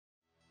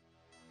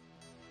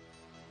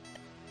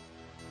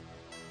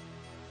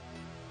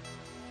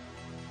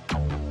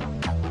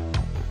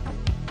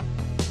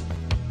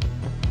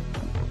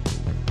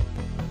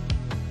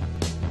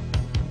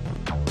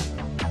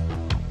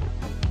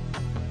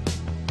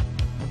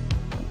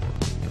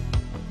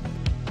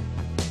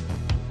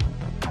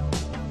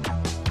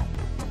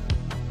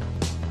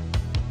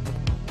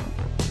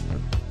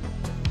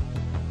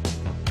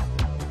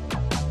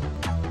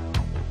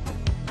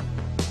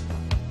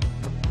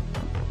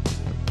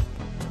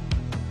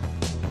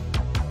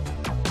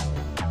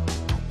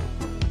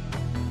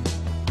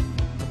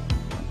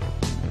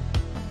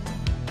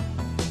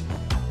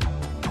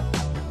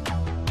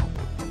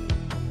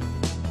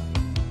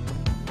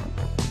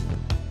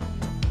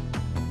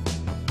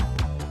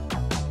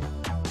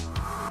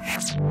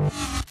I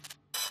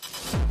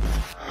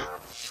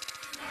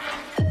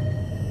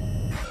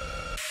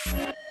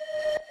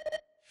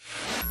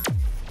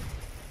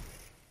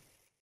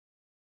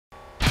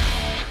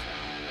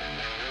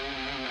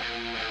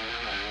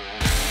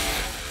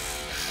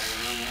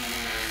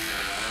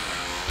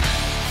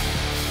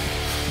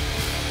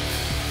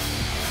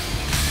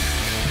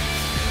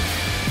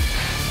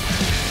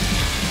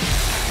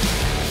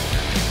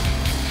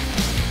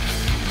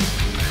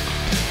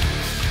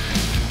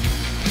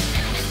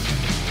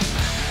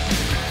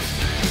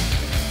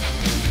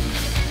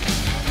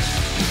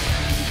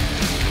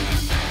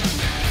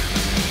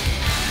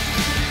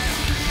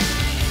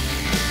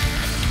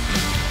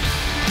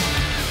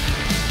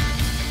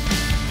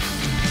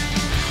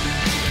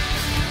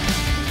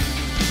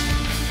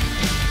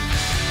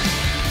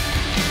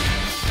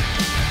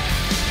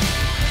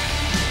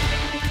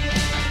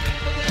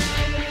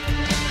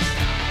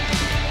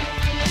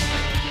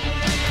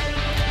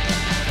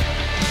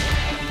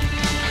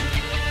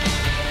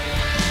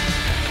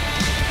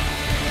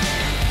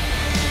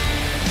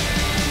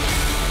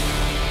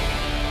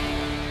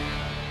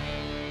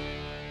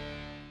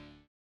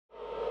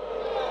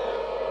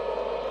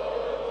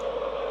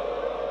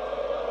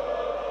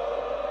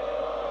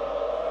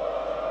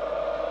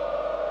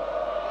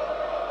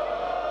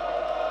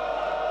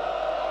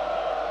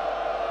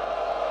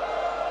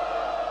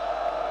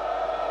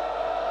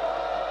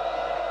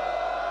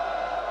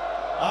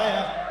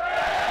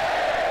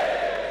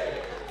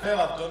feel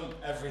I've done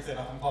everything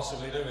I can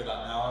possibly do with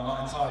that now. I'm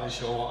not entirely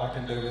sure what I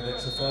can do with it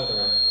to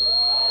further it.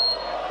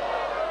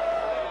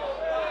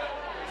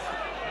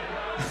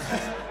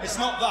 It's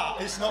not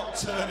that, it's not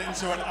turn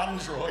into an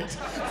android,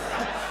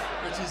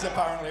 which is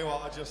apparently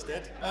what I just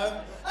did.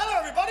 Hello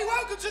everybody,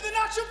 welcome to the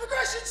Natural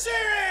Progression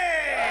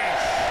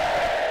Series!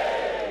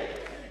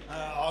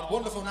 Our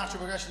wonderful Natural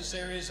Progression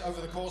Series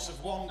over the course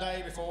of one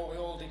day before we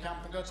all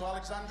decamp and go to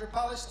Alexandra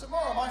Palace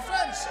tomorrow, my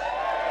friends.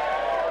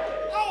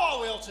 How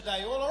are we all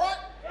today? You all alright?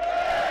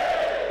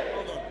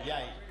 Well done,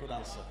 yay, good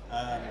answer.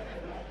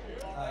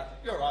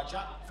 You're alright,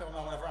 Jack, I feel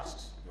no one ever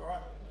asks. You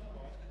alright?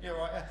 You're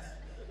alright,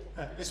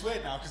 yeah. It's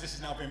weird now because this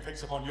is now being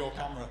picked up on your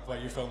camera where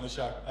you film the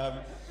show.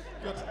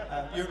 Good.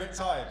 You're a bit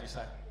tired, you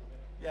say?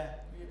 Yeah,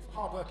 you're a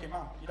hard-working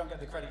man. You don't get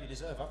the credit you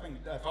deserve. I think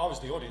if I was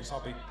the audience,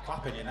 I'd be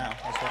clapping you now.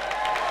 That's what...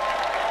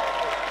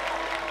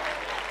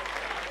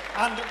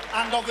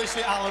 and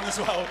obviously Alan as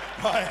well,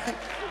 right?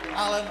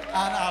 Alan and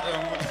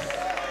Adam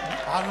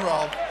and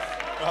Rob,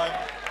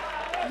 right?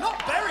 I'm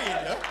not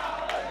burying you.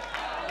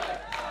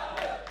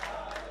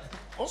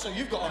 Also,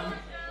 you've got a...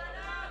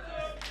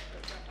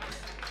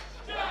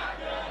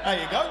 There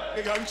you go.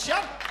 You're going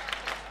champ.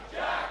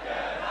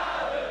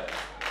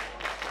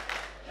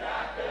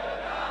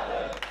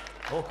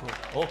 Awkward.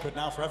 Awkward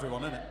now for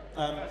everyone, isn't it?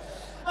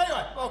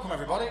 Anyway, welcome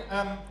everybody.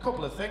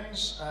 Couple of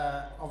things.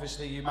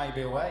 Obviously, you may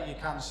be aware you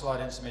can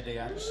slide into my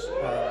DMs.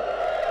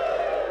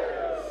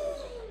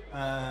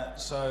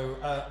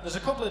 There's a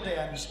couple of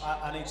DMs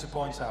I need to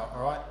point out.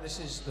 All right. This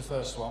is the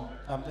first one.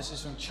 This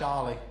is from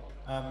Charlie.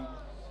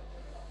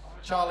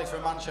 Charlie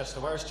from Manchester.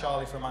 Where is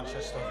Charlie from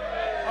Manchester?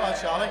 Hello,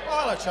 Charlie.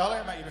 Oh, hello, Charlie.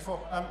 I met you before.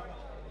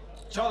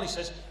 Charlie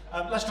says,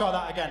 let's try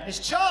that again. It's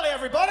Charlie,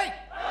 everybody!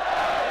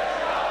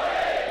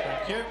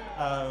 Thank you.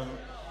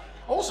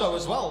 Also,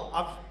 as well,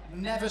 I've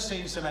never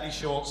seen so many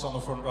shorts on the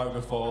front row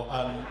before.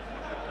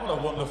 What a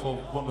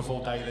wonderful, wonderful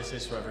day this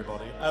is for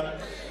everybody.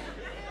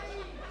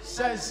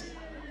 Says,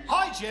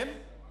 hi, Jim.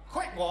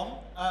 Quick one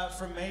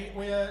from me.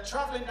 We're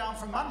travelling down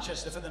from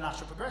Manchester for the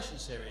Natural Progression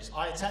Series.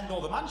 I attend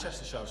all the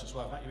Manchester shows as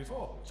well. I've met you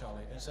before,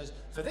 Charlie. It says,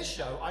 for this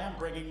show, I am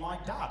bringing my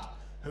dad,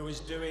 who is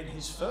doing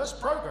his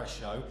first progress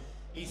show.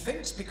 He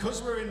thinks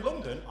because we're in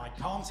London, I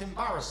can't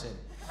embarrass him.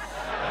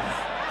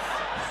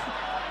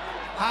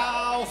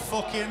 How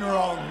fucking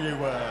wrong you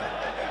were.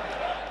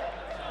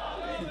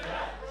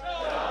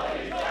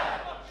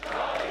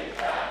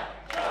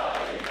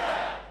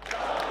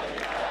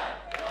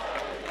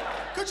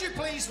 Could you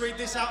please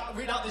read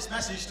out this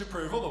message to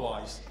prove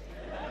otherwise?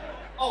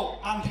 Oh,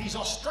 and he's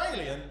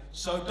Australian,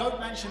 so don't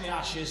mention the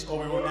Ashes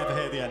or we will never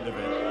hear the end of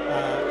it.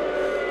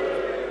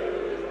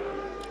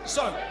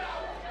 So,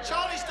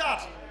 Charlie's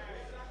dad.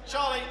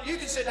 Charlie, you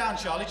can sit down,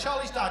 Charlie.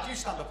 Charlie's dad, you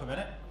stand up a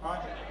minute,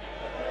 right?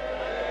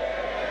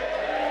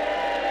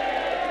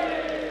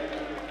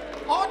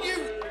 Aren't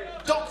you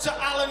Dr.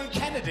 Alan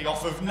Kennedy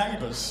off of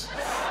Neighbours?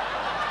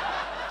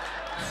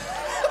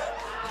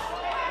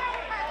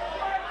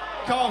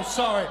 Oh,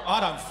 sorry, I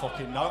don't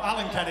fucking know.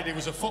 Alan Kennedy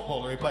was a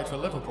footballer who played for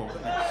Liverpool,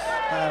 didn't he?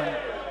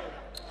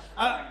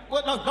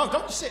 Well, no,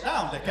 don't sit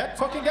down, dickhead.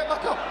 Fucking get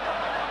back up.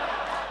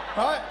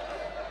 Right?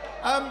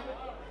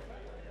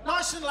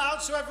 Nice and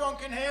loud so everyone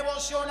can hear.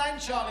 What's your name,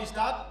 Charlie's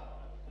dad?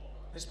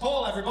 It's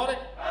Paul, everybody.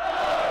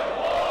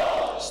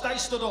 Hello, Paul. Stay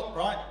stood up,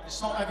 right?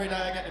 It's not every day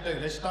I get to do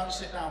this. Don't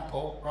sit down,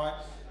 Paul, right?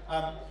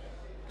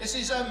 This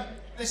is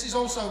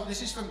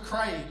from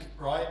Craig,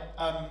 right?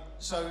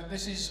 So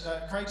this is,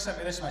 Craig sent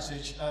me this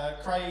message.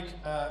 Craig,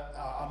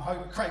 I'm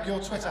hoping, Craig, your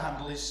Twitter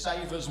handle is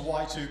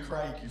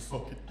SaveUsY2Craig, you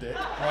fucking dick,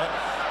 right?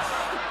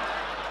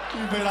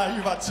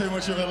 You've had too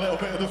much of a little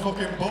bit of the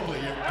fucking bubbly,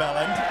 you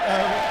bellend.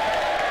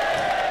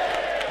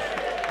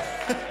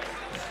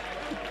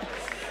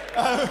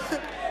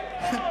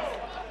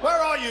 Where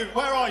are you?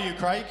 Where are you,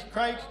 Craig?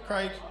 Craig.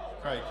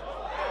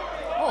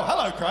 Oh,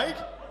 hello, Craig.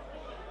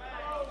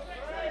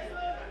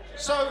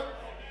 So,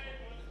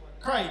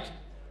 Craig,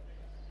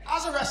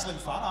 as a wrestling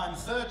fan, I'm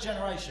third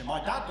generation. My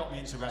dad got me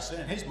into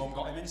wrestling and his mum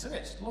got him into it.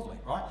 It's lovely,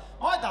 right?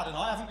 My dad and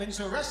I haven't been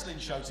to a wrestling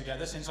show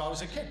together since I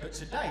was a kid, but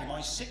today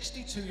my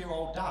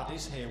 62-year-old dad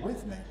is here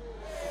with me.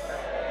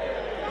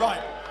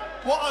 Right,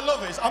 what I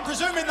love is, I'm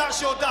presuming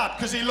that's your dad,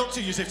 because he looked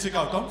at you as if to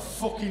go, don't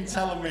fucking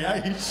tell him my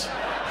age.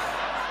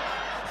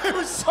 It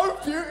was so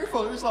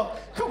beautiful. It was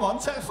like, come on,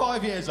 take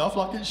 5 years off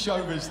like it's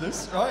show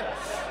business, right?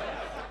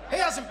 He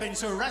hasn't been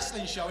to a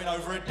wrestling show in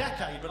over a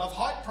decade, but I've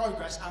hyped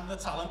progress and the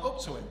talent up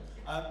to him.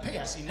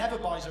 P.S. He never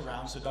buys a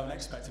round, so don't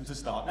expect him to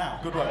start now.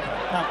 Good work,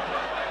 Craig. Now,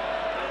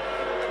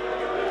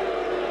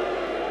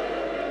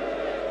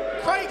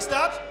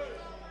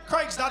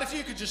 Craig's dad, if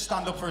you could just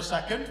stand up for a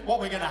second. What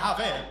we're going to have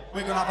here,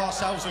 we're going to have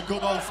ourselves a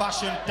good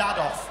old-fashioned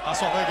dad-off.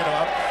 That's what we're going to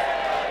have.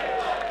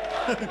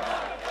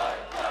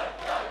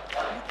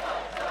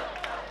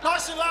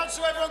 Nice and loud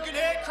so everyone can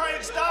hear.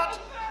 Craig's dad.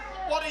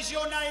 What is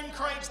your name,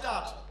 Craig's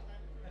dad?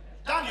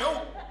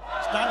 Daniel.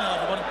 It's Daniel,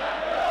 everybody.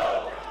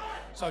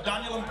 So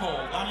Daniel and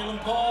Paul, Daniel and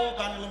Paul,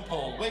 Daniel and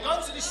Paul. We're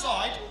going to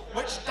decide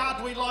which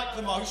dad we like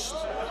the most,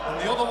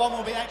 and the other one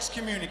will be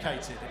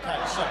excommunicated. Okay,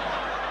 so.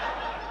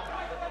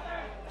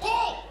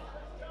 Paul!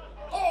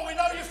 Paul, we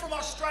know you're from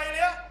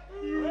Australia.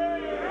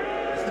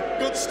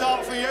 Good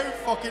start for you.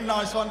 Fucking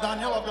nice one,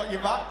 Daniel. I've got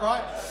your back,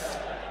 right?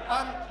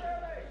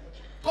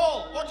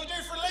 Paul, what do you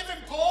do for a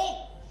living,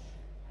 Paul?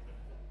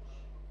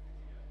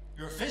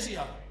 You're a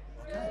physio.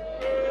 Okay.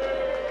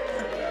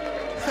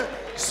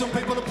 Some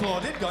people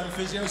applauded, going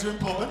physios are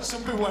important.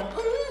 Some people went,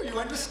 ooh, you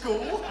went to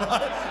school. It's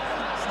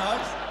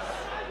nice.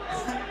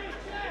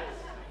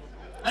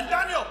 And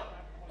Daniel,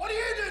 what do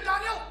you do,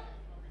 Daniel?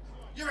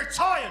 You're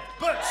retired,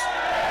 but...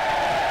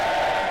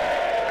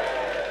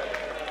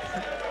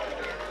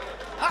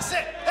 That's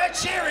it, they're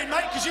cheering,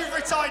 mate, because you've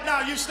retired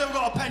now, you've still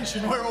got a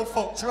pension, we're all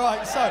fucked,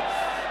 right? So,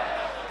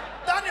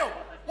 Daniel,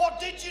 what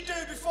did you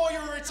do before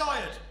you were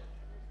retired?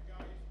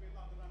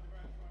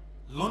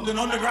 London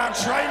Underground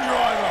train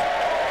driver.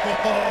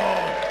 Oh,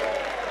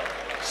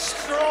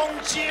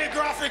 strong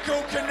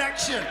geographical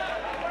connection.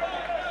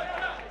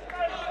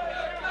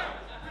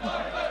 I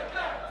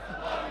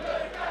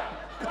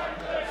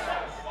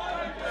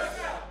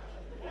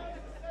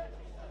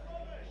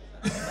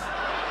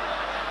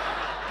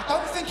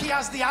don't think he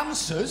has the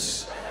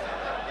answers.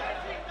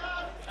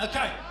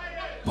 Okay,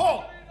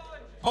 Paul,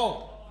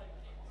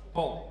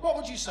 what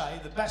would you say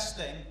the best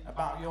thing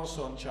about your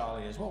son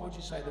Charlie is? What would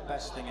you say the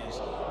best thing is?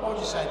 What would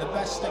you say the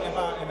best thing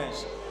about him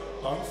is?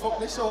 Don't fuck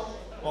this up.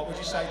 What would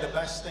you say the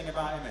best thing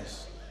about him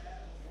is?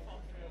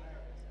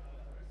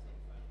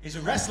 He's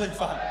a wrestling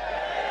fan.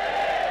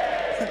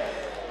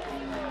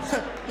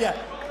 Yeah,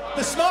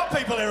 the smart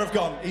people here have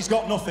gone, he's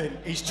got nothing.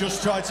 He's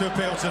just tried to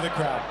appeal to the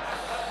crowd.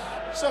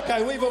 It's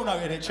okay, we've all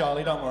noted it,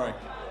 Charlie, don't worry.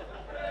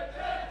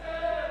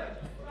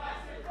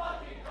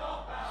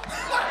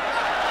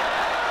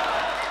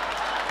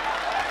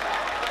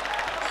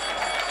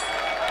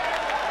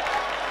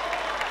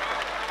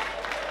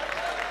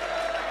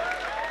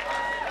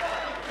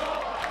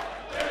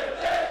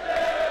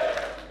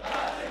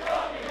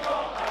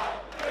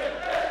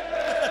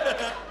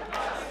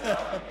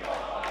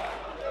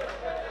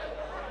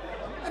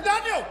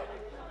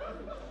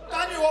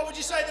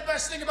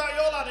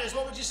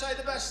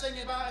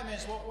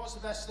 What's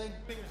the best thing?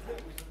 He was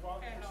written as a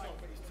right himself,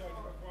 but he's turned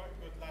into a quite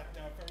good lad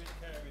now, very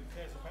caring,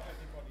 cares about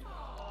everybody.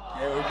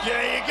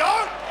 There you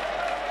go!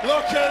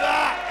 Look at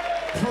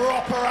that!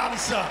 Proper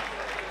answer.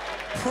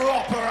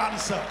 Proper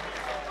answer.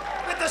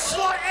 With the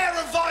slight air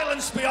of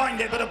violence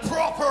behind it, but a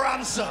proper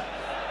answer.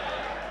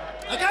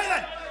 Okay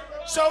then,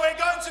 so we're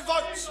going to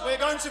vote. We're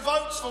going to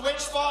vote for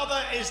which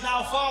father is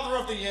now Father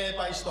of the Year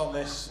based on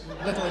this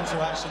little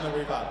interaction that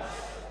we've had.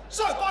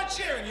 So, by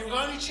cheering, you will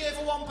only cheer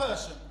for one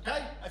person,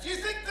 okay? If you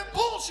think that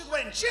Paul should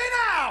win, cheer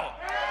now!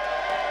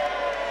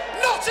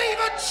 Not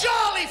even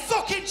Charlie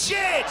fucking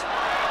cheered!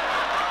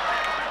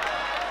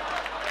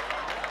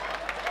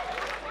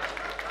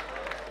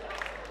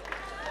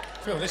 I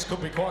feel this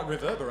could be quite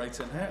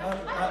reverberating here.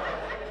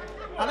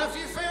 And if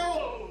you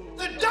feel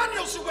that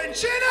Daniel should win,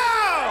 cheer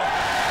now!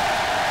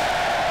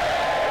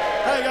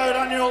 There you go,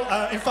 Daniel.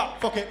 In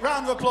fact, fuck it.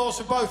 Round of applause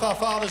for both our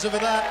fathers over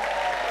there.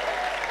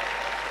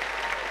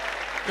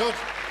 Good.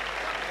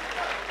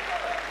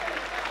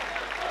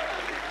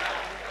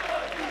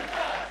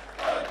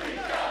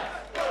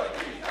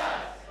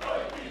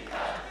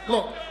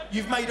 Look,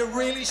 you've made a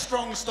really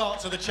strong start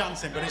to the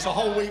chanting, but it's a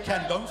whole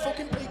weekend. Don't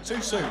fucking peak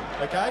too soon,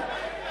 okay?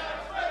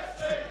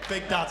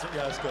 Big Dad's,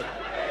 yeah, that's good.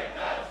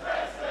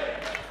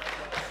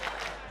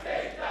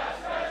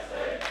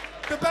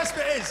 The best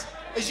bit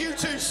is you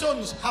two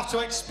sons have to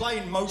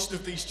explain most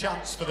of these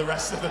chants for the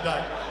rest of the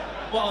day.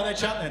 What are they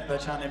chanting? They're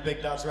chanting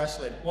Big Dad's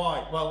Wrestling.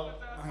 Why? Well,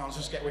 hang on, let's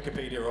just get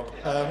Wikipedia up.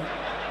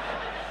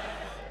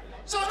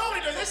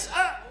 this.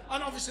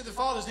 And obviously the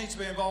fathers need to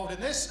be involved in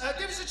this.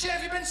 Give us a cheer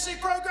if you've been to see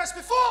Progress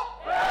before.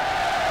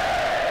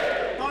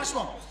 Nice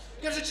one.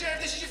 Give us a cheer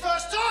if this is your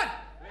first time.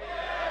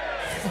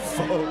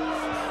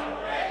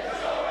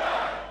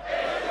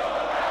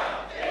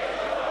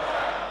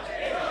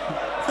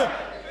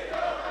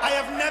 I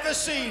have never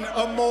seen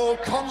a more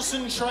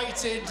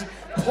concentrated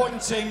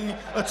pointing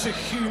at a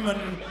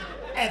human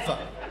ever.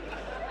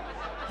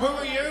 Who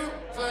are you?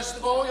 First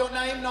of all, your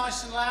name,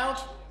 nice and loud.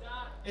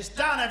 It's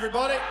Dan,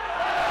 everybody.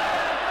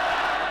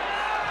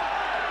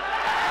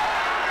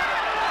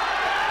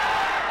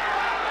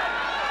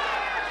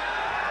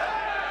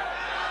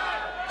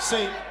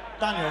 See,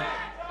 Daniel,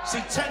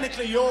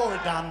 technically you're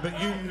a Dan, but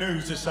you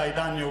knew to say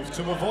Daniel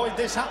to avoid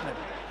this happening.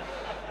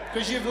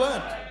 Because you've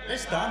learned.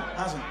 This Dan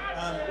hasn't.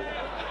 Dan,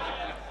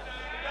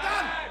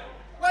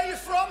 where are you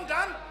from,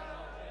 Dan?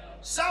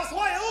 South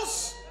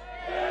Wales?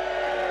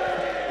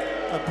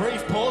 A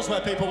brief pause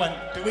where people went,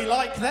 do we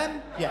like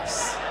them?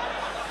 Yes.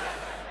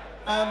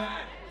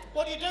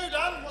 What do you do,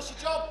 Dan? What's your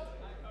job?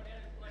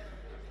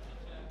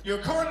 You're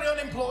currently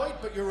unemployed,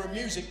 but you're a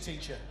music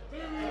teacher.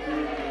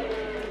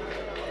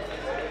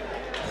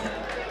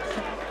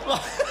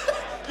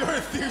 Your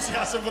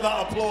enthusiasm for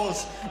that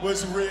applause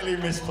was really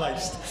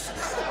misplaced.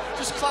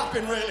 Just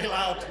clapping really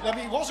loud. I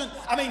mean, he wasn't.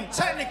 I mean,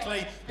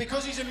 technically,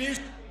 because he's a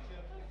music.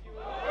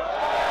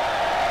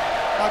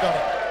 I got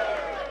it.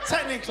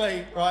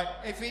 Technically, right,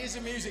 if he is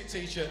a music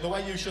teacher, the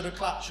way you should have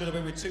clapped should have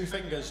been with 2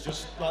 fingers,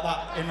 just like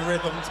that, in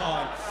rhythm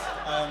time,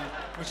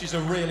 which is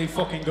a really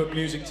fucking good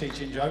music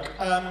teaching joke.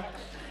 And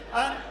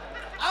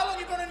how long have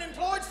you been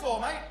unemployed for,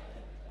 mate?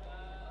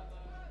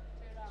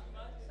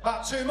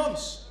 About 2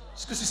 months.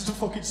 It's because it's the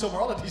fucking summer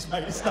holidays,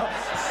 mate. It's not.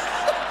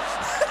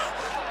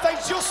 They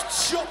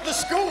just shut the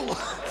school.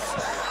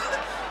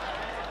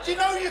 Do you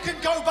know you can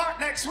go back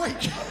next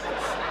week?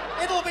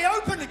 It'll be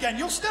open again.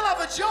 You'll still have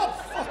a job.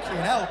 Fucking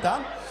hell,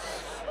 Dan.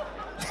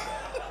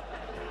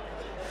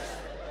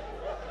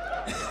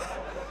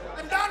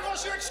 And Dan,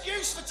 what's your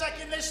excuse for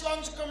taking this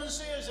long to come and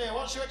see us here?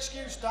 What's your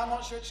excuse, Dan?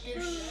 What's your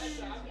excuse?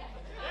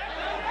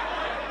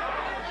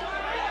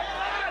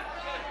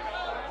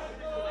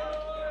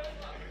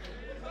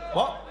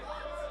 What?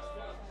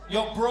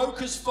 You're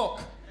broke as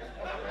fuck.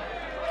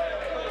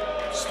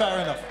 It's fair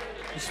enough.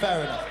 It's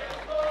fair enough.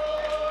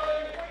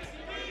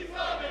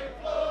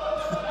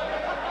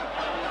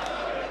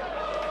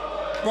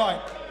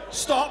 Right,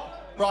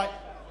 stop. Right,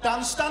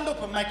 Dan, stand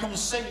up and make them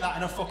sing that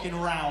in a fucking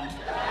round.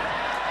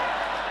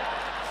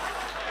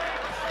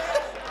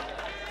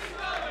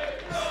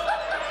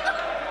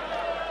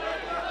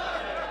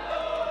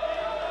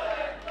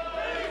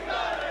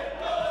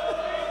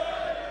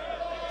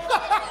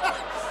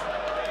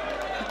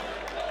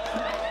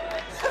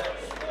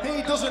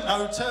 He doesn't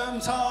know term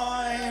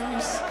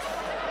times.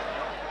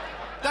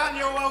 Dan,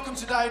 you're welcome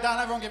today. Dan,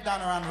 everyone give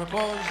Dan a round of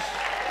applause.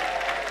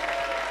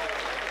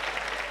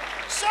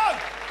 So,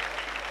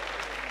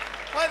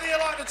 whether you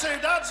like the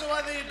 2 dads or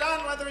whether you're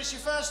Dan, whether it's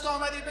your first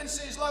time, whether you've been to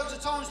see us loads of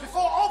times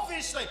before,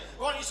 obviously,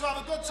 we want you to have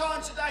a good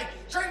time today.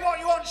 Drink what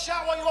you want,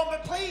 shout what you want,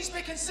 but please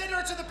be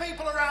considerate of the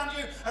people around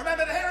you. And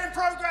remember that here in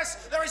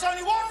Progress, there is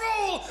only one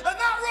rule, and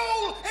that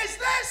rule is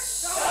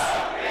this!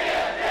 Don't be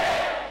a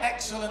dick!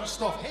 Excellent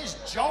stuff. Here's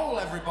Joel,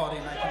 everybody,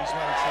 making his way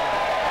to.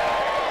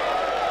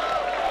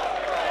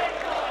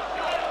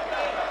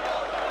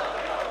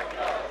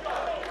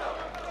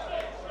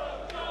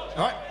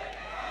 All right.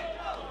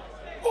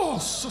 Oh,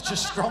 such a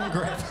strong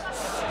grip.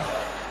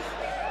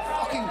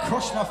 Fucking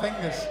crushed my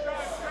fingers.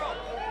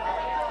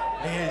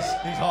 He is.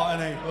 He's hot,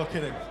 isn't he? Look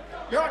at him.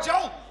 You all right,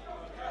 Joel?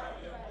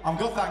 I'm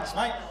good, thanks,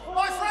 mate.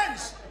 My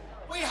friends,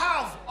 we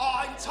have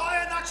our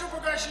entire Natural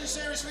Progression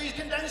series for you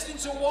condensed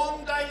into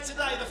one day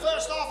today. The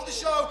first half of the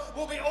show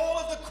will be all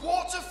of the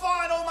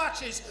quarter-final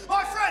matches.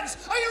 My friends,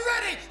 are you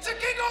ready to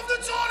kick off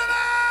the tournament?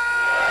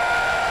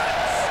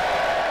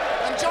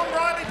 And John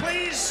Bradley,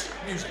 please.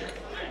 Music.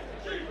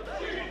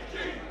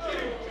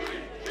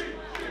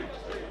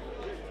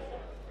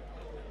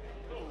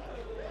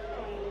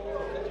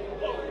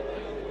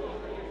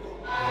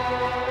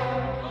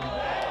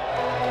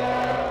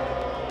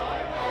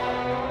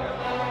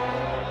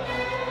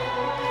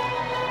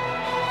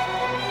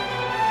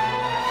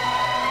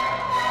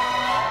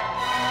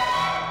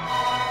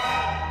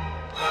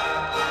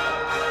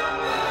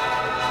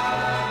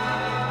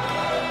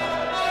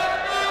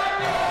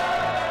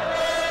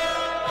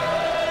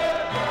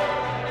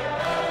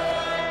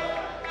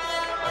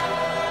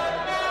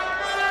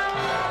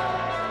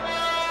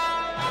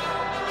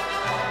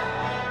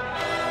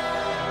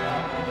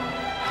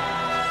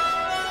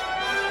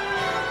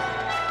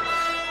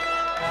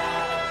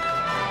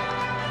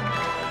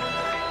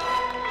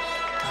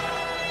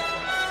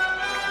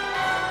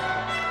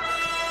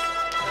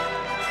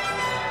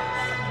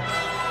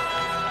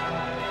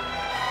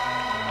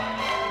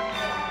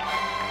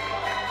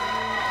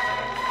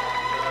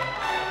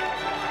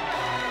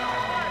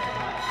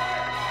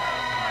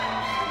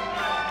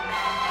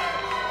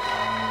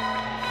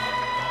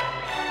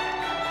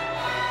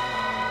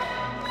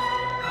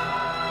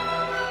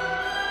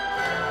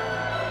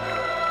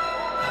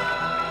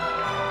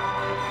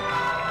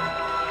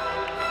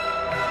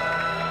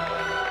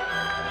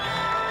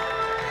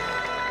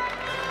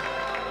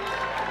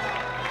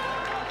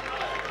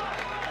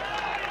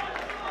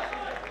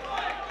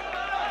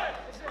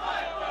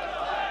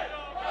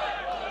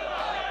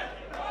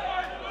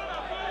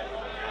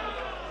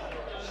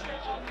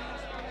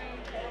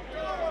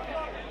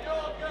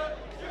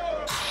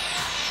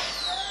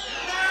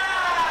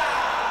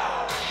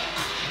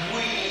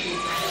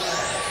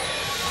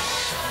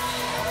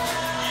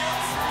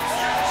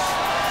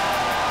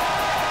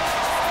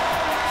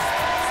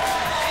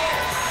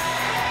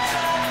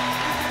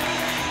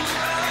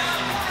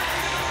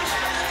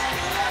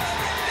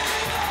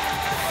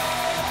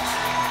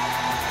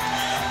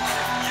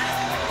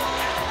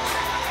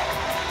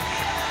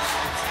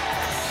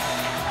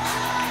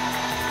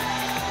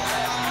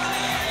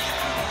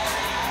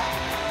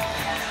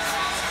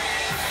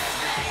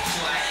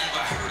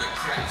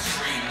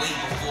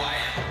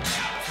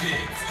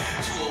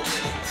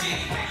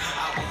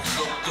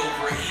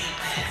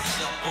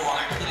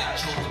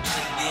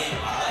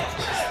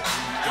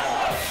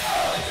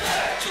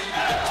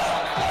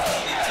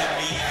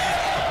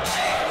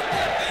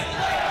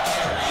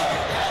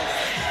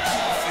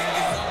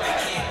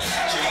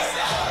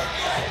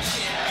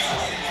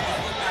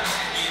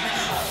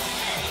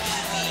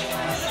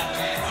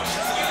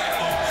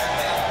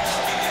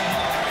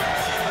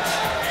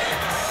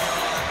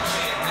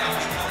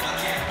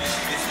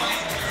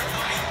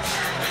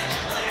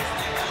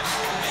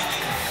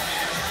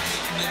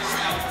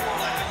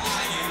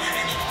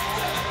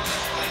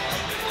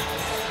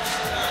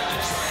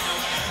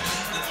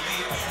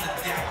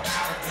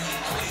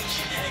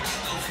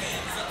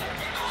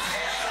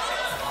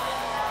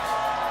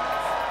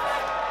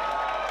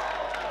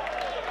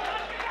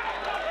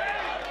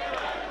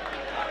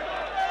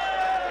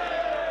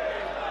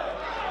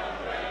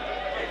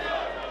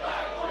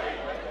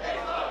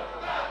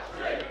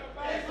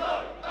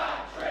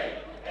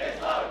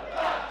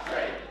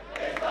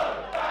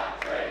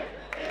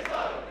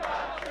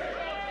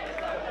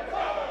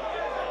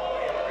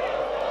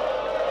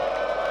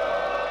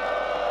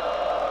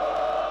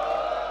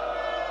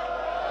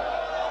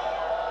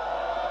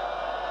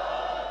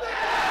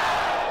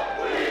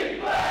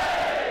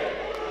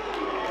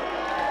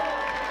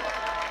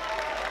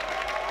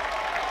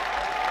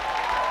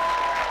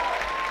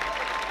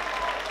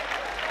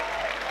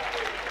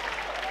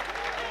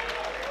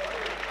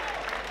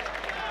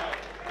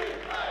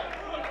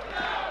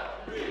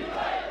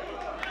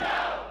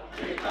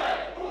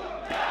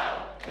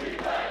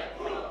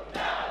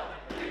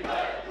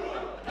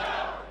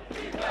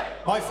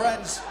 My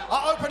friends,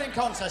 our opening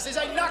contest is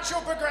a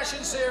natural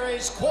progression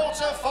series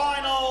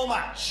quarter-final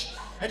match.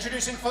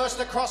 Introducing first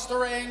across the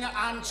ring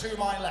and to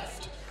my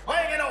left,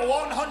 weighing in at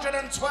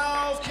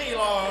 112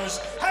 kilos,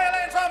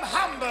 hailing from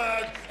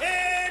Hamburg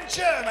in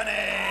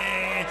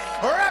Germany,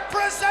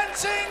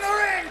 representing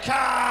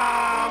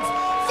Ringkampf,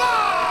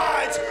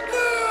 Veit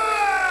Mueller!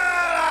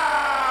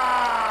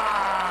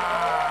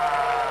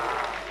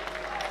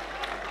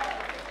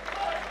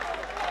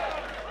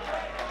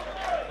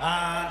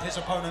 And his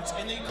opponent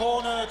in the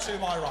corner to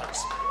my right,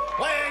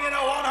 weighing in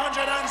at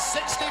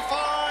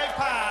 165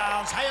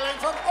 pounds, hailing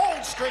from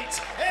Old Street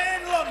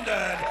in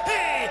London,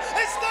 he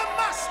is the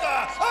master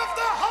of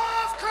the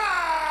half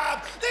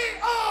crab, the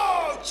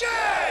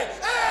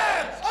OJMO!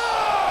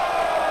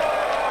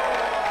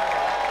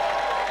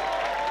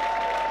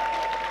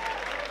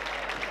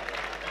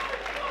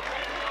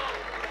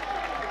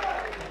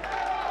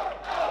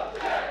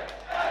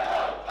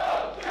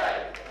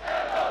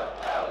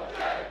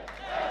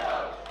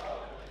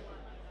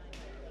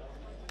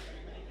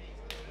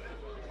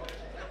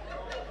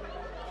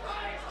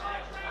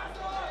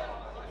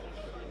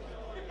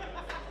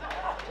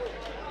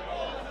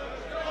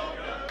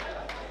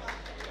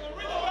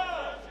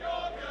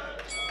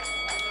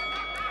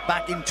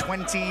 Back in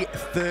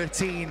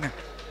 2013,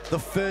 the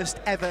first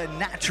ever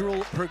Natural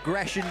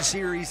Progression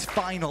Series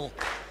final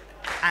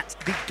at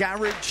the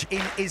Garage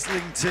in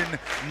Islington.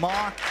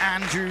 Mark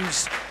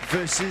Andrews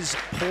versus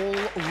Paul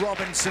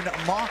Robinson.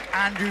 Mark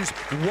Andrews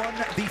won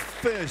the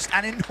first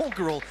and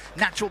inaugural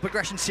Natural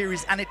Progression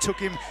Series, and it took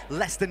him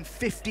less than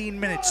 15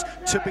 minutes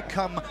to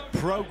become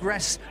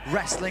Progress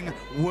Wrestling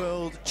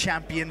World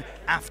Champion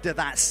after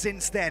that.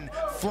 Since then,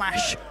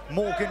 Flash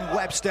Morgan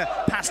Webster,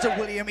 Pastor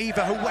William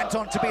Eva, who went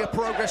on to be a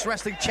Progress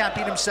Wrestling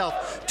Champion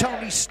himself.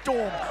 Tony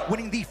Storm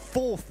winning the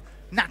fourth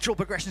Natural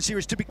Progression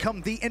Series to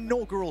become the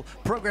inaugural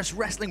Progress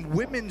Wrestling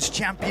Women's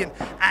Champion.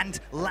 And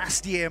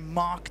last year,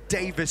 Mark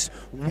Davis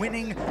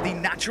winning the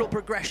Natural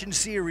Progression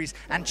Series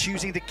and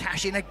choosing to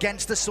cash in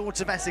against the Swords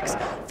of Essex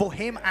for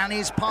him and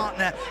his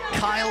partner,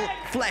 Kyle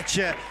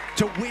Fletcher,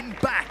 to win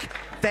back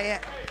their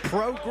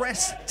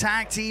Progress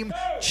Tag Team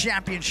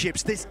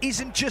Championships. This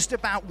isn't just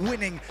about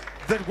winning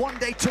the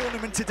one-day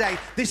tournament today.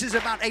 This is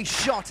about a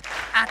shot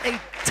at a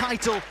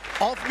title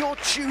of your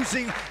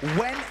choosing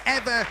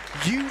whenever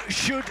you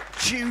should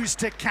choose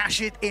to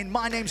cash it in.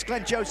 My name's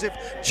Glenn Joseph,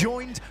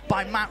 joined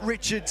by Matt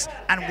Richards,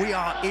 and we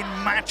are in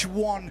match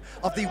one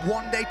of the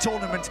one-day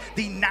tournament,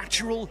 the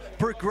Natural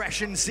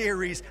Progression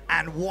Series,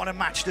 and what a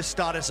match to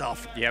start us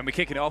off. Yeah, and we're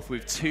kicking it off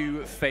with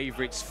two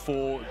favorites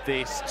for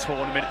this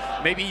tournament.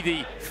 Maybe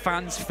the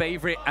fans'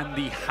 favorite and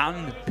the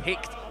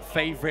hand-picked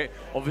favorite.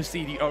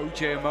 Obviously, the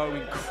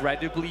OJMO,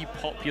 incredibly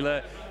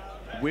popular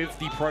with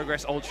the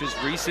Progress Ultras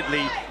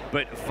recently,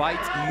 but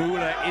Veit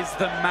Mueller is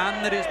the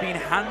man that has been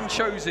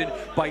hand-chosen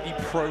by the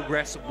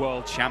Progress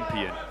World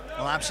Champion.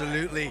 Well,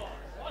 absolutely.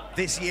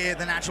 This year,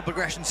 the Natural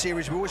Progression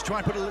Series, we always try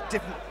and put a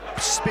different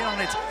spin on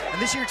it.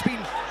 And this year it's been,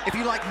 if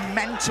you like,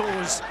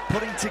 mentors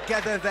putting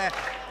together their,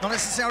 not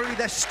necessarily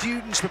their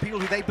students, but people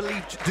who they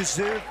believed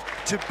deserved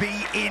to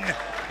be in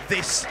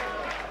this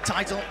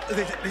title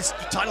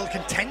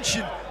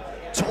contention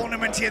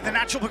tournament here. The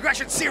Natural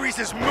Progression Series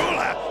as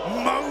Mueller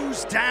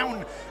mows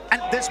down.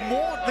 And there's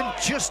more than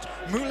just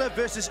Mueller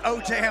versus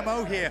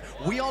OJMO here.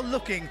 We are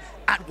looking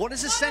at what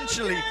is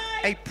essentially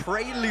a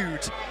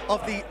prelude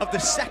of the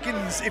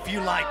seconds, if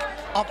you like,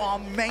 of our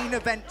main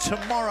event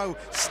tomorrow.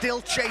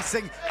 Still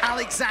chasing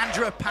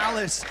Alexandra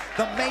Palace.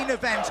 The main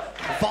event,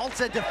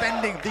 Volta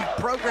defending the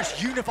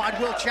Progress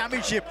Unified World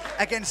Championship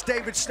against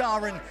David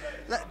Starr. And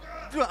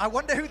I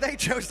wonder who they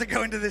chose to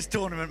go into this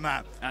tournament,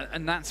 Matt.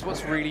 And that's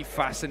what's really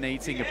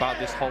fascinating about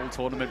this whole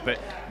tournament,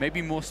 but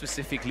maybe more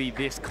specifically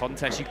this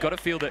contest. You've got to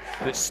feel that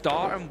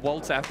Starr and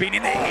Walter have been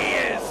in the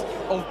ears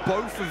of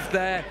both of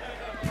their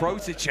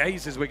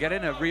proteges, as we're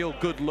getting a real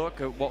good look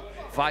at what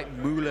Veit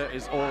Mueller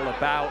is all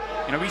about.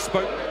 You know, we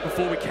spoke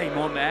before we came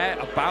on air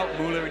about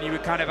Mueller, and you were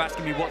kind of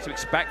asking me what to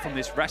expect from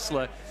this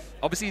wrestler.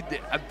 Obviously,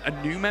 a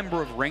new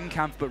member of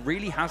Ringkampf, but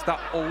really has that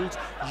old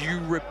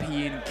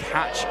European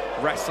catch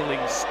wrestling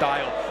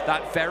style.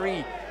 That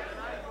very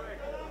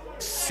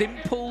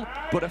simple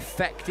but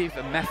effective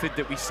method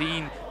that we've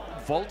seen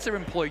Volta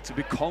employed to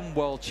become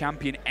world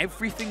champion.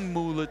 Everything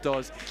Mueller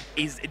does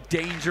is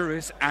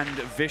dangerous and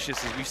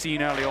vicious, as we've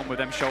seen early on with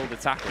them shoulder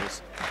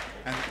tackles.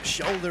 And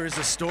shoulder is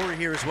a story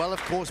here as well,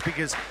 of course,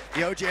 because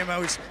the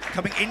OJMO is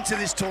coming into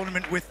this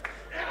tournament with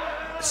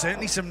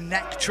certainly some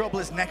neck trouble.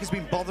 His neck has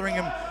been bothering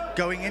him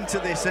going into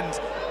this, and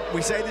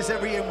we say this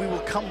every year, and we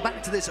will come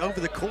back to this over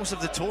the course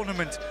of the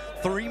tournament.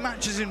 3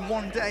 matches in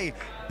one day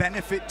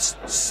benefits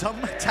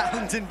some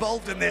talent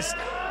involved in this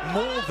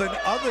more than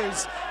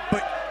others,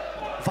 but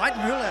Veit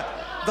Mueller,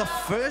 the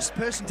first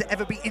person to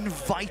ever be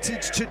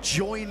invited to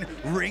join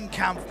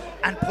Ringkampf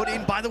and put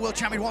in by the world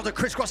champion Walter,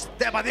 crisscrossed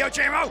there by the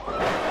OJMO.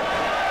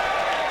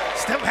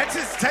 Step heads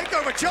his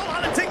takeover. Joel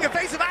Allenting,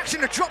 evasive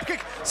action, a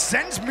dropkick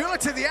sends Mueller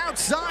to the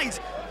outside.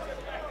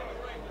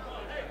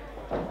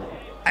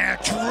 And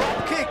a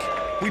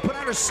dropkick. We put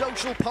out a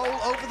social poll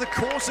over the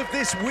course of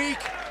this week.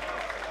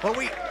 Well,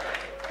 we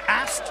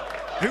asked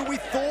who we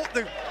thought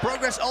the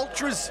Progress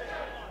Ultras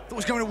that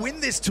was going to win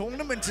this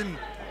tournament, and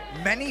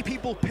many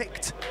people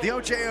picked the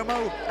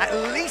OJMO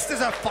at least as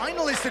a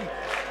finalist, and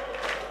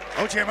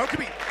OJMO could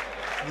be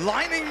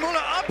lining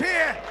Mueller up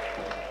here.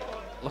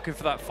 Looking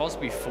for that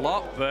Fosby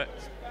flop, but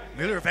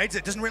Mueller evades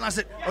it, doesn't realize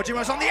that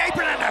OJMO's on the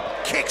apron, and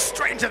a kick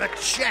straight into the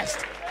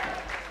chest.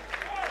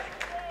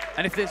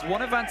 And if there's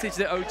one advantage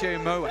that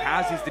OJMO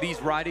has, is that he's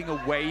riding a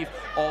wave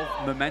of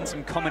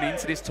momentum coming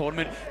into this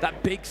tournament.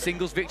 That big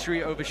singles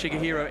victory over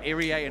Shigehiro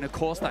Irie, and of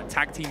course that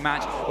tag team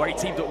match where he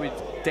teamed up with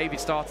David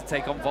Starr to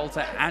take on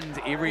Volta and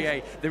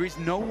Irie. There is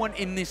no one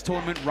in this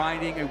tournament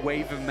riding a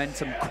wave of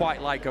momentum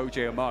quite like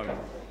OJMO.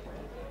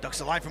 Ducks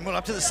alive from Mueller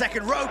up to the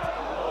second rope.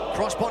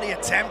 Crossbody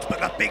attempt, but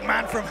the big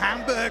man from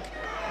Hamburg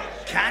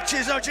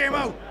catches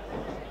OJMO.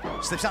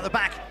 Slips out the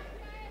back.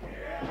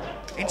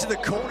 Into the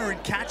corner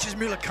and catches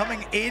Mueller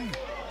coming in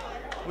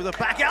with a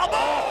back elbow.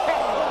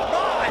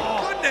 Oh,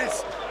 my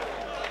goodness.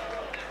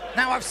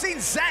 Now, I've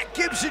seen Zach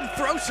Gibson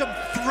throw some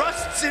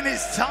thrusts in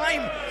his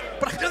time,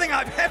 but I don't think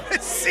I've ever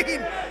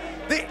seen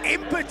the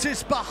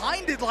impetus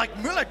behind it like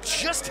Mueller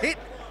just hit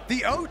the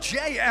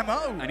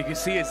OJMO. And you can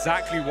see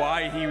exactly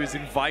why he was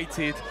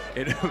invited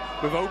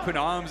with open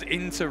arms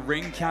into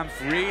ring camp.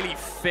 Really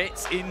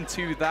fits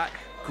into that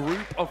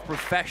group of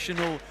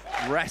professional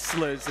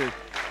wrestlers.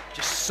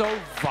 Just so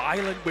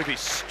violent with his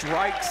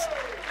strikes.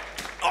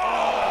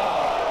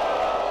 Oh!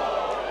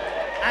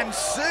 And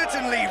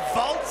certainly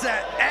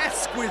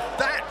Volta-esque with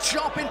that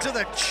chop into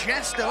the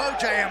chest of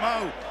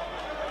OJMO.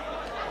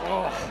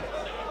 Oh.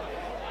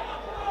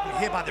 You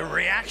hear by the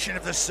reaction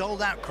of the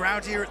sold-out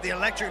crowd here at the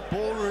Electric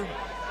Ballroom.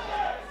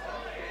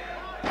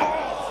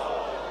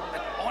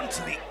 Oh! And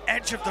onto the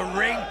edge of the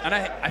ring. And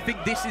I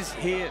think this is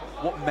here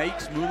what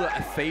makes Mueller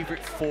a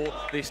favorite for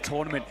this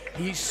tournament.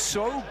 He's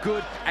so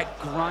good at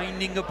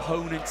grinding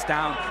opponents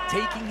down,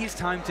 taking his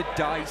time to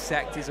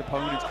dissect his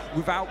opponents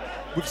without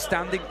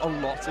withstanding a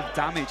lot of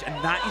damage, and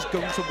that is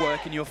going to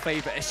work in your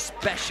favor,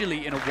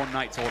 especially in a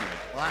one-night tournament.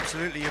 Well,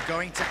 absolutely. You're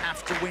going to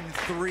have to win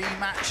 3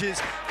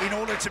 matches in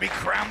order to be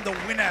crowned the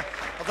winner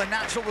of the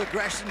Natural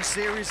Progression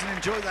Series and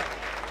enjoy that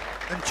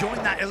and join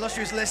that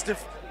illustrious list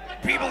of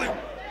people who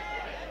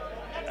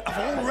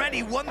have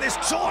already won this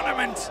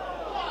tournament.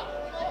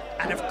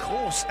 And of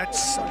course, at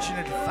such an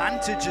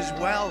advantage as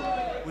well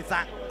with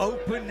that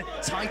open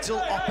title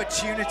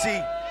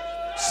opportunity.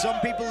 Some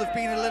people have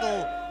been a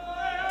little,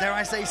 dare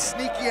I say,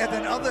 sneakier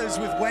than others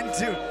with when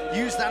to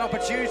use that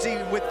opportunity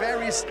with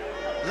various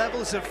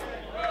levels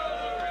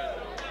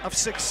of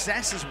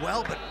success as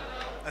well. But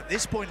at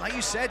this point, like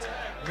you said,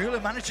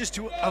 Mueller manages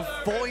to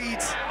avoid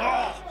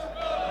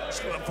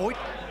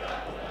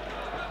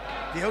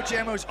the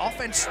OJMO's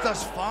offense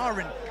thus far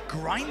and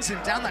grinds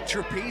him down that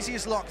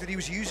trapezius lock that he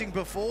was using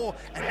before,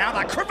 and now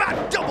that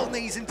cravat double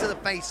knees into the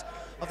face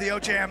of the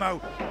OJMO.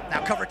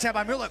 Now cover attempt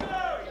by Mueller.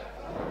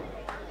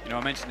 You know,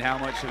 I mentioned how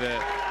much of a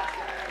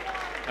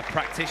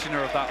practitioner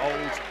of that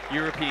old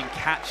European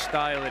catch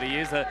style that he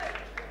is.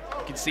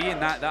 You can see in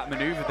that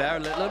maneuver there a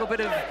little bit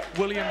of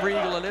William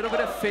Regal, a little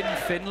bit of Finn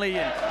Finlay,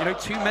 and you know,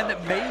 2 men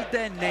that made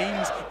their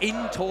names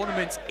in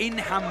tournaments in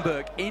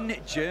Hamburg, in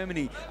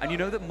Germany. And you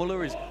know that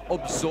Mueller has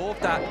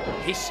absorbed that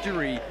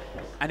history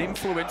and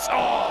influence.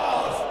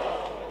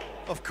 Oh!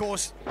 Of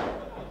course,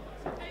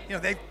 you know,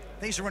 they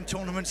used to run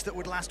tournaments that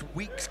would last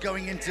weeks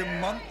going into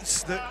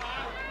months. That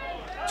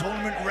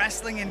tournament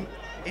wrestling in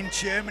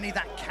Germany,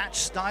 that catch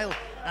style.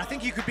 And I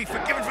think you could be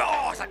forgiven for,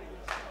 it's like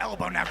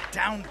elbow now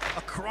down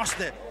across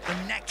the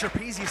neck,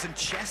 trapezius and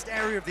chest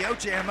area of the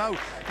OJMO.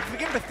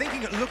 Forgive me for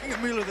thinking, looking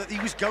at Mueller, that he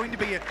was going to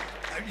be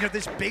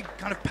this big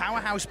kind of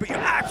powerhouse, but you're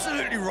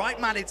absolutely right,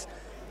 man. It's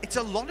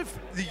a lot of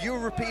the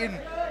European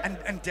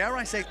and dare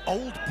I say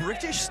old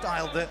British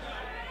style that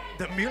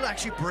Mueller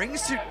actually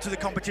brings to the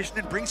competition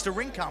and brings to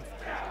ring camp.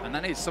 And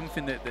that is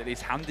something that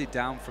is handed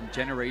down from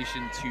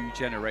generation to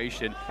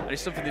generation. And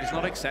it's something that is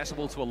not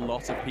accessible to a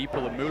lot of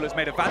people, and Mueller's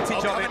made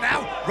advantage of it.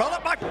 Now, roll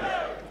up back.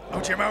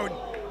 OJMO,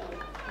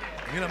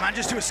 and Mueller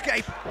manages to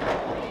escape.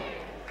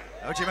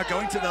 OJMO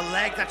going to the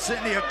leg. That's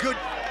certainly a good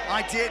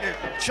idea to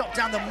chop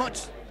down the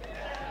much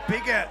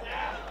bigger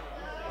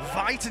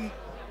Veit, and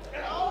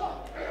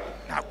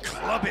now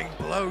clubbing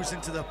blows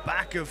into the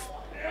back of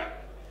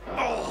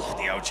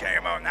the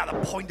OJMO. Now the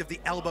point of the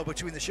elbow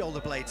between the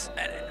shoulder blades.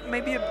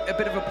 Maybe a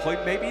bit of a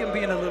point, maybe I'm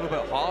being a little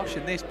bit harsh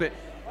in this, but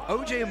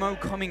OJMO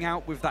coming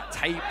out with that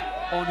tape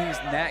on his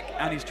neck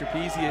and his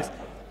trapezius,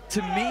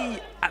 to me,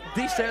 at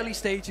this early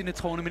stage in the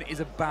tournament, is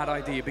a bad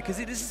idea, because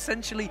it is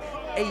essentially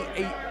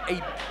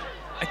a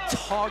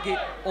target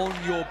on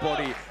your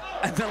body.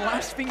 And the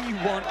last thing you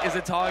want is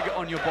a target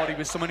on your body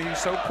with someone who's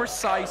so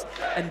precise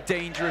and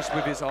dangerous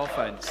with his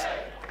offense.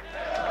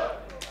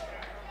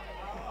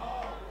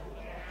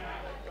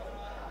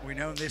 We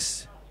know in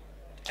this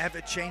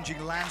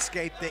ever-changing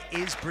landscape there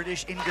is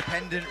British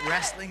independent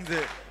wrestling.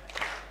 The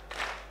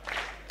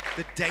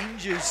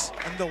dangers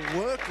and the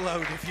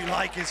workload, if you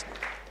like, is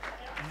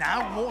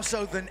now more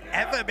so than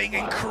ever being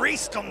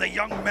increased on the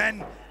young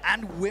men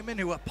and women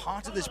who are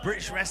part of this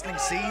British wrestling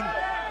scene.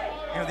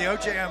 You know, the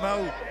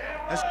OJMO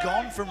has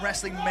gone from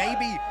wrestling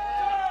maybe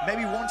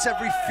once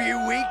every few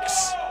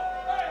weeks.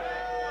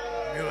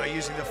 Mueller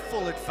using the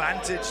full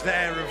advantage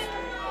there of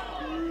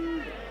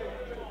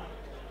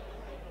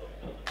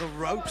the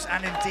ropes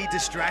and indeed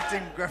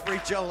distracting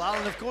referee Joe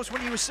Allen. Of course,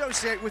 when you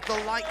associate with the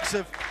likes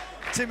of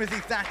Timothy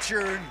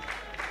Thatcher and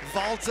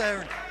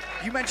Walter,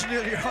 you mentioned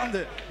earlier on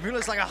that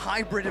Mueller's like a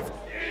hybrid of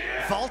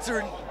Walter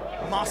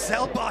and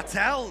Marcel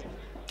Bartel.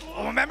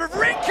 Oh, a member of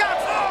Ring Camp.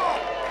 Oh!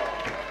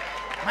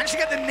 Managed to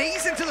get the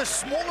knees into the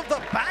small of the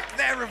back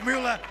there of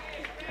Mueller.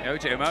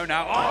 OJMO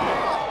now.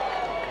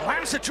 Oh!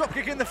 Lands a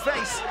dropkick in the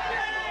face.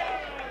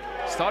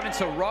 Starting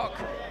to rock.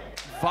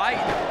 Veit.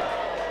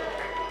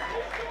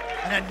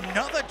 And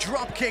another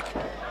dropkick.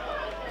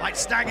 Veit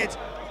staggered.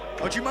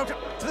 OJMO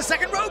to the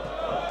second rope.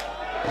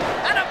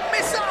 And a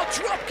missile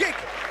dropkick.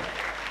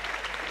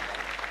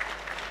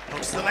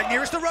 Hooks to the leg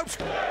nearest the ropes.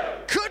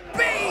 Could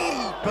be,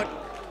 but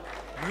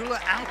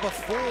Mueller out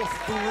before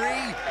 3.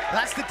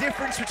 That's the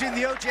difference between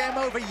the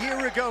OJMO of a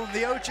year ago and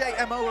the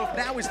OJMO of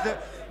now, is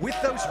that with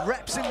those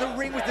reps in the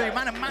ring, with the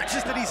amount of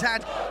matches that he's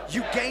had,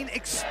 you gain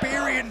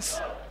experience.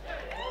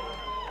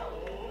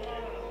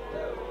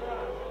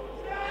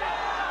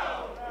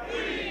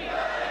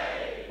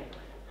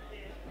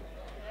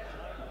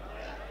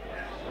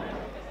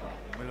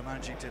 Mueller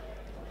managing to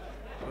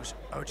push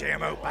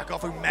OJMO back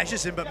off, who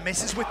measures him but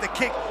misses with the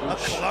kick. A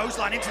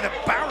clothesline into the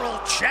barrel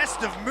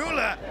chest of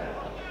Mueller.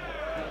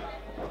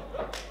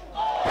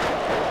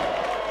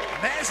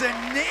 There's a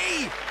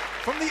knee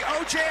from the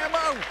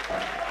OJMO.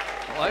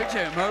 Well,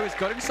 OJMO has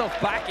got himself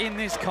back in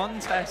this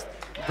contest,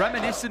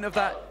 reminiscent of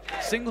that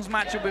singles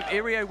matchup with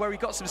Irie where he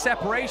got some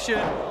separation.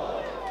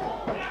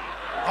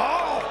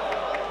 Oh!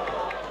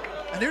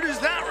 And who does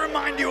that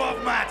remind you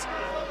of, Matt?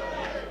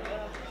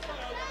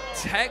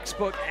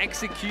 Textbook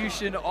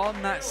execution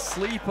on that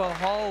sleeper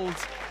hold.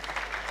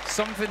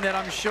 Something that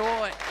I'm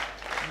sure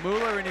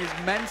Mueller and his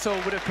mentor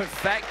would have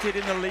perfected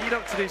in the lead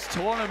up to this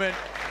tournament.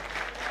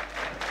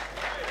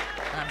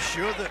 I'm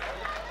sure that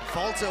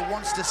Walter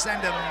wants to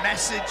send a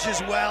message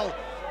as well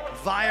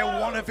via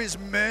one of his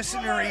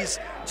mercenaries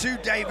to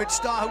David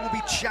Starr, who will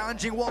be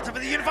challenging Walter for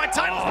the unified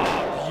title.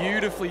 Oh,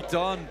 beautifully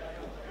done.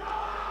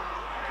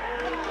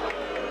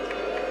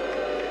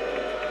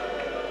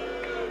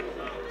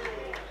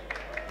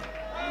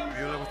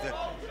 Mueller with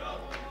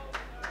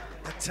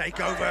the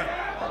takeover.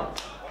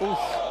 Oof.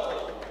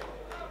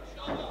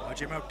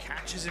 OJMO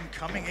catches him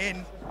coming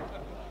in.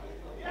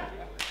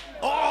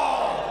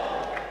 Oh!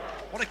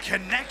 What a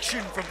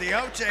connection from the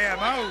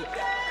OJMO.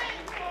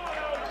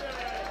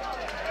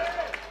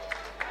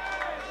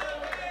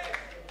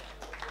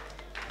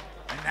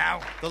 And now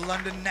the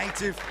London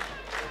native,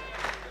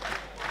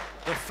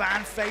 the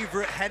fan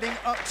favorite, heading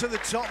up to the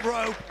top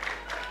rope.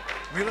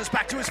 Mueller's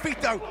back to his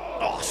feet though.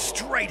 Oh,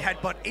 straight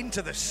headbutt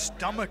into the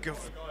stomach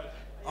of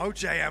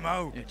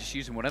OJMO. Yeah, just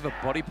using whatever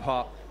body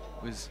part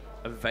was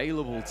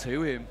available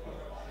to him.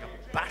 A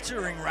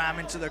battering ram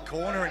into the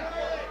corner. And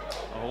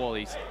oh, well,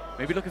 he's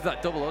maybe looking for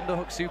that double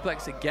underhook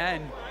suplex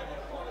again.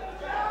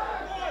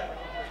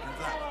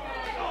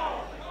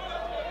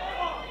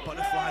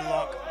 butterfly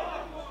lock.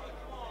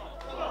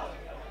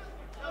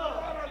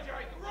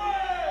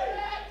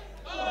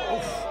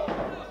 Oof.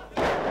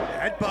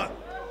 Headbutt.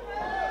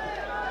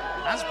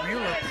 As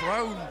Mueller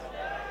prone.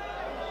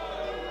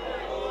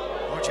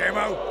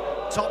 OJMO,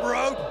 top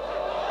rope.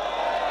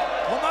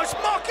 Almost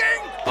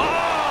mocking. Oh,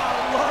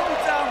 low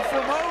down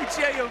from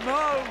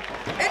OJMO.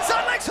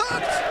 Inside legs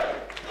hooked.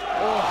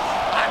 Oh.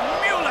 And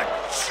Mueller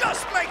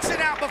just makes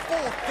it out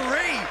before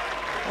 3.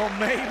 Or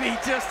maybe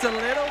just a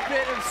little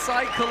bit of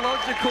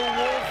psychological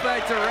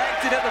warfare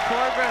directed at the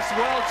Progress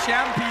World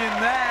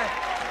Champion there.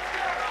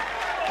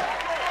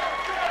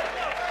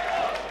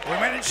 We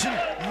mentioned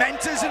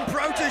mentors and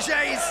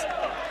proteges.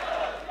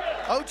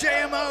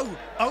 OJMO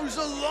owes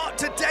a lot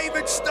to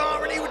David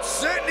Starr, and he would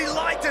certainly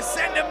like to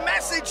send a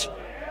message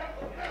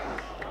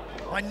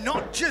by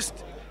not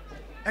just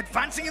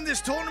advancing in this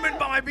tournament,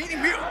 but by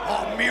beating Mueller.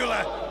 Oh,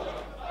 Mueller.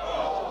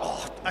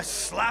 Oh, a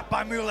slap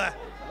by Mueller.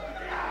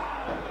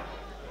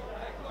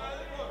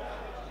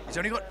 He's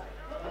only got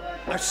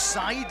a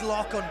side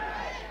lock on.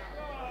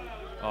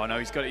 Oh no,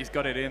 he's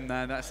got it in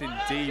there. That's in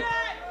deep.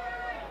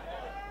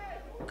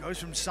 Goes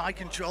from side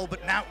control,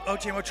 but now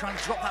OJMO trying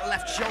to drop that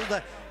left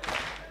shoulder.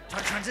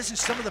 Trying to transition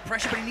some of the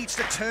pressure, but he needs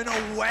to turn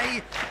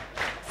away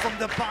from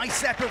the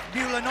bicep of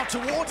Mueller, not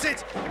towards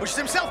it. Pushes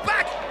himself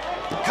back.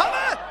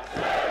 Cover!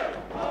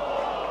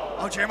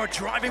 OJMO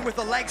driving with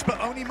the legs, but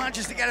only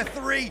manages to get a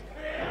 3.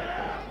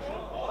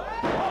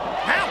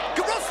 Now,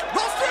 rolls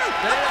through!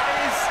 There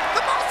it is!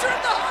 The monster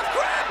of the half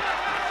crab!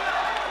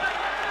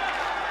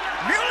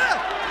 Mueller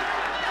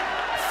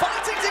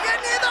fighting to get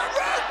near that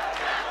rope!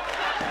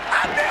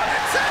 And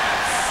Mueller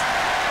turns!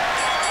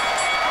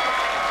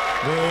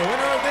 The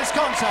winner of this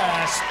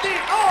contest, the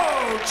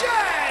OJMO!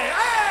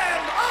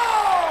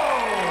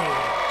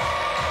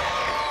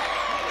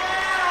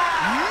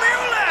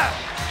 Mueller,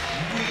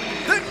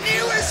 the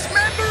newest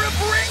member of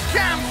Ring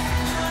Camp,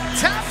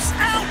 taps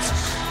out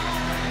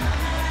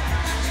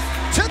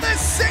to the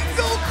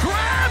single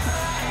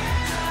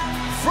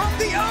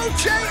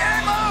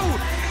OJMO!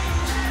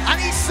 And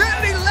he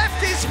certainly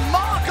left his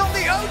mark on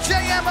the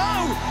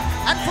OJMO.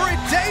 And for a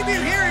debut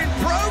here in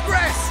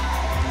Progress,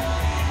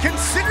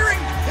 considering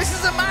this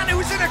is a man who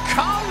was in a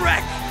car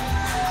wreck,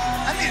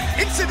 and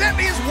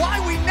incidentally is why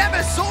we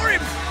never saw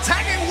him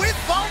tagging with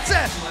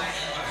Walter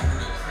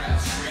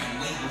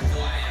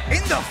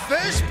in the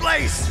first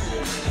place.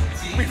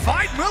 I mean,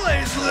 Veit Mueller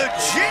is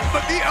legit,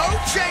 but the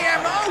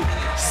OJMO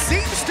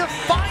seems to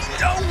find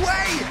a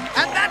way,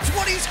 and that's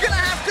what he's going to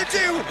have to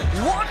do.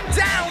 One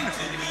down,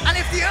 and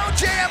if the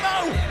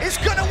OJMO is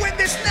going to win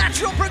this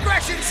natural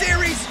progression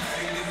series,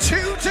 2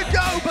 to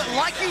go. But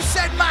like you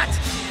said, Matt,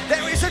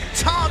 there is a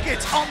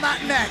target on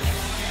that neck.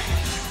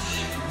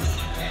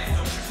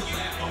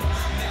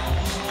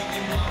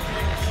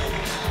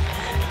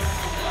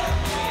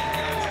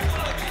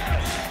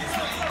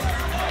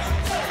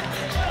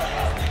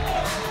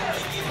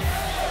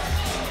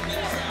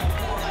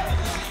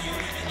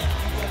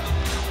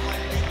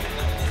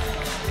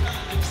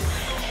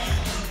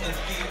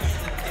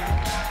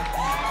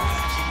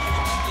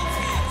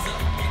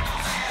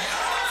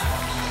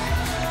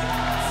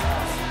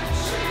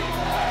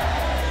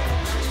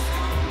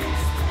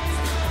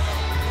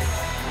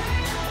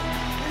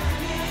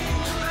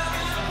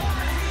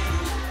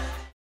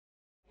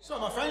 So,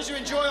 my friends, you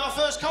enjoy our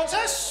first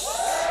contest?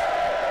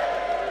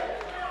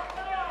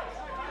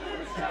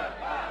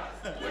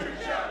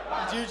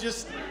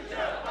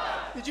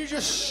 Did you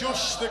just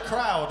shush the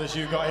crowd as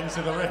you got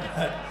into the ring?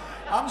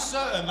 I'm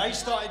certain they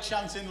started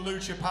chanting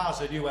Lucha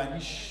Paz and you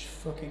went, shh,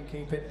 fucking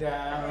keep it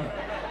down.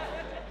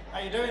 How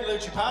you doing,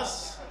 Lucha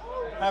Paz?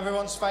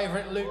 Everyone's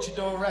favourite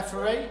luchador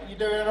referee. You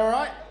doing all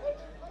right?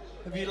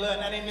 Have you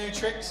learned any new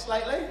tricks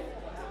lately?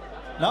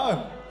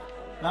 No.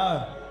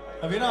 No.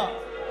 Have you not?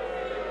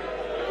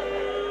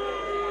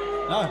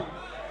 No.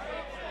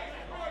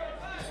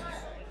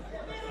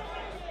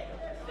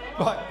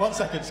 Right, 1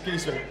 second,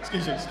 excuse me.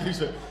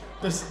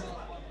 There's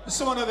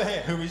someone over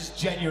here who is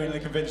genuinely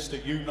convinced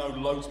that you know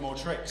loads more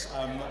tricks.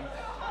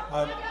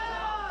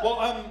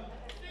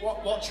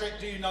 What trick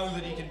do you know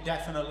that he can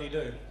definitely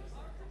do?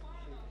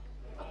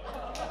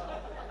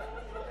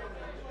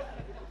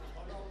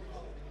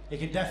 He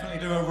can definitely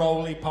do a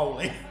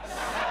roly-poly.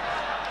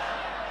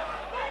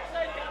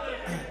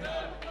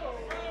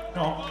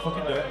 Come on,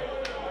 fucking do it.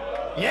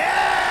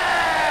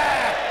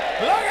 Yeah!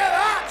 Look at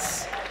that!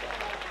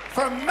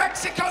 From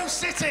Mexico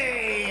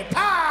City,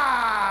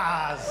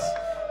 Paz!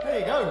 There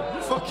you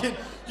go.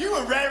 You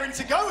were raring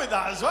to go with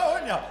that as well,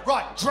 weren't you?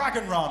 Right,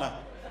 Dragon Rana.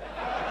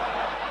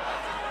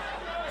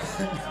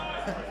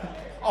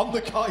 On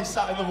the guy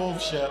sat in the wolf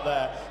shirt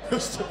there.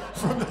 Just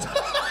from the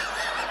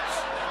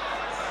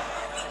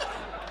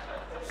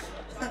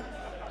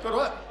Good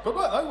work,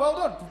 oh, well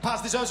done.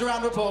 Paz deserves a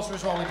round of applause for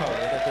his roly-poly. They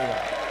do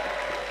that.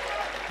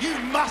 You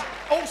must,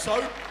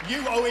 also,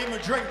 you owe him a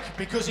drink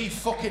because he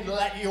fucking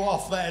let you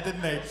off there,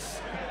 didn't he?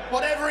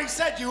 Whatever he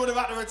said, you would have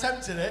had to have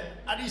attempted it,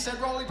 and he said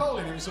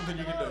roly-poly, and it was something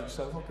you could do,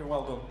 so fucking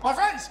well done. My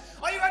friends,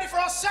 are you ready for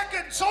our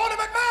second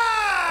tournament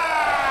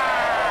match?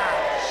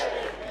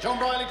 John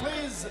Briley,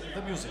 please,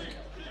 the music.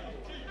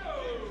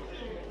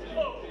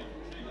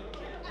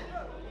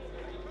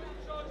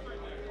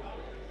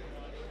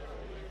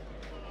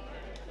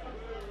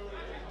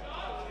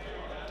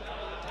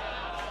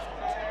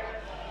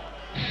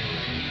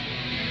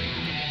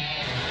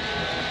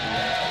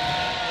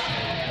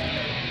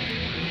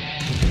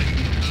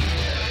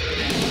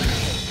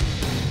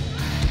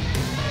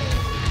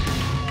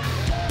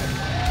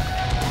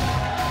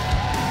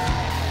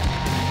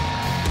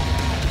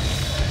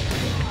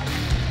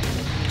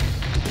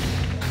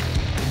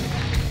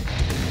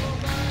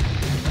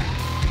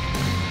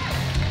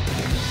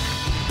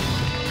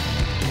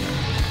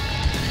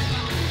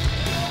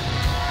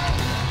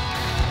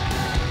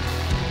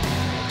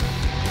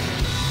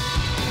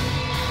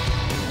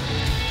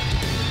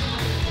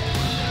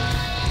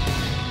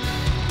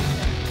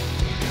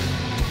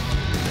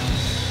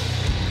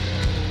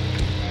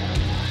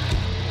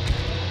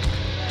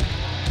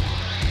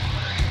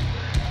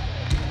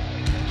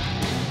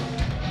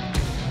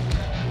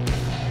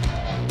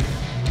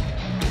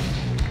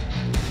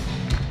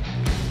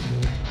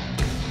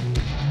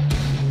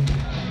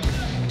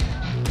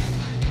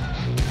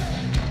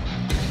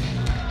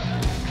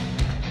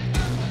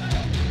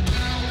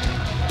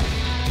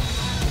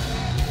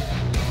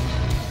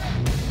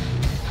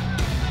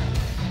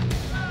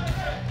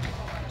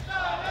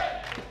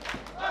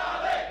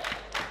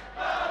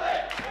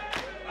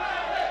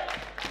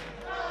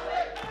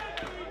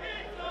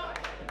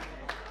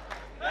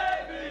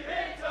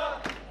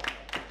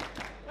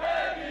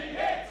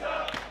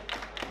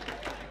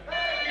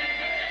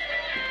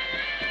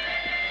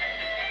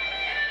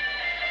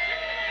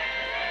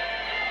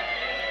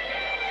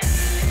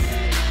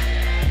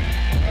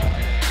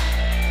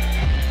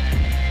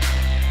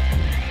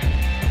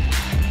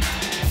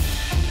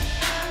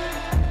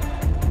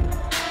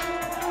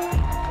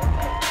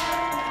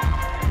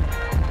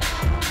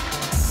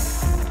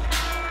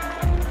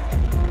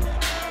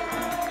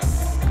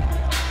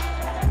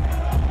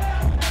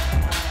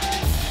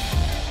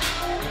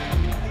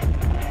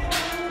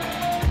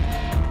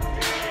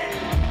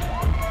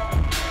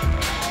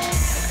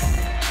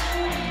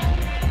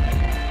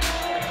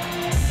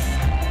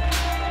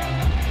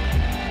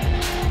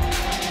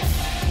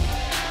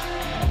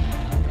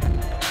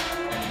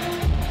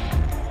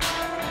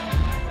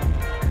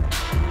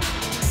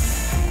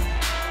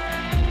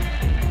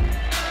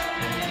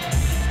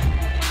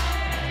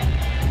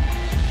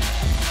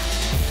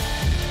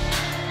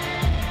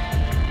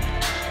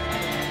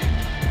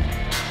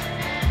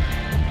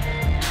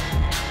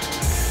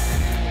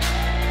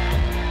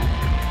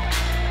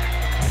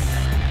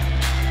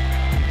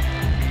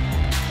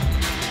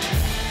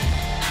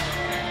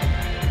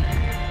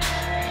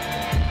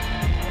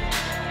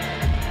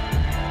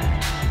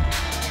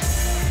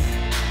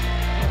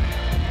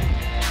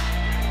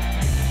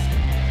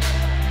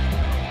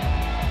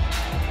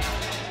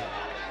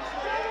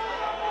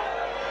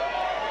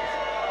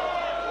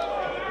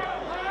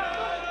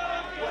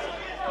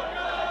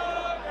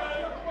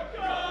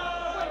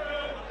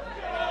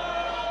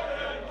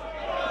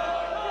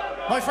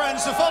 My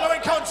friends, the following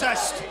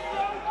contest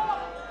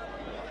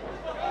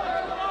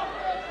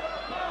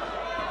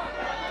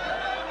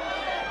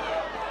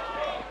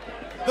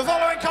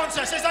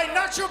is a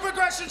Natural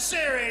Progression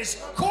Series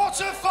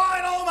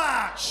quarter-final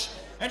match.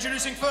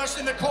 Introducing first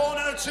in the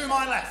corner to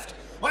my left,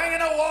 weighing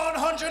in at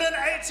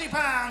 180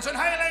 pounds and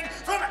hailing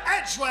from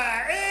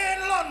Edgware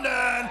in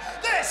London,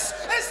 this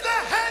is the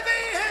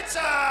heavy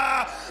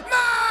hitter,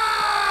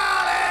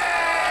 Malik!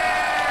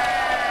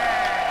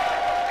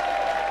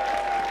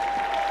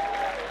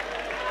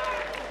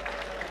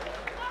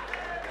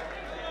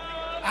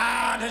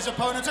 And his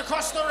opponent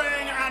across the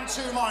ring and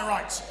to my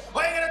right,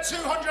 weighing in at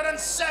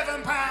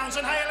 207 pounds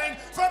and hailing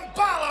from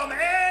Ballroom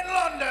in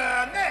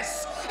London,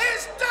 this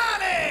is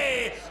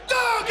Duggan!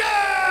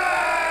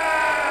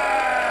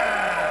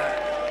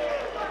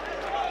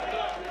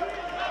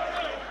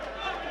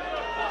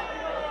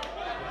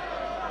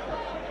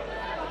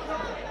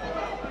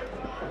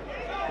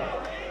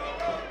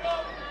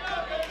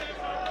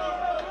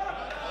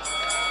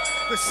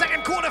 The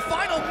second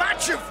quarter-final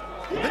match of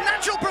the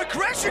Natural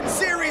Progression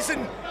Series,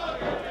 and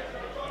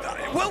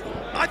well,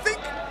 I think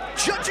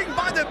judging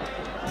by the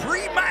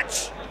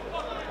pre-match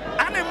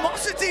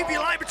animosity, if you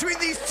like, between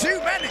these two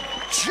men, it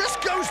just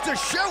goes to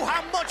show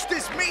how much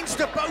this means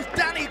to both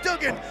Danny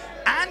Duggan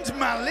and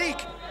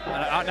Malik.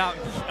 Now,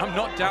 I'm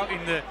not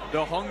doubting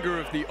the hunger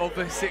of the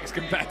other 6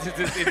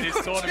 competitors in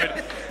this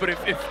tournament, but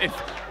if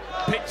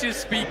pictures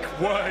speak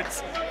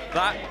words,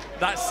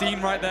 that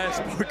scene right there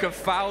spoke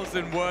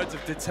 1,000 words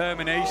of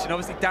determination.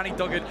 Obviously, Danny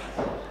Duggan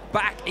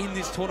back in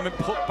this tournament,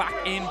 put back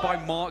in by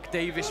Mark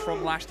Davis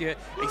from last year,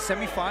 a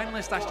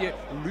semi-finalist last year,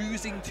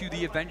 losing to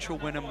the eventual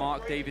winner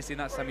Mark Davis in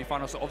that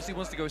semi-final. So obviously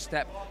wants to go a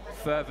step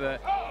further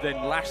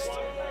than last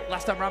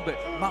time around. But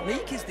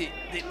Malik is the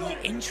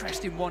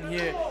interesting one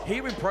here.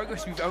 Here in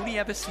Progress, we've only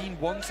ever seen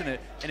once in a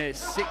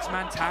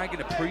 6-man tag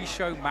in a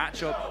pre-show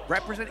matchup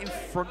representing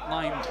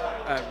frontline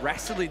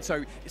wrestling.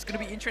 So it's going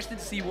to be interesting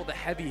to see what the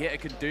heavy hitter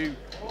can do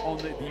on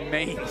the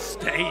main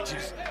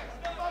stages.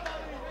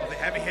 Well, the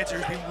heavy hitter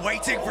has been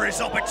waiting for his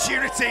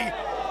opportunity.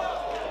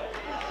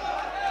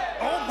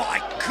 Oh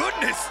my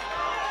goodness!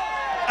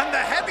 And the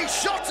heavy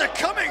shots are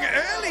coming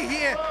early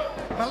here.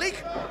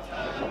 Malik,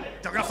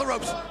 Duggan off the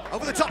ropes,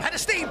 over the top, head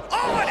of steam.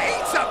 Oh, and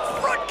eats a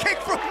front kick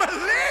from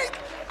Malik!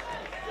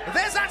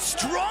 There's that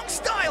strong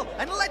style,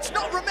 and let's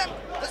not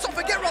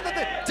forget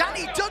that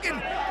Danny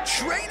Duggan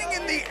training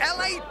in the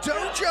LA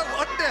dojo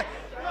under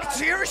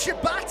Tira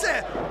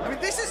Shibata. I mean,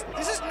 this is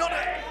not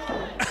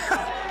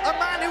a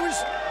man who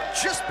has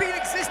just been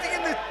existing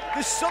in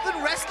the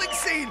southern wrestling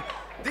scene.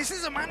 This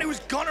is a man who has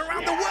gone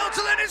around the world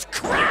to learn his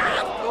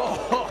craft.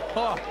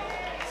 Oh,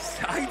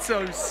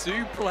 Saito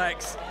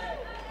suplex.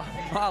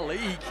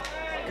 Malik,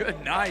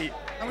 good night.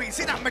 And we can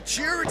see that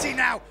maturity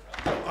now.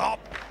 Oh,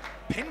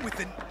 pin with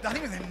the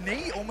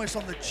knee almost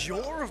on the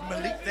jaw of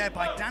Malik there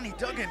by Danny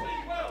Duggan.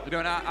 You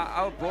know,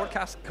 our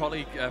broadcast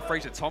colleague,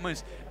 Fraser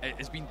Thomas,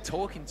 has been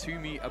talking to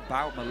me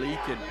about Malik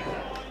and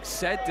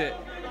said that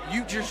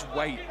you just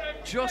wait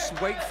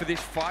for this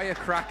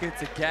firecracker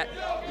to get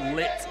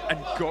lit and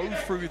go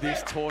through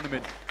this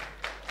tournament.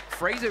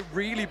 Fraser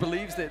really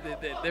believes that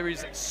there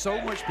is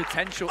so much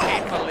potential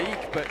in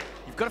Malik, but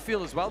you've got to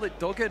feel as well that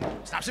Duggan...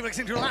 Snap suplex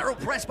into a lateral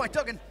press by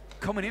Duggan.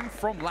 Coming in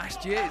from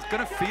last year, it's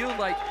going to feel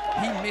like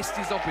he missed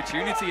his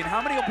opportunity. And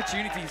how many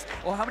opportunities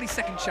or how many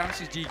second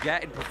chances do you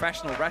get in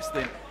professional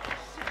wrestling?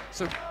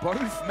 So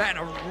both men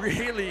are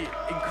really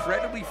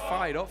incredibly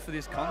fired up for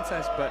this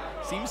contest, but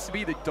seems to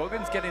be that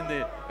Duggan's getting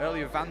the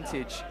early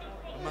advantage.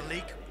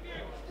 Malik,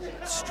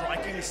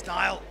 striking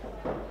style,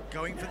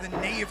 going for the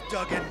knee of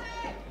Duggan.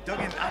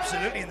 Duggan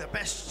absolutely in the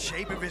best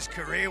shape of his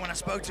career. When I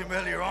spoke to him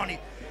earlier on, he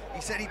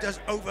said he does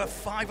over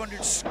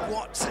 500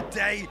 squats a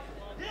day,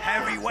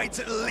 heavy weights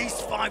at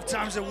least 5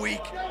 times a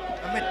week,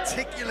 a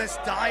meticulous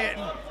diet,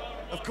 and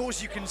of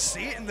course you can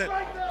see it in the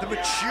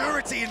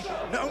maturity and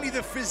not only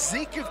the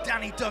physique of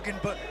Danny Duggan,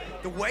 but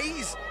the way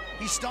he's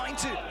starting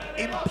to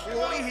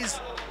employ his,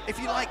 if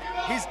you like,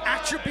 his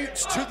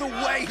attributes to the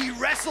way he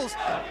wrestles.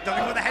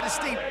 Duggan with a head of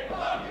steam.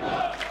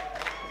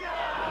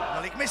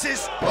 Malik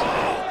misses.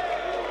 Oh!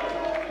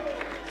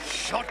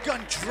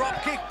 Shotgun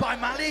drop kick by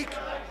Malik.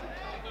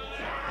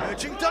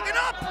 Urging Duggan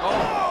up.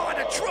 Oh, and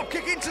a drop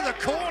kick into the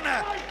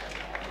corner.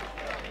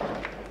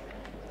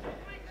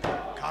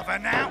 Cover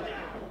now.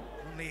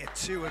 Only a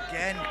 2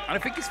 again. And I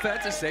think it's fair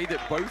to say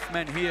that both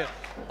men here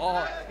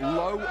are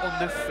low on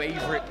the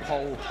favorite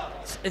poll,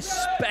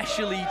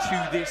 especially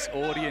to this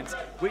audience,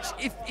 which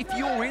if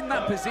you're in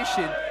that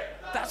position,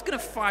 that's going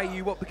to fire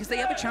you up because they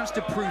have a chance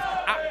to prove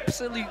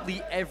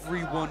absolutely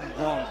everyone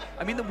wrong.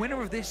 I mean, the winner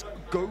of this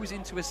goes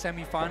into a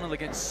semi-final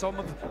against some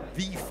of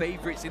the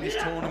favorites in this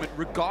tournament,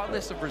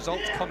 regardless of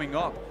results coming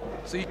up.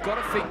 So you've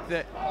got to think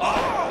that...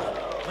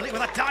 Oh! Malik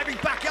with a diving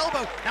back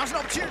elbow. Now's an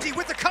opportunity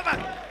with the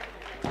cover.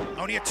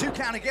 Only a 2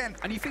 count again.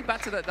 And you think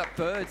back to that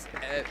third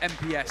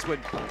MPS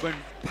when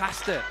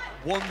Pasta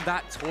won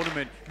that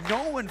tournament.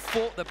 No one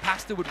thought that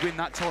Pasta would win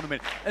that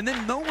tournament. And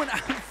then no one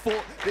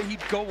thought that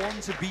he'd go on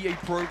to be a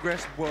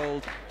Progress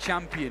World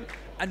Champion.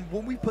 And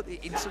when we put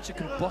it in such a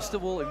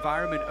combustible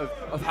environment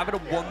of having a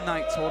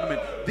one-night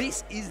tournament,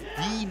 this is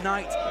the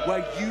night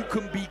where you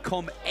can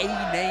become a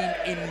name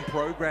in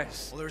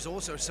Progress. Well, there's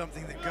also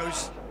something that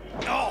goes,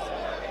 oh,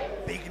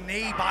 big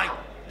knee by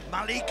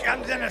Malik,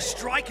 and then a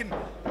strike, and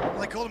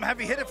they call him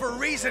heavy hitter for a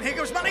reason. Here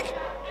goes Malik.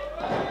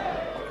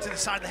 To the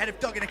side of the head of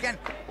Duggan again.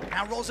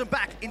 Now rolls him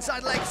back,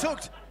 inside legs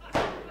hooked.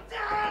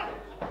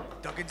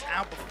 Duggan's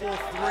out before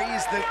three.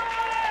 Is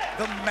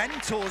the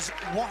mentors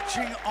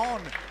watching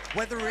on,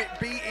 whether it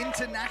be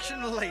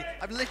internationally.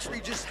 I've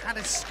literally just had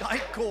a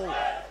Skype call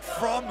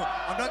from,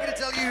 I'm not going to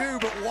tell you who,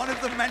 but one of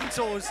the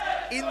mentors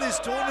in this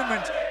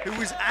tournament who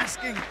was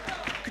asking,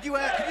 could you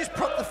just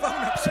prop the phone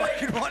up so I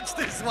can watch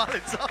this while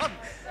it's on?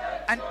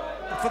 And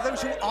for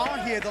those who are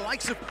here, the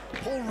likes of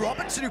Paul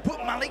Robinson, who put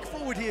Malik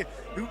forward here,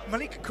 who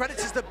Malik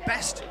credits as the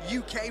best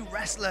UK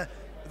wrestler,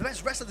 the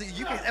best wrestler that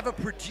the UK has ever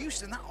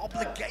produced, and that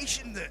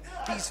obligation that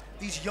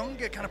these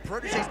younger kind of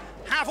proteges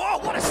have. Oh,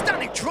 what a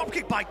standing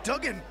dropkick by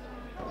Duggan.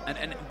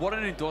 And what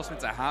an endorsement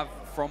to have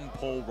from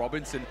Paul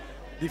Robinson,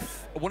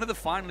 one of the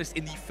finalists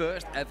in the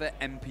first ever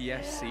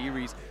MPS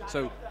series.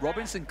 So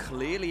Robinson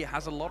clearly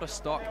has a lot of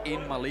stock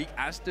in Malik,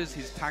 as does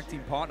his tag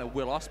team partner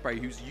Will Ospreay,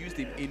 who's used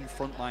him in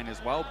frontline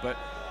as well. But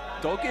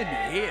Duggan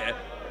here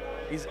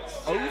is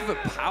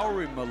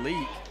overpowering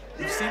Malik.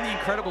 We've seen the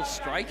incredible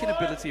striking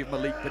ability of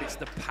Malik, but it's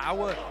the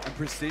power and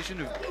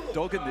precision of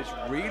Duggan that's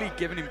really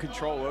given him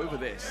control over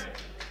this.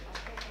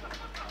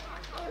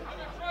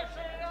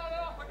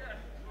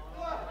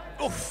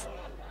 Oof.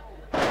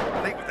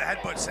 Malik with the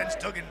headbutt sends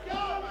Duggan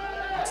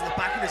into the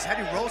back of his head.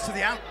 He rolls to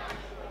the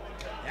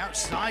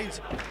outside.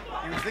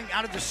 You would think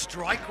out of the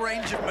strike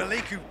range of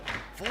Malik, who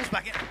falls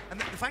back in. And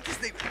the fact is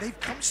they've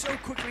come so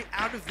quickly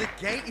out of the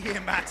gate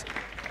here, Matt,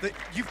 that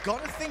you've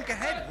got to think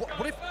ahead.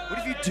 What if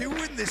you do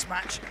win this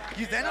match?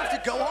 You then have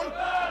to go on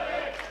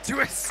to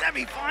a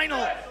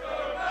semi-final.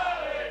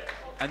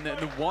 And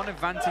the one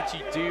advantage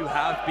you do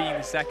have being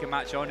the second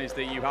match on is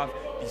that you have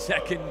the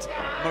second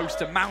most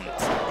amount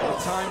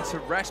of time to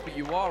rest. But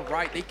you are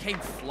right, they came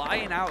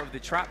flying out of the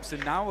traps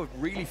and now are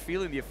really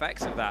feeling the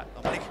effects of that.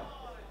 Malik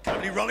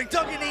currently rolling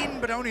Duggan in,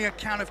 but only a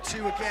count of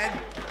two again.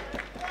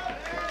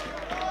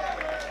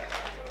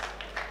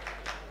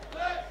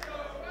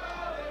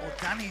 Well,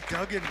 Danny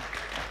Duggan,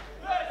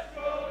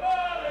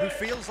 who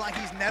feels like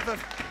he's never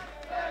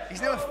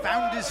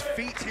found his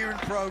feet here in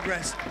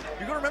Progress.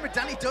 You've got to remember,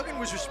 Danny Duggan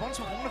was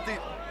responsible for one of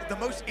the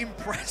most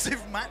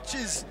impressive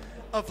matches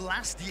of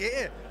last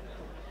year,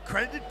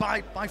 credited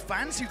by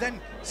fans who then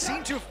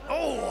seem to have,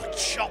 oh,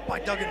 chop by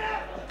Duggan,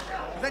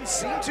 who then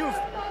seem to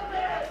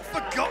have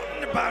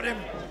forgotten about him.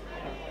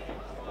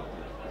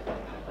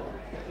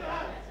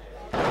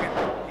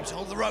 Duggan keeps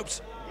hold of the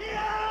ropes.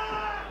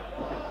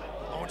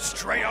 Going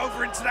straight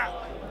over into that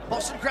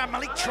Boston Crab.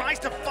 Malik tries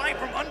to fight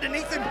from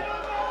underneath him.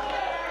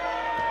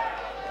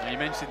 You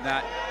mentioned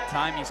that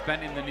time he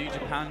spent in the New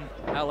Japan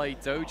LA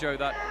dojo,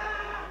 that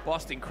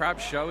Boston Crab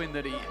showing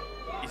that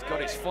he's got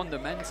his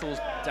fundamentals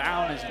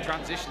down as he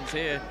transitions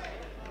here.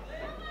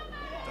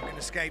 Duggan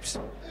escapes,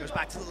 goes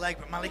back to the leg,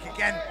 but Malik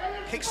again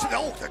kicks to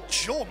the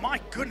jaw, my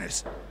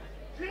goodness.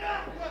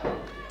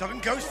 Duggan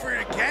goes for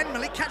it again,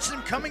 Malik catches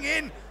him coming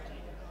in.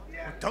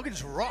 Well,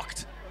 Duggan's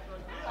rocked.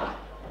 Oh!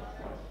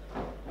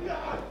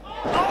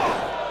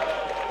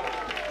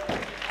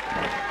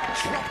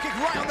 Drop kick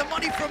right on the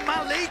money from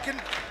Malik,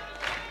 and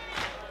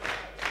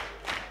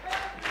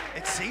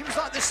it seems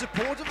like the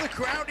support of the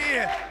crowd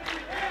here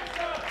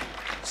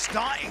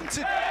starting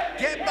to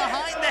get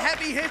behind the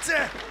heavy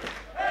hitter.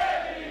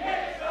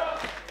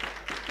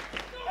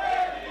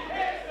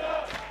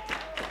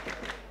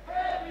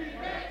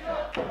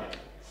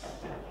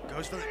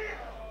 Goes for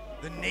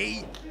the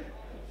knee.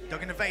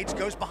 Duggan evades,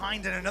 goes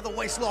behind, and another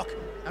waist lock.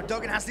 Now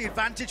Duggan has the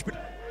advantage, but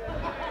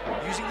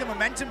using the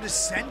momentum to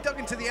send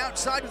Duggan to the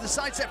outside with the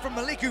side set from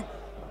Malik, who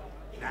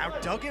now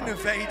Duggan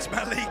evades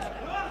Malik.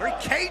 Very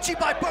cagey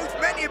by both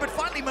men here, but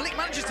finally Malik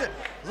manages to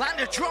land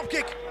a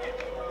dropkick.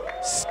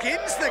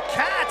 Skins the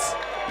cat.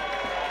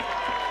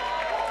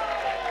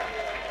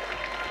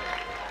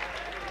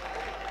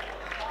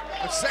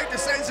 It's safe to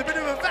say it's a bit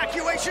of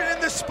evacuation in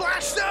the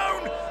splash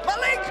zone.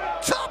 Malik,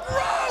 top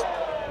rope.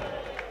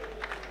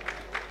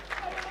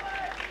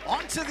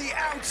 Onto the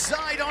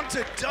outside,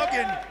 onto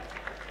Duggan.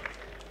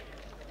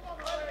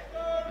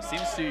 It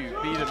seems to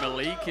be that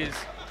Malik is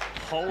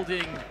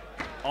holding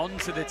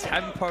onto the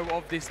tempo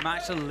of this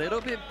match a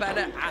little bit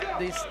better at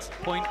this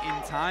point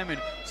in time,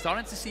 and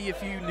starting to see a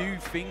few new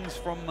things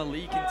from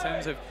Malik in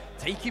terms of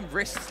taking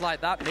risks like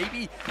that.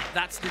 Maybe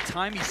that's the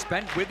time he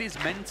spent with his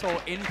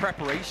mentor in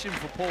preparation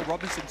for Paul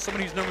Robinson,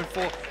 someone who's known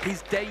for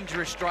his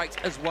dangerous strikes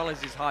as well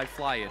as his high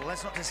flying. Well,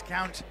 let's not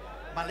discount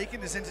Malik in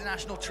his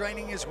international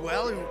training as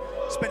well, who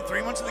spent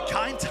 3 months at the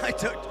Kaintai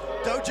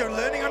dojo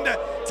learning under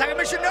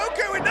Takumi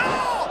Shinoku, and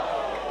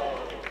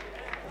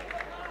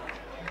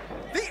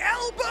the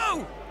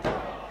elbow!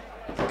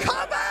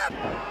 Come up!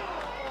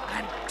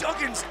 And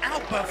Duggan's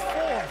out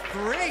before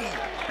 3.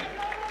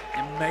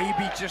 And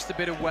maybe just a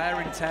bit of wear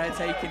and tear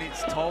taking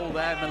its toll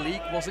there.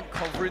 Malik wasn't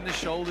covering the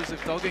shoulders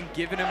of Duggan,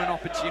 giving him an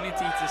opportunity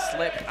to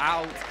slip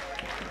out.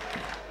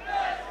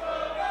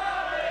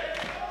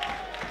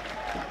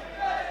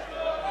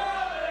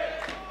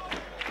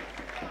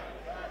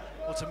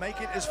 Well, to make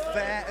it as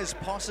fair as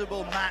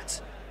possible, Matt,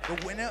 the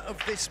winner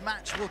of this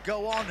match will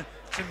go on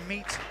to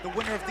meet the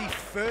winner of the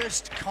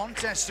first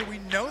contest. So we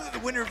know that the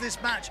winner of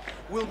this match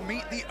will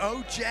meet the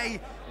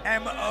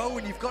OJMO,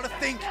 and you've got to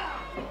think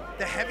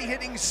the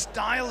heavy-hitting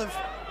style of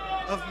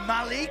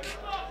Malik,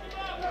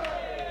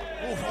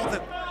 or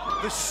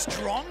the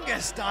stronger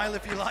style,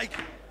 if you like,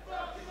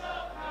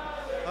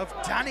 of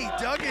Danny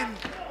Duggan.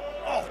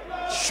 Oh,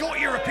 short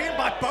European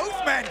by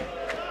both men.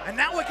 And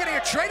now we're getting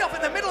a trade-off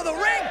in the middle of the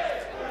ring.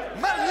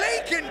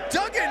 Malik and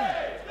Duggan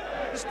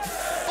just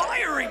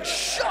firing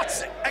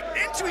shots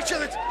into each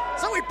other.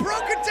 So we've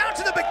broken down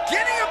to the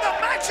beginning of the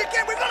match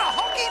again. We've got a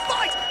hockey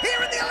fight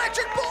here in the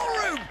Electric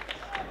Ballroom.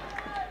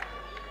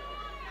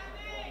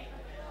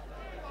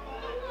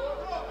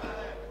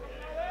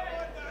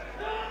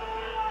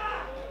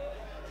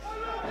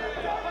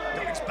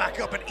 Duggan's back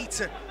up and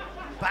eats a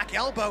back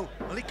elbow.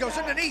 Malik goes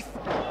underneath.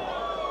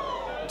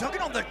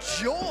 Duggan on the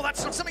jaw.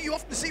 That's not something you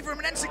often see from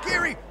an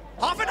enziguri.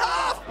 Half and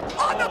half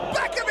on the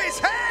back of his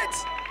head.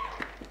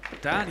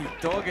 Danny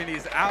Duggan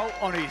is out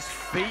on his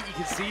feet. You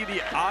can see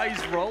the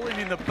eyes rolling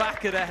in the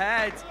back of the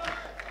head.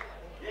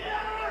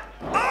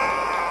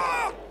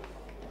 Oh!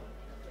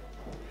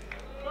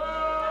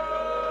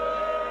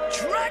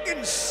 Dragon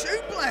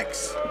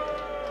suplex.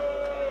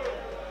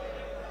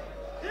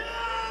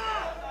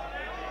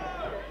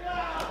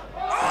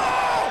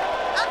 Oh!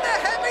 And the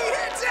heavy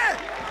hitter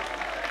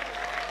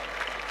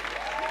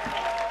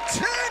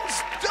turns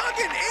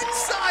Duggan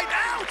inside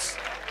out.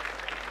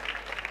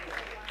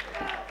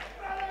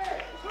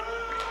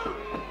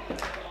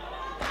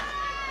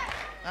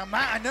 Now,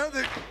 Matt, I know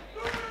that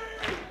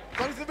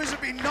both of us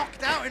have been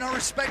knocked out in our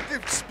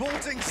respective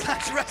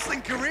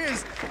sporting/wrestling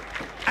careers,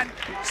 and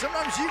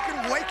sometimes you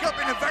can wake up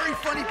in a very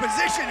funny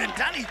position, and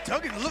Danny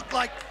Duggan looked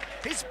like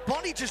his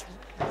body just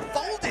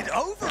folded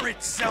over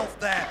itself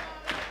there.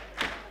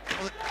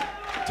 Well,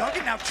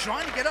 Duggan now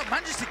trying to get up,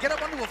 manages to get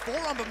up onto a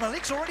forearm, but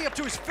Malik's already up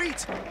to his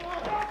feet.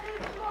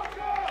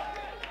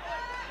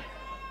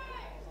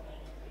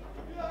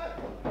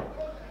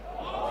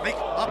 Malik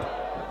up.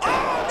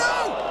 Oh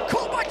no!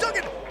 Caught by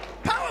Duggan!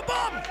 Power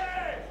bomb!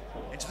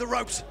 Into the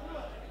ropes.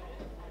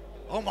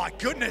 Oh my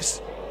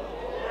goodness!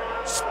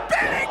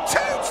 Spinning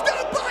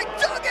tombstone by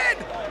Duggan!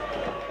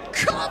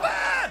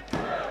 Cover!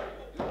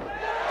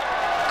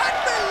 And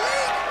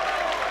Malik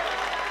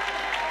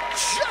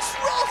just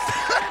rolls the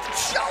left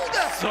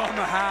shoulder!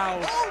 Somehow.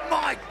 Oh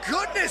my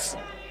goodness!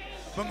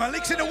 But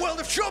Malik's in a world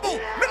of trouble!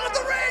 Middle of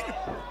the ring!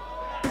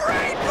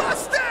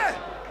 Brainbuster!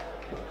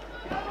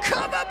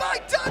 Cover by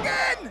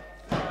Duggan!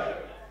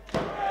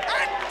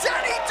 And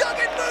Danny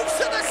Duggan moves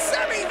to the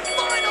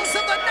semi-finals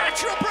of the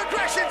Natural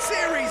Progression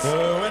Series!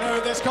 The winner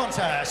of this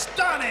contest,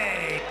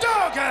 Danny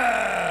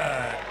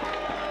Duggan!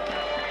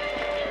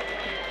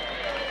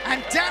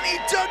 And Danny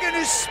Duggan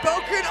has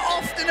spoken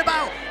often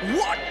about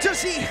what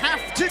does he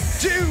have to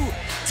do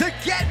to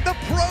get the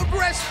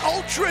Progress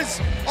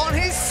Ultras on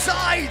his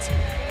side.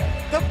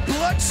 The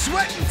blood,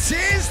 sweat and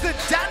tears that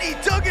Danny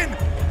Duggan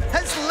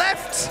has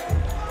left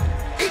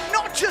in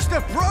not just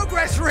a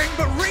Progress ring,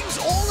 but rings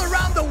all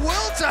around the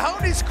world to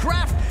hone his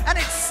craft. And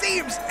it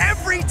seems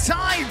every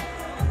time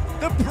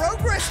the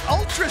Progress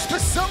Ultras, for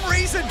some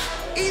reason,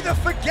 either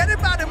forget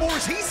about him or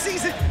as he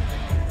sees it,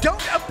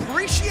 don't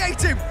appreciate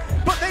him.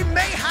 But they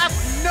may have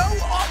no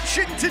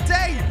option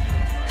today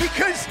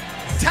because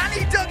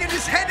Danny Duggan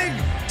is heading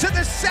to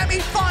the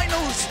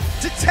semi-finals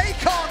to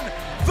take on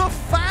the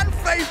fan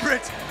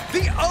favorite,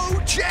 the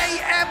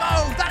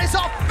OJMO. That is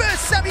our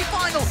first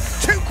semi-final.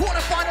 2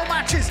 quarter-final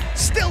matches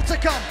still to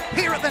come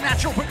here at the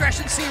Natural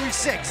Progression Series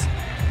 6.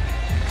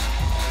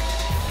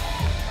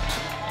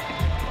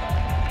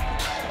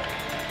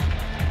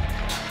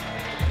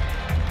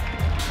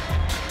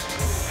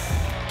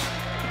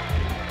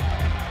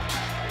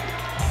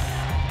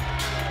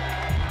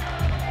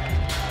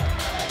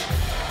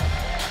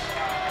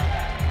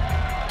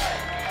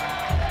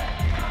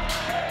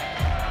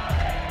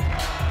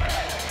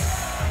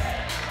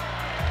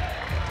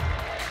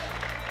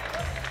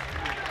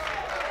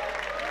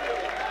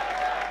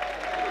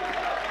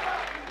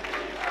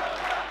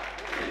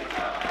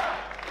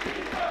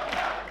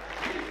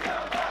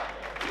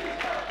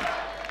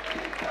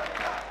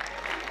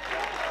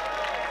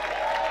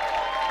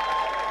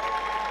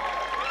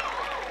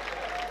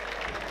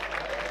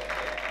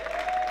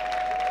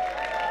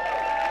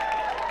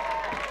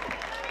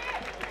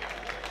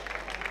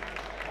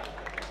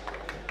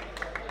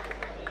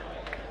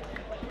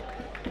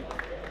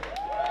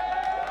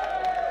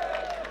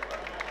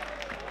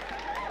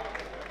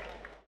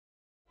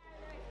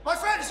 My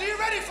friends, are you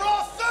ready for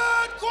our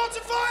third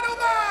quarter-final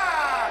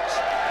match?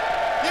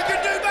 You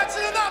can do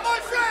better than that, my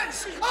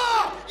friends!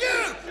 Are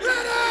you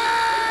ready?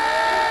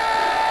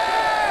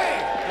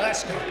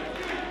 Let's go.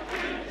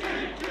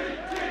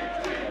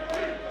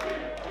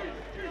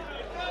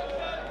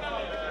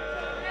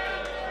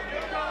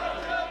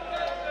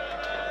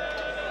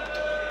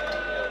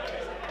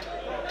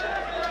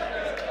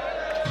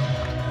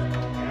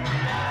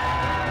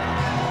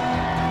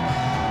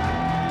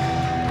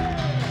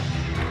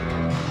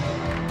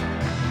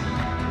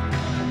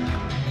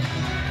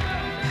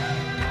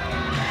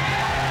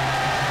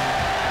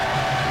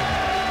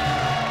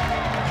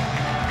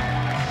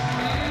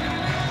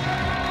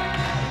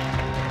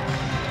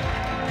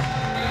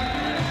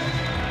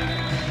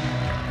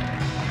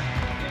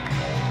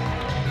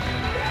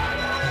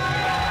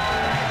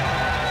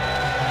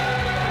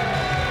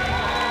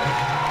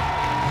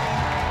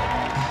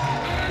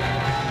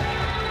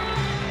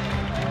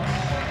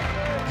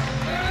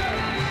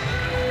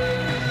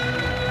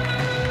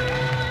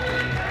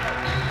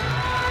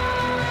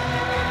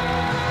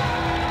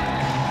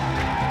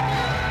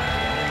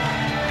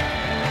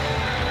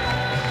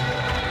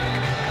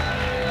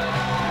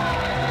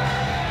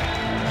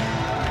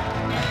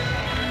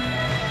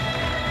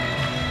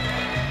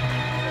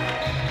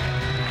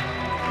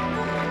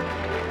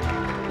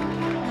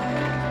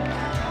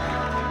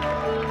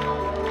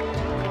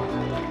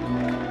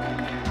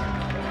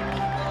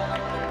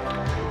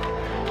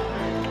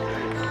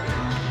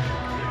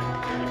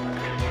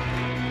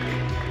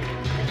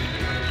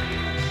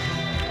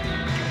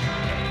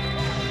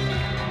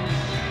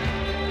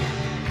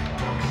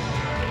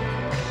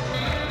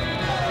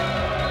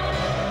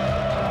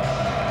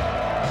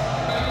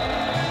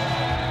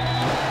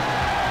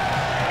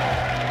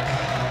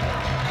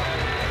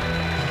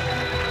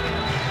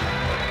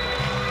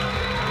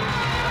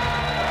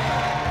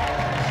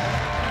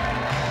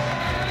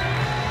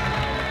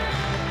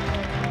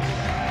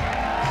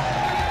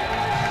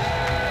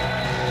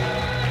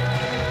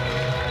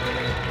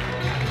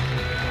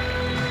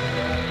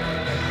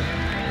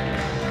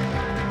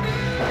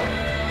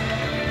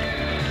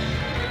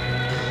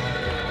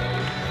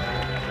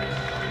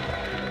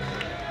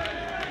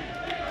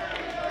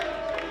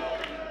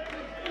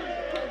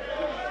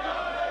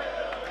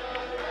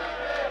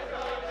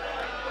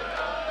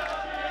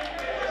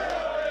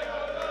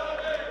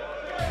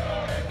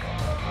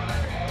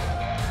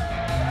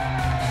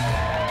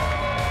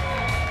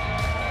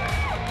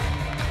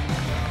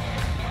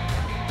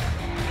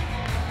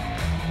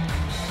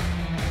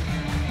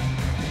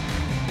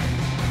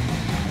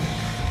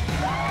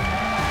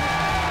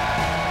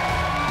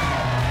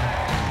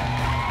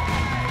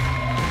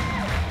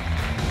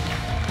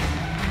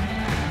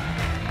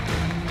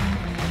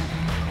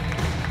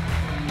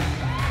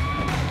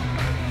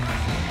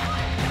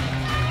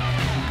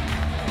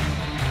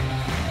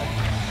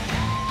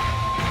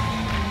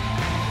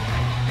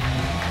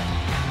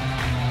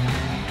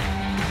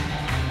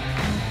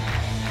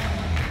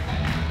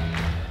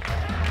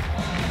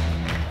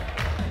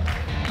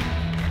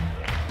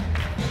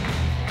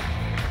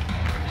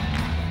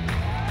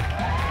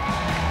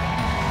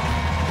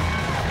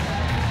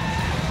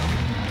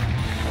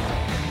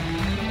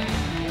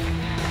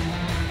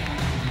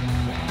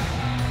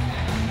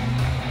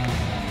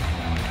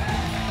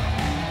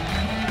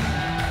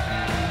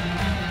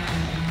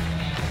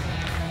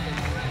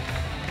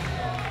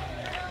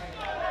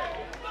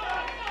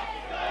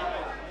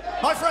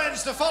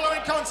 friends, the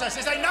following contest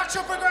is a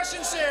natural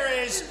progression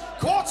series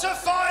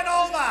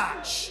quarter-final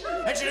match.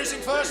 Introducing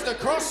first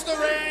across the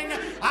ring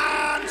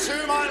and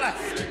to my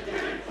left,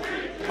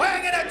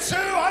 weighing in at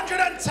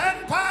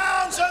 210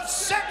 pounds of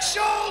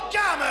sexual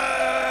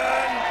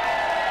gammon,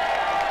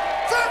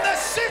 from the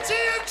City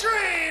of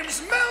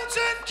Dreams,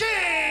 Milton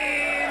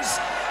Keynes,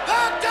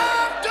 the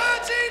damn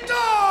dirty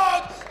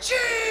dog,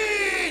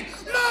 Gene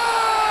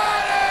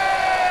Munny!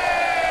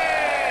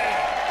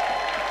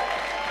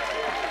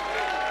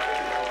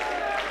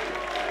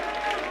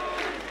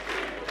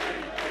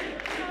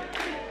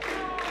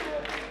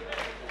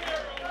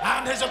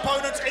 And his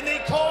opponent in the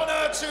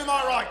corner to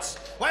my right,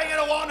 weighing in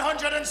at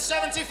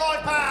 175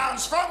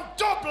 pounds, from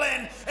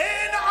Dublin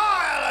in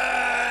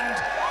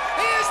Ireland,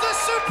 he is the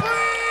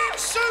Supreme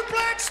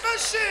Suplex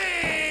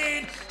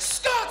Machine,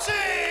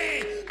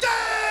 Scotty Davis!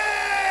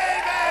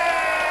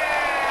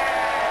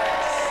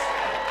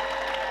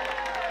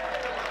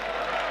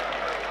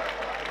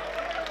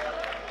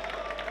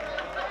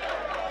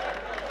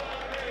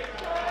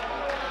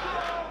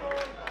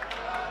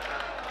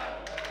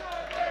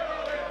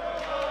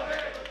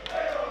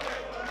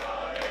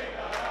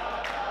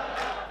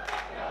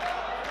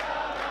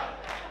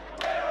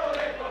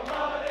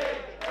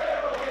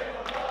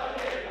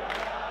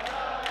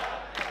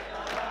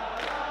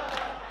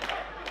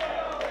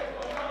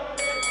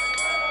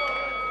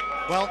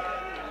 Well,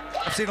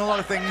 I've seen a lot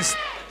of things.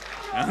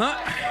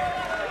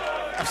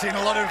 I've seen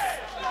a lot of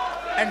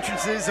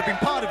entrances. I've been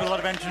part of a lot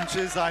of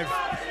entrances. I'm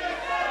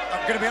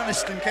going to be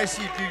honest, in case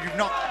you've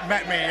not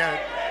met me,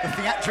 the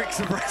theatrics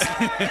of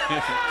wrestling,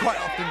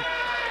 quite often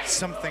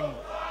something.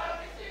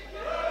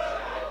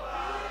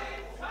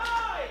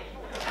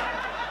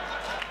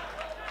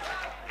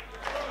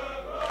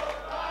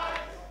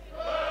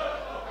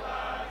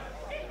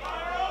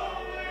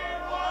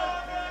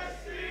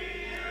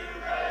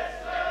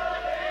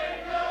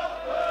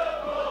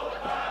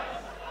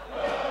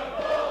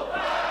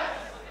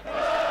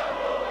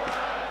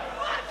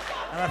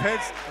 I've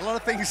heard a lot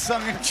of things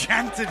sung and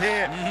chanted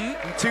here,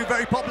 and two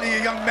very popular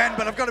young men,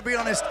 but I've got to be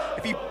honest,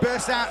 if you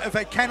burst out of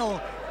a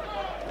kennel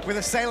with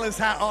a sailor's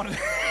hat on,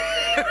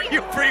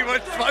 you're pretty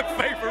much my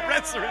favourite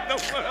wrestler in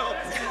the world.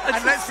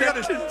 And let's be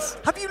honest,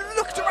 have you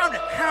looked around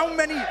at how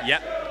many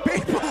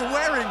people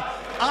wearing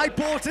I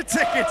bought a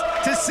ticket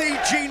to see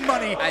Gene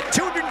Munny,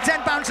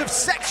 210 pounds of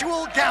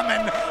sexual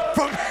gammon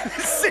from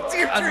the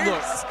City of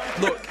Dreams.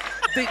 And look,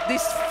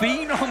 this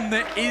phenom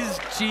that is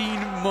Gene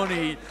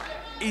Munny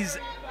is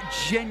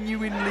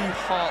genuinely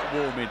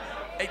heartwarming.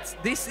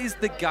 This is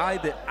the guy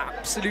that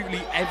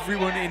absolutely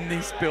everyone in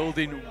this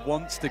building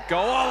wants to go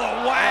all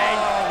the way.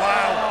 Oh,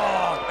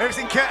 wow. I've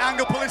seen Kurt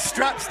Angle pull his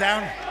straps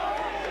down.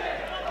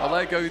 I'll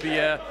let go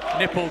the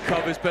nipple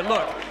covers, but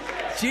look,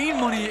 Gene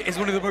Munny is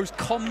one of the most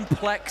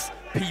complex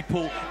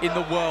people in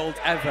the world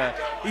ever.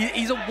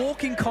 He's a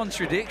walking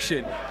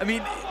contradiction. I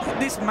mean,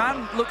 this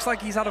man looks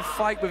like he's had a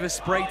fight with a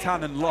spray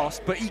tan and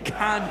lost, but he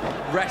can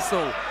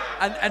wrestle.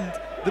 And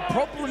the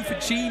problem for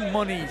Gene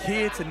Munny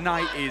here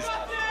tonight is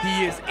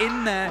he is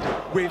in there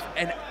with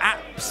an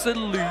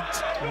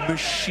absolute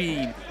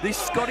machine. This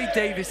Scotty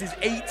Davis is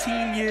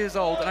 18 years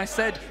old, and I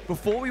said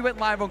before we went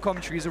live on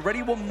commentary, he's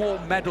already won more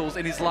medals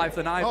in his life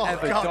than I've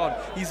ever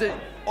done. He's an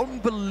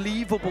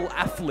unbelievable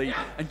athlete,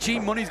 and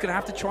Gene Munny's going to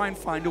have to try and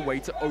find a way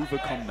to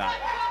overcome that.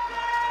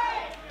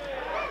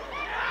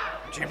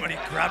 Gene Munny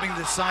grabbing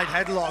the side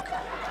headlock.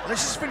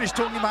 Let's just finish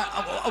talking about,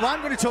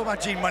 I'm going to talk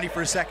about Gene Munny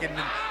for a second.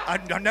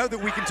 And I know that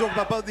we can talk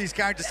about both these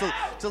characters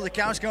till the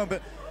cows come,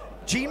 but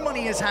Gene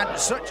Munny has had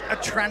such a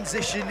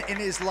transition in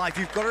his life.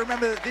 You've got to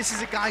remember that this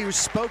is a guy who's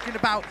spoken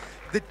about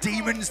the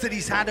demons that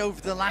he's had over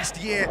the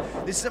last year.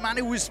 This is a man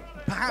who was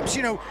perhaps,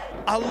 you know,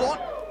 a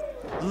lot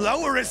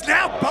lower as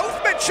now.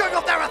 Both men showing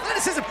off their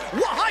athleticism.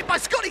 What height by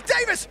Scotty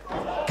Davis.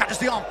 Catches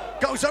the arm,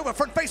 goes over,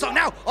 front face on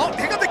now. Oh,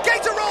 here come the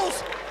gator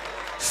rolls.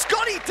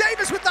 Scotty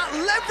Davis with that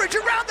leverage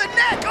around the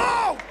neck.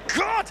 Oh,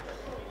 God.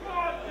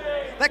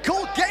 They're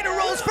called gator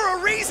rolls for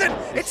a reason.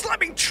 It's like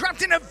being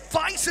trapped in a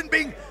vice and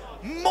being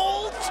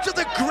mauled to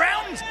the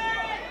ground.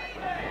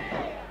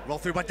 Roll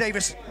through by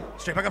Davis.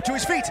 Straight back up to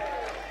his feet.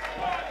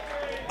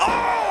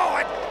 Oh,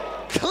 and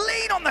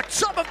clean on the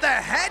top of the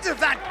head of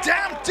that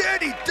damn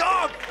dirty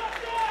dog.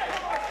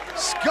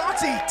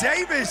 Scotty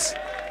Davis.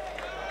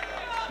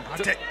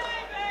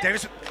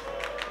 Davis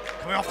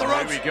coming off the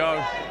ropes. Here we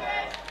go.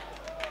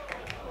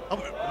 Oh,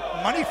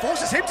 Munny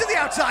forces him to the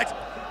outside.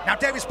 Now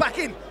Davis back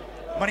in.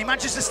 Munny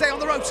manages to stay on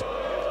the ropes.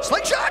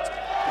 Slingshot!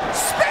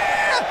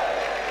 Spear!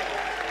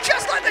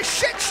 Just like the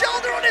shit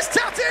shoulder on his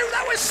tattoo,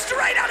 that was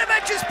straight out of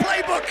Edge's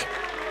playbook.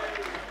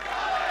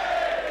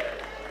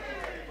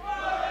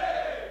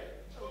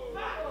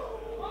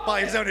 By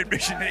his own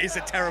admission, it is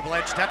a terrible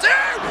Edge tattoo.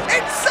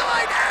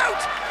 Inside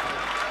out!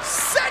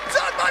 Sent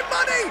on by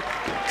Munny!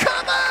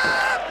 Come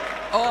on!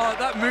 Oh,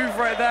 that move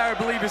right there, I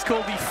believe, is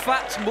called the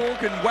Fats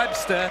Morgan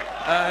Webster.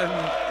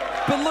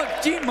 But look,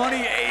 Gene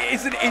Munny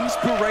is an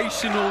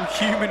inspirational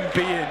human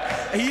being.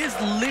 He is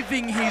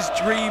living his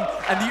dream,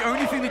 and the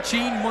only thing that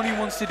Gene Munny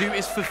wants to do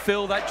is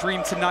fulfill that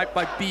dream tonight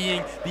by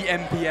being the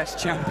MPS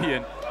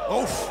champion.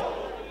 Oof.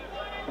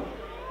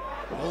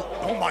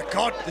 Oh my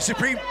God, the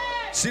Supreme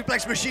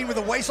Suplex Machine with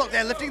a waistlock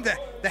there, lifting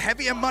the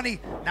heavier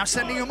Munny, now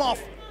sending him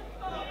off.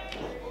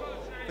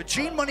 But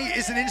Gene Munny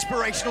is an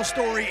inspirational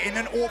story in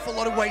an awful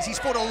lot of ways. He's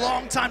fought a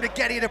long time to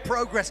get here to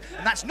progress,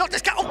 and that's not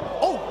this guy.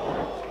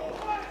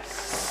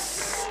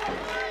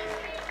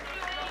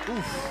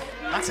 Oof,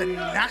 that's a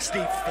nasty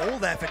fall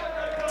there for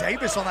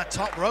Davis on that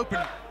top rope.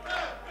 And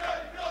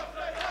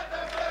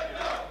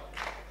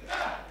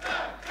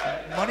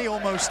Munny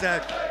almost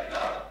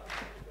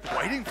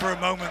waiting for a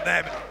moment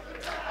there.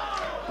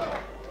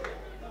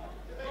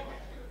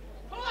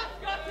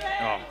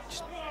 Oh,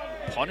 just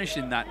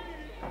punishing that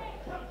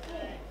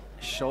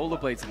shoulder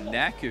blade to the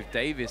neck of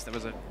Davis. There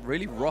was a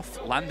really rough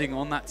landing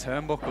on that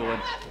turnbuckle,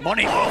 and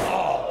Munny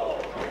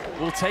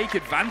will take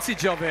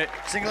advantage of it.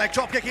 Single leg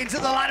dropkick into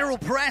the lateral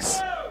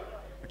press.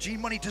 But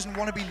Gene Munny doesn't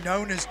want to be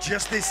known as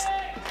just this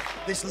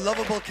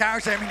lovable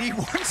character. I mean, he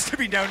wants to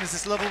be known as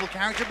this lovable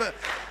character, but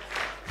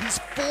he's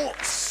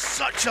fought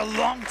such a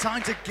long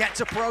time to get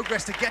to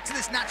progress, to get to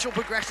this natural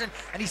progression,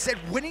 and he said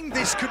winning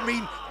this could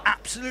mean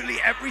absolutely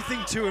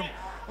everything to him.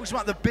 Talks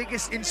about the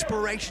biggest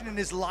inspiration in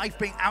his life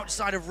being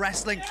outside of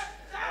wrestling.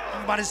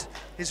 Talking about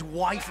his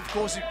wife, of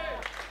course,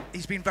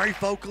 he's been very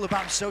vocal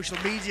about social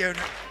media and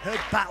her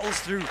battles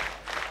through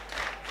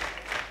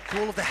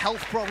all of the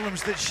health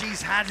problems that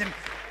she's had. And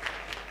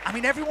I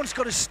mean, everyone's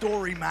got a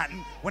story, Matt,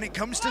 and when it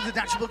comes to the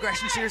Natural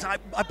Progression Series, I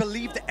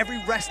believe that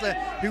every wrestler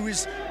who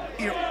is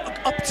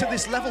up to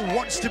this level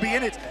wants to be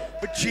in it.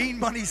 But Gene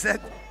Munny said,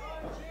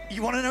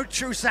 you want to know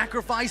true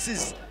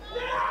sacrifices?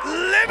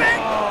 Living!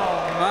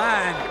 Oh,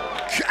 man.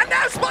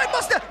 Announced by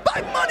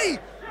Munny,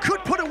 could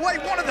put away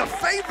one of the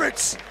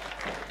favorites.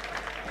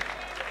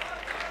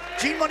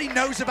 Gene Munny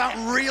knows about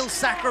real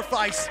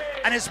sacrifice,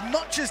 and as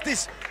much as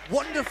this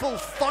wonderful,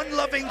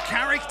 fun-loving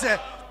character,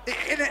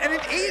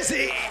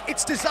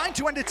 it's designed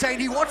to entertain.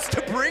 He wants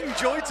to bring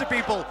joy to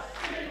people,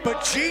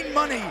 but Gene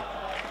Munny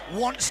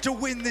wants to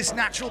win this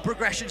Natural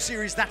Progression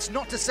Series. That's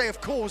not to say,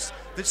 of course,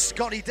 that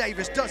Scotty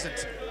Davis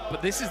doesn't.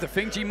 But this is the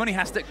thing, Gene Munny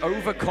has to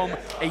overcome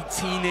a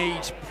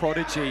teenage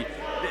prodigy.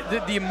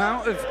 The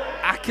amount of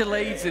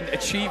accolades and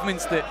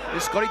achievements that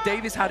Scotty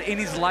Davis had in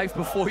his life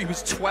before he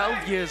was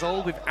 12 years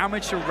old with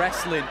amateur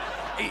wrestling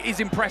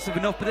is impressive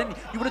enough. But then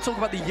you want to talk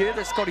about the year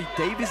that Scotty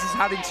Davis has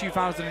had in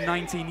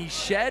 2019. He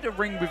shared a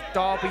ring with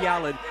Darby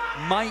Allin,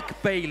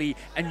 Mike Bailey,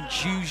 and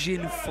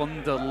Jushin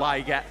Thunder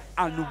Liger,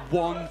 and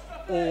won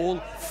all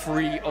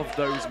 3 of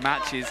those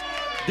matches.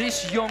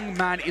 This young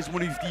man is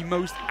one of the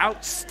most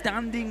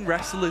outstanding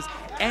wrestlers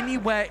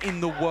anywhere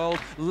in the world,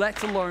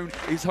 let alone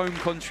his home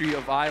country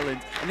of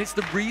Ireland. And it's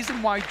the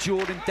reason why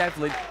Jordan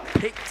Devlin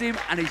picked him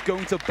and is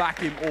going to back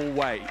him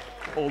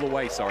all the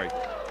way.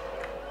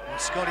 Well,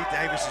 Scotty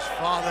Davis's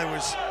father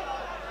was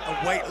a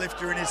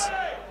weightlifter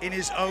in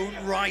his own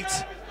right.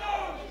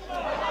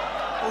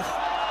 Oof.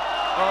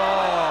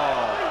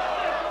 Oh,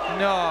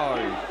 no.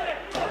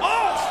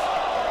 Oh!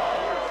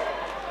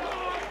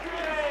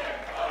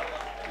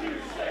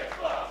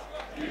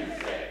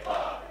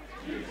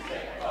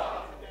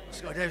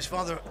 Scotty Davis'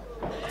 father,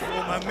 a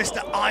former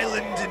Mr.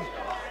 Ireland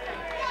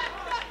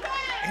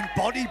in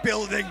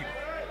bodybuilding.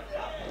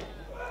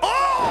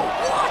 Oh,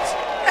 what?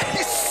 A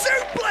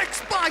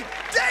suplex by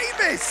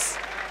Davis!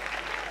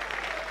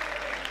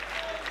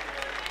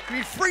 I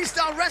mean,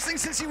 freestyle wrestling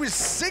since he was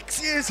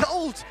 6 years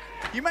old.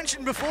 You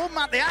mentioned before,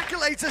 Matt, the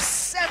accolades, a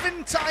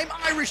 7-time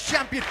Irish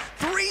champion,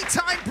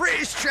 3-time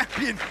British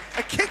champion,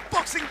 a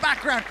kickboxing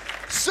background,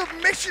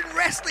 submission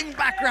wrestling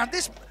background.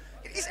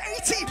 He's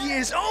 18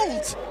 years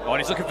old. Oh,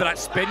 and he's looking for that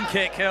spin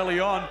kick early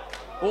on.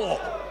 Oh.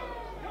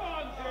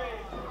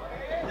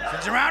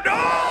 Turns around.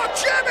 Oh,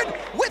 German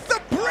with the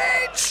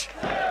bridge.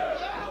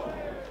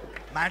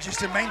 Manages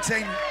to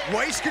maintain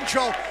waist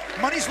control.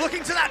 Munny's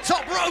looking to that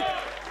top rope,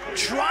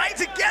 trying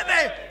to get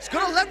there. He's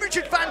got a leverage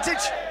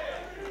advantage.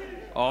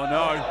 Oh,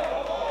 no.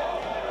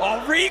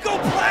 Oh, Regal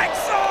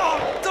Plex. Oh,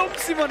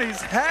 dumps him on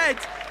his head.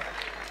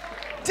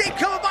 Deep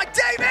cover by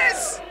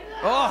Davis.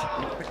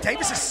 Oh. But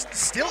Davis is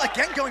still,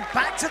 again, going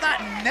back to that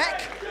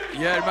neck.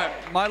 Yeah,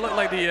 it might look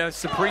like the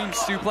Supreme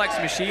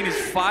Suplex Machine is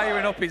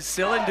firing up his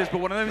cylinders, but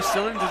one of those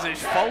cylinders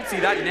is faulty.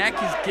 That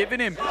neck is giving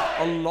him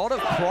a lot of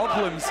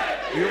problems.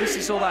 We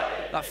obviously saw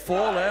that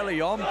fall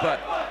early on,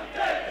 but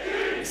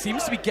he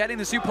seems to be getting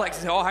the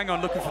suplexes. Oh, hang on,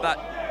 looking for that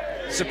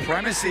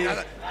supremacy.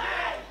 Gonna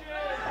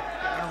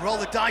roll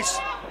the dice.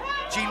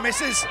 Gene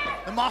misses.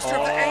 The master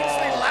of the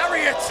Ainsley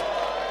Lariat.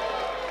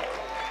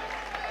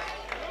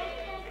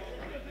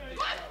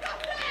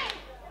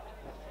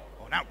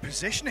 Now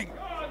positioning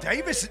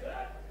Davis.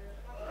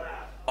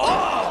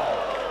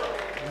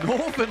 Oh!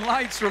 Northern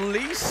Lights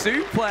release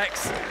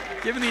suplex,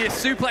 giving the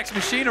Suplex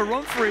Machine a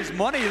run for his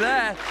money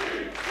there.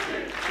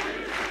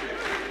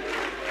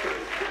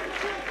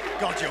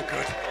 God, you're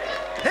good.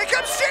 Here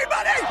comes Gene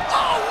Munny!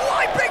 Oh,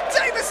 wiping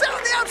Davis out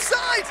on the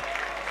outside!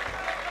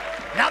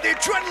 Now the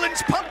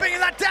adrenaline's pumping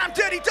and that damn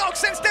dirty dog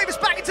sends Davis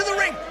back into the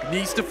ring.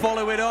 Needs to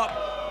follow it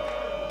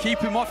up. Keep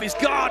him off his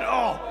guard.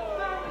 Oh!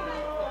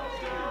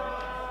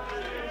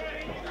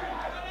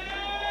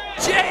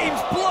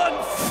 James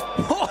Blunt,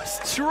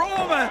 forced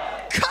trauma.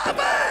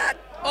 Covered!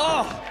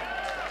 Oh.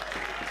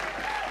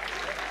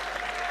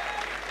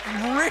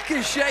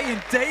 Ricochet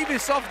and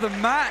Davis off the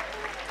mat.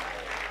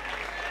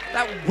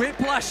 That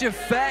whiplash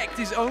effect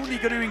is only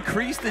going to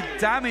increase the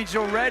damage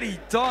already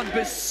done,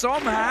 but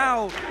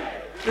somehow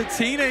the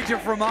teenager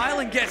from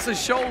Ireland gets a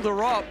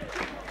shoulder up.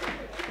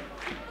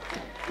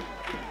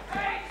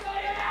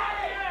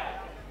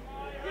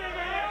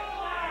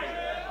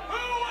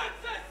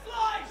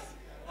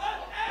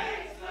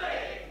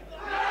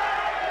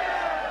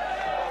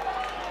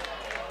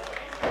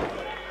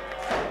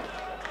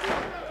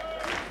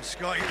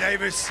 Scotty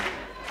Davis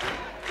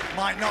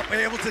might not be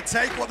able to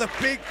take what the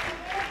big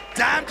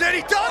damn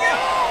dirty dog.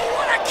 Oh,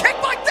 what a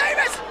kick by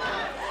Davis!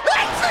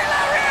 That's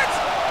hilarious!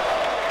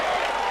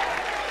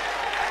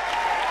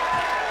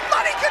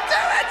 Munny can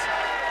do it!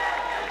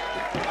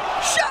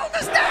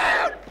 Shoulders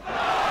down!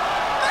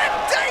 And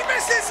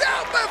Davis is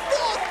out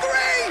before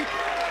 3!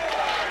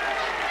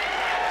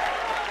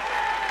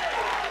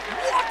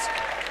 What?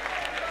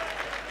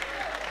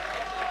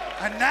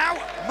 And now,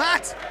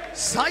 Matt,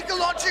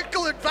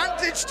 psychological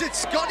advantage to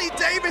Scotty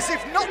Davis,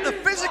 if not the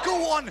physical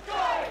one.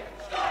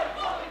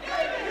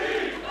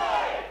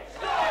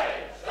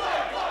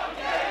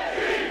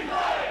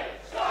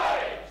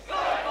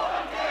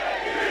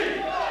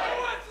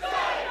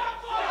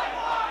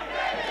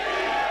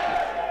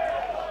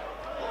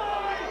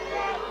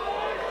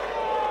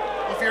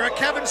 If you're a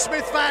Kevin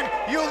Smith fan,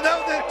 you'll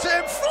know the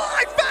term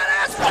fly fat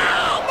ass.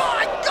 Oh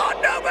my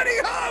God, nobody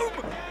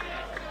home!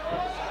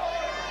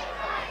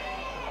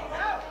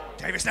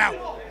 Davis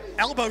now,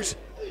 elbows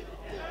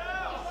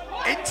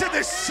into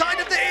the side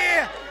of the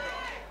ear.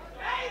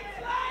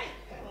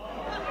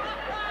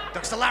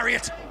 Ducks the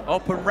lariat.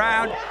 Up and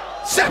round.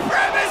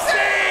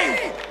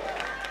 Supremacy!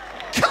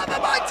 Cover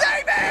by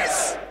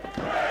Davis!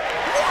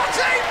 What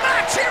a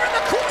match here in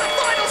the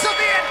quarterfinals of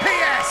the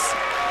NPS!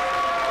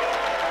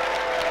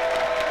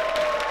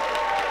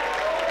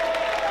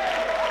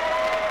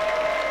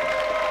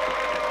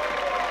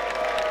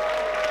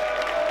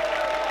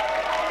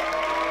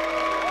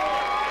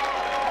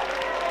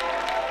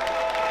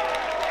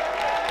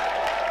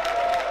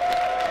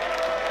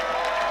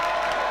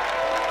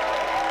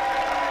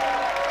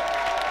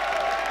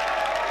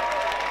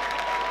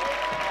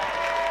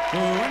 The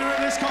winner of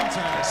this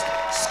contest,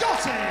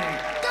 Scotty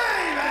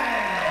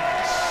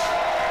Davis!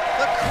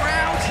 The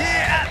crowd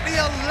here at the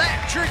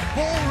electric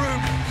ballroom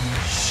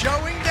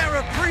showing their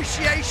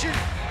appreciation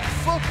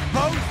for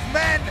both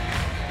men.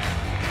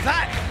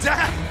 That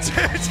damn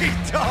dirty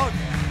dog,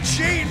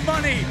 Gene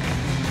Munny.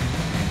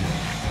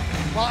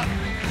 But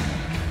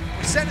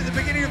we said at the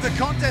beginning of the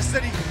contest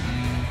that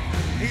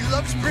he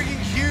loves bringing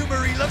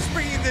humor, he loves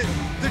bringing the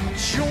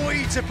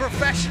joy to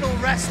professional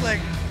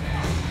wrestling.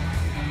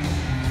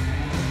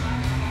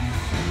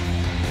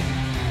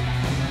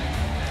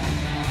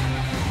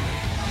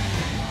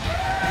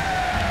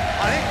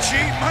 I think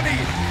Gene Munny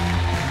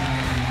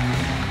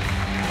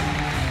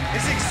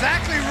is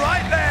exactly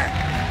right there.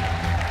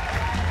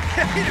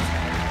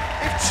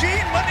 If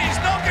Gene Munny's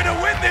not going to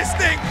win this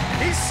thing,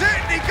 he's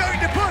certainly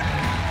going to put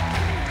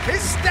his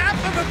stamp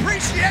of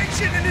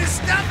appreciation and his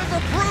stamp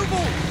of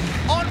approval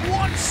on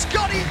one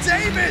Scotty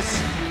Davis.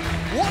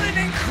 What an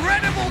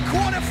incredible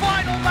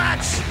quarterfinal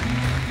match.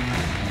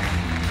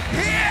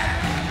 Here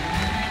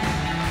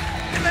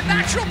in the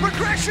Natural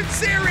Progression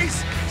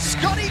Series,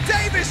 Scotty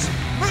Davis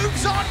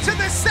moves on to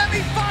the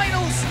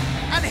semi-finals,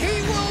 and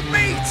he will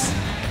meet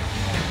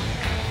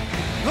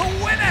the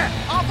winner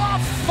of our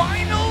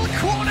final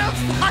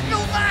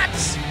quarter-final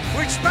match,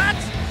 which, Matt,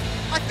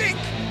 I think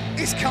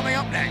is coming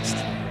up next.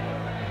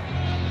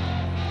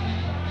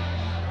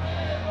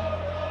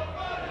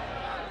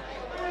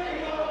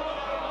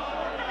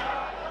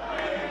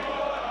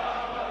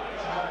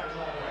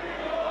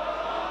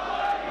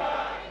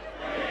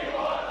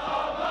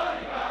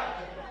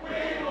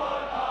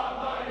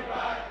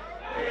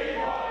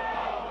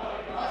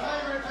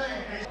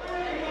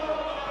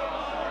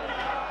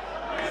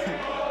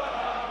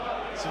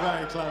 It's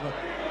very clever.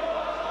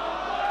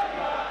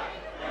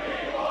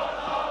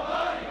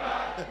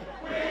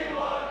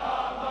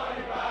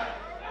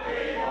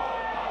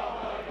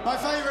 My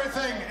favourite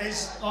thing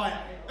is, like,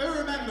 who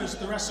remembers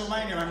the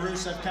WrestleMania when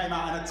Rusev came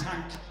out in a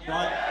tank,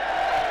 right?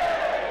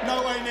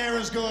 No way near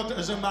as good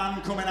as a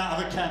man coming out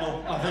of a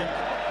kennel, I think.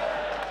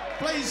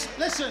 Please,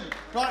 listen,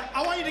 right,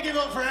 I want you to give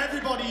up for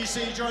everybody you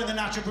see during the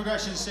Natural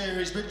Progression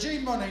Series, but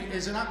Gene Munny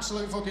is an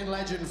absolute fucking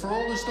legend for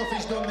all the stuff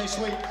he's done this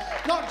week.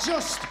 Not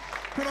just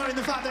promoting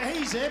the fact that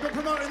he's here, but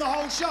promoting the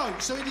whole show,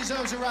 so he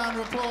deserves a round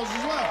of applause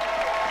as well.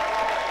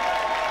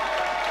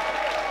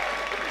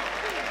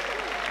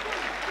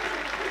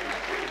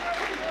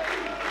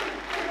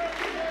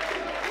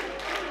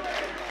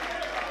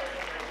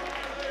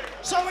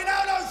 So we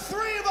now know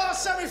 3 of our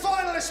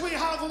semi-finalists. We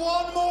have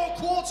one more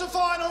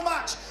quarter-final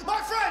match.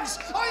 My friends,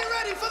 are you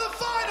ready for the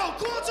final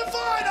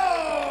quarter-final?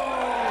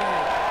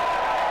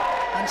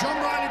 And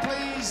John Riley,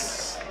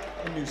 please,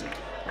 the music.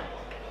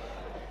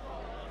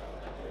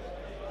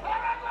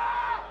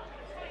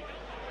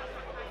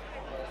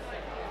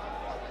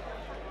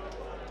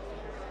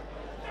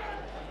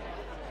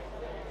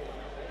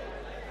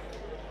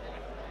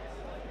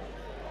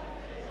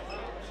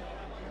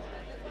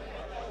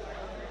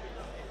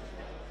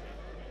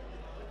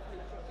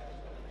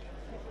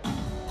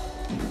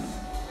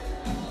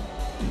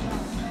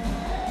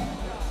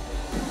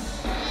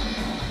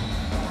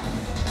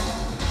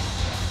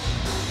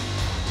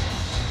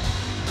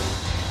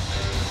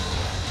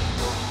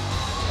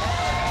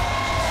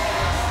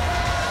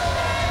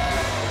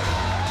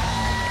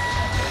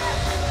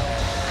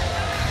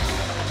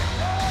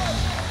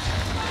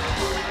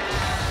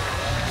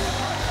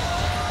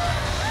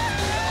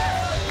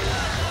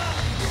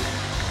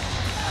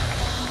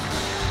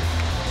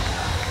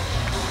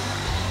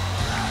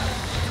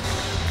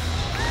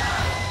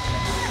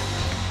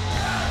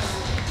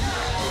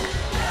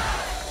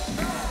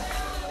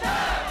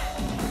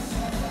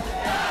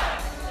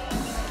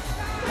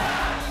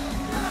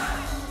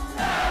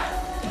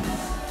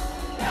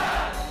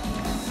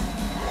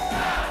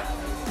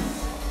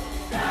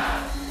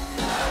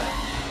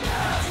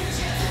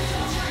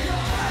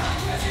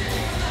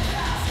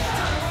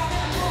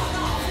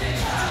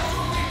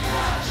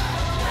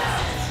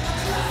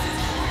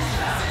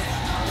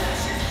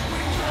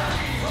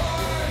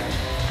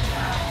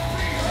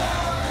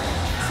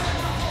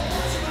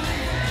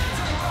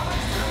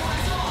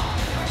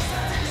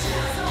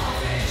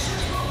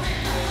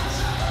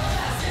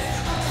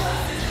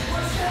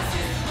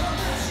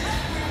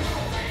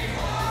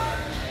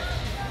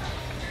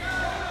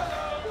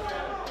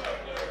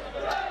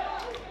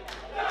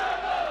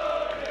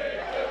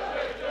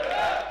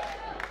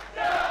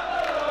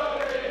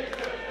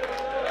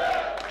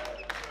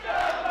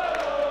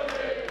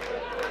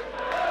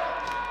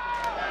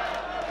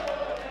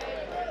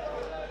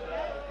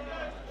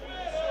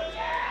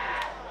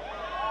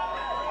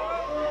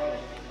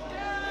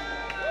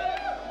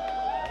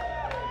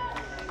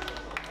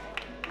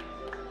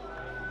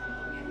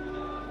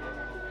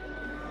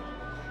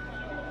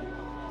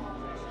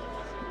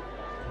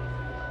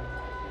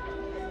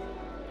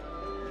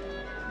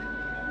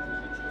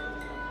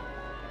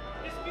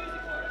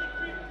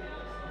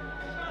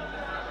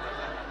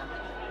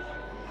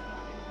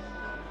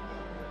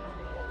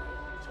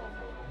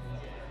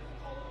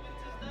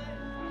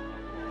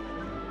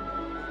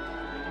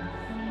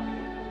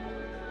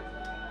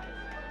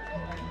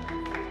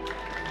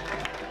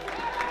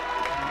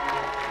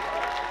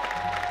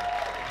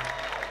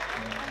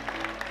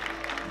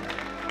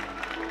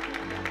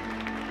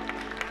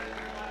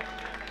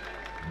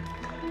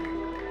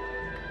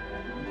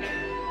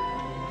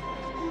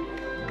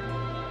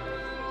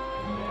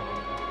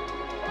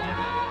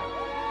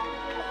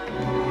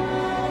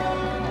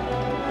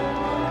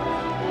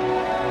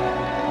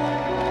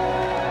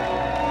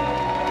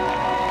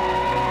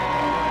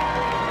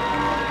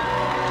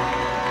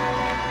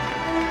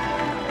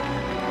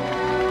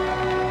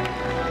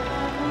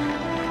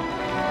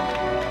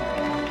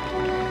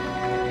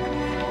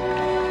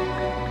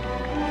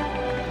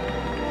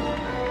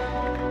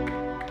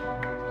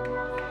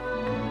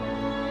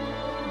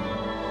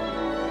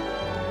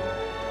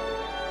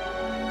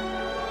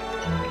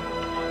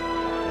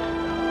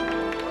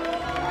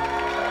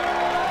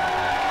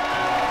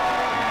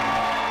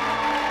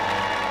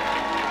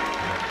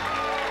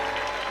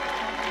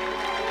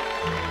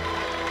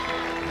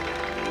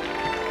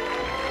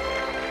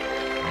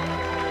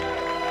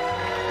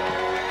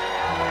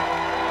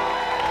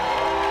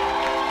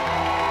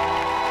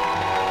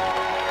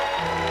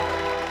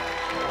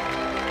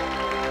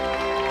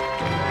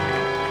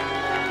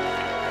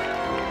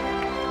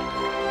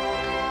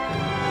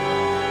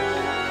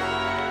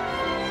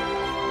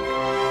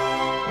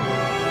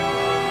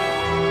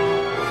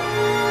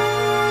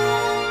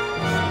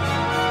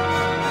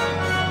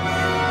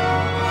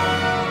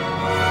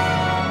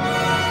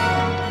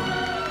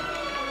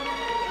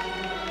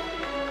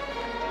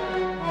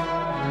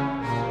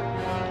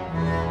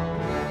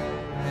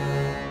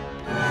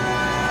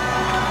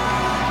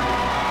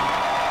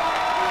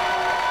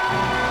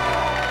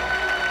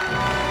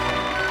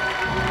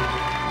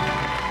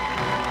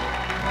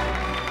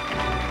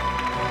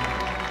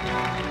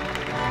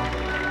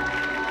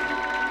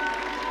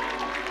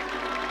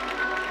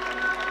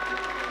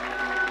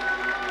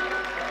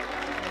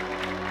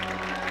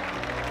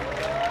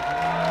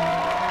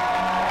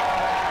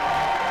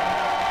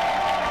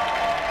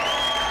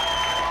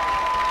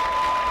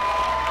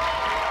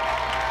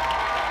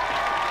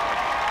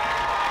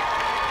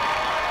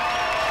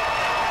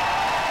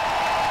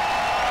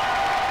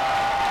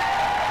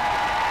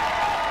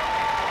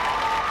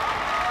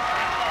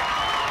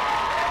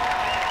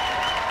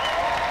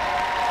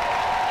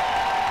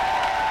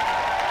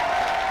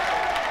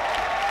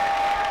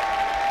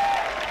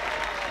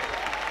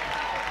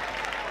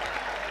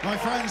 My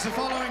friends, the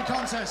following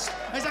contest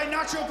is a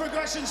Natural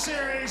Progression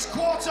Series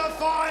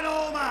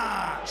quarter-final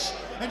match.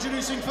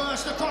 Introducing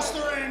first across the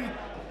ring.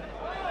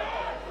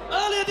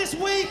 Earlier this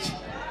week,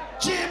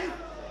 Jim,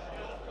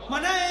 my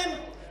name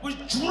was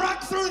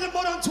dragged through the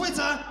mud on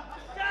Twitter.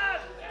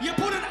 You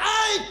put an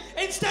A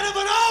instead of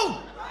an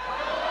O!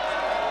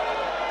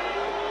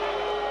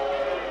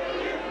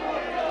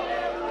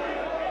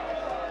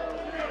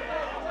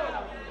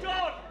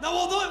 Now,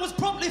 although it was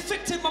promptly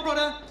fixed, my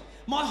brother,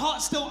 my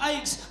heart still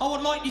aches. I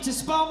would like you to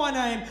spell my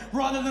name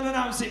rather than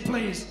announce it,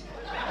 please.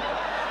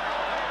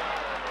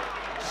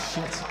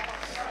 Shit.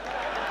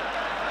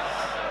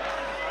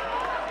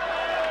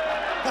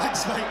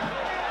 Thanks, mate.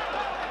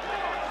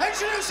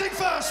 Introducing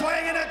first,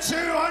 weighing in at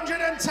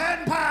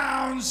 210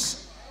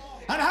 pounds,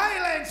 and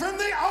hailing from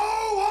the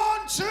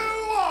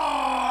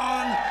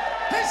 0121,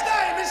 his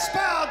name is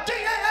spelled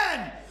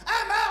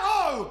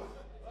D-A-N-M-L-O.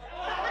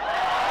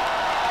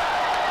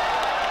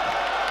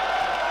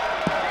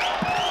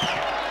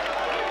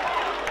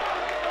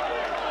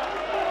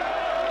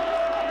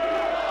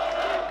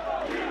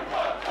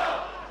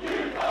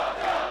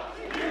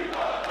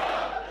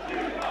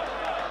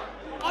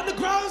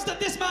 That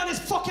this man is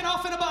fucking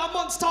off in about a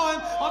month's time,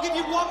 I'll give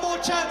you one more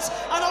chance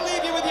and I'll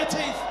leave you with your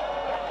teeth.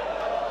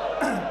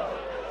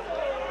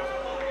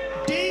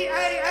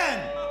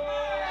 D-A-N-M-O-L-O-N-E-Y,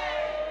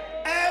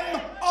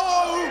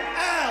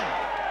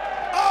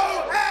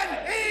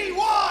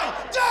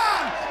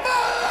 Dan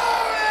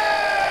Moloney!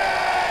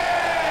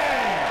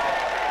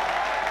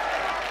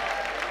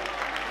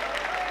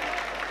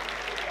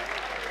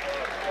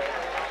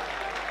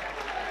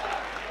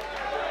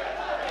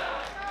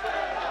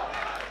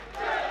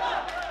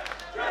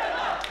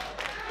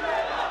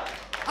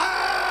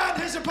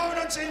 His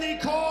opponent in the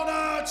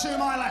corner to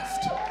my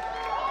left,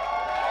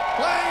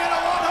 weighing in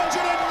at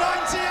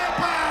 198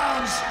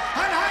 pounds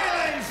and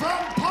hailing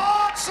from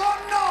parts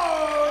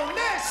unknown,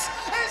 this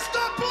is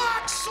the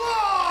Black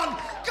Swan,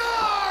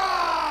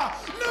 Cara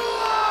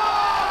Noir!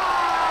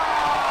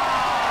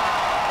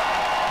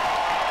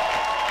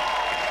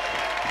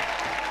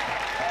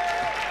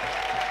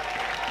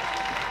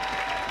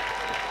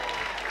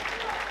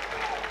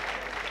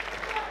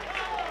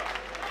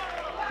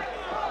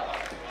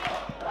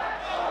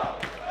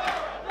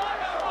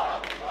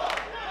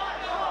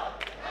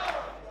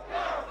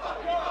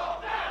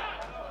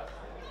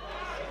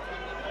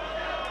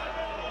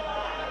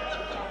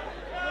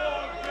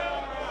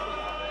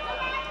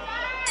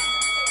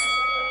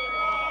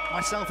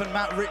 Myself and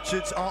Matt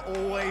Richards are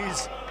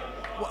always,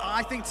 well,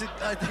 I think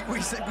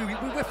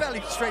we're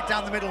fairly straight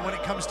down the middle when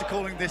it comes to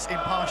calling this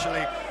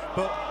impartially.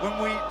 But when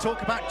we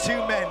talk about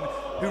two men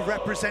who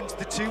represent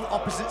the two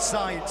opposite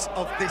sides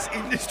of this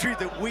industry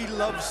that we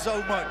love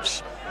so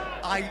much,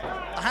 I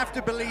have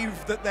to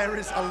believe that there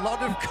is a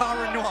lot of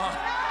Cara Noir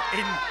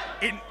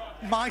in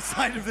my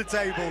side of the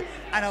table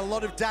and a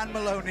lot of Dan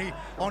Moloney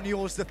on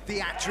yours. The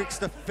theatrics,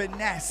 the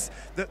finesse,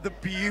 the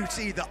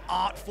beauty, the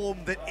art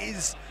form that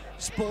is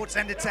sports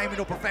entertainment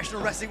or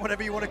professional wrestling,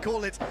 whatever you want to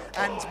call it,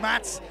 and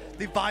Matt,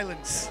 the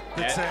violence.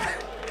 It's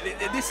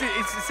as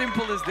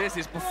simple as this: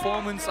 is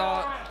performance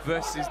art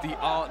versus the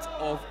art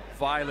of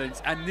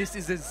violence, and this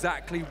is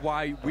exactly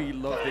why we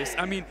love this.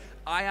 I mean,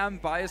 I am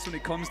biased when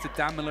it comes to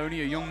Dan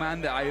Moloney, a young man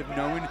that I have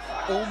known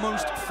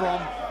almost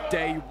from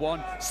day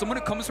one. Someone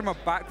that comes from a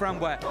background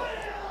where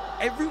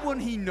everyone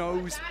he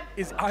knows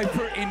is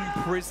either in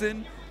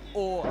prison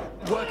or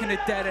working a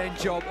dead-end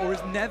job or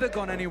has never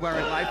gone anywhere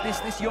in life.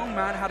 This young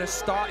man had a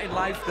start in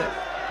life that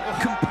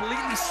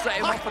completely set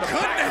him off at a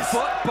back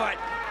foot, but...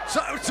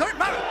 Sorry,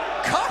 Matt,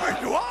 Cara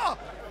Noir!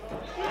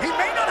 He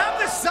may not have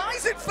the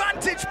size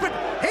advantage, but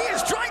he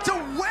is trying to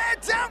wear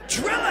down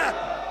Driller!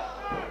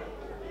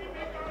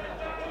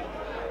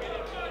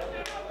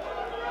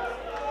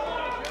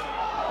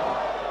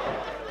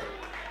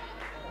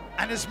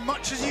 And as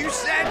much as you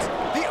said,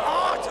 the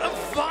art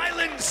of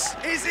violence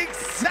is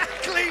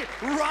exactly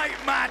right,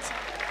 Matt.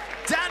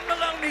 Dan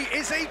Moloney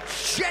is a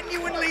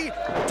genuinely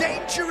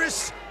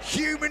dangerous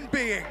human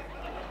being.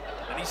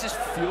 And he's just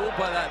fueled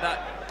by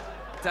that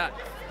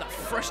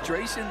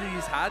frustration that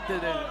he's had,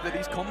 that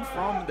he's come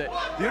from. The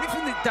only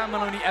thing that Dan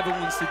Moloney ever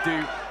wants to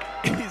do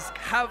is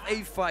have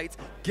a fight,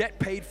 get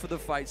paid for the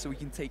fight so he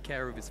can take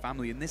care of his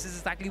family. And this is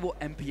exactly what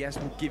MPS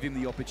will give him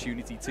the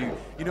opportunity to.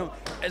 You know,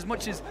 as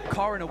much as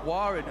Cara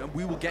Noir, and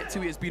we will get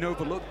to it, has been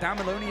overlooked, Dan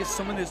Moloney is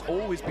someone that's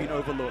always been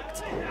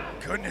overlooked.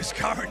 Goodness,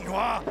 Cara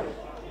Noir,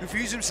 who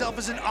views himself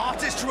as an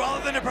artist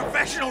rather than a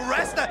professional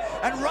wrestler,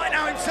 and right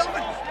now himself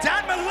and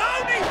Dan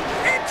Moloney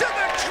into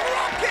the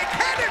dropkick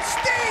head of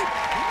steam.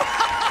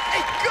 My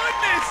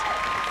goodness,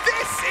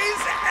 this is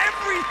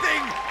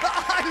everything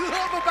that I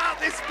love about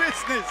this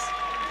business.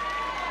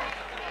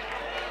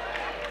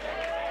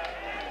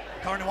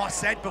 Cara Noir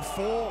said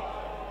before,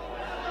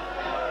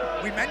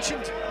 we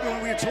mentioned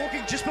when we were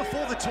talking just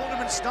before the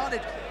tournament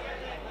started,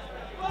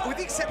 with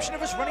the exception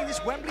of us running this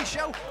Wembley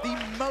show, the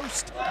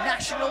most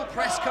national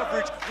press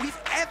coverage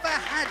we've ever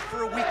had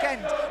for a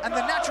weekend. And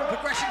the Natural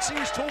Progression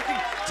Series talking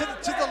to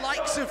the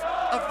likes of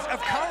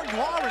of Cara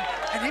Noir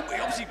and him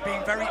obviously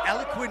being very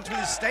eloquent with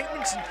his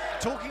statements and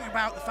talking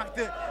about the fact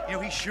that, you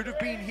know, he should have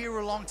been here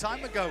a long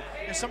time ago.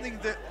 It's something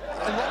that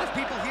a lot of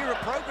people here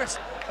at Progress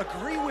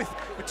agree with.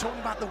 We're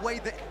talking about the way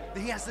that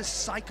he has this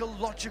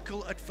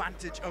psychological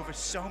advantage over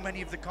so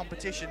many of the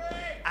competition.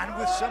 And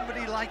with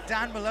somebody like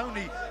Dan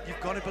Moloney, you've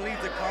got to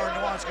believe that Cara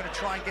Noir is going to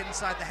try and get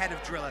inside the head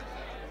of Driller.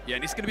 Yeah,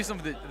 and it's going to be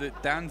something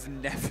that Dan's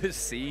never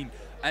seen.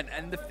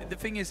 And the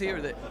thing is here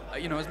that,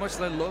 you know, as much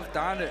as I love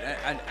Dan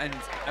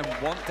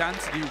and want Dan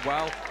to do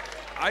well,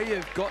 I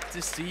have got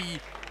to see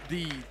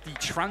the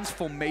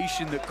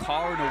transformation that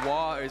Cara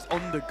Noir has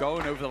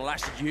undergone over the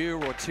last year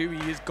or two.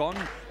 He has gone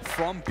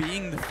from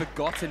being the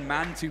forgotten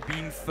man to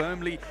being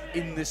firmly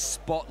in the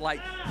spotlight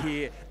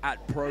here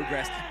at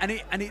Progress. And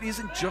it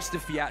isn't just the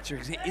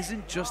theatrics, it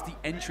isn't just the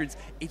entrance,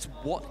 it's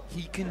what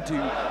he can do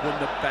when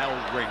the bell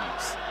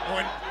rings.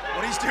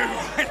 What he's doing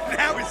right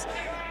now is,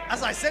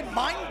 as I said,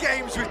 mind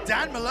games with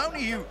Dan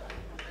Moloney, who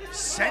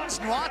sends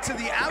Noir to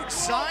the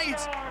outside.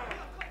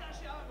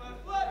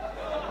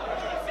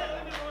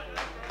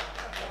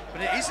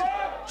 But it isn't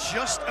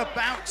just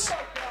about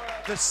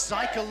the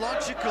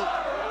psychological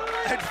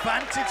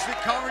advantage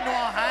that Cara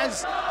Noir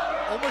has.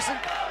 Almost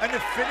an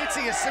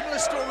affinity, a similar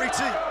story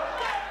to,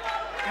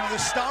 you know, the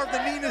star of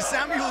the Nina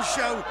Samuels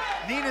show,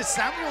 Nina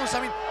Samuels.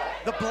 I mean,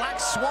 the Black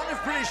Swan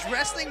of British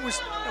wrestling, was,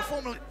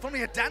 you know,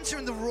 formerly a dancer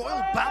in the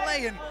Royal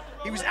Ballet, and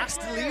he was asked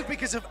to leave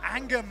because of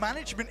anger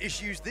management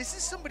issues. This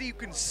is somebody who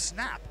can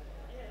snap.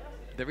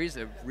 There is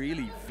a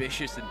really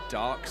vicious and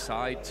dark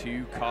side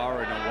to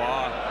Cara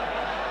Noir.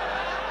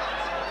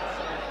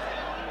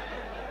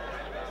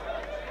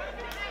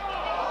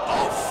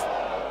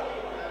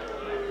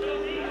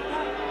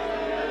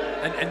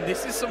 And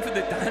this is something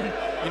that Dan,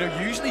 you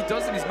know, usually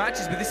does in his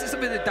matches, but this is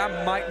something that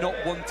Dan might not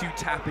want to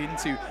tap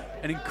into.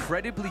 An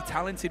incredibly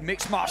talented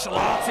mixed martial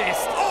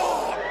artist.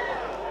 Oh!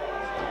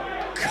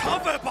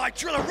 Cover by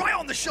Driller right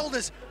on the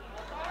shoulders.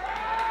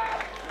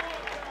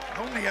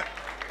 Only a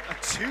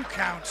 2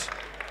 count.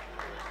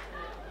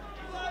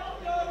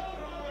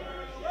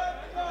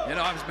 You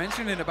know, I was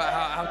mentioning about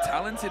how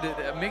talented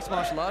a mixed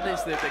martial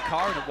artist that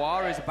Cara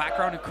Noir is, a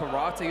background in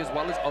karate as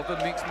well as other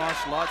mixed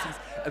martial arts. He's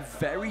a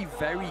very,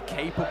 very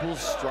capable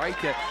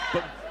striker,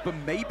 but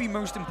maybe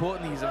most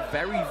importantly, he's a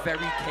very,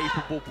 very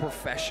capable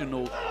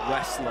professional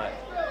wrestler.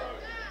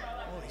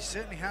 Well, he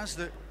certainly has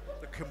the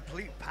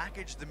complete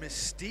package, the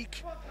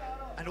mystique,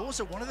 and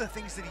also one of the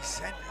things that he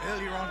said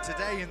earlier on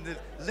today in the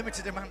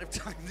limited amount of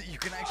time that you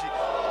can actually,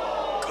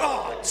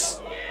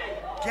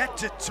 get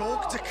to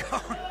talk to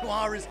Cara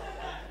Noir is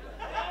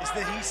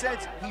that he said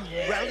he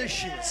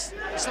relishes,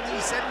 something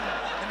he said in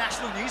the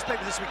national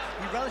newspaper this week,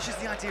 he relishes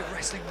the idea of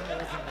wrestling more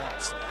than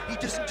once. He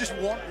doesn't just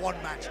want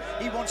one match,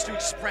 he wants to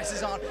express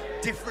his art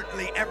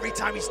differently every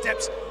time he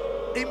steps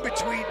in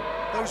between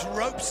those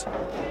ropes.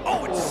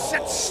 Oh, it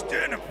sets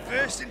sternum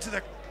first into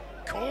the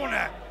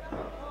corner.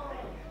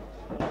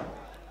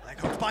 Leg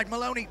hooked by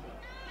Moloney.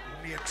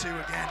 Only a 2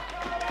 again.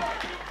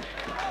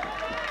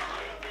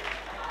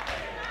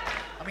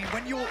 I mean,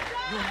 when your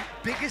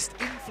biggest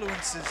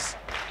influences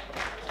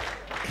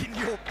in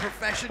your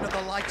profession are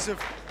the likes of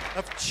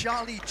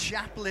Charlie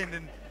Chaplin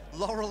and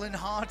Laurel and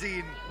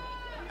Hardy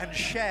and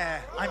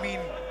Cher, I mean,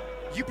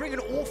 you bring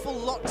an awful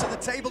lot to the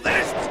table. That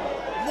is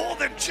more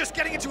than just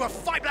getting into a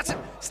fight. That's a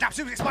snap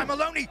suplex by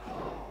Moloney.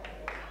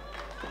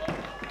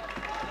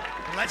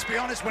 And let's be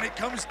honest, when it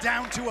comes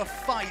down to a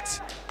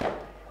fight,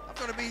 I've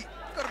got to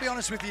be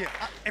honest with you.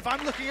 If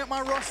I'm looking at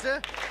my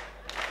roster,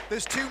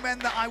 there's 2 men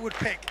that I would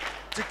pick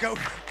to go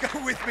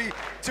with me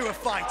to a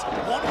fight.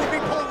 One would be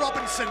Paul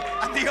Robinson,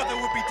 and the other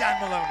would be Dan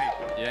Moloney.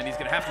 Yeah, and he's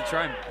going to have to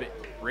try and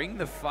bring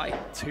the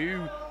fight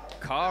to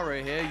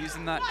Cara here,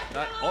 using that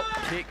up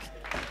kick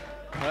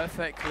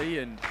perfectly,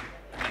 and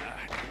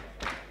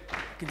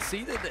you can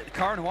see that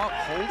Cara Noir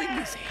holding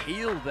his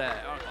heel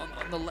there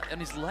on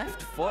his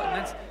left foot, and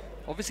that's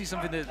obviously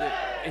something that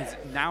is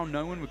now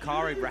known with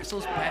Cara. He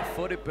wrestles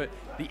barefooted, but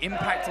the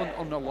impact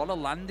on a lot of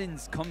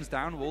landings comes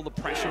down with all the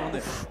pressure on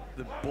the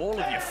ball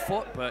of your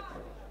foot, but...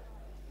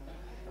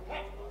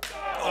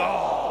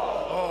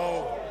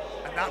 Oh,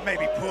 and that may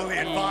be poorly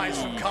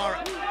advised from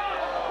Cara.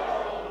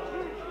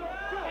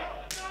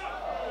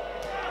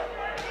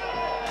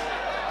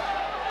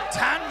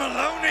 Dan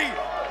Moloney.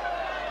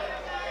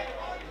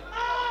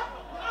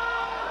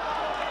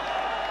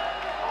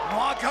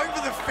 Noir going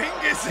for the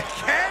fingers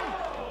again.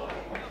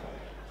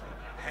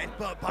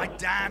 Headbutt by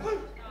Dan.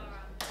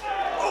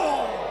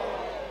 Oh!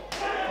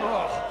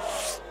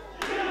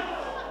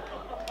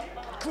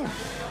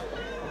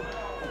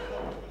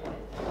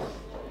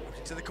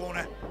 To the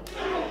corner.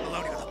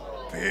 Moloney with a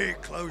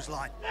big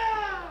clothesline.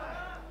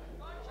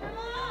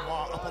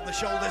 Noir up on the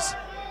shoulders.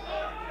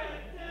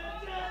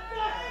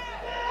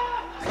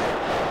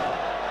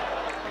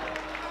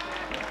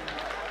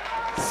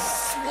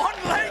 Swan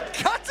leg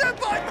cutter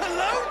by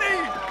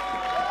Moloney.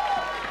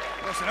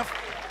 Close enough.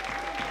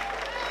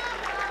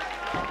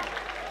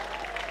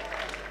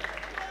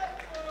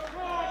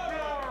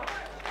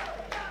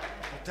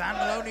 Dan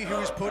Moloney, who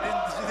was put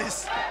into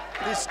this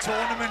this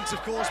tournament,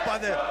 of course, by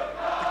the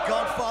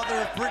godfather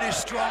of British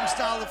strong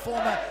style, the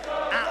former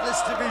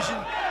Atlas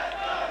Division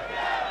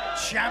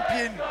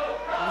champion.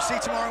 We'll see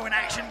tomorrow in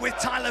action with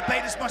Tyler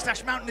Bader's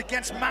Mustache Mountain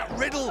against Matt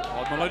Riddle.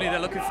 Oh, Moloney, they're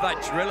looking for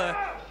that driller.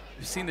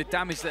 We've seen the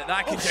damage that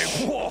can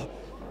do. Whoa.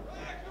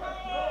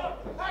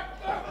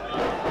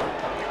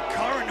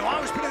 Cara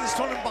Noir was put in this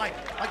tournament by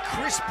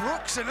Chris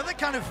Brooks, another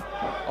kind of...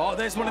 Oh,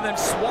 there's one of them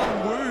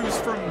swan woos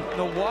from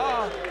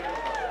Noir.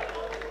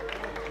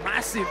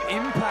 Massive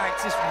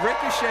impact, just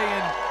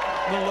ricocheting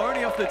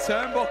Moloney off the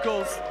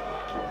turnbuckles.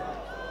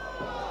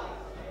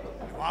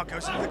 Noir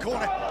goes into the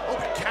corner. Oh,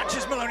 but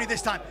catches Moloney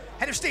this time.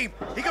 Head of steam.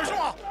 He goes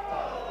Noir.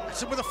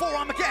 That's him with a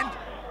forearm again.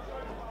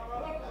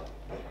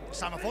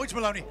 Sam avoids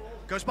Moloney.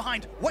 Goes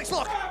behind.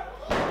 Waistlock.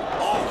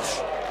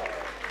 Oh!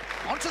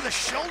 Onto the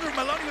shoulder of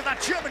Moloney with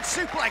that German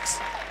suplex.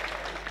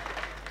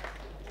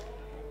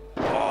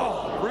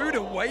 Oh, rude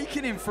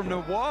awakening from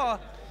Noir.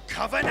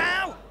 Cover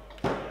now.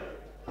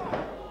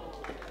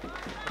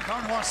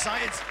 Cara Noir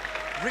cited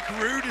Rick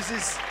Rude as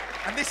his,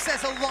 and this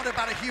says a lot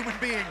about a human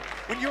being.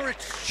 When you're a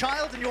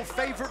child and your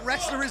favorite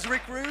wrestler is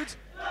Rick Rude.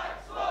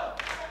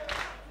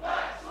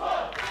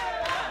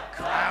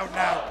 Crowd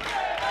now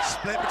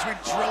split between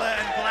Driller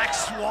and Black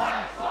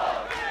Swan.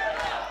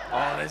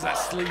 Oh, there's that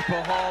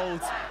sleeper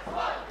hold.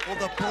 Well,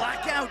 the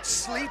blackout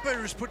sleeper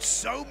has put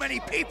so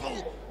many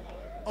people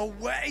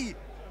away.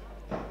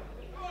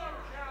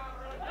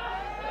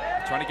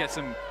 Trying to get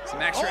some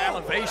extra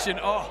elevation.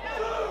 Oh.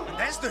 And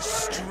there's the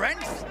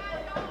strength.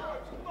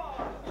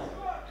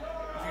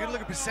 If you're gonna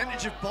look at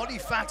percentage of body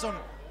fat on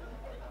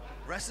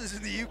wrestlers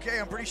in the UK,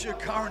 I'm pretty sure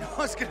Cara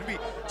Noir is gonna be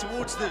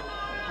towards the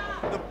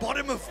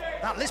bottom of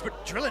that list.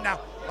 But Driller now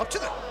up to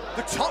the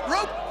top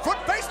rope,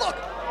 front face lock.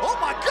 Oh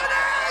my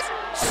goodness!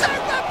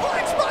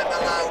 Superplex by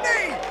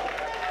Moloney!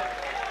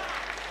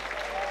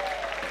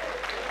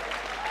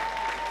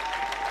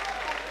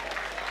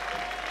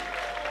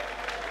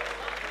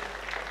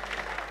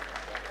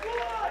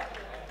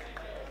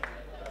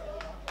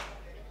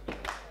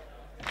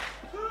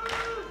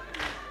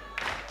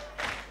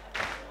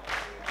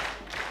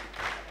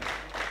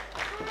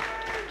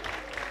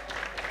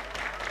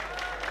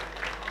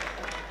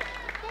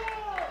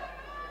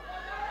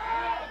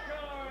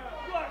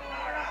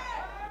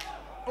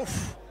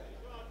 Oof.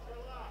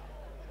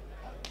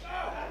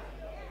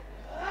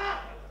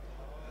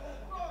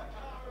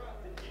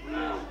 We've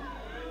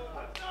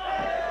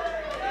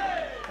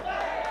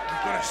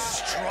got a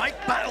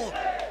strike battle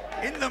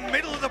in the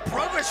middle of the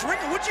progress ring.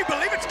 Would you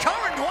believe it's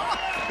Cara Noir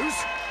who's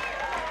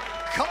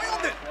coming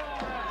on the...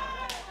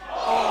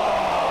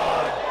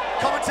 Oh!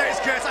 Commentator's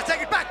curse, I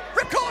take it back.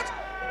 Ripcord!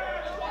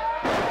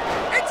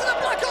 Into the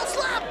black hole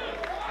slam!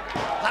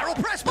 Lateral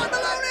press by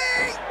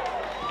Moloney!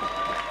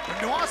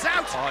 Noir's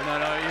out. Oh, no,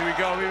 here we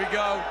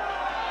go.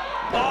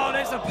 Oh,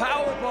 there's a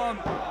power bomb.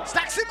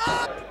 Stacks him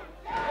up.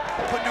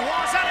 But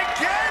Noir's out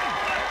again.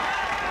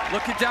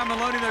 Look at Dan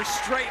Moloney, they're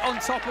straight on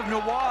top of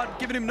Noir,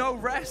 giving him no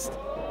rest.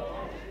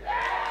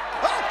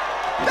 Oh,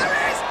 there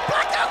it is.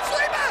 Blackout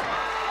sleeper.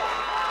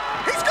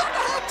 He's got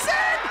the hooks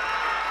in.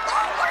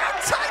 Oh, look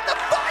how tight the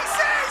vice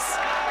is.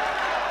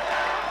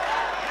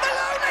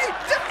 Moloney,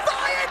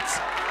 defiant.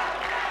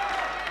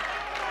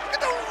 Look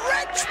at the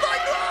wrench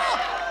by Noir.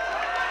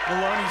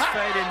 Moloney's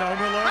fading though,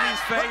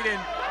 Moloney's fading.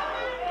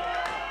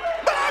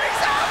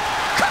 Moloney's out!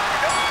 Cara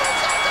Noir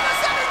moves on to the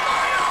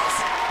semi-finals!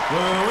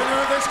 The winner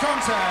of this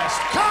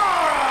contest,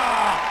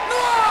 Cara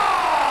Noir!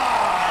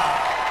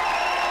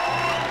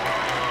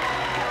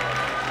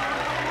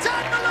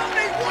 Dan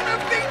Moloney, one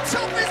of the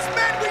toughest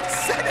men, we've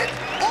said it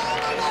all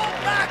along,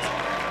 Matt.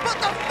 But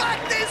the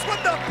fact is,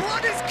 when the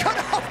blood is cut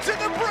off to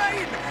the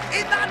brain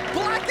in that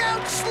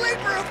blackout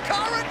sleeper of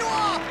Cara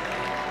Noir,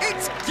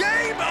 it's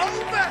game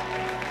over.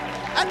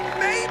 And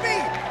maybe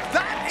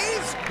that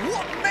is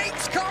what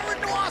makes Cara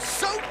Noir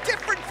so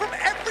different from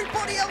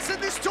everybody else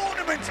in this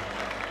tournament.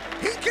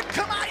 He can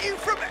come at you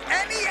from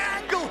any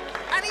angle,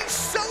 and he's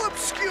so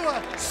obscure,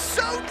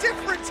 so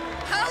different.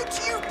 How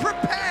do you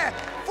prepare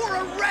for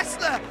a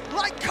wrestler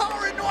like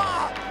Cara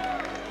Noir?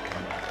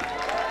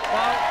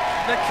 Well,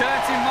 the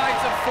curtain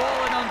might have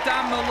fallen on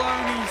Dan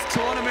Moloney's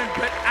tournament,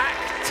 but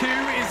Act 2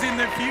 is in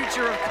the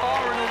future of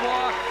Cara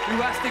Noir,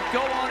 who has to go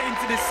on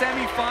into the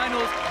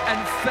semi-finals and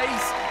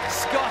face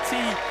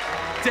Scotty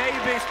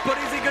Davis. But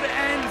is it going to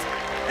end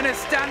in a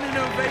standing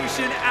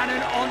ovation and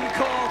an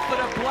encore for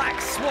the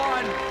Black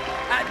Swan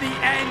at the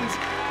end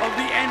of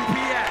the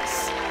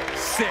NPS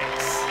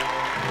 6?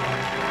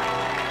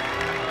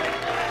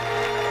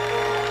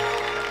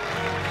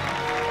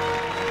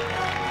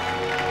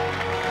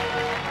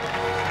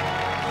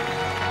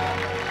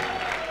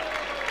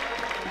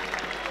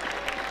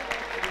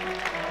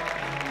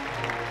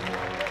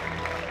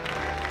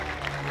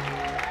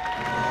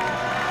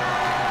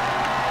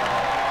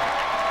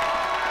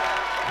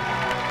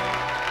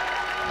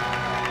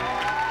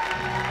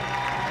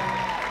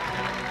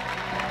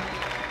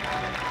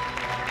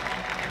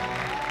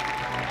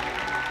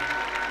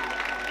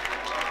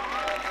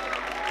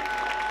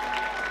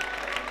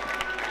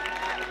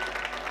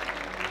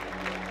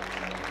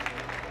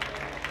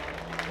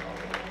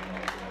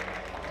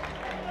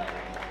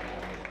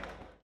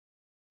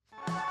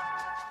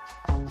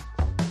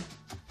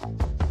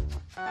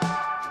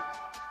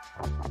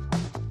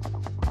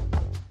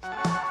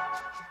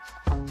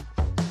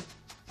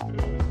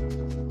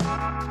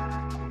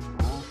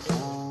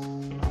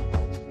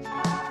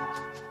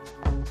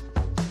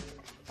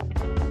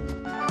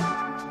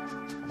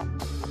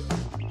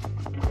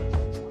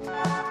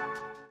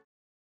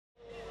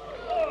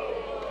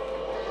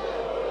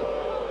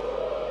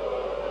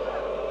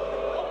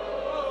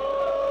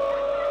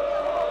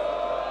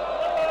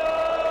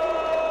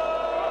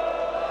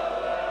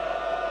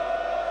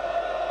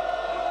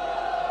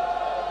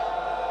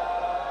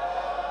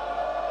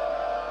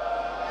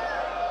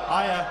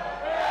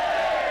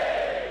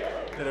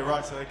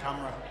 right to the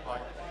camera,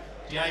 like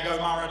Diego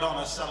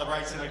Maradona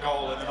celebrating a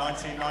goal in the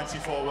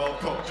 1994 World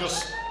Cup.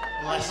 Just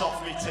less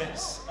off me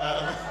tits.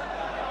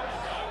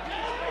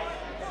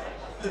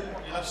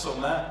 You'll have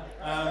some there.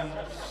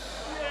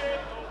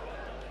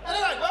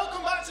 Anyway,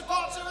 welcome back to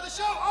part 2 of the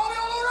show. Are we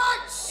all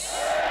alright?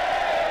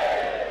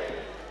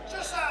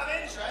 Just out of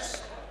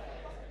interest,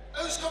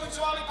 who's coming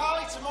to Ali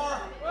Pali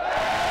tomorrow?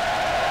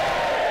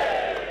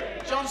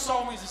 John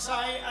told me to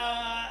say,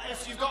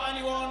 if you've got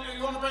anyone who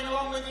you want to bring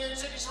along with you,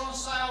 tickets are on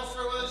sale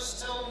through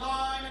us till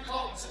 9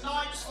 o'clock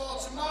tonight for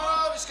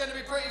tomorrow. It's going to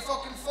be pretty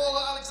fucking full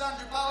at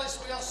Alexandra Palace.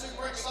 We are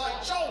super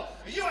excited. Joel,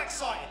 are you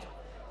excited?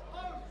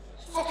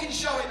 Fucking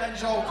show it then,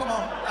 Joel, come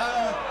on.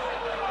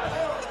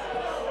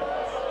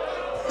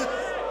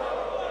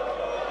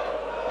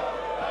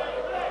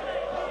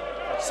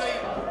 See,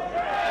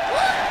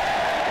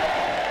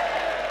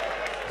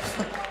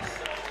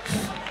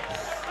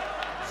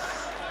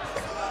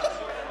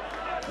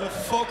 the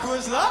fuck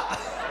was that?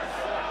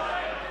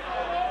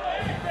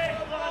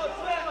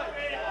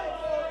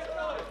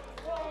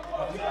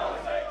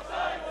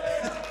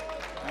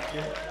 Thank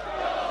you.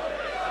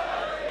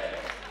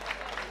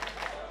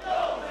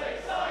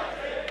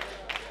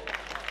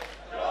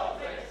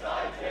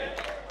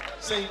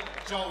 See,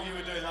 Joel, you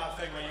were doing that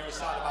thing where you were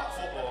sad about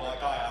football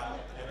like I am.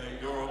 You know,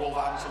 you're a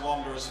Wolverhampton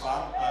Wanderers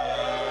fan.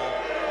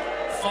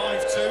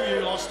 5-2,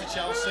 you lost to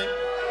Chelsea.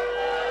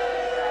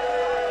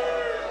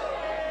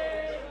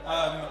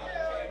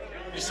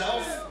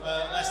 Yourself,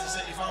 Leicester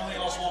City family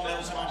lost 1-0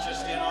 to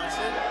Manchester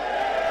United.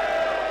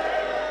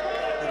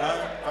 You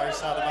know, very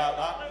sad about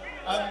that.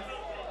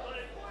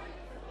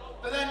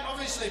 But then,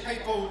 obviously,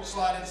 people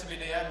slide into me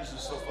DMs and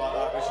stuff like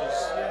that, which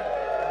is,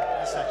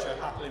 etc.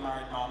 Happily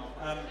married man.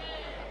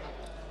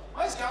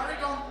 Where's Gary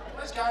gone?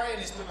 Where's Gary in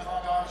his Plymouth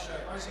Argyle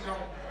shirt? Where's he gone?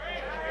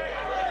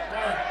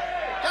 Gary!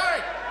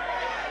 Gary!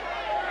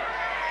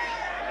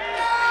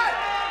 Gary!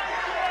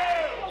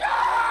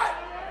 Gary!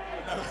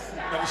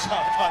 No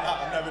shout like that,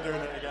 I'm never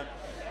doing it again.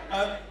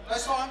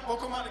 That's fine, we'll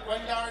come back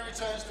when Gary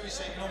returns to his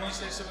seat. Normally he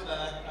sits over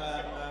there.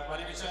 When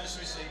he returns to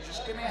his seat,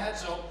 just give me a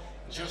heads up.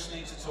 Just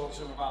need to talk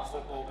to him about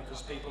football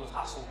because people have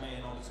hassled me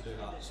in order to do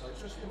that. So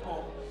it's just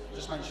important.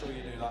 Just make sure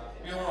you do that.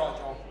 You alright,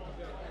 Joel?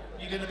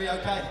 You gonna be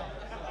okay?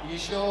 Are you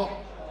sure?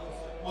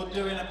 Would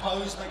doing a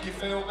pose make you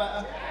feel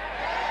better?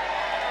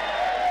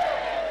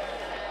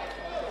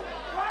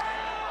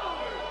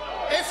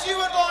 If you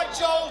would like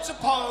Joel to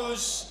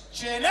pose,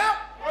 cheer now.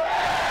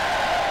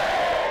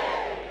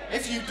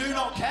 If you do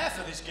not care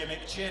for this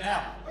gimmick, cheer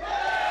now.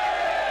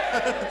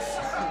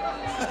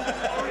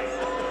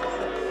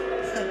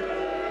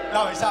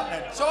 No, it's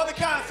happening. So on the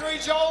count of 3,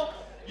 Joel,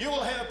 you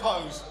will hit a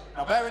pose.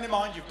 Now bearing in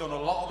mind, you've done a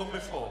lot of them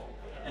before.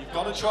 You've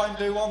got to try and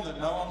do one that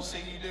no one's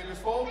seen you do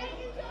before.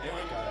 Here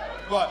we go.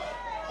 Right.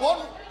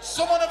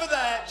 Someone over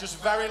there just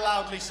very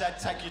loudly said,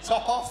 take your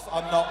top off.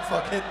 I'm not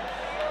fucking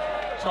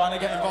trying to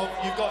get involved.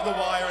 You've got the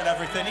wire and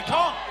everything. He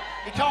can't.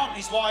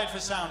 He's wired for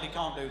sound. He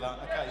can't do that.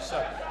 Okay,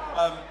 so,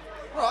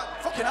 right.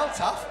 Fucking hell,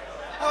 Taff.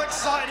 How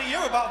excited are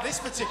you about this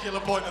particular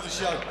point of the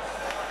show?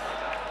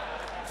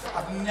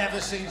 I've never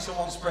seen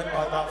someone sprint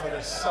like that for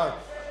this. So, on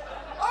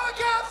the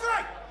count of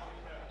 3.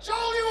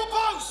 Joel, you will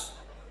pose.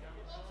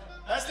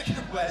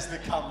 Where's the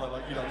camera?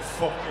 Like, you don't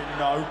fucking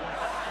know.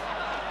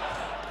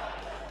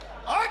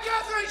 On the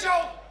count of 3,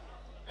 Joel.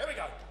 Here we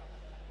go.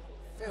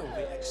 Feel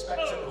the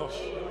expectant push.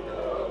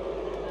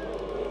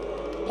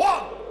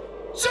 1,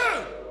 2,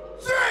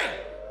 3.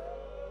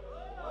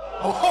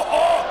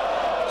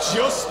 Oh,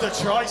 just the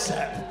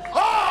tricep.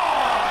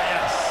 Ah,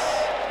 yes.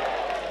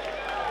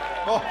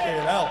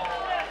 Fucking hell.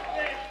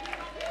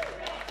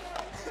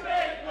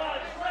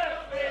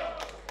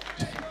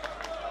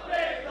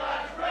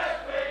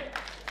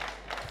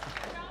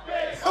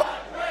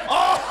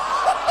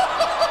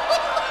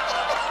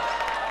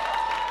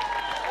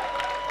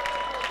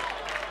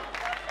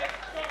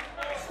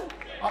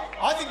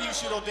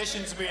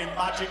 Audition to be in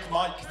Magic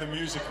Mike the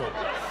musical.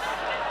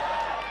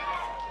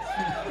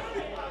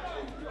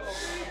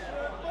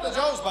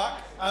 Joel's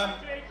back.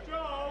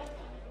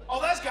 Oh,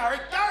 there's Gary.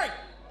 Gary!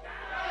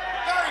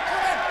 Gary,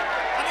 come in.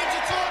 I need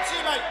to talk to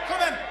you, mate.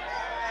 Come in.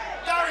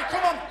 Gary,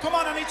 come on. Come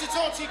on, I need to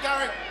talk to you,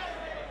 Gary.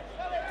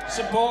 It's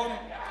important.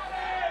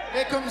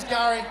 Here comes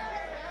Gary.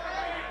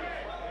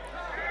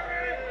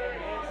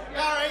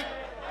 Gary.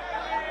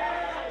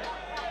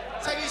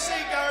 Take your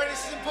seat, Gary.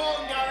 This is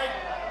important, Gary.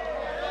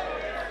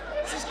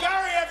 This is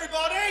Gary,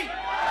 everybody!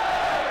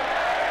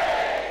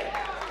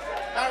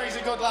 Gary's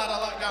a good lad, I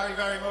like Gary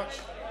very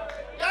much.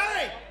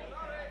 Gary!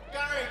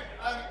 Gary,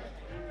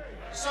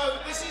 so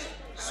this is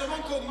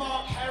someone called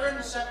Mark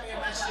Heron sent me a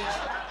message.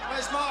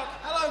 Where's Mark?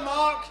 Hello,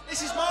 Mark.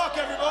 This is Mark,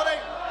 everybody.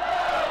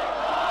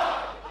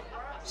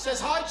 Says,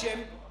 hi,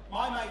 Jim.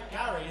 My mate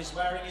Gary is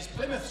wearing his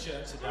Plymouth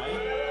shirt today.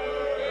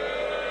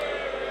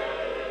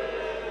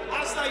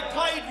 As they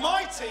played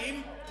my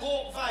team,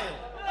 Port Vale.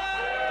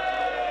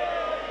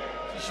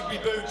 You should be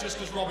booed just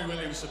because Robbie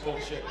Williams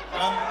supports you.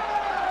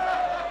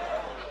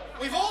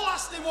 We've all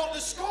asked asked him what the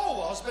score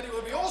was, but it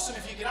would be awesome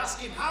if you could ask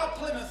him how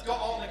Plymouth got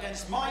on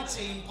against my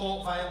team,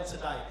 Port Vale,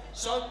 today.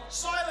 So,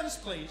 silence,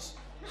 please.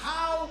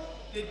 How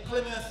did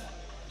Plymouth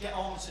get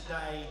on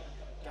today,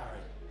 Gary?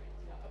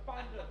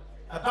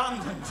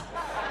 Abandoned.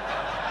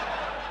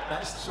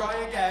 Let's try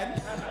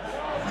again.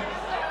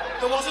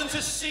 There wasn't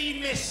a sea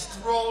mist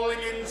rolling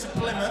into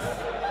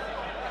Plymouth.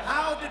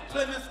 How did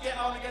Plymouth get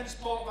on against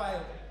Port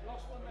Vale?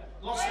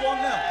 Lost 1-0.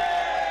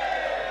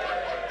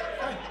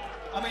 Okay.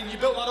 I mean, you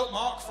built that up,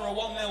 Mark, for a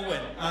 1-0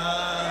 win.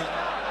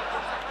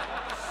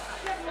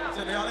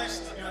 To be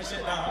honest, you want to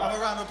sit down. Have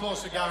a round of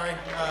applause for Gary.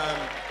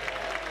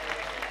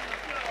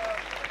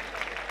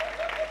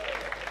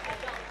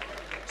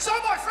 So,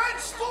 my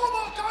friends, 4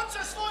 more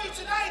contests for you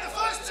today. The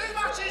first 2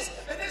 matches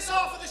in this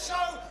half of the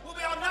show will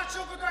be our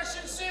Natural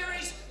Progression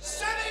Series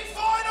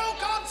semi-final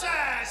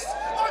contest.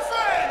 My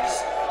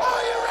friends,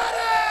 are you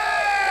ready?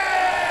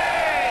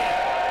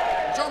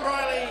 John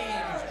Briley.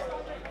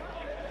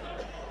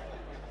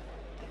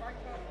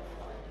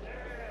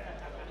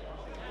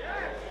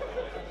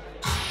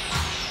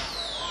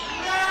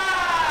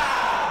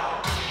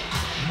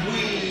 Now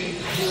we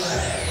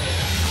play.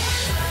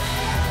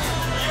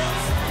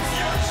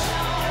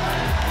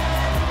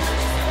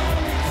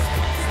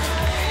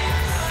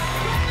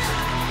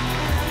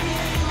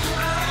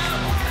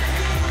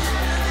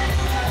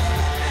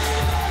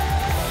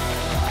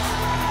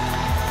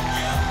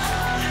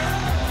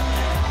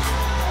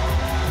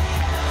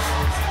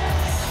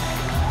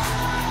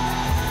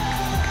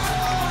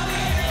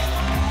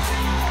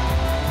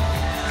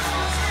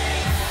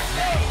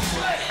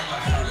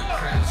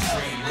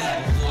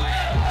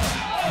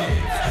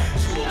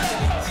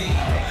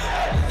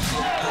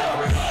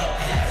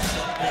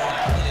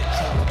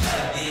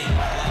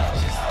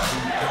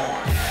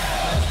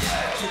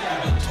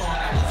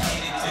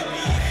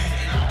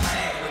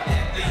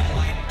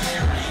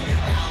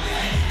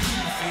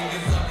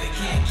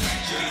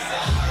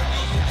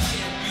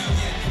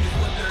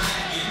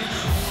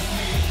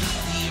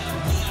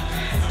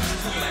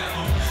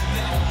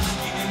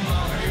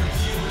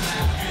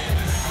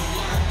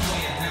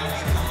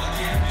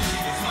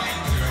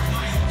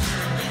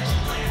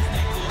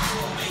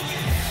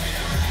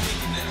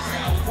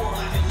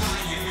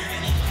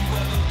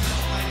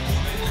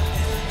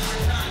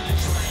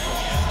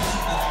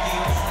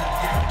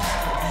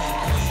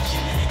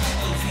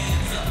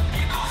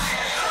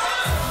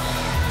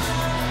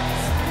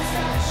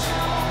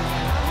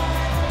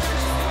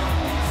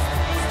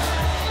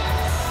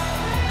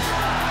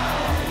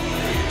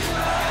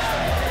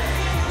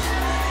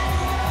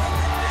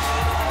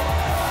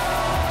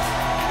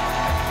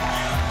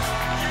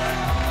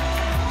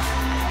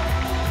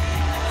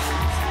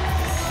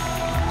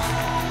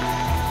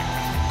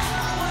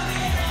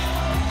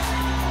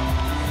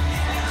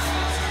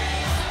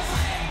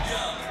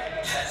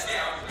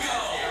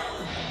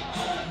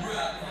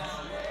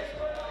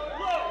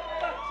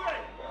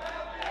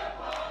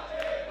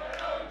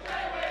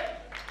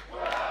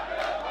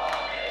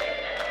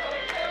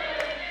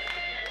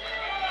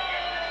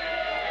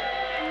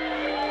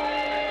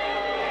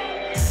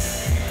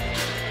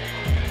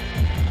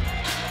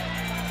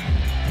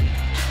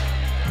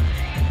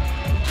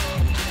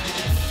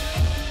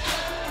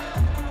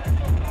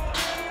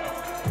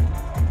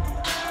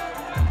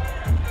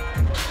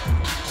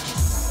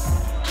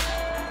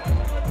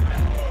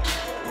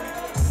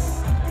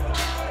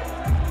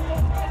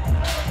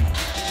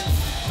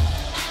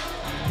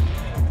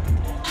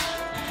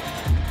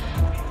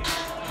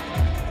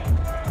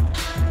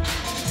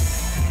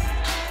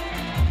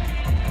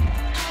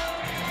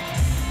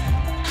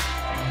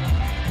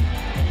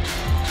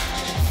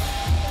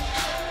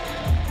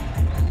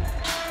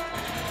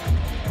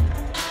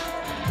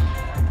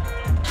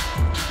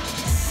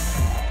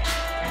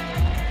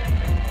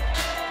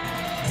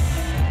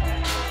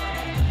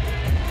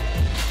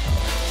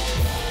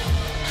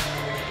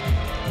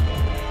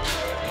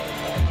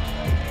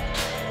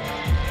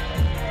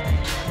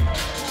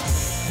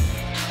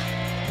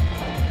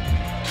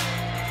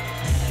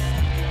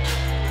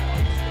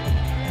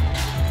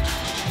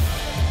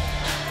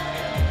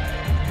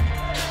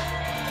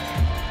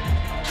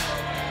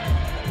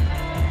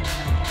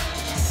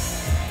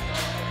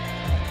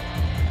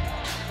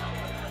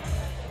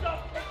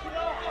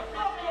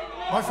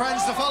 My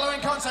friends, the following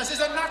contest is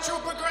a Natural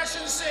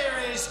Progression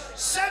Series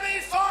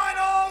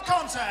semi-final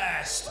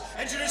contest.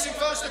 Introducing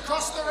first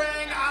across the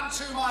ring and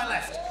to my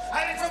left,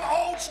 hailing from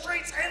Old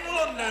Street in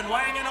London,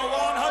 weighing in at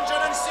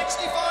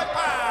 165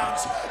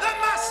 pounds, the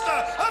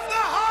master of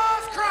the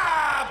half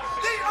crab,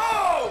 the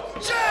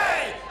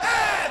OJMO!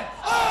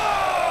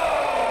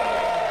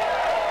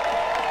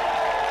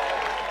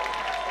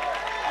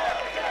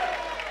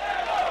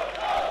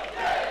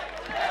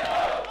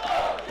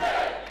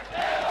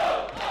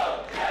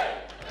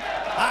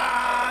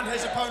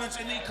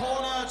 In the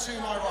corner to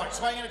my right,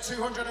 weighing in at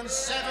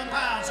 207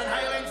 pounds and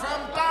hailing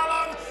from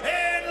Ballroom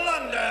in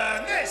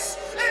London, this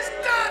is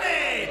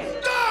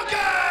Duggan!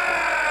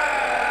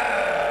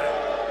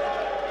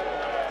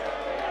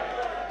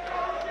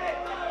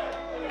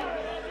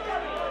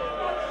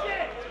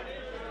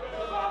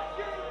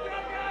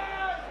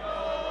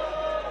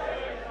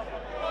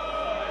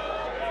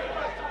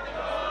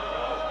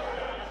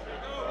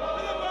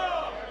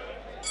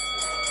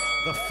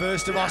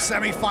 First of our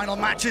semi-final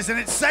matches, and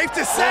it's safe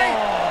to say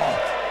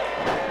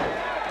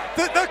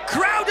that the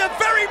crowd are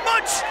very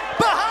much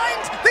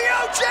behind the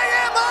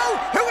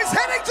OJMO, who is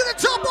heading to the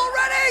top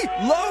already.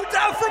 Low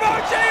down from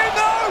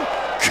OJMO.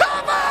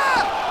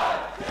 Cover!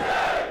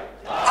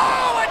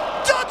 Oh, and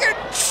Duggan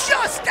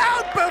just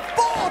out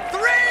before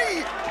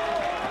 3.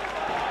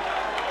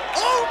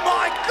 Oh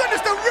my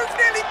goodness, the roof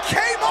nearly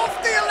came off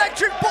the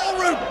electric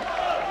ballroom.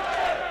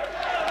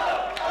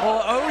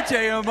 Well,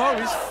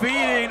 OJMO is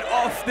feeding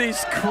off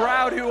this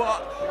crowd who are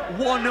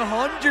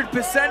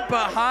 100%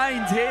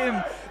 behind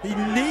him. He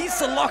needs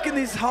to lock in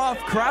this half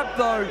crab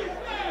though.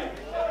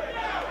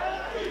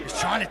 He's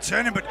trying to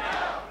turn him, but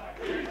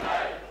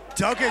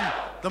Duggan,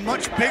 the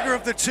much bigger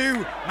of the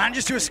two,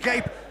 manages to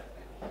escape.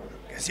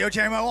 Gets the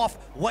OJMO off.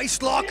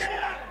 Waist lock.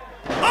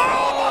 Oh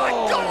my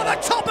God, on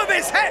the top of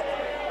his head.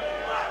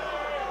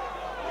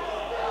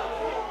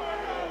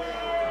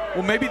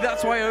 Well, maybe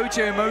that's why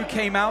OJMO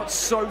came out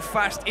so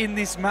fast in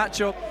this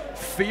matchup,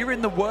 fearing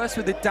the worst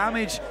with the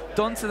damage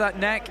done to that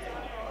neck,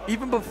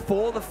 even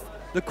before the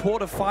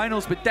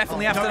quarterfinals, but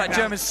definitely after that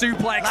German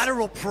suplex.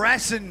 Lateral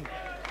press and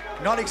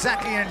not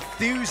exactly an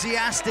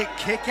enthusiastic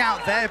kick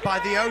out there by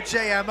the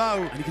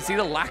OJMO. And you can see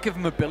the lack of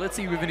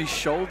mobility within his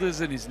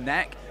shoulders and his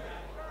neck.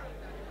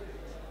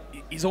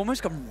 He's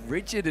almost gone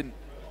rigid, and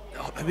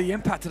the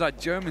impact of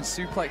that German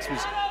suplex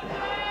was...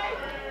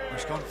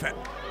 He's gone fit.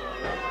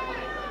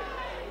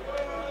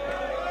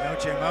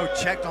 OJMO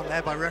checked on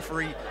there by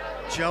referee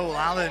Joel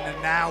Allen,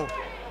 and now...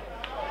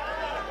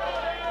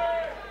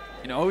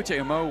 You know,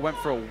 OJMO went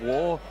for a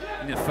war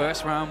in the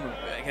first round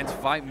against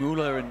Veit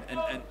Mueller and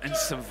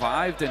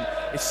survived, and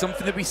it's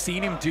something that we've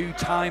seen him do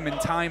time and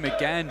time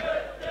again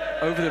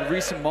over the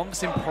recent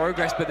months in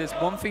progress. But there's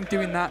one thing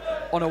doing that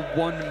on a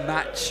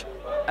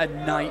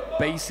one-match-a-night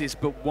basis,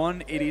 but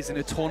one, it is in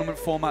a tournament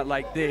format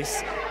like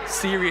this.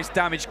 Serious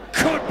damage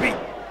could be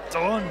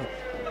done.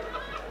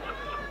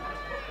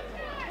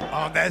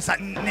 Oh, there's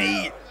that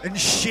knee and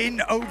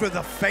shin over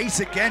the face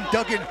again.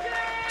 Duggan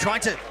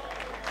trying to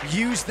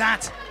use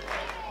that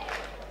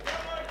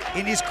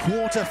in his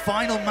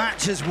quarter-final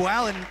match as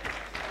well. And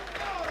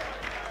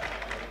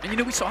you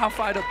know, we saw how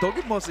fired up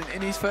Duggan was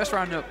in his first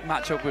round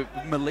matchup with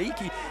Malik.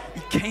 He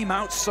came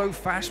out so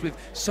fast with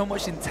so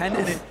much intent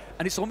in it,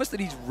 and it's almost that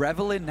he's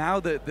reveling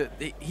now that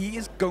he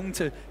is going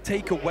to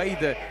take away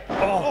the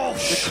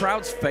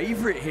crowd's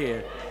favorite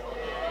here.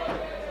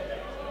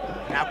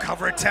 Now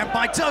cover attempt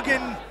by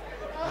Duggan.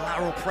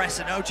 Lateral press,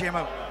 and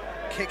OJMO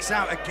kicks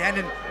out again.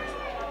 And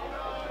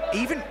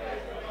even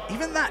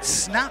that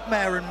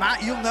snapmare, and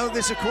Matt, you'll know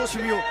this, of course,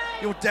 from your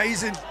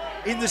days in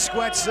the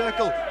squared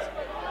circle.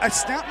 A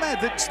snapmare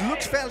that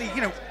looks fairly,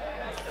 you know,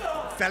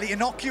 fairly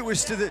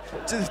innocuous to the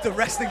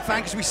wrestling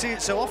fan because we see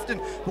it so often.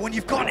 But when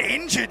you've got an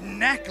injured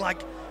neck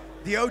like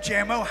the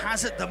OJMO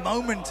has at the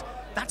moment,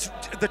 that's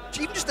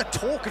even just the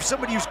talk of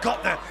somebody who's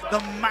got the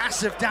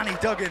massive Danny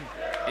Duggan.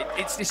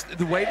 It's just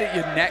the way that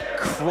your neck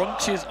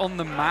crunches on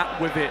the mat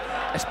with it,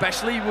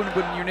 especially when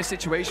you're in a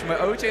situation where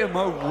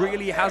OJMO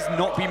really has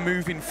not been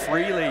moving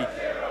freely.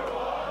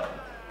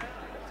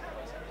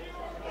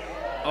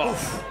 Oh.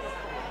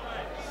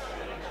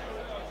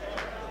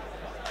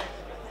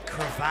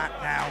 Cravat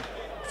now,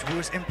 which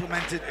was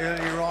implemented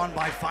earlier on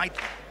by Veit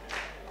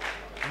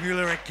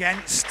Mueller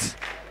against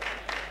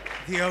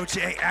the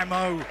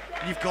OJMO.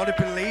 You've got to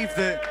believe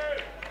that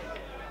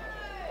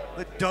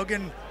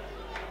Duggan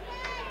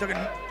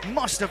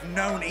must have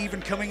known,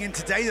 even coming in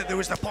today, that there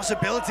was the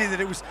possibility that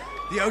it was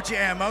the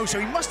OJMO, so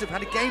he must have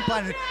had a game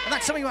plan. And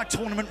that's something about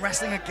tournament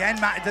wrestling again,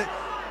 Matt, that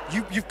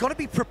you've got to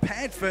be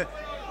prepared for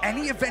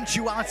any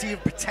eventuality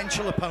of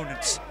potential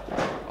opponents.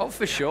 Oh,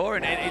 for sure,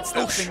 and it's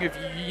that thing of,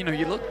 you know,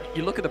 you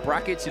look at the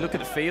brackets, you look at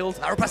the field.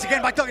 Lateral press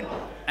again by Duggan.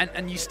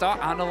 And you start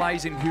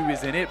analysing who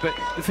is in it, but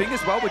the thing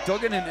as well with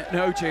Duggan and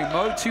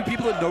OJMO, two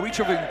people that know each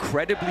other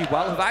incredibly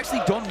well, have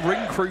actually done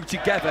ring crew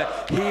together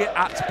here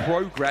at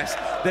Progress.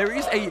 There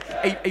is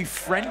a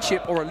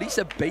friendship, or at least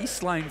a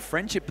baseline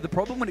friendship, but the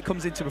problem when it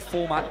comes into a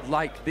format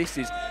like this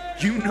is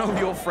you know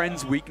your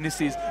friends'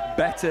 weaknesses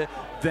better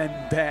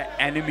than their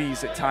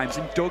enemies at times,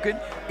 and Duggan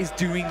is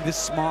doing the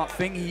smart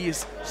thing. He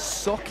is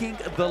sucking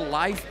the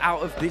life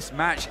out of this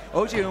match.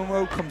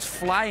 OJMO comes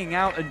flying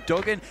out, and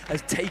Duggan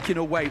has taken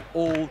away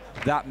all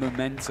that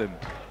momentum.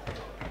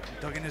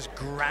 Duggan has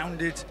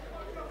grounded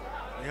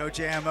the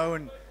OJMO,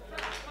 and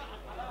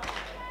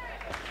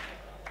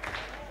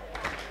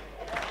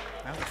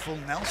now the full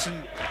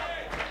Nelson.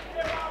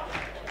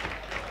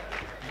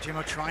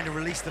 OJMO trying to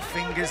release the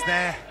fingers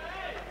there.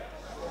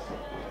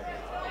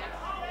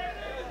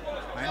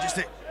 And just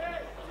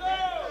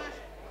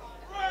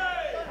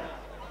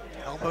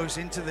elbows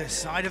into the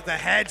side of the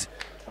head,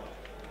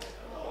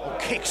 or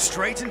kick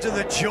straight into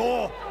the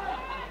jaw.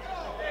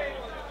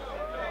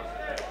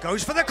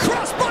 Goes for the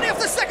crossbody off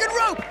the second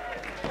rope.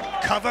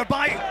 Cover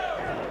by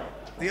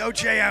the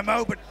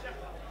OJMO, but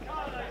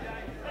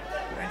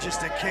and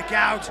just a kick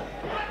out.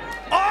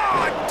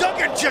 Oh, and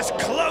Duggan just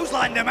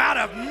clotheslined him out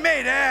of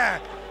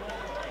midair.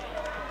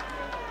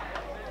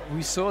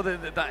 We saw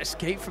that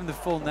escape from the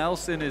full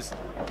Nelson is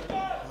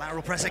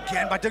Spiral press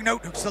again by Duggan. No,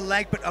 hooks the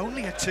leg, but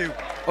only a 2.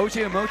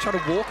 OJMO tried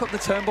to walk up the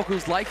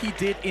turnbuckles like he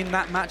did in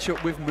that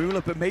matchup with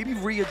Mueller, but maybe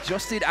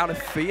readjusted out of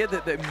fear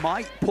that it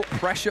might put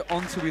pressure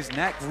onto his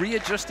neck.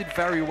 Readjusted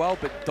very well,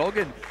 but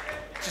Duggan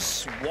just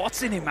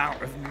swatting him out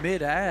of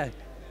mid-air.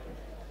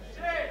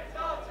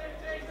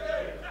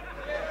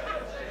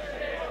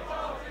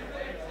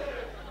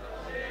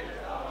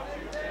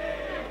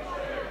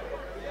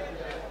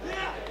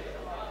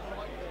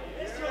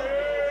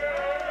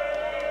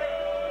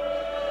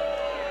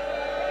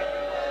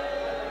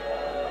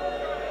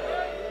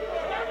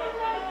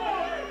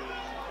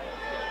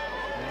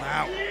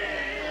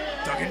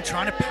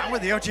 Trying to power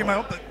the OJMO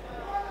up, but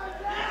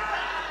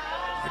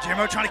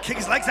OJMO trying to kick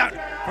his legs out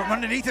from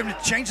underneath him to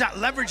change that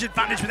leverage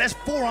advantage, but there's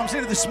forearms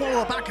into the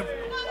smaller back of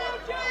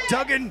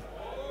Duggan.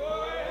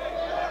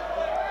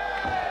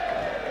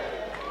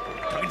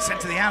 Duggan sent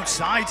to the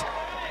outside.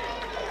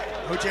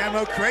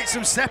 OJMO creates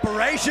some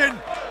separation.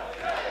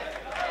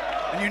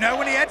 And you know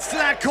when he heads to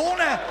that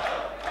corner,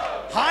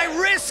 high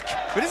risk,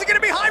 but is it going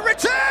to be high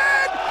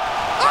return?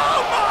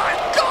 Oh my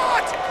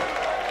God!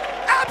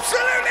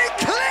 Absolutely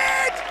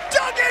cleared!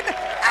 Duggan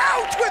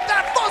out with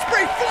that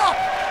Fosbury flop!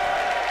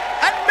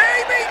 And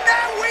maybe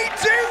now we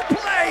do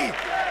play!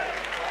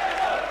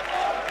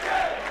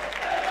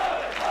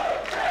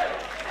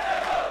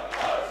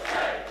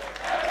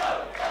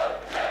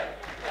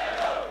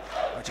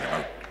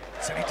 OJMO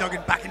sending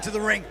Duggan back into the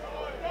ring.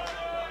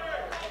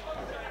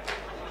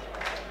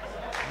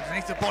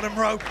 Underneath the bottom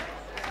rope.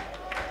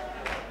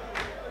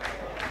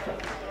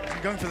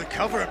 He's going for the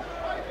cover.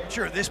 I'm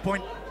sure at this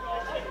point,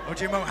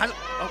 OJMO has...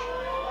 Oh,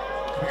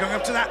 we're going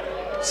up to that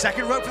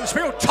second rope for the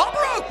spiral. Top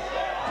rope!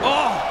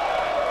 Oh!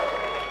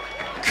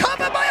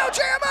 Covered by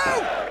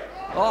OJMO!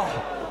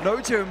 Oh,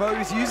 OJMO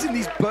is using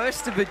these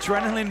bursts of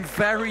adrenaline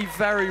very,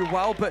 very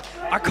well, but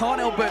I can't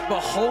help but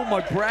hold my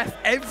breath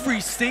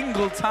every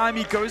single time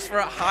he goes for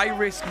a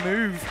high-risk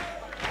move.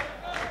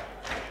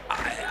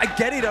 I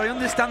get it, I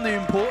understand the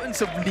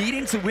importance of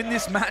needing to win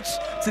this match,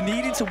 to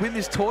needing to win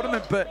this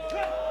tournament, but...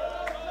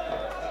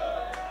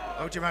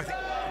 OJMO, I think,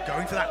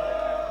 going for that.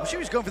 I wish he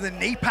was going for the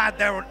knee pad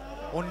there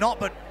or not,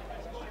 but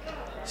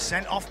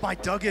sent off by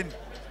Duggan.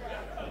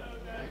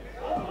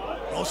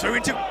 Rolls through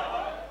into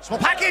small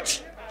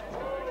package.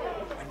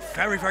 And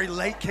very, very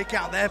late kick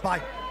out there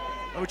by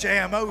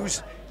OJMO,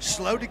 who's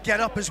slow to get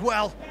up as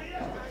well.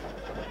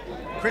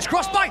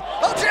 Crisscrossed by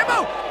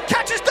OJMO,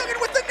 catches Duggan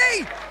with the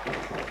knee.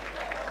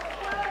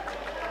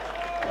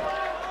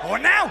 Oh,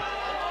 and now,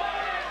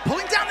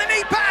 pulling down the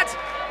knee pad.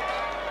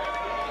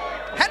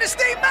 Head of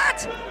steam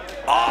mat.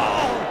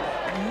 Oh,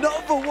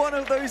 another one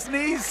of those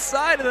knees,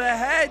 side of the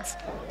head.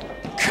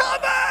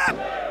 Cover!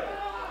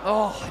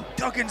 Oh,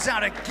 Duggan's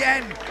out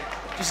again.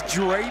 Just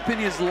draping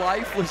his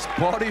lifeless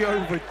body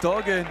over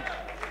Duggan.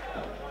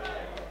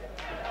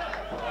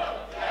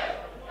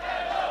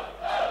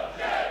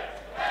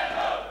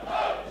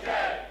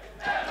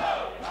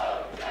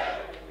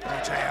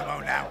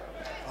 OJMO now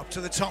up to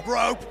the top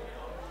rope.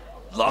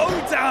 Low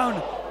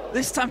down,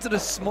 this time to the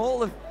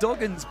small of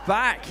Duggan's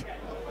back.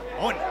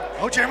 Oh, and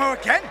OJMO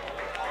again.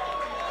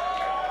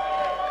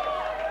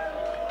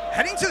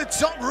 Heading to the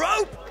top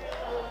rope.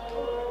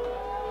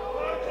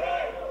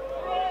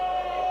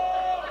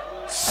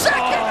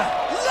 Second,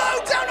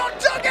 low down on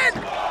Duggan.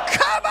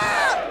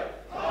 Cover!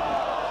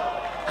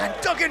 And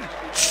Duggan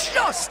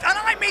just, and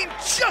I mean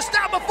just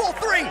out before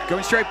 3.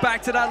 Going straight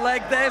back to that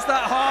leg, there's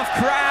that half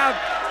crab.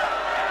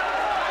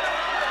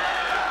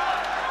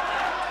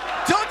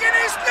 Duggan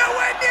is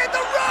nowhere near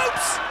the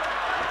ropes.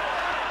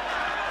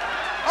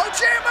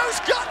 OJMO's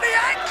got the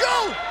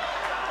ankle.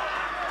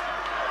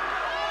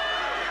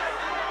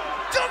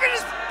 Duggan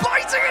is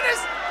biting in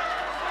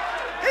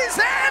his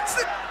hands.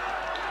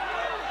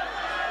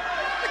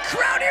 The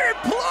crowd here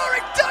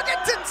imploring Duggan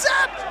to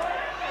tap.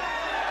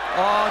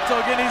 Oh,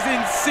 Duggan is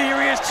in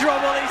serious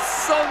trouble. He's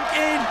sunk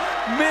in,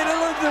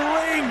 middle of the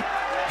ring.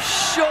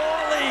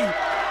 Surely.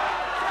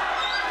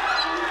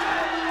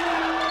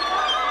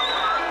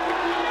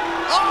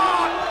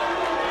 Oh!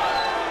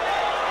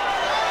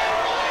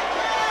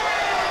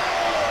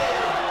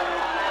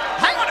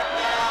 Hang on.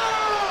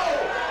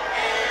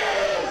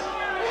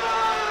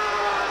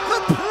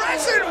 The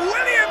present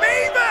William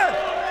Eber.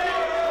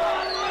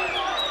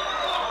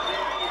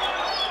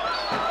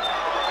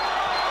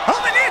 Oh,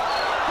 the knee.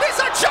 It's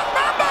a Chuck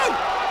Mambo.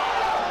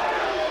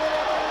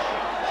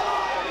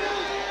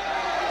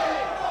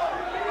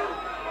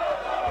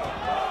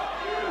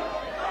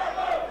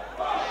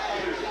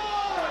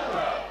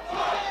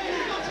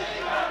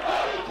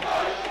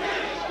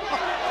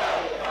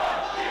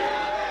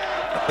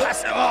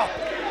 Oh,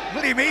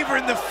 William Eber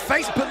in the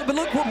face. But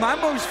look what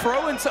Mambo's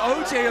throwing to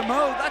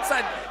OJMO. That's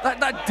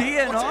that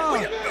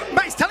DNR.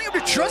 Mate, he's telling him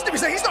to trust him.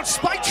 He's saying he's not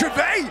Spike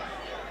Trevay.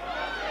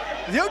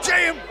 The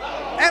OJMO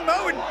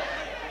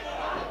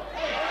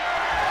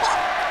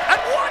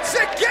and once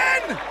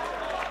again,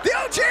 the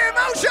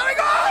OJMO showing.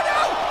 Oh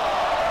no!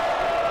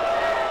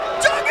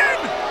 Duggan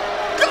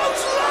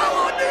goes low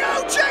on the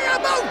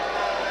OJMO.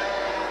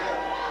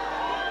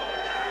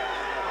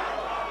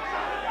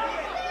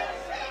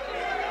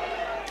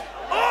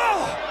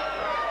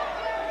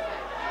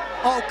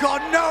 Oh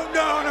God, no,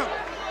 no, no.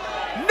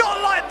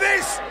 Not like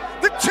this.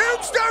 The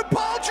tombstone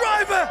pile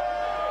driver.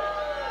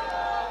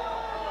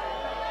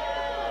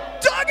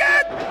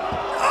 Duggan!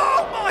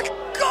 Oh my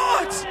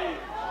God!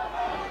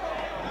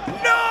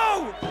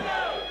 No!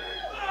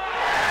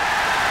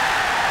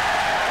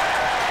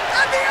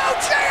 And the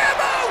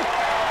OJMO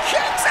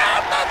kicks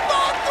out the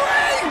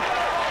 4-3!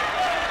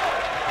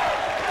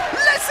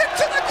 Listen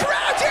to the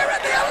crowd here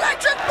at the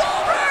Electric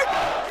Ballroom!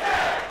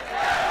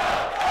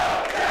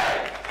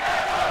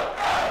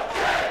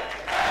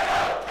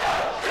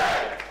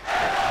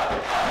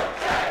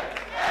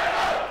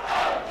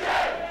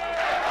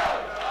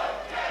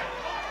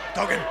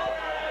 Duggan.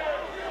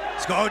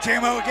 It's got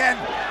OJMO again.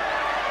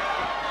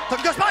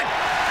 Duggan goes behind.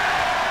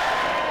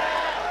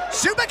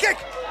 Super kick.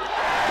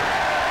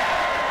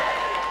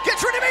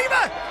 Gets rid of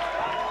Eva.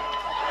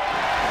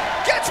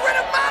 Gets rid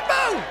of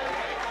Mambo.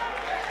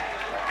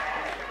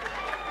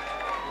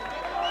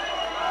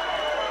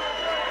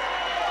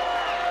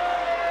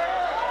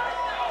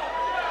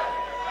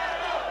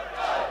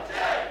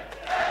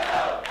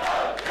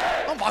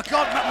 Oh my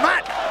God,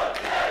 Matt.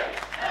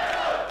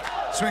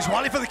 Swings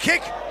wildly for the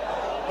kick.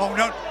 Oh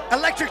no,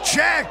 electric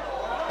chair.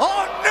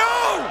 Oh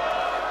no!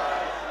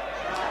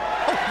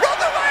 Oh, run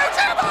the way,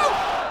 OJMO!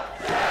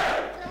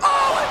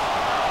 Oh!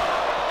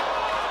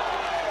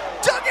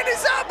 Duggan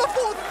is out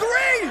before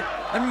 3!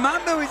 And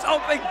Mambo is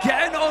up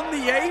again on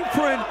the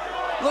apron.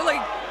 Look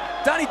like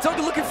Danny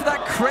Duggan looking for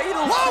that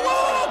cradle. Whoa,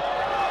 whoa,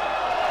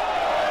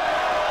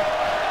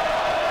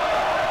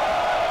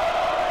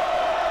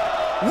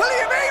 whoa!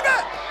 William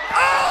Eva!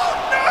 Oh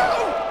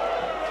no!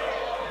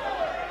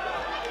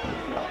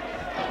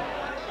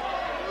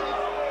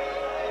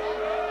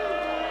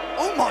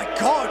 Oh my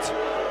God!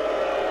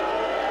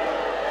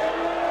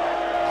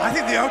 I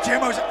think the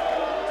OJMO's...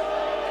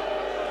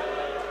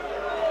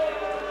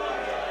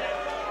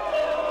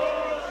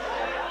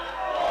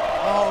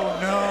 Oh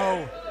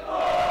no!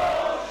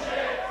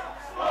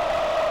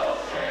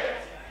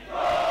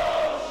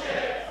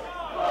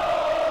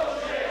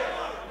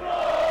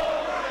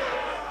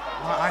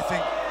 I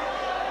think...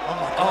 Oh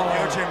my God, the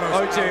OJMO's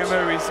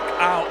OJMO is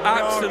out,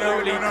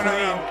 absolutely clean.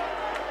 No.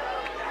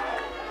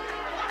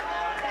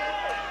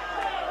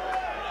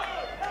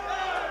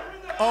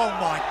 Oh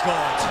my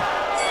God.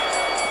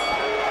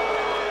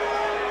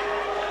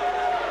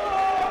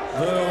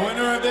 The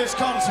winner of this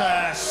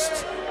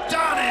contest,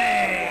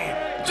 Danny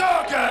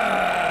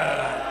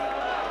Duggan.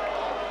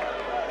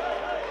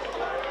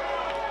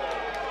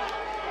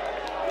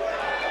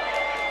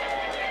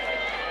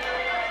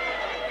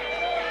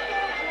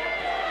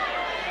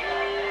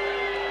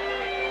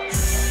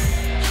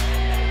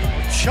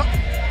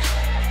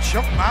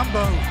 Chuck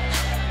Mambo.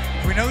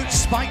 We know that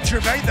Spike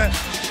Trevay,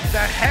 the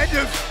head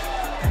of...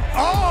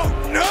 Oh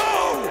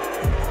no!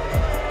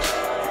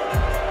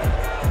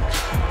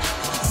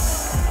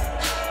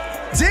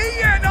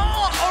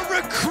 DNR are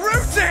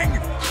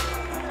recruiting,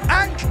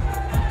 and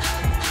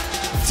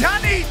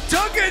Danny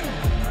Duggan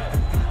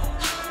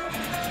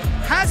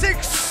has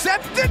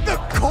accepted the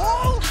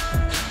call.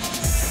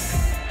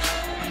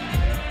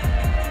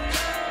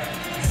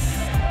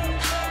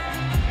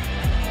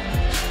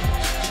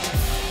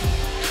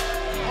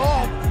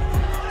 Oh.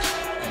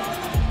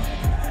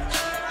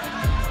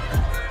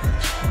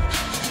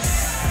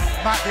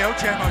 Matt, the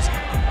OJMO's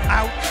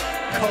out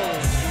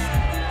cold.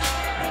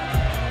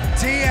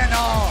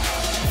 DNR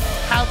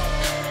have,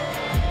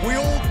 we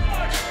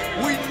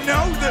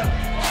know that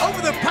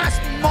over the past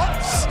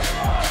months,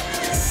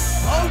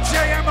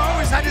 OJMO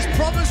has had his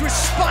problems with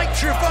Spike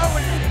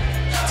Trevay and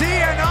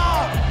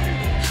DNR.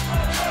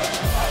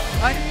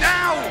 And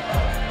now,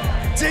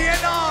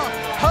 DNR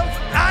have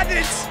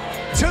added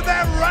to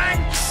their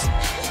ranks.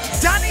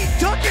 Danny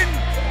Duggan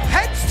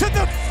heads to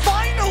the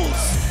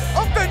finals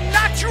of the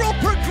Natural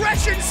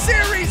Progression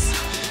Series,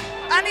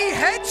 and he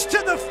heads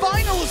to the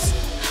finals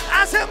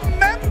as a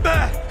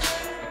member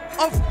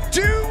of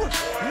Do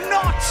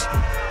Not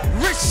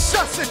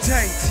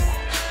Resuscitate.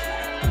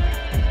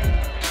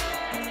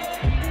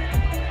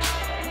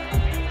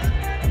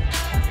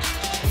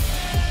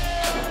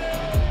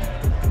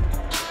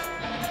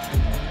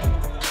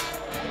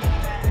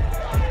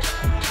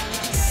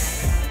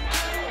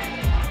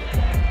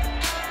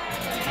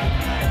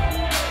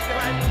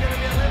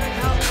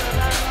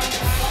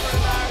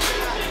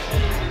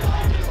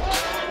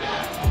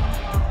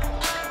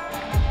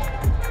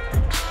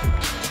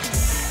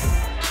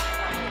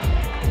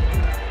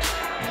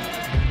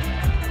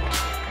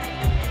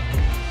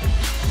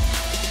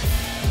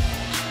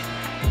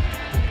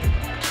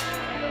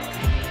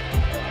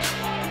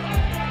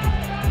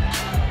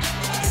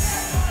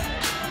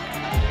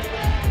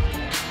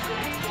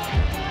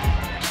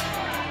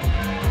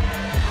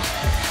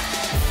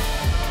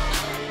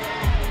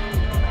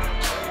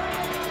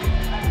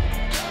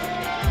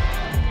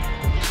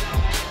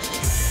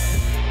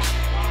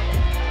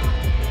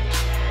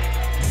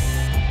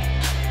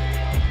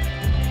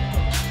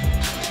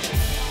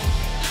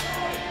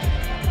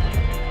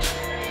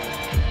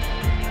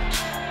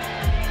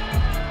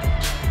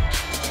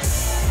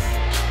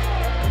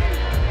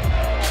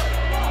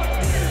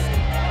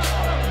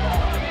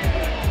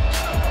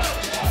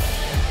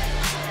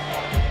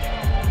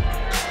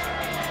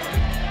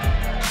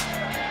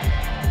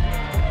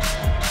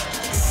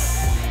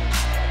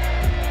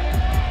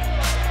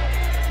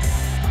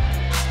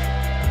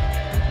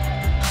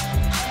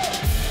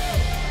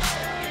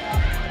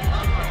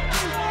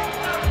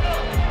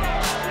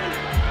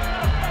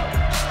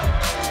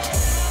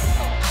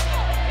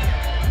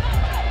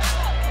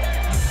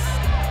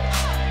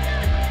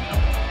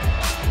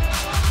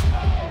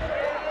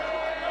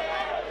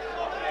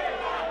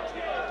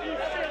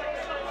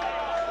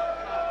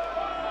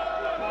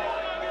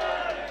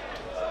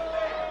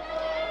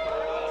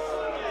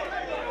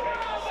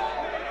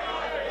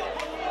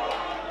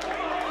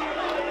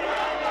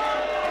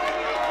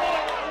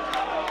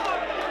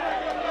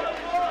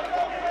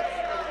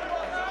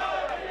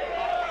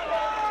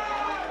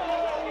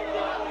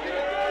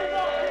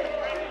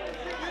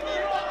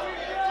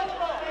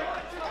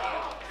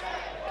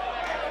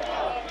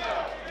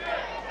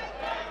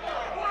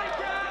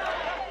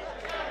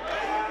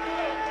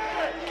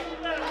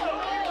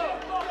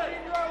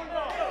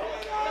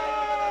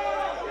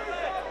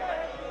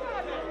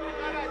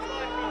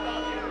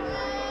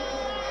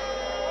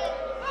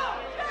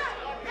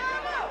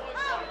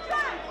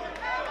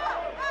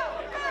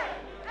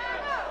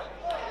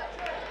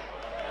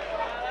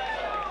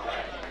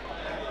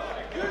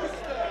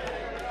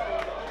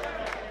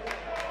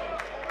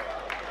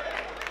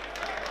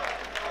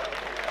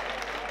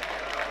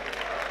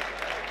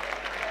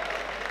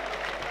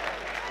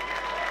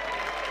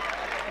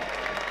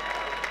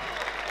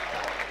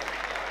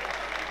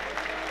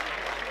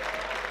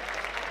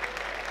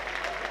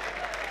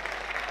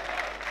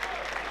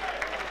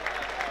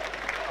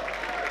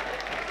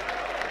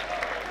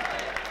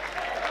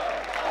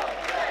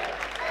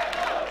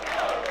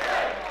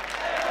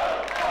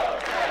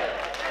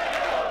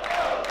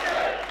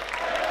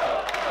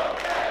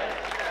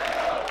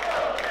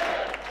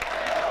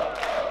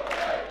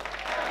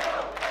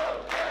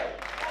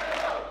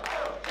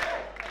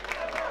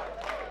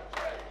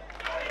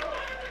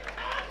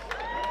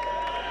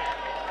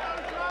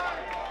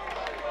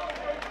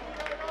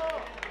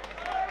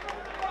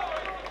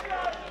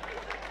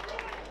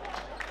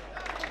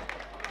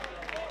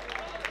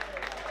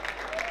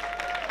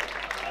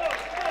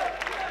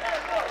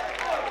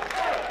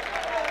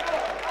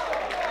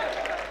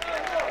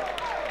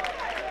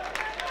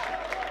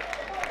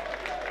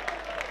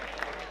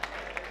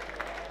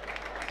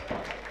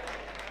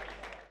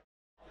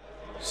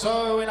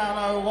 So we now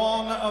know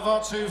one of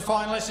our two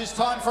finalists. It's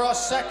time for our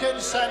second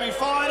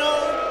semi-final.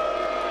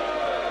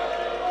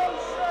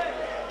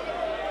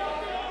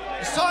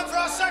 It's time for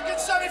our second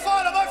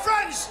semi-final, my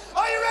friends.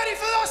 Are you ready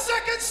for our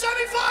second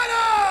semi-final?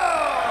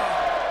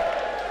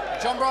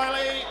 John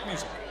Briley,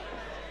 music.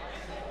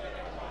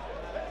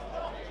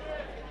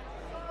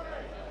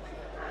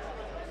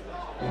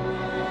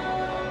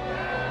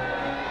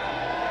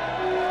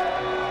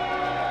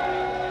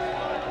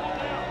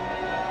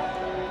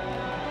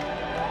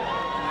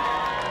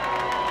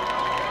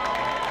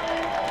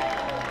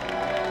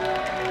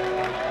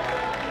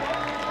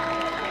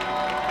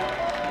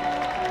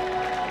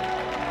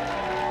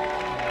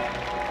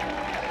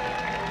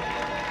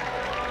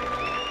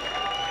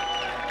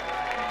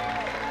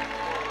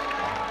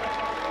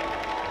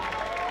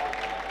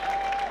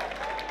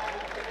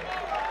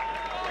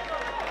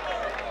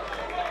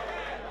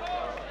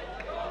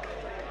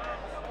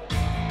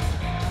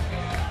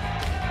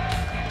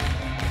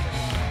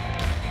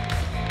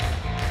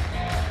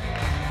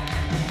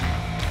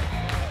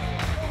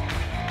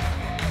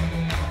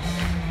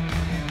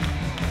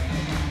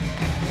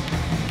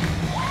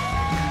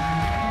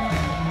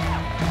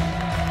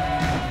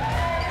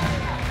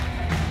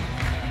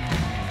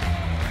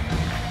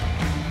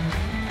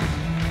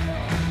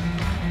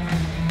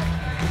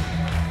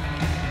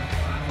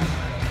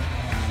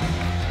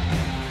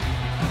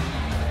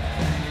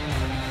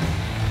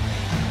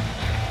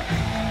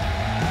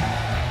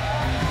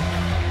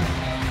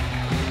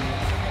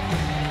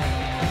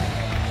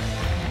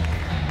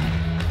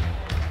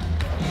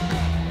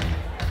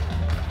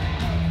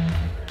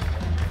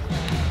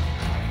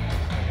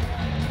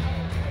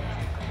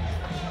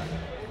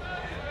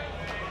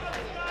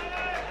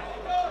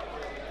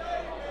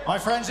 My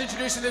friends,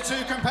 introducing the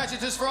two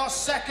competitors for our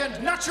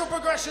second Natural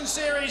Progression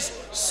Series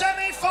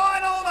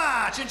semi-final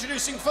match.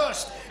 Introducing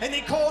first, in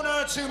the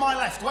corner to my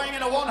left, weighing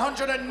in at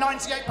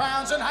 198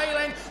 pounds and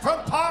hailing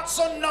from parts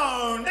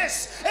unknown,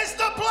 this is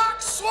the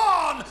Black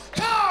Swan,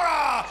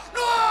 Cara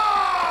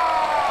Noir!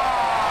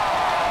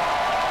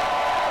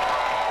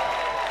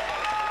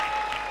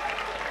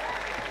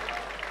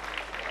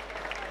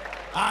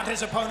 And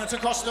his opponent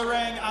across the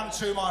ring and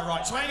to my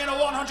right, weighing in at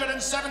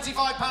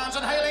 175 pounds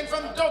and hailing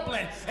from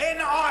Dublin in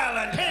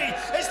Ireland,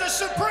 he is the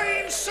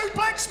Supreme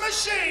Suplex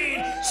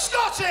Machine,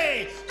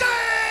 Scotty Davis!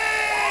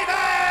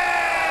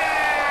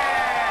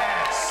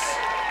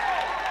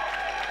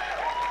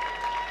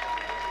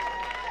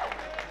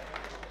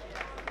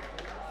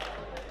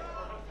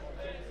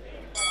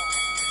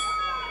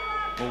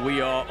 Well,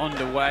 we are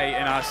underway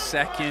in our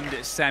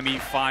second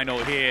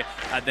semi-final here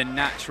at the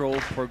Natural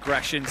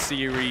Progression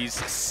Series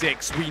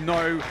 6. We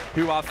know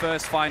who our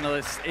first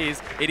finalist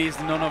is. It is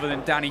none other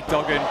than Danny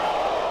Duggan.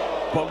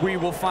 But we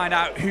will find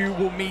out who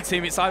will meet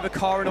him. It's either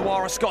Cara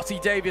Noir or Scotty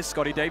Davis.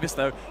 Scotty Davis,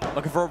 though,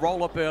 looking for a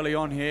roll-up early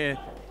on here.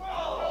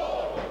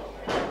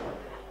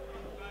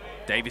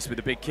 Davis with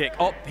a big kick.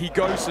 Up he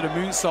goes to the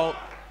moonsault.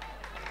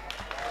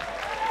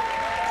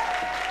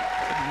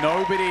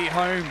 Nobody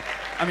home.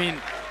 I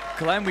mean,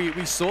 Glenn,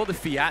 we saw the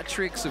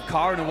theatrics of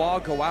Cara Noir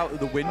go out of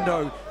the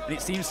window, and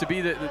it seems to be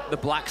that the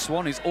Black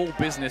Swan is all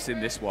business in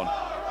this one.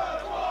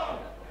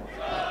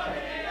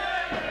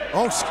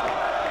 Oh,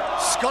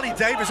 Scotty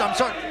Davis, I'm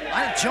sorry,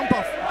 I had to jump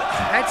off the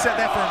headset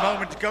there for a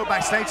moment to go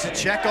backstage to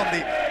check on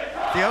the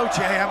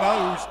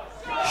OJMO, who's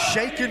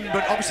shaken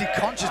but obviously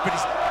conscious, but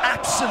he's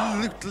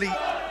absolutely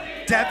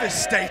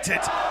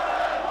devastated.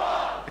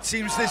 It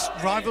seems this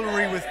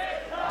rivalry with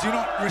Do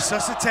Not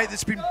Resuscitate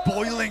that's been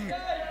boiling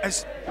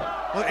as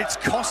well, it's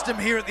cost him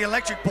here at the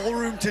Electric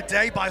Ballroom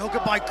today by hook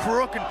or by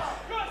crook. And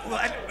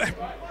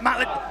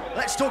Malik,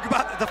 let's talk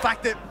about the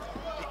fact that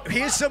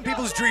here's some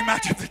people's dream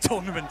match of the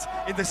tournament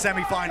in the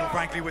semi-final,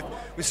 frankly, with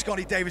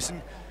Scotty Davis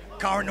and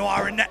Cara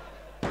Noir and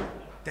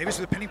Davis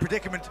with a pinning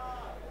predicament.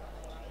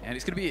 And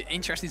it's going to be an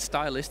interesting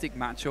stylistic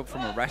matchup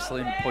from a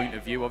wrestling point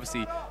of view.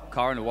 Obviously,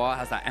 Cara Noir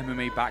has that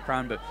MMA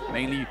background, but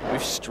mainly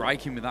with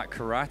striking with that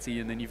karate.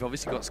 And then you've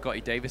obviously got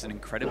Scotty Davis, an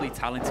incredibly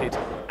talented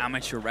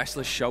amateur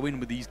wrestler, showing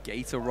with these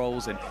gator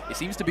rolls. And it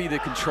seems to be the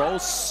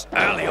controls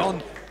early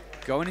on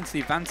going into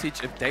the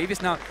advantage of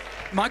Davis. Now,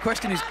 my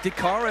question is, did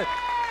Cara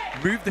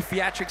move the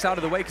theatrics out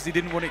of the way because he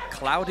didn't want it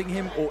clouding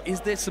him? Or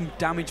is there some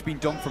damage being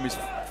done from his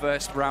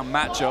first round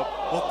matchup?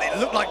 Well, it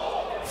looked like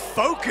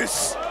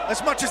focus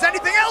as much as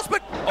anything else,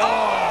 but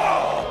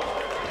oh!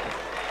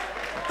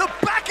 The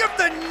back of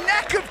the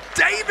neck of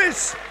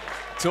Davis!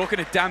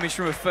 Talking of damage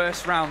from a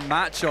first round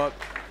matchup,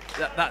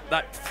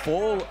 that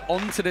fall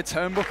onto the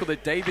turnbuckle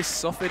that Davis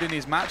suffered in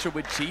his matchup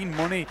with Gene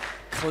Munny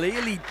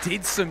clearly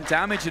did some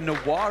damage, and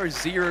Noir is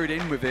zeroed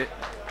in with it,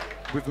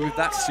 with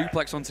that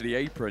suplex onto the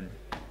apron.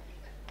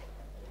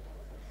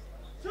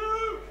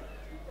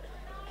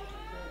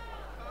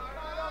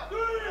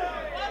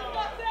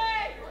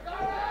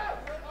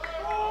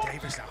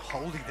 Davis now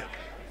holding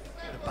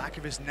the back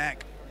of his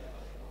neck.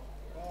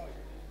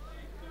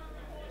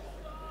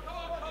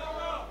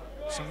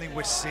 Something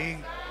we're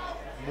seeing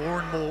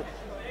more and more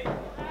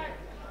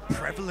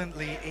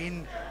prevalently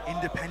in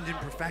independent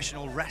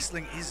professional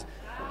wrestling is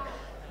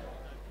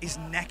is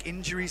neck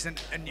injuries, and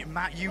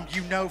Matt, you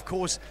know, of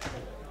course,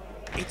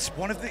 it's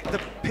one of the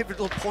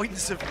pivotal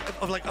points of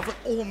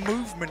all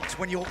movement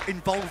when you're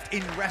involved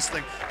in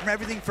wrestling. From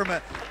everything from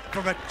a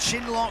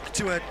chin lock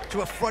to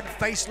a front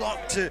face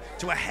lock to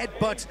a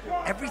headbutt,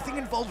 everything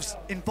involves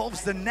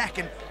the neck.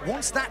 And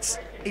once that's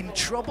in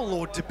trouble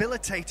or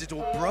debilitated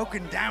or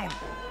broken down,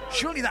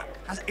 surely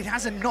it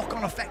has a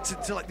knock-on effect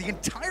to like the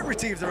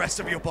entirety of the rest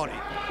of your body.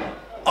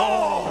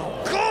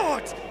 Oh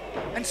God!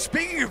 And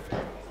speaking of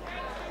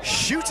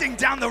shooting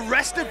down the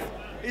rest of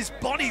his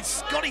body,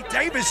 Scotty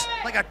Davis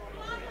like a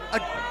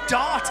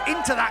dart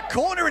into that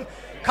corner, and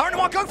Cara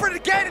Noir going for it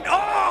again, and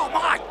oh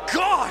my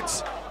God!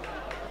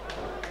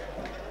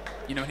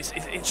 You know, it's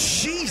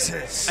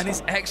Jesus! And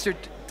it's extra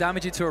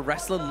damage to a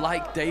wrestler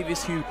like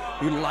Davis, who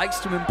likes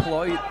to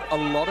employ a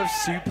lot of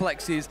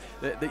suplexes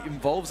that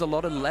involves a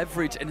lot of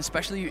leverage, and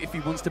especially if he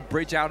wants to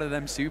bridge out of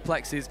them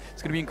suplexes,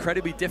 it's going to be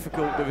incredibly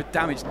difficult with a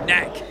damaged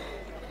neck.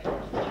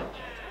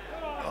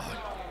 Oh.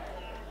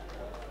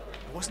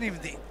 It wasn't even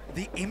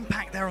the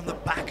impact there on the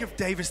back of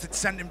Davis that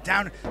sent him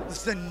down. It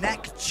was the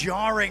neck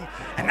jarring,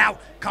 and now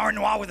Cara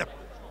Noir with a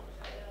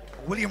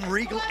William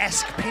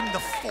Regal-esque pin, the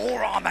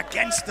forearm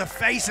against the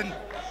face and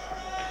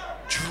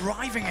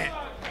driving it.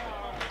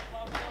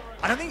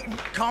 I don't think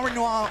Cara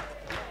Noir,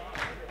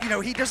 you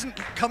know, he doesn't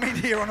come in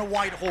here on a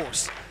white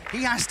horse.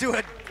 He has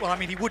to, well, I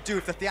mean, he would do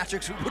if the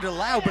theatrics would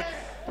allow, but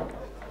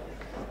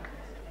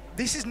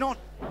this is not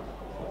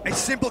a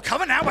simple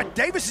cover now by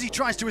Davis as he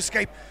tries to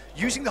escape,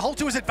 using the hold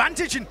to his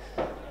advantage, and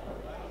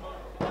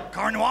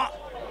Cara Noir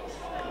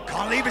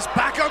can't leave his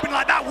back open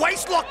like that.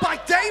 Waist lock by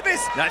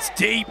Davis. That's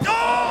deep.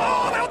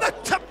 Oh,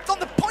 on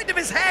the point of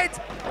his head.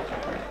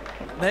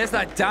 There's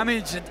that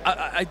damage.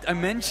 I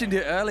mentioned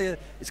it earlier.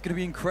 It's going to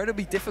be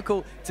incredibly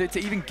difficult to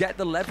even get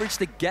the leverage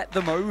to get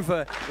them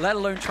over, let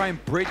alone try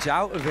and bridge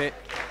out of it.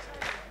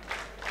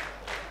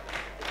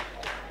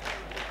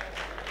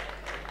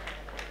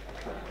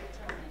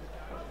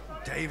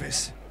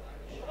 Davis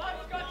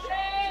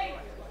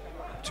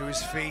up to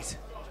his feet.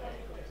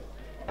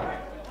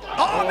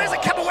 Oh, there's a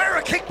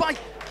capoeira kick by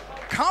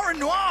Cara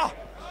Noir.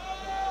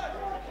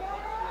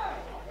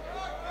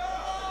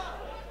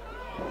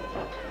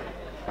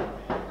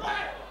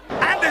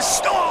 And the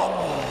storm.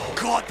 Oh,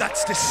 God,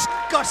 that's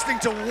disgusting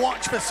to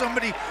watch for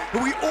somebody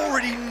who we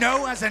already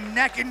know has a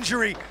neck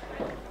injury.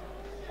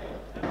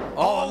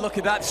 Oh, look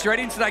at that, straight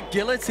into that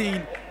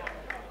guillotine.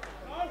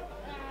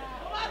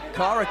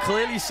 Cara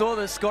clearly saw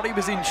that Scotty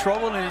was in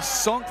trouble and has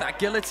sunk that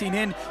guillotine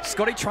in.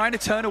 Scotty trying to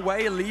turn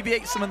away,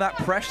 alleviate some of that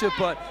pressure,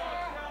 but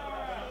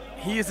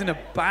he is in a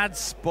bad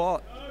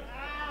spot.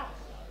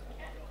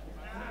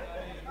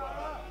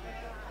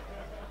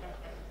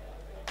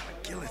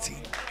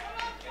 Guillotine.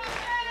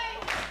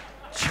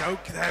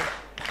 Choke there,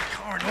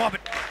 Cara Noir,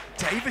 but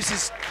Davis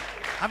is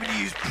having to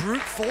use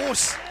brute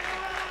force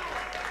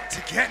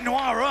to get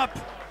Noir up.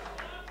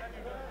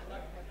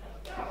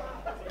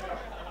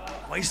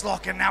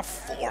 Waistlock and now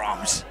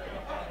forearms.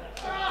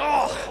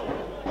 Oh!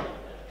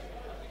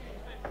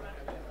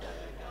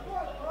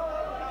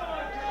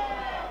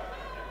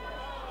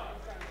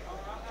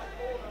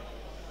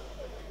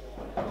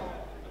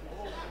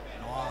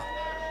 Noir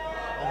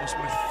almost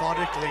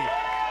methodically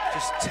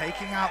just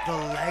taking out the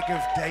leg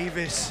of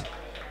Davis.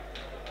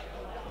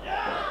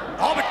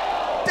 Oh,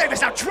 but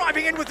Davis now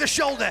driving in with the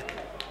shoulder.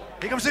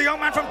 Here comes the young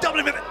man from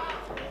Dublin.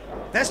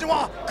 There's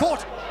Noir,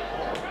 caught.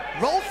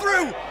 Roll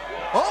through.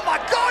 Oh my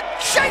God,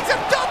 Shades of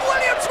Don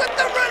Williams with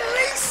the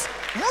release.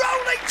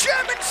 Rolling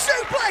German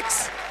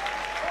suplex.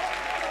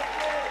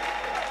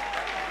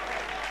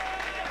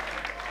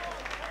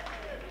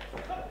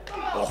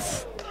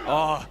 Oof.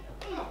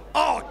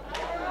 Oh,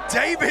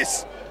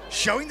 Davis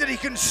showing that he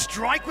can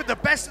strike with the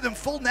best of them,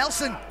 full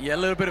Nelson. Yeah, a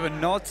little bit of a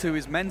nod to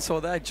his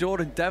mentor there,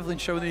 Jordan Devlin,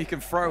 showing that he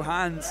can throw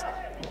hands.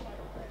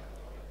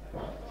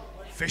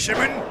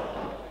 Fisherman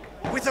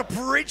with a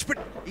bridge, but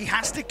he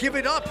has to give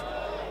it up.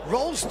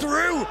 Rolls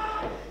through.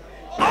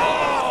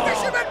 Oh,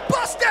 Fisherman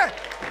Buster!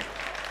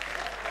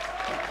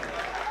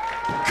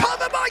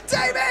 Cover by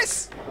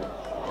Davis!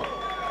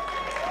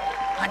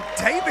 And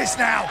Davis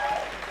now.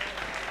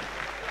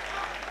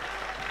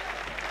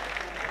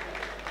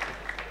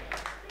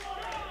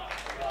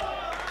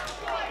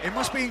 It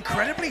must be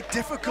incredibly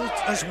difficult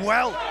as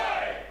well.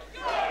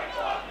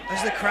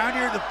 As the crowd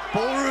here at the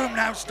Ballroom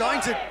now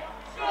starting to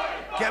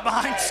get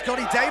behind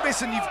Scotty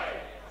Davis, and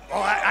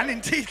and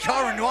indeed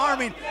Cara Noir. I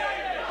mean,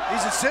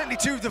 these are certainly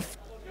two of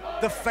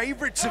the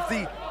favorites of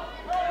the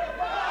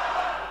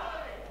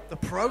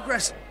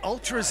Progress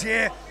Ultras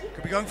here.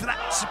 Could be going for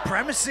that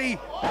supremacy.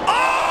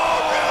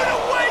 Oh, Rude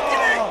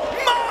Awakening!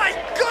 Oh. My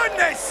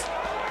goodness!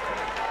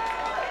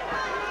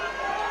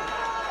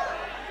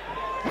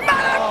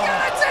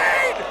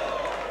 Guillotine!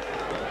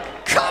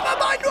 Cover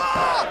by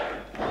Noir!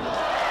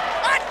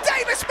 And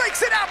Davis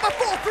makes it out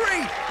before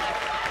 3.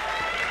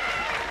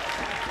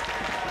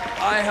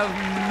 I have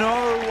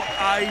no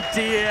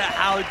idea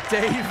how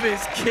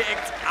Davis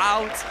kicked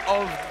out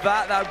of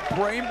that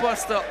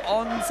brainbuster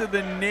onto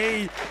the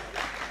knee.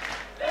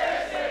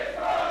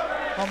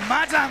 Oh,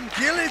 Madame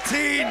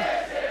Guillotine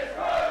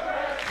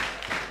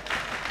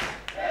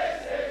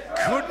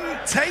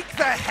couldn't take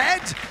the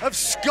head of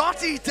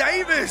Scotty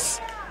Davis.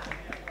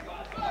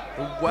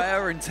 The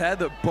wear and tear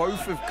that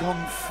both have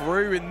gone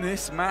through in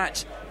this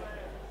match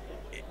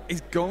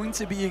is going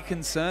to be a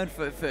concern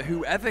for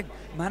whoever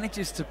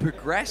manages to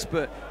progress,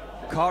 but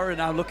Cara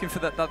now looking for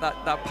that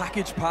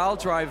package pile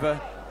driver.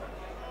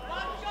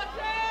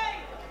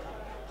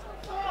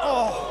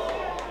 Oh.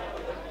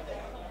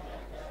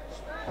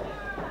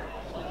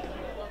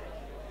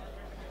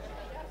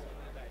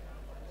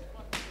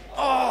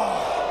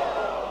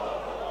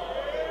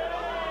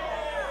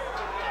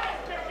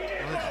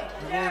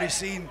 We've already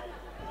seen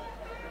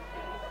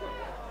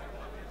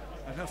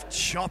enough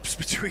chops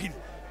between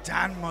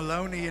Dan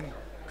Moloney and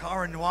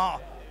Cara Noir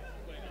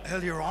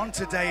earlier on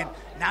today, and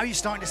now you're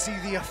starting to see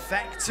the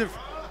effects of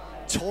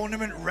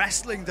tournament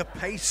wrestling, the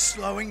pace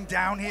slowing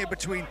down here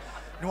between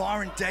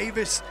Noir and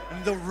Davis,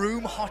 and the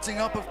room hotting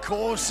up, of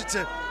course. It's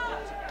an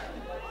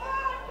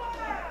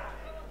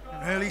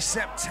early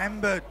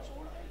September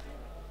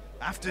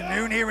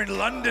afternoon here in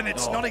London.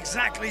 It's not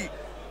exactly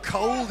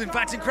cold, in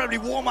fact incredibly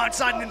warm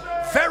outside and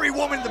very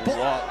warm in the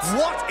ball.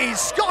 What is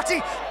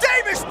Scotty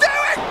Davis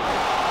doing?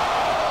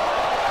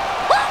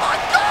 Oh my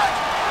God!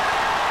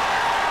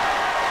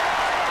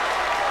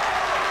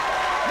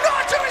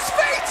 Not to his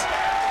feet!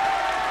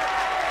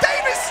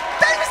 Davis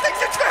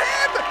thinks it's for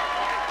him!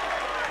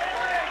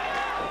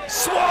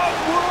 Swan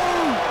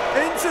Woo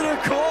into the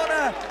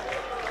corner.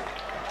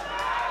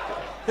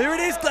 Here it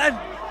is, Glenn.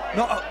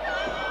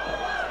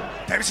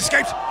 Davis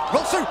escapes,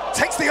 rolls through,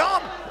 takes the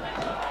arm.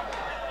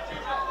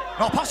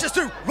 No, passes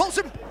through, rolls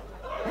him,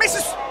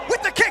 misses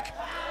with the kick.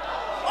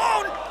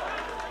 Oh,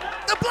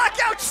 the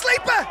blackout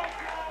sleeper.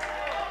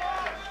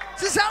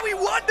 This is how he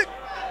won the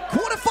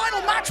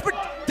quarterfinal match, but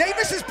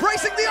Davis is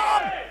bracing the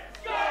arm.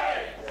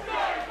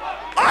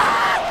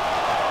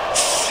 Ah!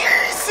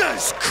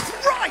 Jesus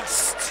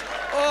Christ!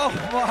 Oh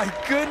my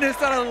goodness,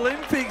 that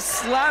Olympic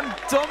slam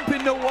dump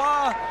in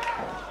Noir.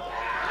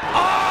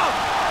 Oh!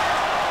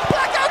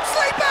 Blackout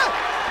sleeper!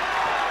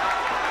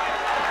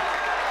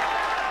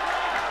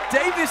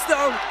 Davis,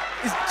 though,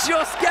 is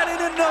just getting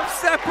enough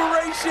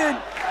separation.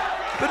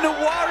 But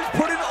Noir is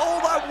putting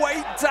all that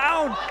weight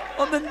down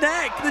on the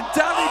neck, the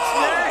damaged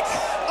neck.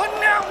 And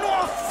now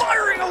Noir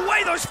firing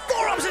away those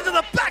forearms into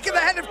the back of the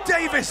head of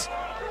Davis.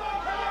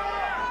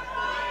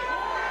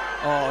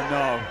 Oh,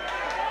 no.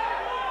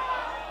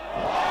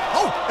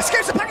 Oh,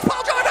 escapes the package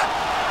pile driver.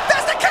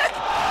 There's the kick.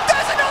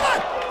 There's another.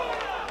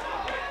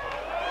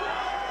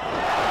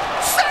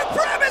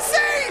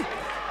 Supremacy.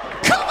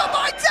 Cover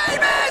by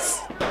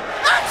Davis.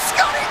 And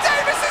Scotty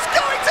Davis is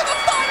going to the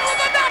final of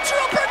the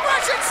Natural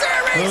Progression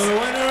Series. The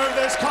winner of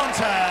this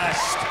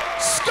contest,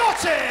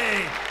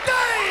 Scotty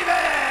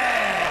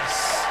Davis.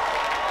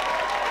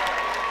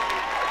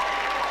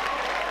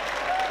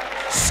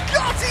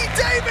 Scotty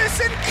Davis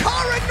and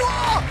Cara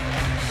Noir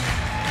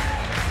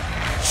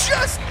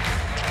just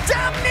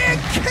damn near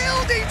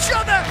killed each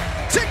other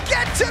to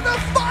get to the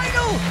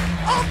final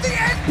of the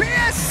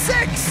NPS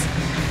 6.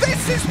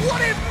 This is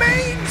what it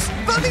means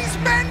for these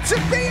men to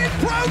be in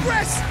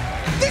progress.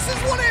 This is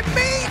what it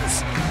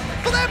means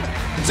for them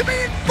to be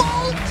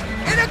involved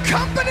in a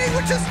company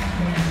which has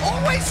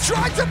always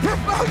tried to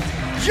promote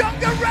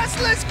younger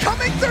wrestlers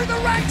coming through the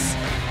ranks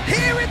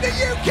here in the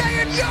UK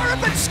and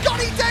Europe. And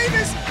Scotty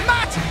Davis,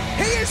 Matt,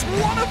 he is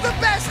one of the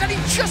best, and he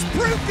just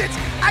proved it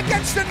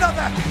against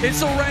another.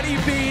 It's already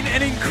been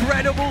an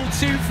incredible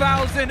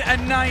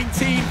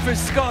 2019 for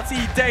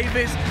Scotty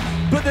Davis.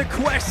 But the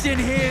question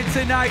here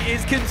tonight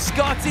is, can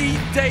Scotty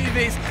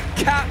Davis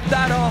cap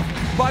that off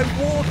by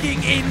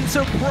walking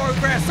into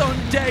Progress on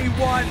day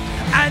one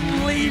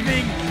and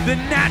leaving the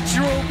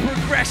Natural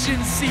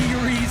Progression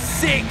Series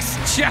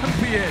 6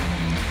 champion?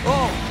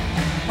 Oh,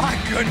 my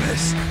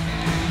goodness.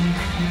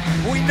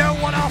 We know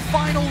what our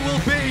final will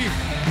be.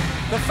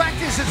 The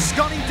fact is that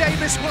Scotty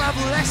Davis will have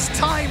less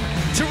time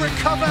to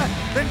recover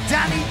than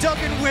Danny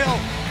Duggan will.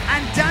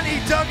 And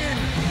Danny Duggan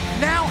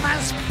now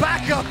has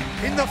backup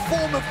in the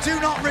form of Do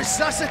Not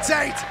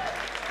Resuscitate.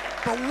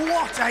 But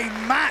what a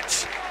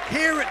match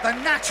here at the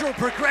Natural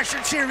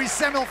Progression Series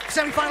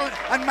semi-final.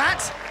 And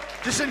Matt,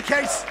 just in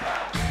case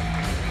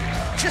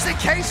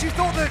you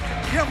thought that,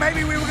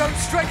 maybe we were going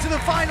straight to the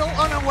final.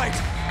 Oh no, wait.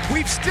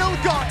 We've still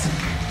got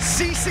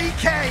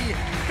CCK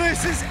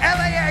versus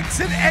LAX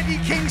and Eddie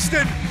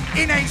Kingston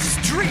in a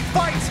street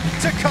fight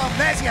to come.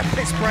 There's your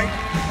piss break.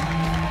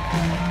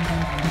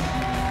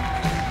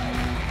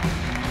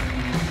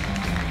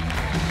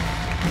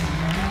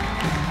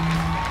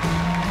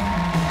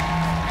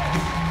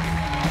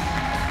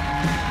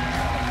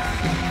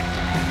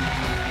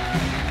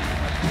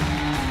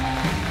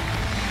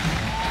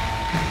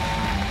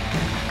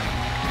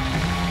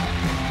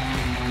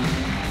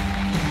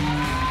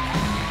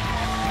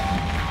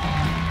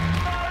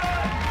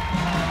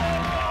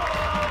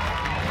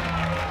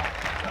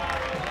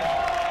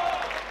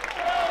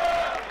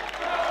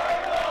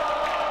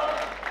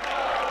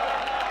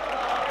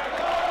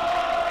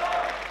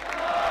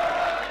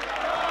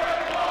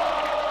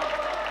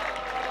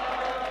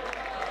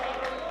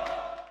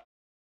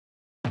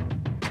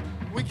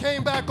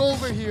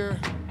 over here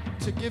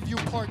to give you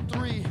part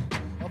 3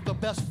 of the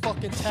best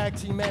fucking tag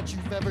team match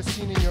you've ever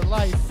seen in your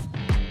life.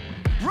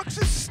 Brooks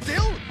has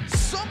still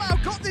somehow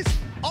got this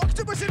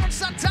octopus in on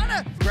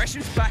Santana.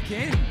 Aggression's back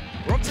in.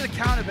 We're up to the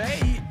count of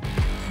 8.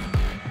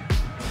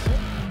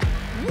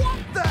 What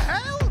the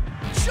hell?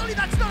 Surely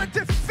that's not a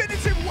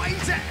definitive way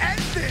to end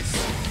this.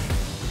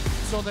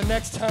 So the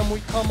next time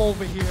we come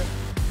over here,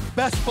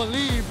 best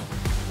believe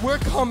we're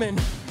coming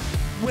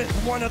with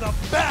one of the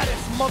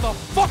baddest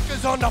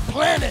motherfuckers on the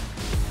planet.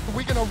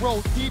 We're gonna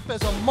roll deep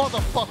as a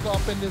motherfucker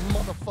up in this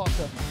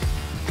motherfucker.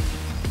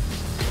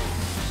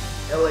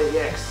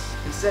 LAX.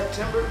 In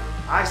September,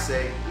 I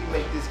say we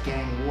make this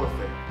gang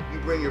warfare. You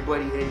bring your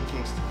buddy Eddie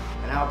Kingston,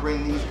 and I'll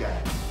bring these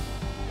guys.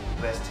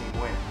 The best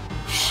team win.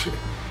 Shit.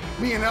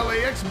 Me and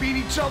LAX beat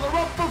each other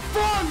up for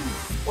fun!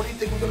 What do you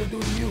think we're gonna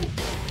do to you?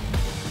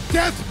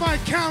 Death by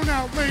count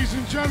out, ladies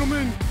and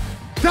gentlemen.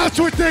 That's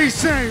what they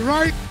say,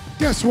 right?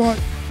 Guess what?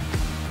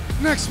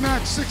 Next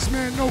match,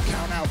 6-man, no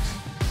count out.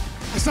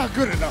 That's not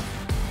good enough.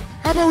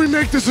 How about we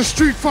make this a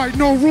street fight,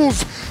 no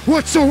rules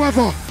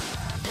whatsoever?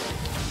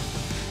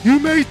 You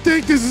may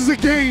think this is a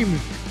game.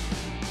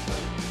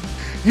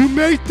 You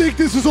may think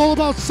this is all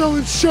about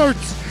selling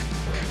shirts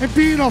and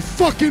being a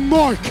fucking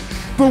mark,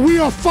 but we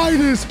are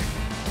fighters.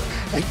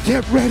 And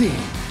get ready,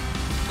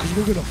 because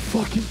we're gonna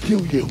fucking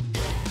kill you.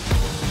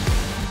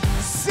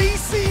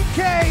 CCK,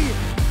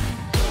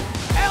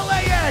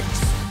 LAX,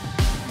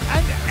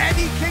 and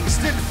Eddie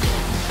Kingston.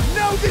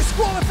 No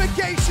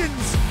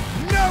disqualifications,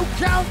 no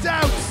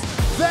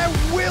countouts. There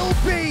will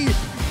be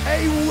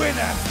a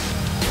winner.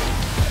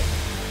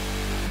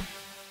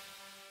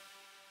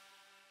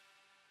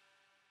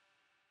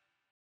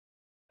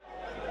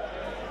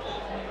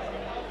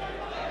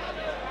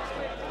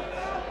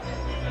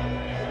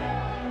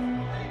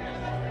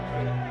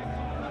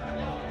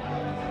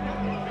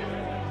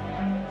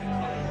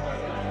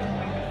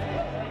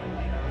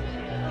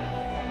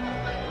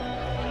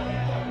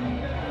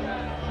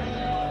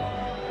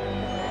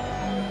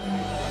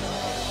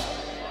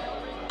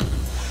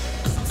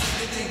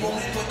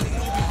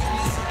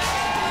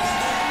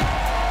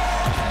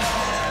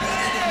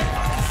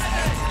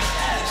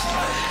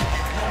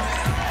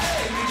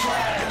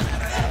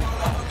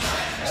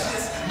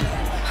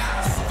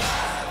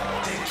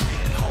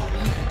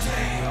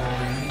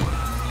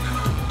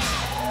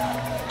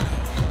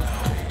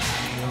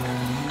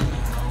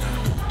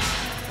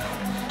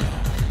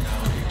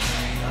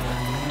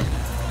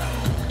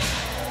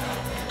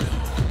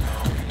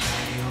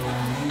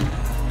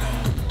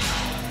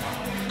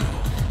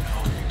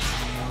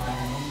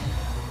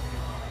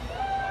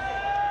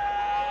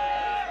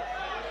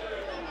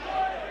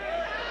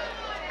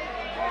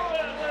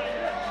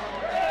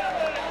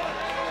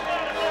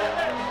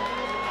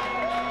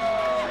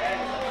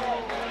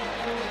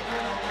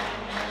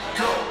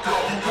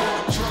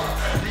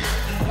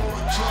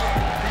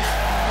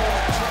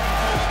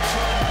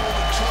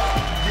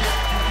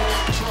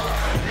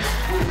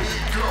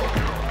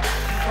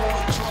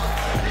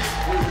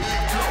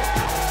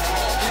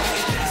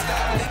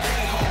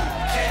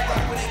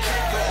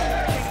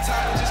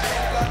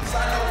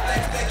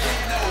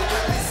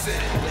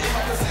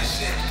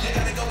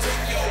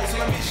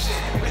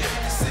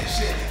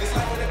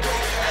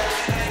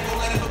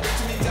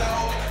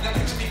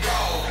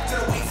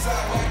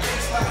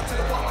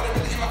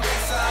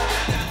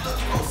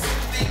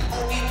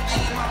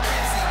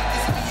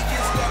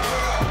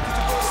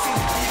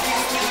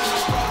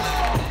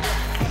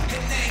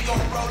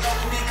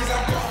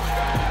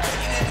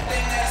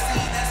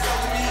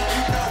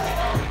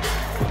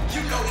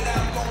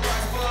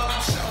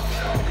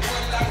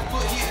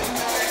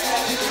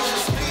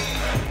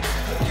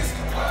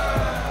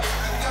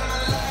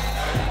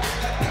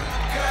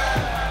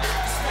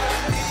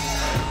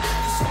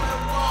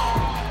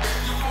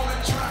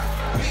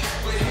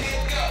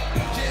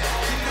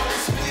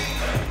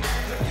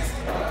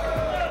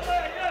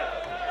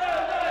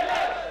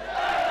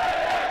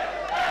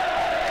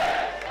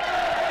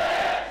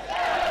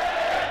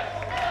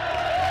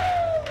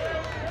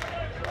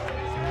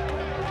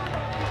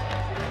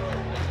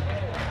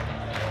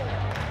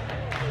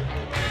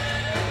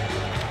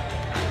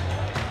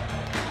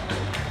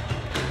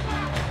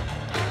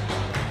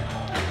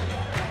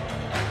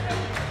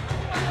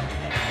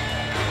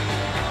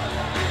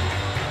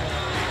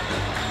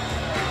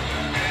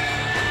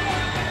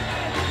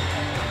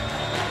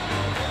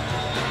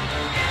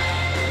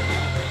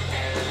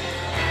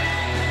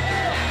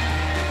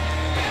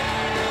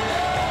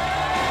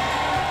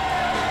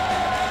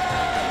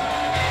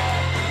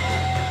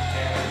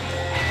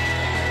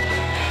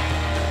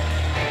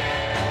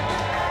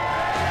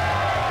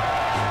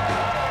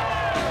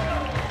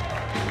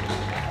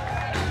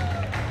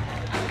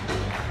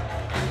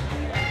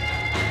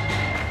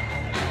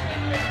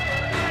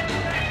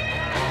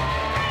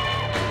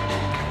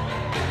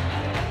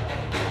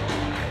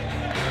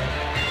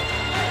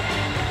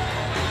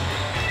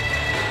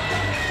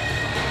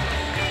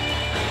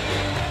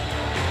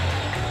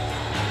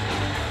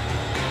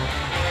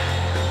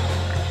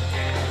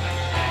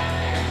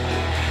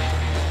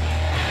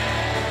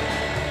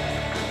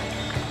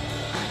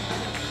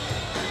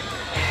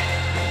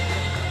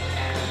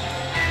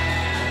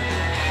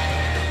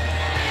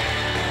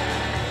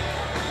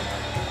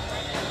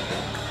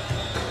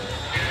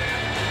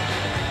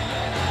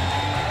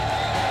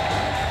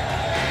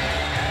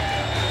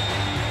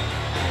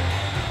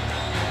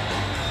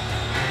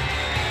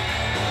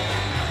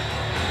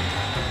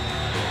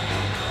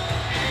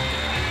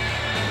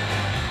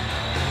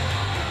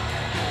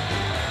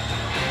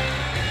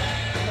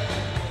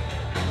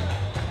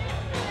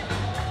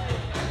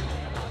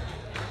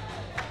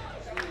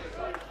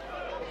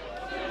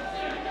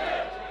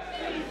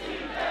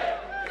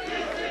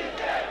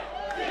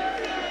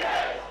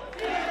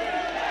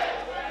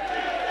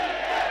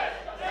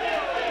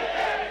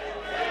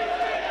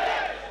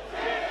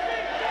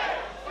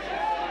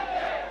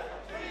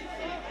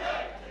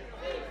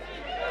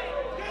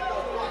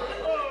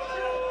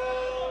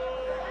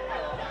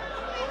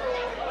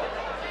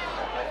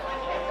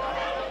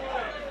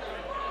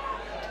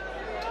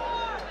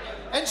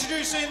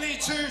 Introducing the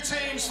two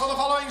teams for the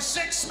following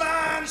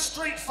six-man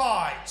street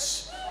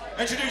fights.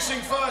 Introducing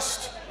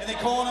first in the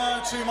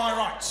corner to my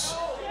right,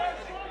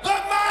 the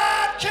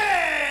Mad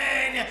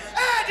King,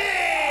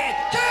 Eddie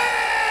Kingston!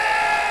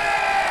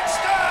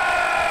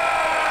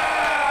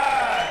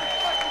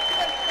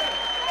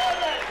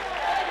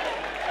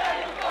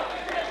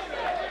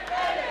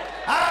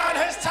 And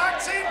his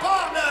tag team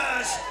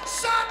partners,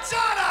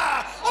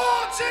 Santana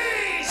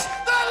Ortiz,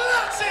 the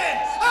Latin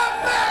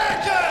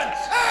American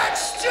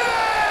Exchange!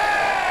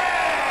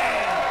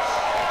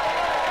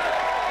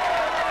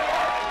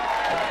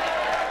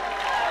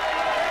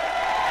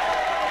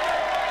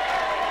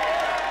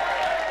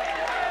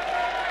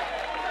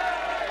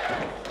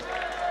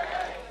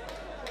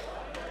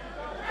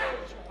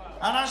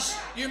 And as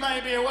you may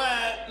be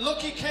aware,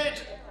 Lucky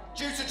Kid,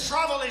 due to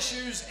travel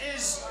issues,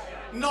 is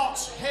not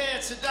here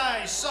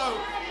today. So,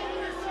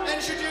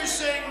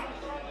 introducing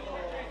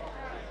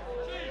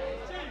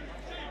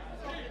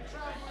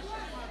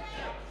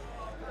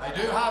they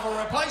do have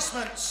a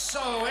replacement.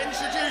 So,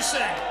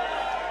 introducing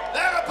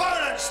their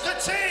opponents, the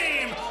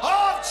team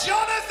of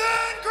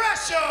Jonathan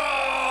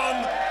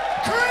Gresham,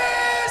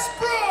 Chris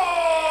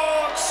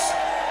Brooks,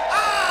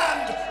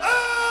 and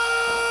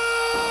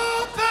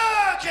Earl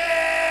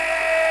Perkins,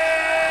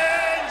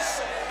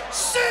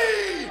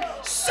 CCK!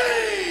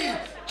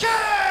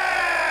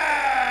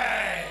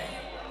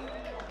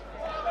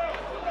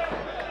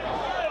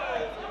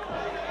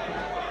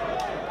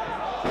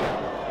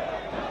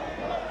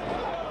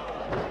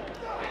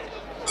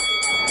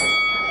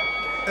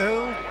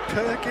 Earl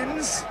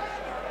Perkins,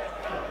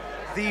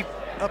 the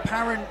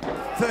apparent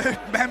third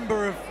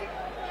member of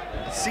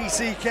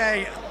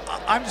CCK.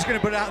 I'm just going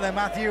to put it out there,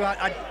 Matthew.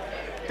 I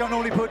don't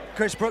normally put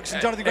Chris Brooks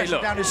and Jonathan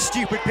Gresham down as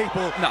stupid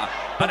people,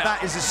 but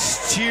that is a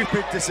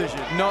stupid decision.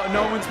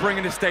 No one's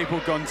bringing a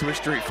staple gun to a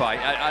street fight.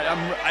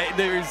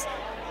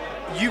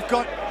 You've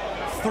got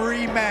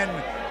three men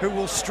who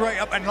will straight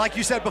up, and like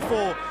you said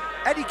before,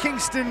 Eddie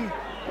Kingston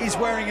is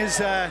wearing his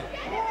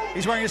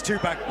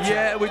two-pack.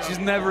 Yeah, which is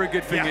never a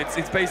good thing. Yeah.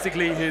 It's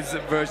basically his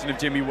version of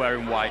Jimmy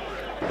wearing white.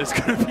 There's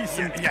going to be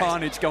some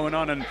carnage going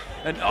on, and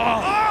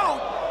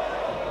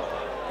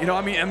you know,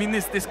 I mean,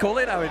 this call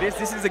it how it is.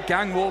 This is a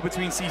gang war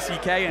between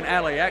CCK and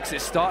LAX.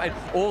 It started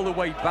all the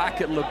way back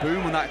at La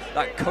Boom on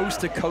that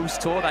coast-to-coast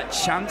tour, that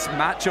chance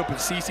matchup of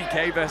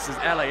CCK versus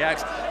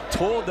LAX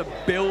tore the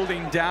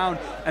building down,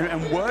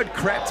 and word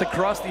crept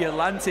across the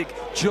Atlantic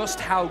just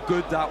how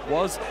good that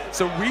was.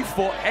 So we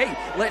thought, hey,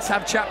 let's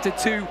have Chapter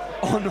 2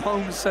 on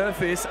home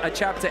surface at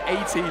Chapter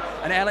 80,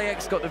 and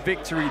LAX got the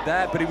victory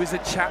there, but it was a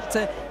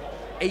Chapter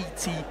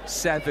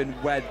 87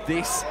 where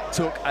this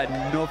took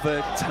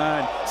another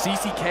turn.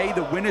 CCK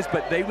the winners,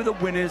 but they were the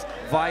winners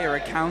via a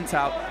count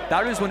out.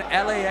 That was when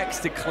LAX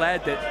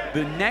declared that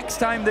the next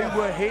time they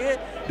were here,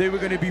 they were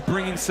going to be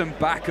bringing some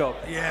backup.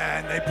 Yeah,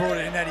 and they brought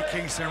in Eddie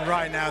Kingston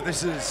right now.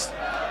 This is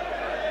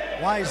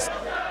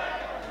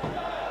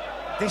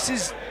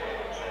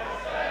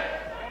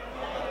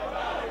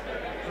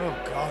oh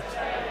God,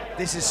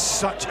 this is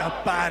such a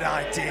bad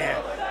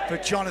idea for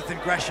Jonathan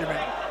Gresham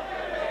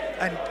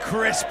and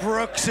Chris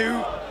Brooks,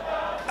 who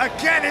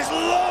again is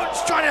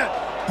launched, trying to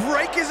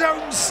break his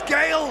own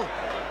scale,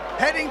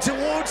 heading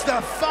towards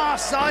the far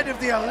side of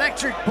the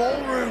electric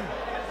ballroom.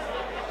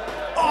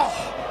 Oh!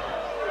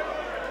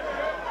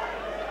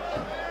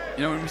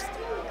 You know,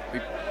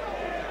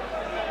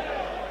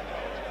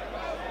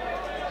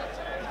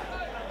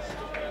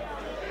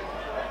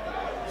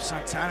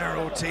 Santana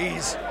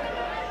Ortiz,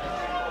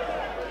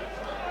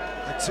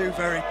 the two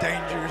very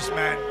dangerous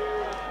men.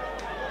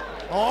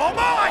 Oh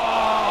my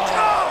God!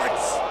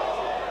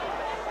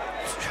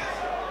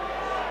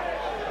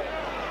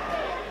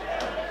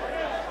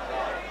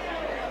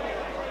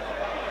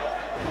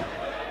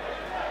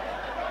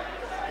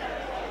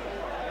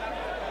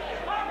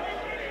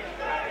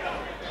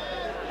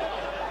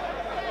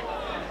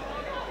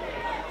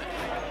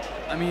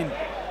 I mean,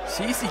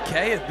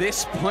 CCK at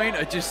this point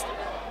are just,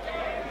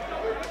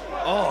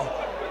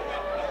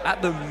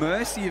 at the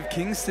mercy of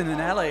Kingston and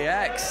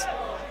LAX.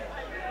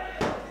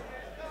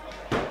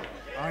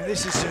 I mean,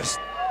 this is just,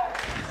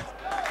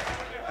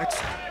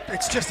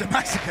 it's just a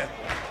massacre.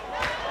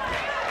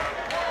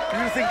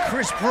 You think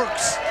Chris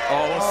Brooks?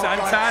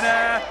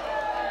 Santana.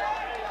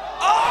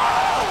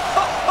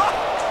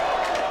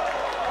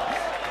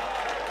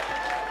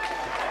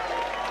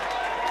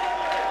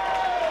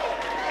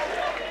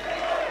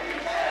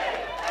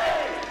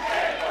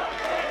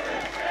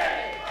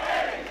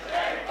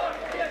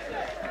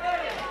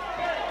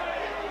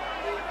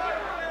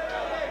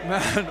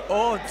 Man,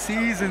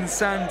 Ortiz and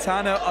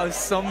Santana are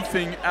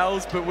something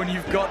else, but when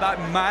you've got that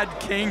Mad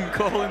King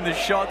calling the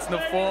shots in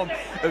the form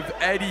of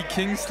Eddie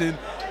Kingston,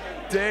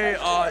 they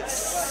are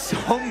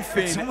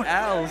something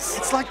else.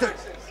 It's like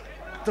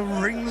the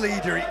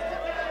ringleader.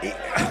 He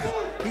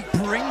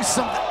brings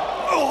something.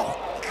 Oh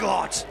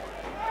God!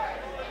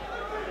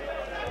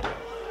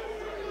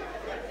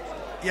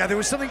 Yeah, there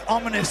was something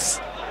ominous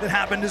that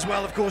happened as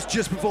well, of course,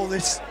 just before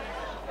this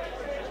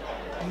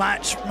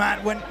match,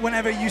 Matt.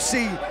 Whenever you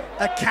see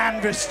a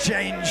canvas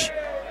change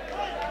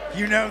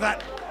you know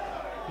that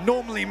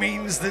normally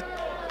means that,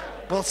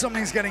 well,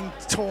 something's getting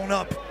torn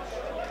up,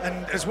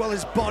 and as well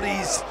as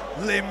bodies,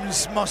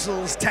 limbs,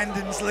 muscles,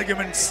 tendons,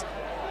 ligaments.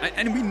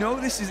 And we know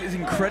this is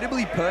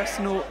incredibly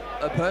personal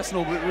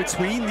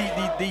between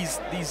these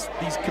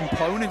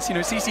components. You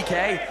know,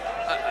 CCK,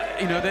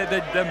 you know,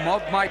 the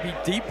mob might be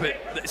deep, but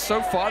so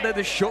far they're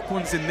the shook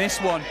ones in this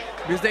one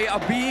because they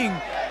are being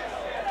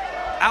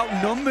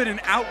outnumbered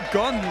and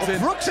outgunned. Well,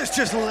 Brooks has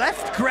just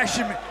left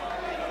Gresham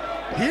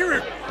here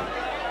at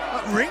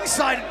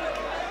ringside.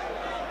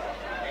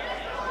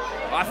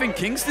 I think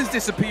Kingston's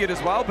disappeared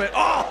as well, but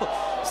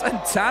oh,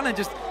 Santana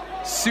just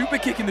super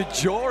kicking the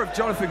jaw of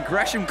Jonathan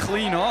Gresham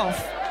clean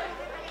off.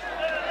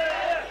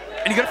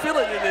 And you got to feel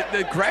like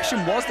the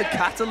Gresham was the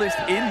catalyst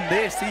in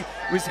this. It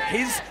was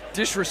his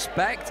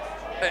disrespect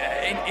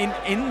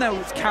in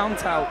those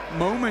count-out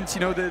moments.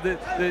 You know,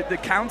 the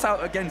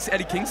count-out against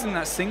Eddie Kingston in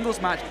that singles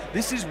match.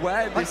 This is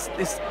where this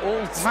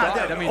all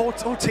started. I mean,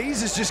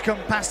 Ortiz has just come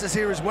past us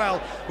here as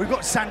well. We've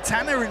got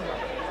Santana and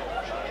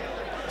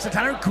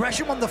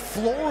Gresham on the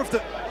floor of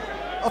the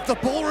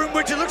ballroom,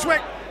 which it looks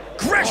like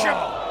Gresham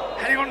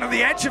heading onto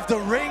the edge of the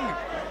ring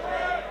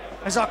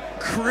as our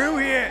crew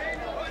here.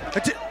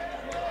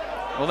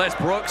 Well, there's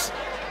Brooks.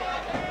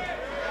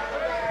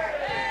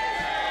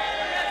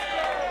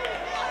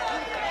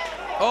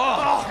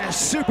 Oh, and a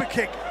super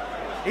kick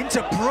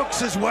into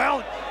Brooks as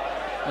well.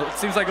 Well, it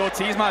seems like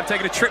Ortiz might have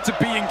taken a trip to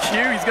B&Q.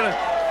 He's got a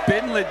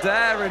binlet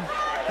there, and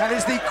that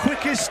is the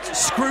quickest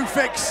screw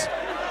fix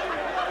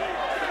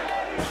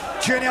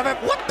journey I've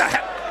ever. What the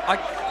hell?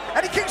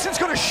 Eddie Kingston's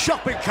got a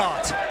shopping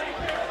cart.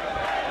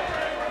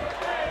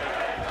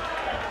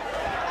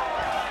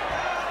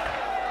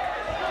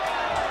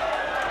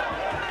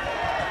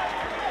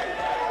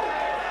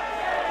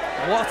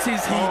 What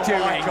is he doing?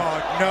 Oh my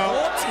God, no.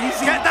 What is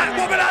he Get that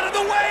doing? woman out of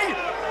the way!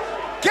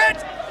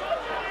 Get!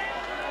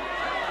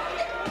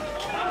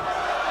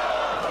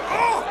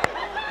 Oh!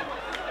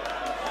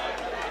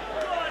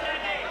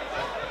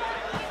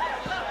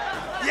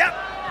 Yep.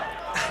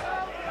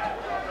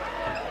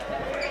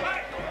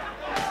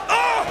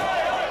 Oh!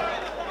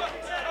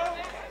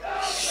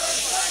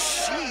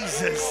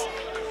 Jesus.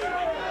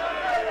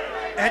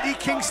 Eddie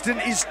Kingston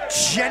is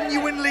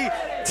genuinely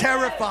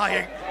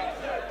terrifying.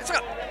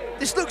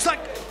 This looks like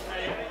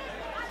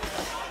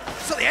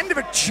it's at the end of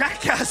a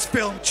Jackass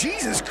film.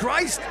 Jesus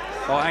Christ.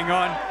 Oh, hang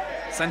on.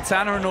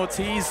 Santana and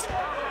Ortiz.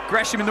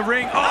 Gresham in the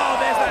ring. Oh,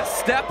 there's that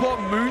step-up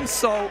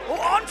moonsault.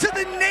 Oh, onto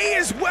the knee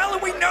as well,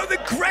 and we know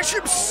that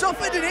Gresham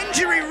suffered an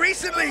injury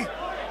recently.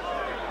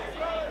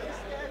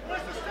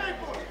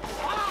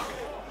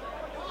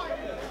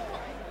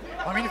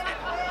 I mean,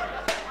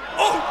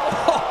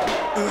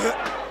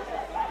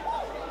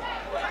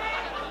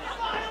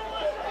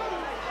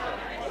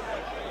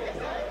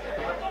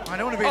 I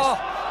don't want to be. Oh,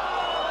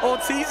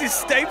 Ortiz is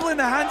stapling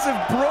the hands of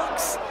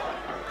Brooks.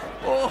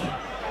 Oh.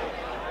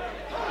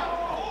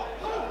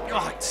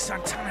 God,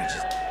 Santana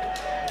just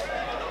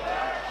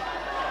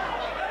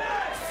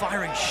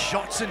firing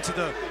shots into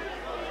the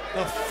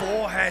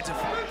forehead of.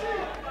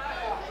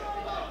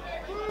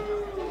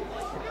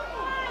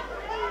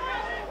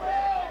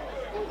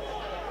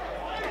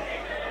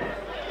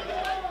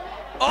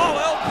 Oh,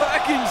 L.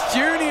 Perkins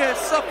Jr.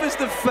 suffers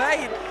the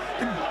fate.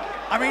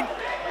 I mean,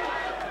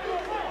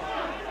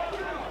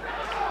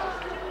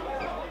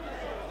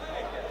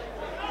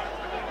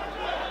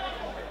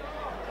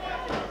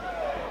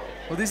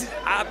 well, this is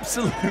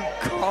absolute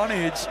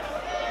carnage.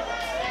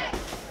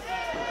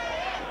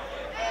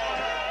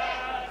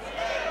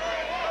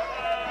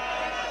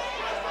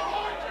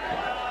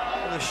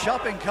 The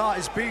shopping cart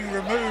is being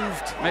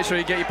removed. Make sure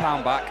you get your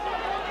pound back.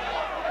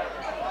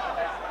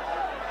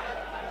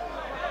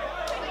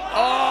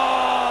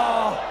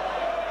 Oh!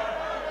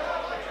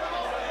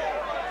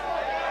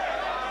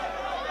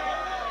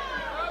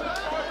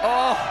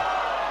 Oh!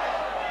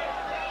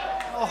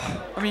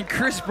 I mean,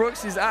 Chris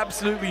Brooks is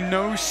absolutely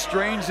no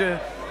stranger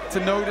to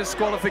no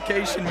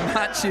disqualification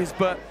matches,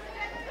 but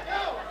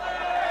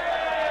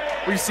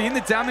we've seen the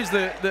damage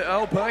that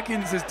Earl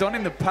Perkins has done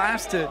in the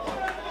past to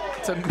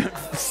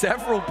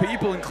several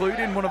people,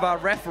 including one of our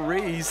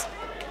referees.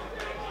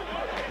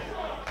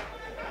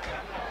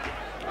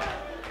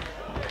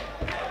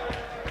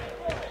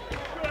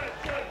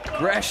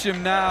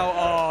 Gresham now.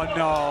 Oh,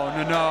 no.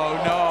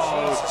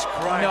 Jesus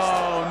Christ.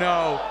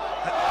 No.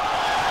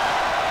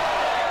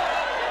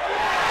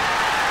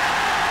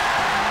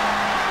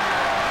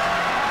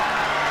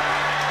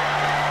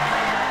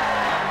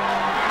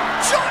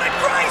 Jordan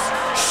Grace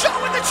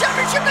showing the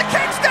championship to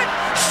Kingston,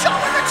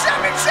 showing the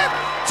championship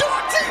to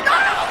Ortiz. No,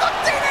 the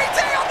DDT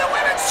on the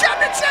women's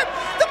championship.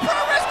 The Pro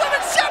Wrestling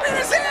Women's Champion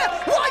is here.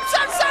 Wipes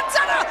out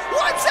Santana,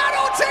 wipes out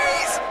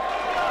Ortiz.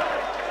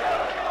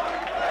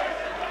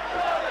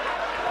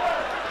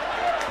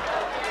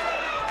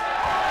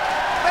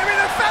 Maybe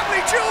the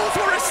family jewels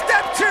were a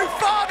step too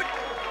far.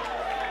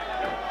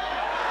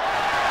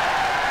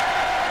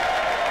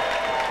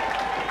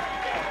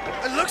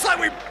 It looks like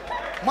we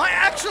might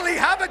actually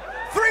have a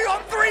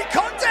 3-on-3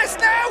 contest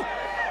now.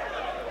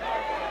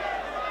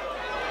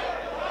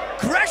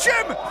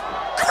 Gresham!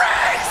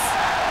 Grace!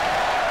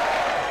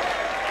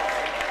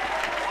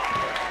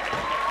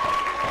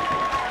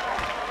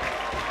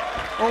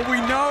 Oh,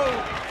 we know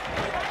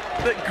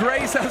that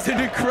Grace has an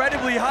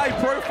incredibly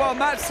high-profile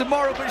match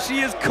tomorrow, but she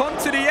has come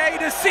to the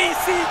aid of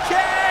CCK!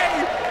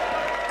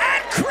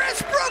 And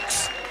Chris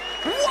Brooks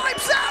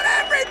wipes out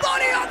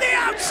everybody on the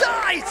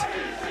outside!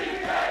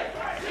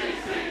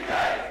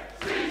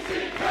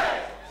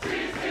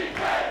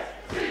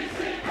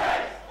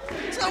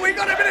 So we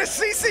got a bit of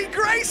CC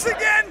Grace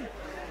again!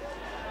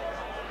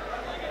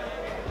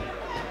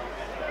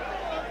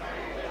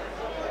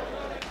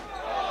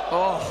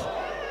 Oh.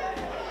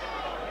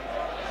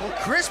 Well,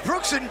 Chris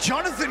Brooks and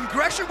Jonathan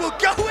Gresham will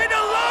go in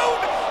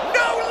alone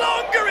no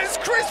longer as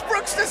Chris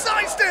Brooks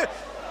decides to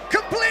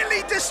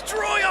completely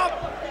destroy our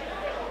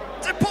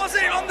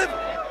deposit on the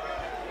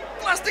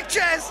plastic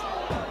chairs.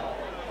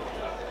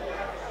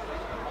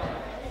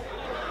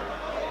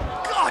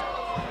 God,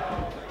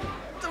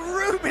 the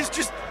room is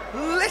just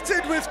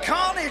littered with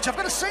carnage. I've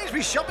got a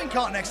Sainsbury's shopping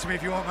cart next to me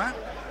if you want, man.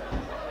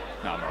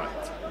 No, I'm all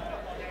right.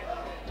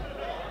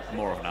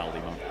 More of an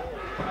Aldi, man.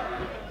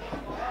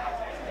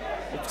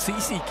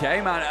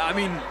 CCK, man, I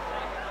mean,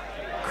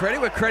 credit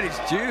where credit's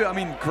due. I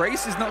mean,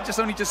 Grace has not just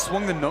only just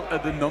swung the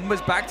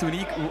numbers back to an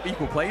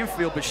equal playing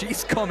field, but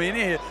she's come in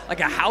here like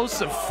a house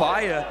of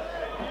fire.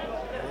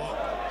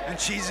 And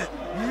she's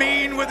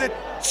mean with a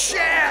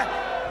chair.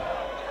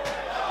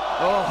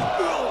 Oh.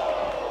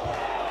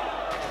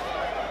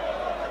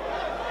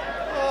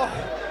 Oh.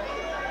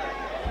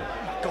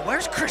 God,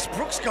 where's Chris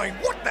Brooks going?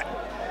 What the?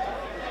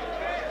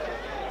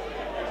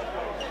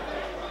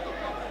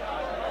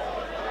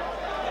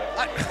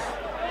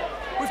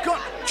 We've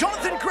got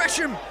Jonathan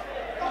Gresham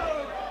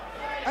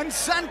and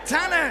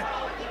Santana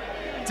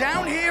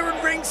down here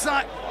in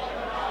ringside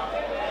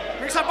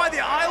by the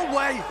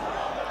aisleway.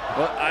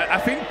 Well, I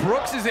think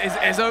Brooks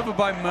is over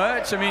by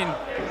merch. I mean,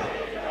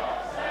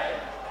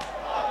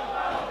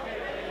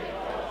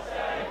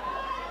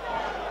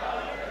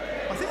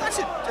 I think that's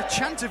a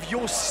chant of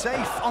 "You're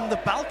safe" on the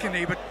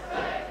balcony, but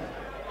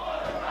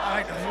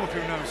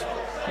who knows?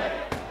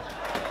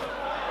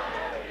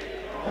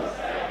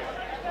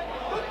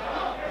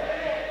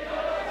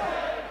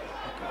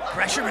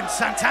 Gresham and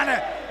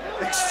Santana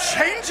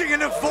exchanging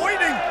and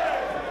avoiding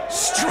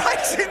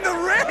strikes in the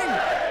ring.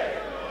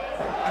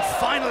 And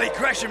finally,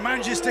 Gresham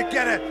manages to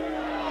get a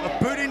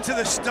boot into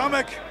the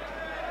stomach.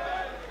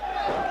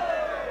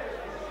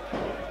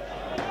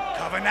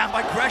 Cover now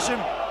by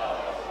Gresham.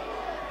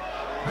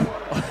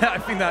 I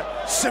think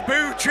that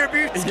Sabu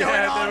tributes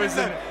going on. There was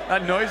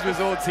that noise was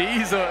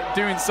Ortiz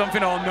doing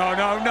something. Oh,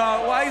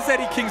 no. Why has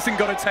Eddie Kingston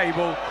got a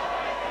table?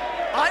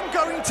 I'm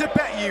going to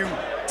bet you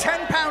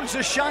 £10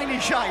 of shiny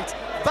shite.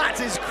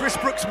 That is Chris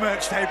Brooks'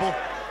 merch table.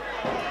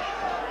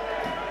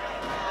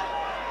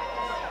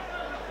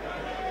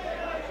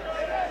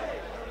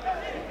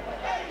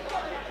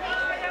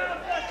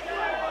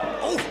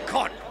 Oh,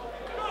 God.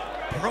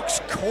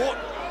 Brooks caught.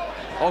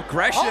 Oh,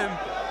 Gresham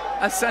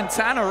has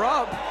Santana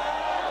up.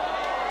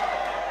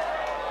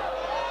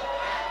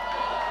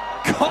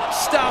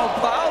 Cop-style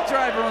pile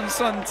driver on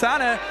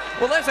Santana.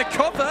 Well, there's a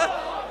cover.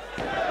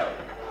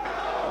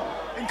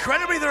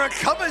 Incredibly, there are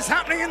covers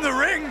happening in the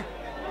ring.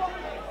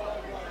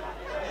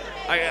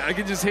 I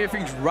can just hear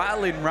things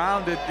rattling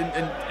round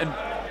and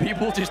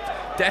people just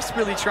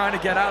desperately trying to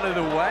get out of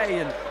the way.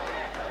 And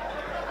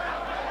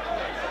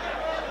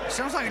it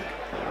sounds like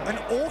an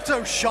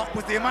auto shop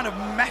with the amount of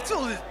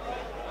metal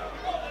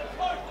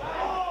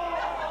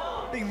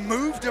being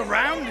moved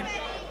around.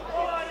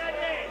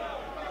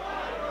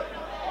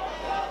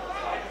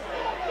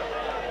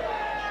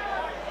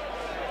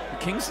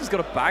 Kingston's got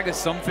a bag of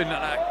something.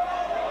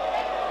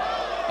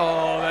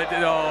 Oh, that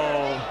did.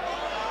 Oh,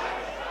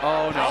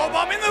 no. Oh,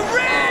 I'm in the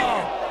ring!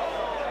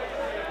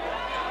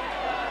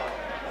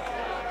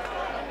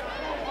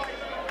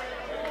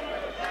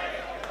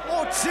 Oh.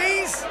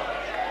 Ortiz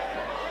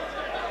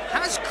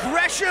has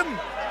Gresham.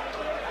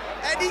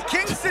 Eddie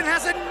Kingston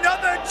has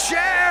another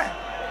chair.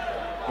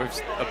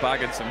 With a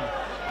bag and some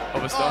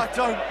other stuff. Oh,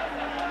 don't.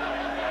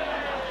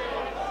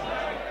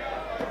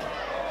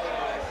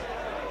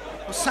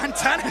 Well,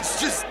 Santana's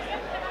just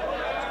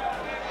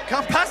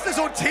come past us.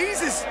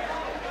 Ortiz is.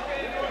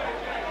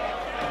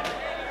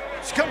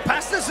 She's come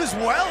past us as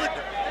well.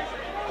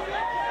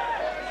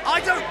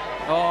 I don't.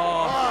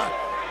 Oh.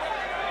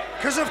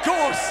 Because of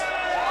course.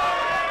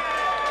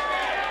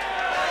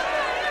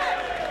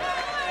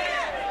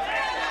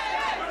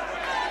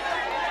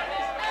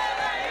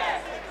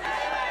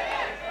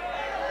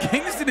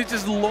 Kingston is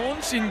just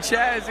launching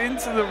chairs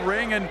into the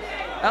ring, and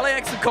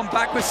LAX have come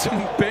back with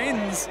some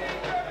bins.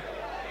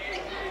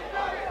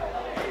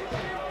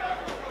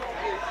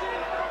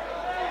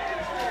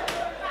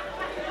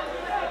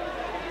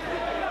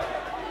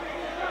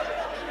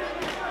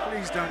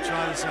 Please don't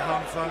try this at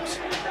home, folks.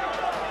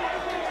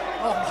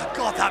 Oh my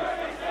God, that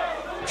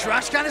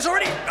trash can is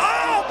already,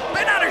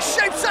 been out of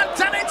shape.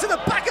 Santana into the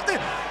back of the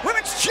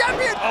women's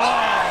champion.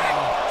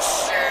 Oh,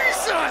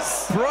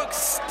 Jesus!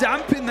 Brooks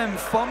stamping them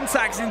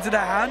thumbtacks into the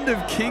hand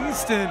of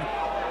Kingston.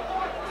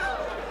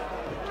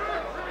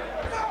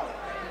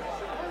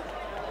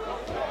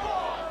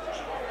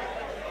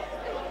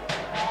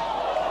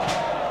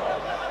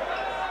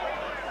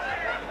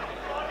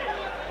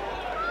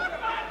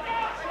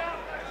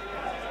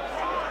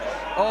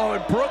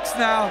 at Brooks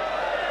now.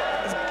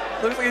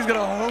 Looks like he's got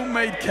a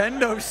homemade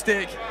kendo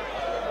stick.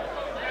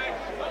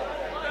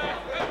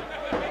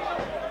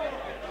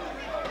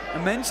 I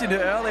mentioned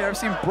it earlier, I've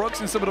seen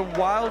Brooks in some of the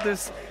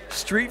wildest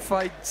street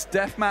fights,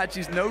 death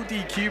matches, no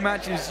DQ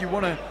matches,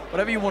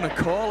 whatever you want to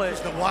call it.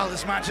 It's the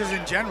wildest matches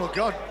in general,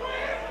 God.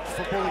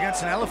 Football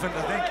against an elephant,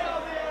 I think.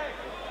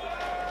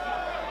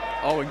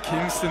 Oh, and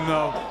Kingston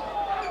though.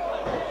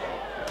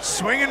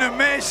 Swing and a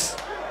miss.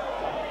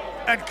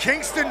 And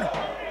Kingston.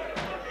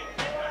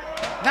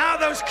 Now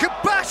those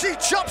Kabashi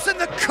chops in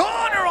the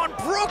corner on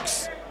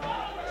Brooks.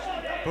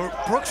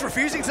 But Brooks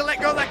refusing to let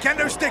go of that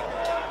kendo stick.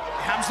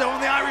 Hamza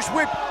on the Irish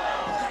whip.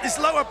 His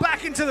lower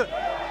back into the...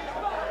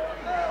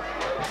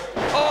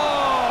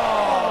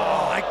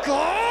 Oh my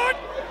God!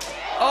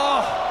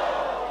 Oh!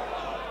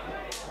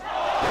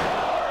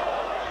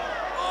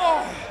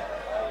 Oh!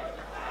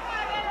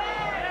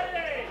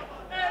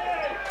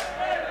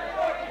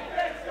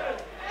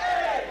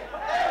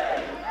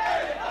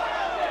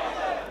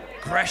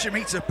 Gresham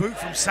eats a boot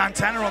from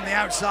Santana on the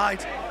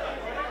outside.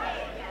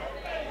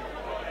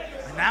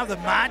 And now the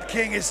Mad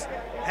King is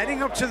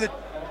heading up to the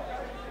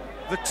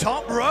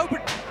top rope.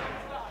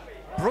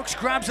 Brooks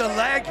grabs a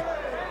leg.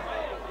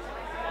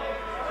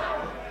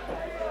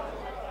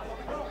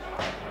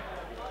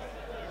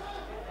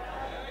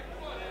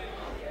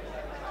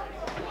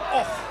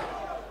 Oh.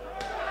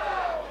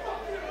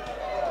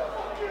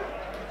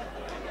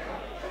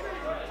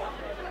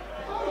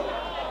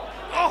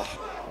 Oh.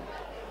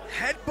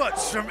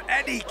 Headbutts from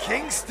Eddie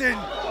Kingston.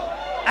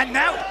 And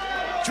now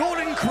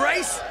Jordan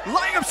Grace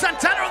lining up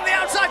Santana on the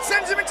outside,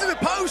 sends him into the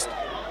post.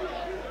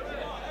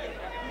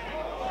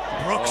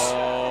 Brooks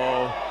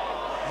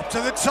up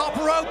to the top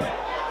rope.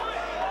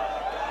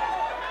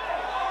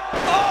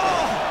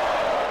 Oh!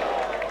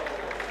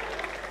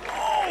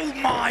 Oh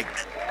my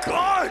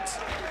God!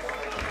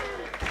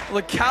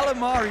 The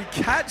Calamari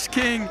Catch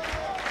King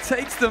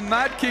takes the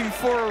Mad King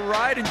for a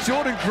ride, and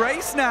Jordan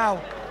Grace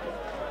now.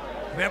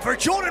 Went for a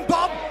Jordan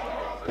bomb.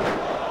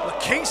 But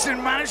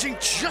Kingston managing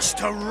just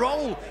to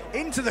roll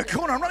into the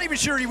corner. I'm not even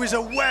sure he was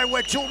aware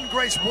where Jordan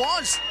Grace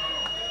was.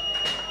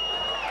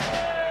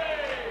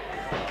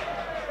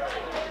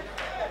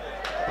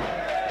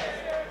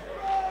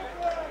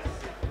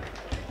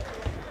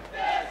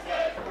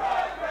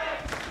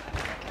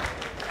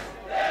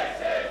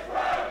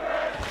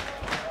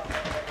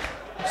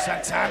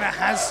 Santana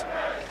has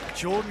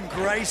Jordan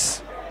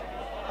Grace.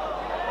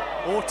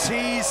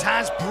 Ortiz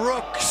has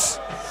Brooks.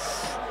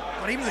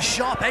 But even the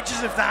sharp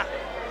edges of that,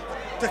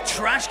 the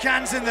trash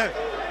cans on the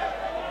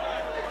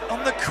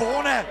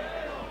corner.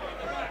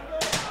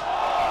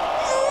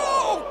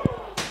 Oh!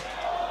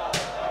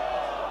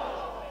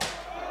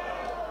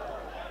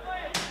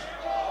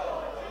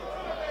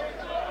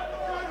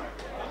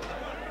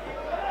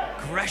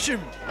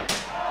 Gresham.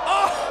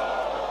 Oh!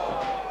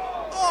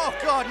 Oh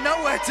God,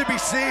 nowhere to be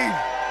seen.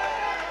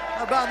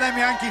 How about them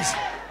Yankees?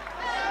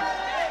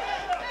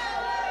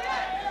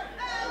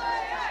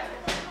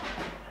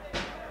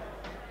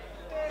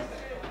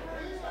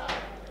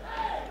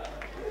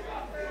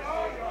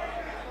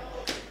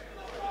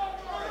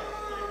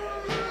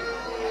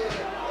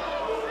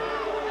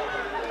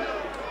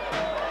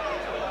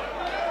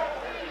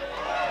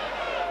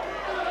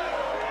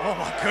 Oh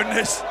my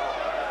goodness.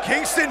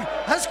 Kingston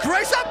has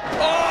Grace up.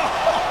 Oh!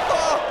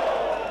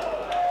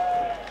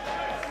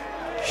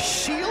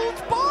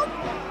 Shield bomb?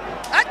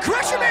 And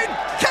Gresham in!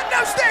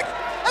 Kendo stick!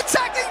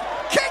 Attacking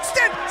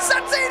Kingston!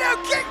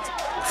 Santino kicked!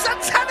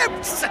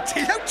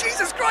 Santino,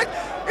 Jesus Christ!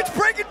 It's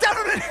breaking down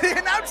on the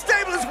announce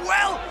table as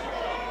well!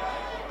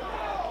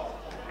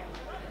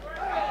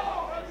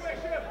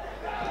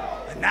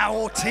 And now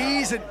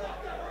Ortiz and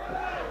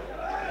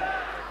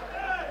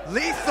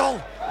Lethal.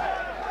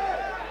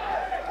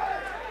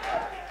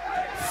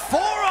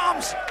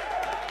 Forearms!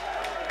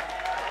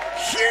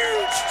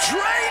 Huge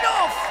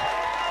trade-off!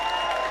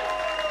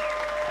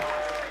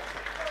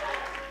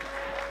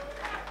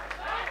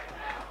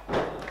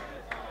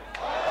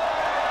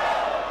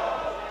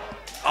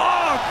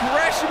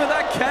 Gresham with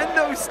that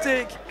kendo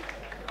stick.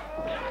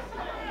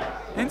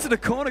 Into the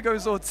corner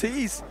goes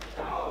Ortiz.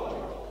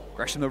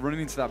 Gresham though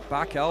running into that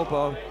back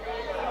elbow.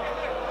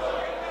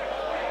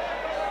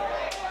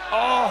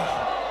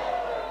 Oh!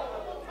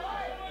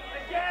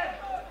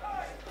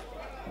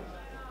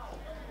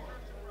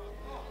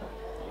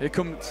 Here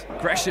comes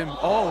Gresham.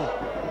 Oh!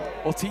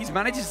 Ortiz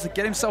manages to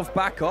get himself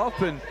back up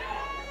and...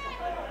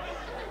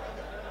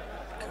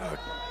 Good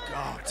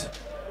God.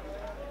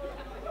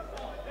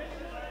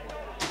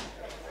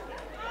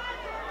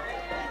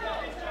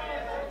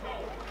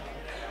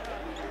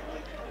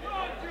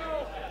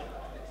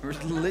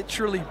 There's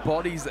literally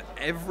bodies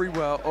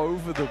everywhere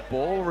over the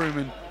ballroom,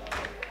 and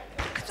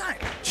look at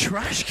that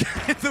trash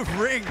can in the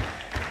ring.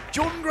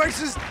 Jordan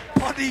Grace's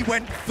body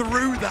went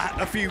through that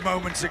a few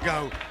moments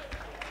ago.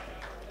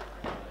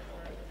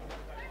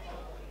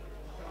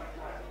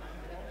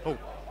 Oh.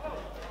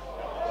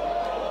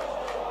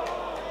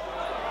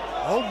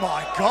 Oh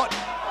my God.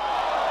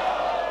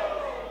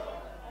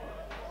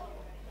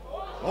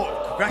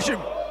 Oh,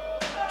 Gresham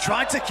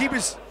tried to keep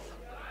his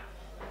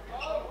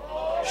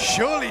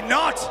surely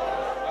not.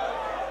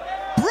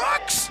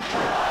 Brooks!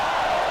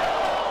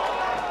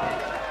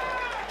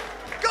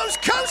 Goes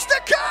coast to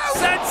coast!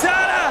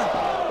 Santana!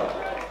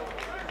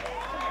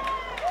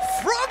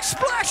 Frog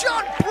splash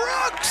on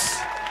Brooks!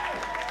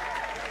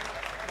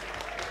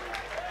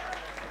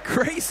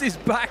 Grace is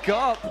back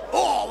up.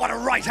 Oh, what a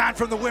right hand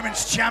from the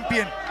women's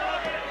champion.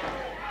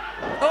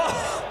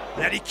 Oh,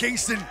 Eddie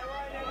Kingston.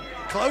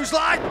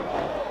 Clothesline.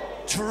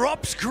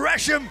 Drops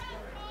Gresham.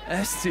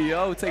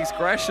 STO takes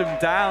Gresham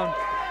down.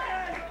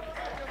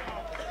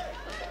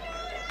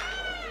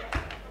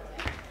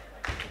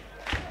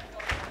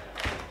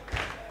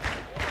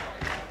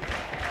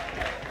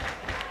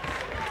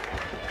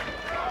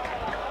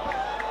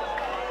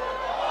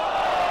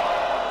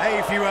 Hey,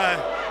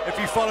 if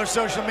you follow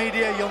social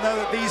media, you'll know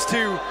that these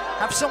two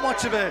have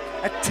somewhat of a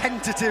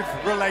tentative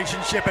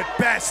relationship at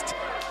best.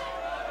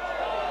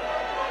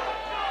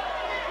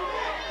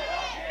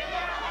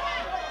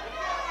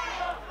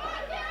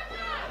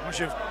 I'm not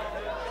sure if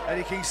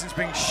Eddie Kingston's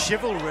being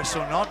chivalrous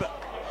or not, but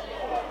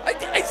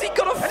Has he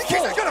got a Eddie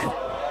Kingston's got a...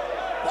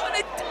 What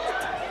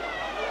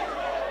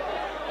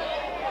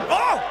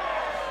Oh!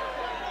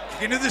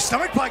 Kick into the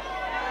stomach pike.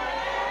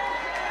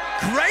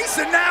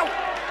 Grayson now.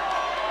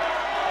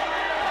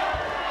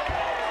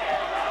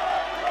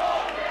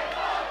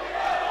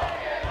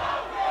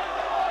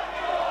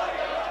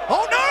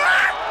 Oh no!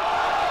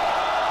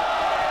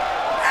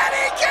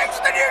 Eddie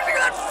Kingston using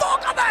that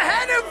fork on the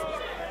head of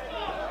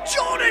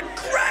Jordan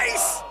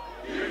Grace!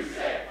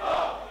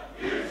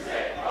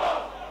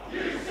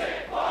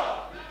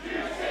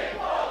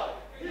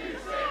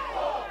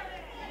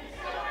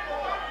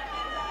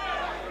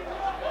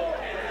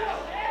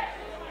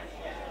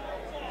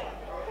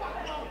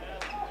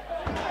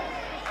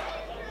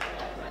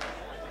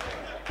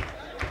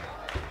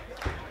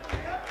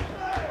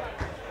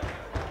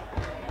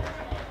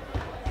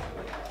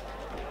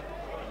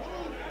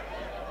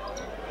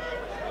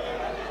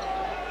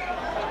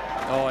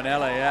 Oh, and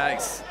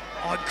LAX.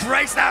 Oh,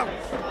 Grace now!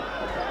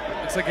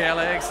 Looks like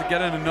LAX are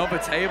getting another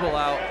table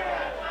out.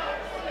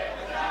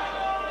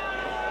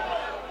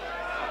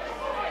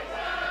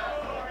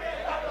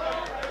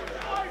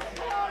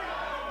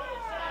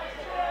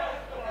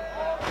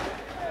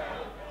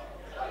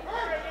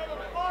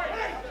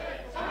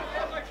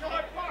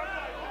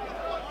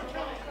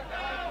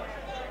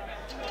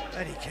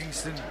 Eddie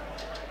Kingston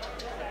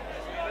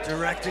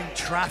directing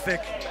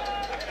traffic.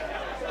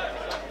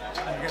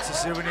 And gets a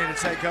souvenir to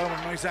take home.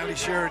 I'm not exactly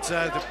sure it's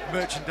the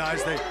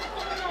merchandise they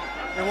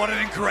wanted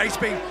in Grace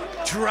being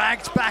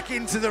dragged back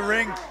into the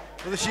ring,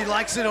 whether she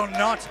likes it or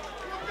not.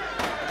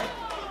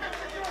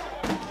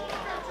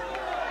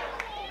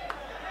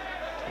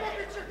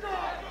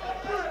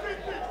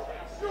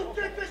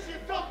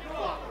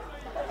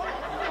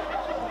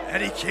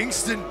 Eddie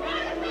Kingston,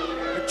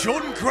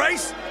 Jordan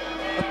Grace,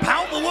 a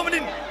powerful woman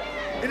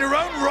in her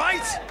own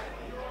right.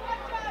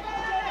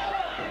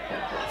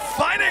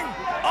 Fighting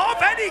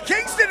off Eddie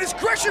Kingston as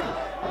Gresham.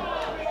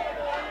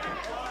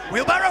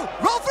 Wheelbarrow,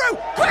 roll through,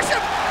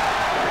 Gresham!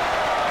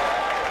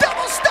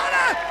 Double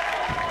stunner!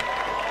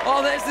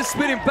 Oh, there's the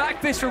spinning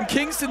back fist from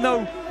Kingston,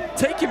 though,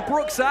 taking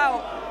Brooks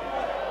out.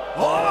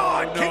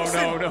 Oh, no,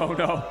 Kingston.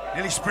 no.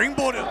 Nearly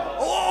springboarded.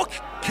 Oh,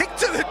 kick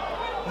to the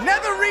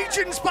nether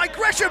regions by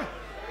Gresham.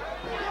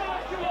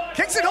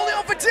 Kingston holding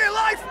on for dear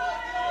life.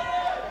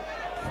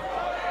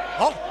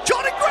 Oh,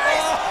 Jordan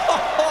Grace!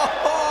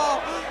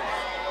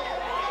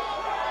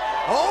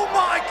 Oh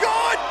my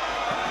God!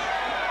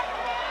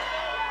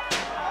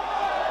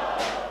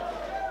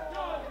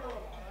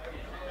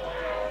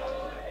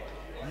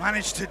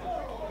 Managed to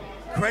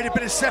create a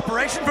bit of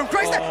separation from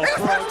Grace.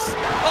 Brooks.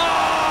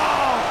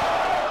 Oh!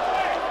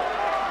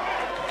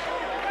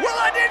 Well,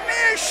 I didn't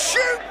hear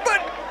shoot,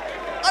 but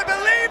I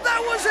believe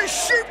that was a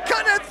shoot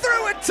cutter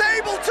through a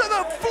table to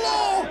the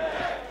floor.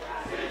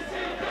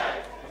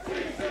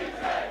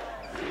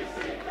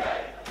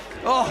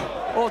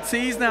 Oh,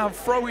 Ortiz now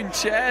throwing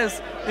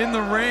chairs in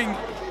the ring.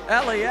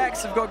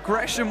 LAX have got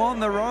Gresham on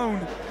their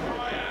own.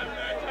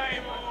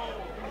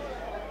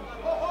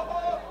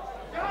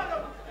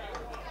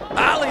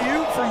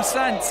 Alley-oop from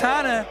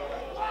Santana.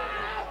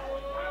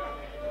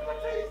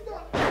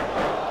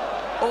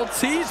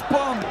 Ortiz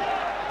bomb.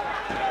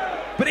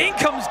 But in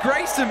comes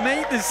Grace to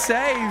make the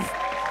save.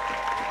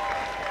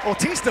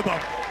 Ortiz the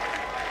bomb.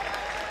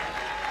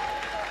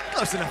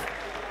 Close enough.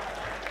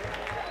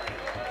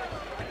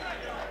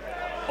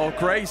 Oh,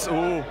 Grace,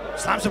 oh.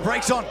 Slams the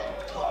brakes on.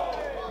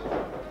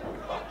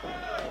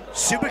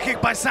 Super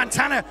kick by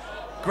Santana.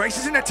 Grace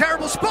is in a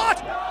terrible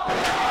spot.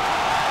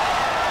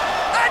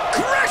 And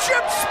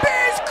Gresham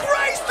spears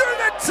Grace through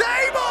the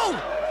table.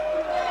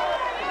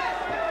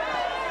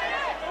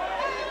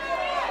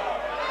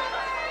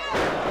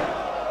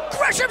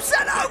 Gresham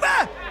sent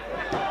over.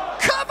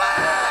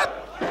 Cover.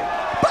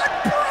 But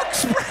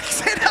Brooks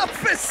breaks it up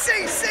for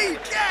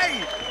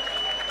CCK.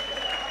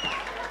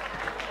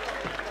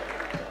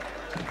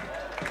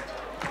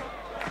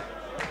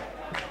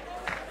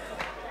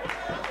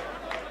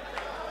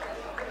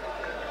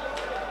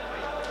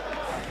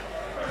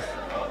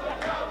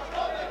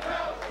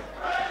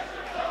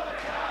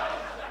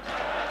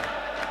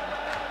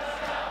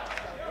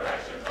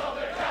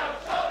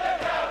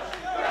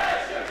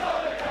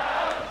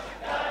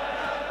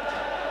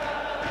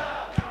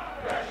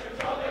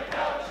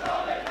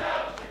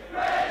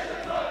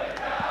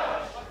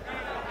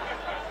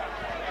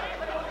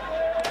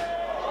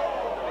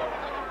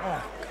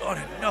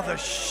 another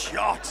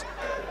shot.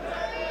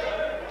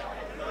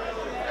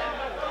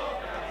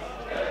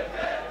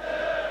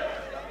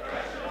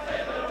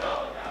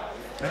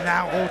 And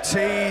now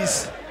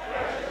Ortiz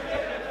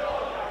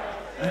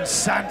and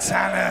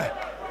Santana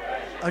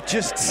are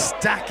just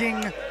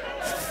stacking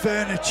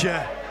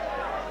furniture.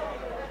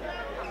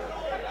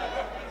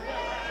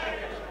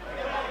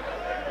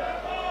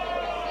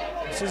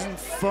 This isn't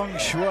feng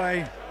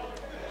shui.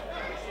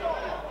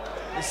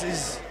 This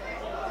is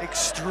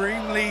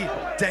extremely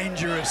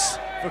dangerous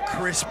for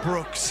Chris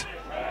Brooks.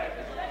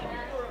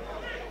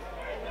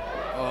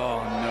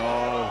 Oh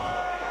no.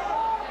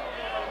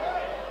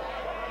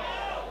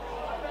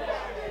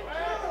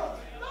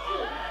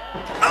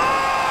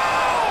 Oh!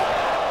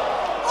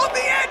 On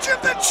the edge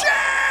of the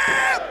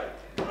chair!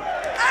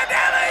 And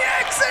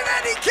LAX and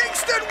Eddie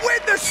Kingston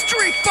win the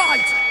street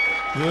fight!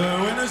 The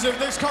winners of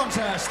this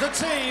contest, the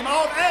team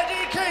of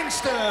Eddie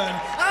Kingston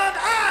and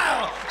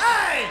LAX!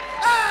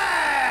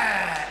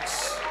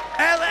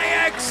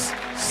 LAX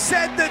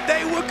said that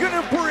they were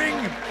gonna bring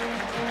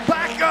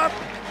back up.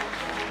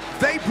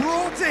 They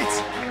brought it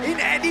in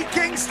Eddie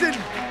Kingston.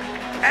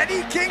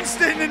 Eddie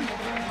Kingston and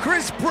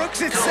Chris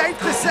Brooks, it's safe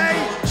to say,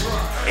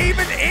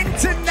 even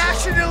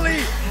internationally,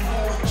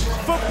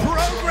 for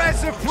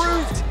Progress have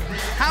proved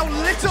how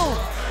little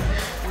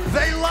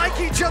they like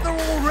each other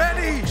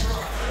already.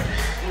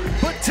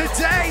 But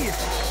today,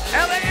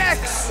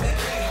 LAX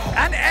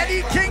and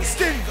Eddie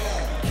Kingston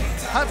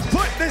have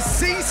put the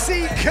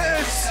CC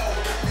curse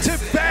to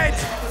bed.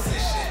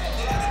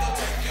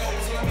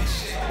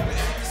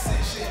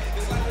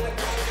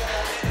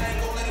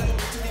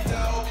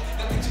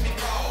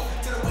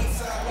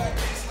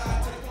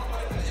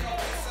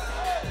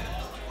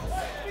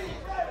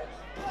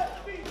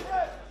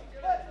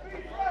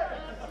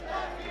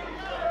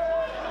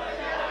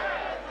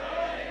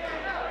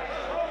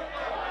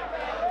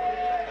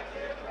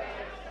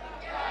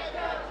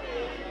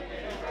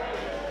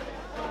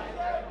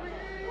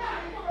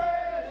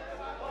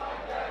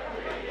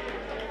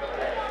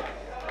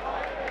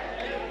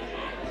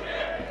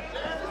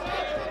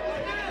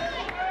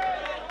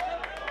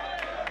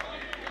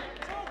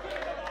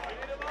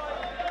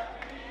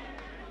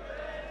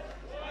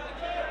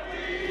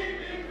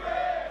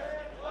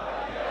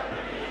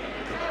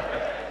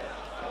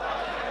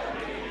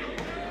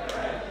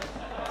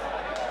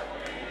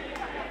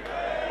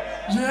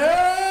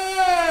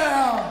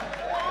 Yeah!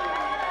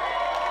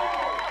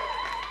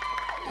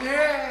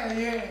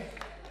 Yeah.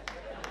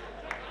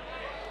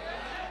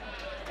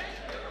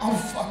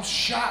 I'm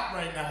shot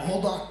right now.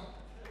 Hold on.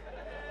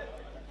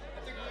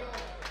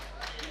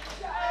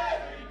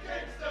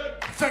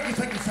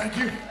 Thank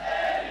you.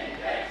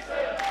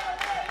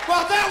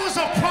 Well, that was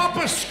a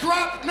proper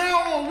scrap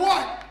now or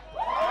what?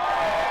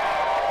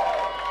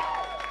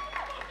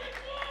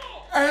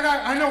 And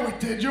I know it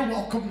did. You're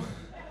welcome.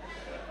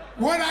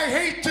 What I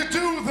hate to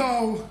do,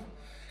 though,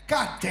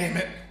 God damn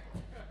it.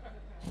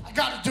 I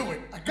gotta do it.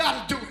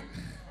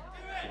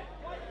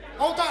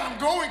 Hold on, I'm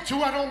going to.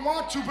 I don't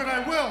want to, but I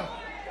will.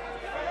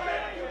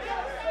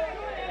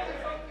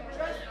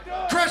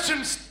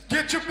 Greshams,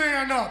 get your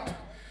man up.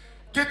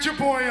 Get your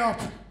boy up.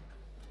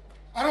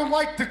 I don't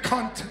like the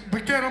cunt,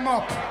 but get him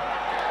up.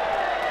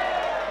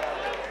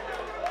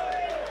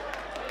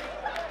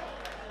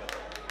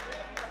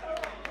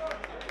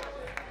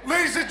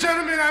 Ladies and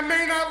gentlemen, I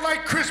may not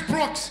like Chris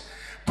Brooks,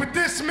 but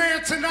this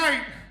man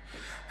tonight,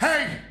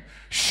 hey,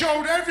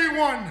 showed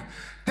everyone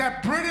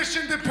that British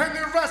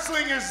independent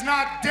wrestling is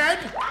not dead.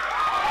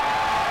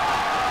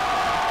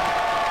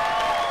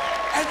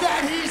 And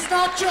that he's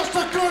not just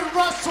a good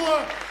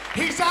wrestler,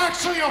 he's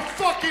actually a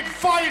fucking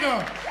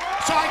fighter.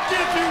 So I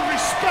give you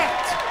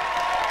respect.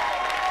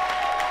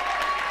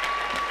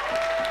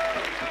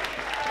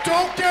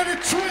 Don't get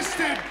it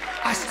twisted.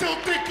 I still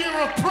think you're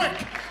a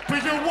prick,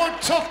 but you're one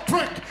tough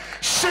prick.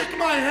 Shake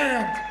my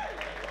hand.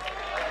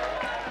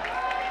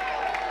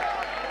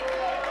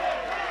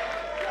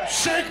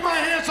 Shake my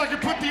hand so I can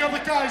put the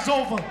other guys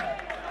over.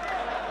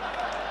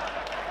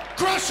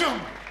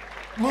 Gresham,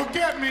 look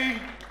at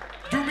me.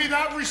 Do me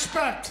that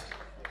respect.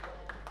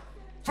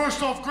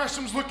 First off,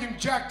 Gresham's looking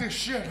jacked as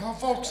shit, huh,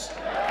 folks?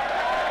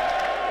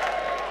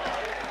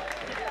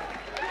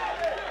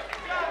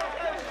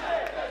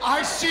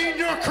 I seen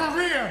your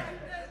career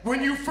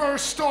when you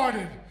first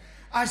started.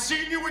 I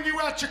seen you when you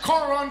had your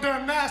car under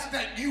a mask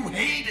that you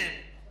hated.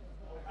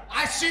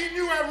 I seen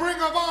you at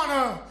Ring of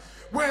Honor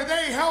where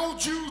they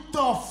held you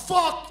the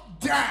fuck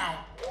down.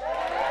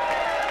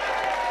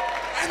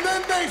 And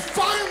then they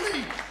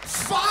finally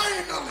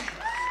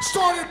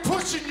started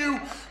pushing you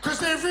because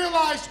they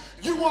realized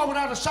you are,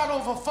 without a shadow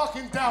of a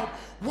fucking doubt,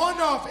 one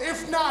of,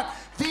 if not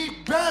the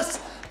best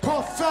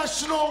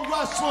professional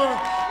wrestler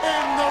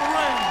in the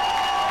ring.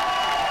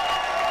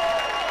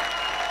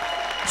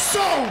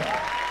 So,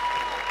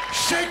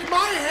 shake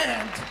my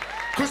hand,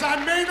 because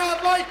I may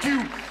not like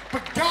you,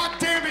 but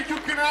goddamn it, you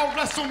can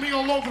out-wrestle me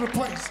all over the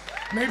place.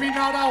 Maybe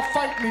not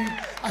out-fight me,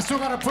 I still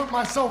gotta put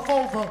myself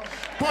over,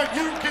 but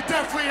you can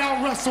definitely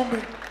out-wrestle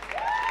me.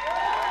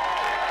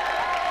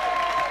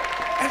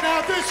 And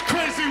now this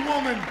crazy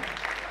woman,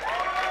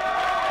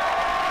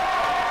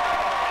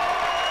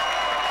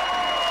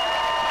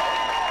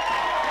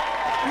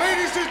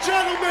 Ladies and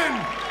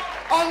gentlemen,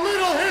 a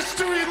little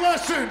history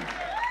lesson.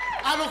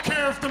 I don't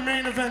care if the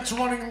main event's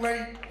running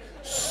late.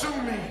 Sue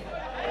me.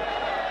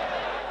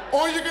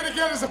 All you're gonna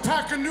get is a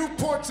pack of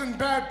Newports and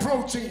bad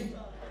protein.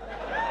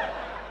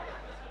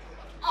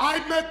 I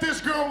met this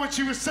girl when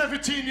she was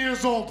 17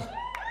 years old.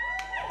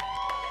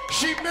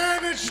 She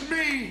managed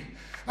me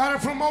at a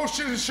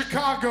promotion in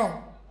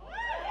Chicago.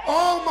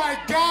 Oh my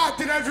God,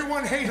 did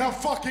everyone hate her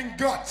fucking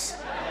guts.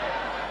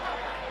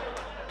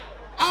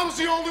 I was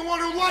the only one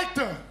who liked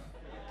her.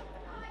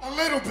 A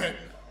little bit.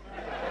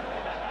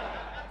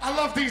 I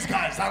love these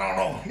guys, I don't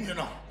know, you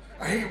know.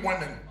 I hate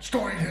women,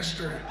 storied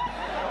history.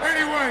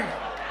 Anyway,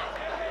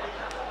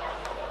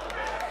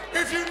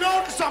 if you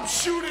notice, I'm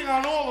shooting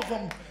on all of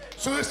them.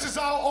 So this is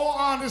all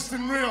honest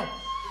and real.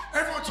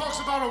 Everyone talks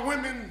about a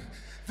women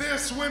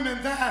this,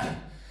 women that.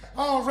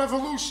 Oh,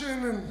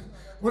 revolution and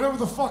whatever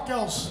the fuck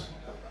else.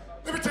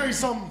 Let me tell you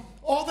something.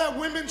 All that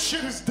women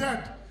shit is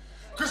dead.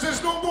 Because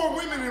there's no more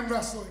women in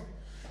wrestling.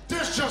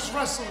 There's just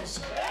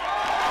wrestlers.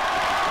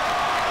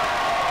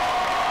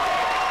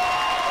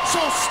 So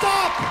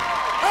stop.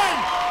 Hey,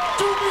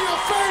 do me a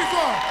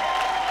favor.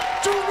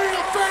 Do me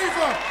a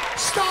favor.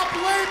 Stop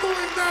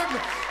labeling them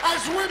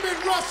as women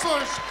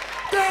wrestlers.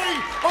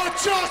 They are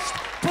just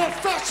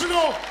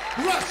professional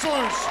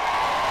wrestlers.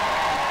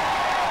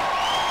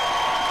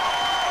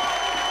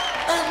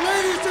 And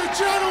ladies and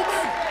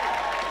gentlemen,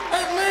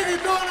 and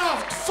lady, no,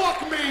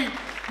 fuck me.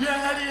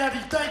 Yeah, Eddie,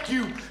 thank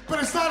you.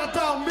 But it's not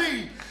about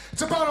me.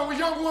 It's about a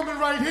young woman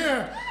right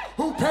here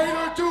who paid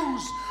her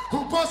dues,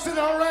 who busted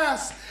her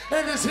ass,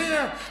 and is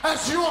here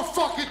as your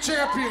fucking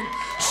champion.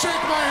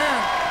 Shake my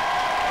hand.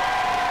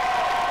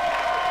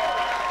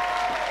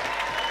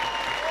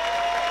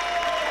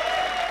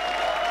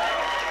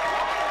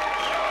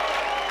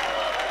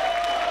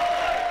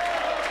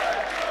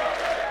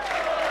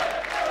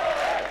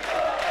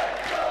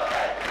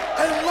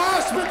 And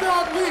last but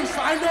not least,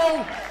 I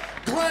know,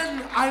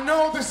 Glenn, I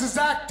know this is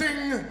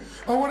acting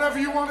or whatever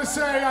you want to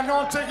say. I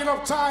know I'm taking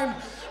up time.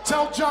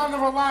 Tell John to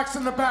relax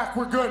in the back.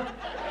 We're good.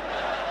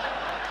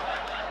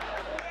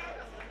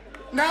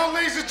 Now,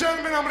 ladies and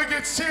gentlemen, I'm going to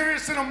get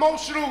serious and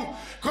emotional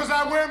because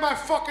I wear my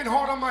fucking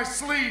heart on my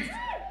sleeve.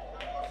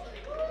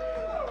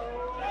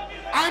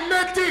 I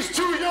met these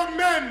two young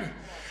men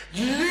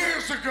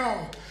years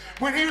ago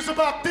when he was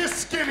about this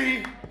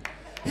skinny.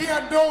 He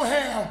had no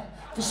hair.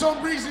 For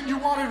some reason, you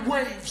wanted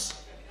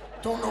waves.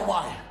 Don't know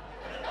why.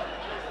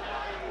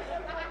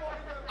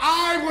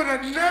 I would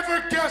have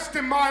never guessed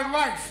in my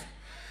life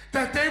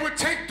that they would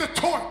take the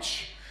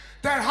torch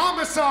that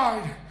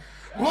Homicide,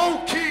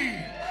 Low Key,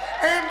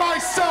 and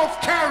myself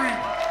carried.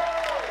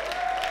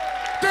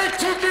 They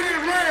took it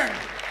and ran.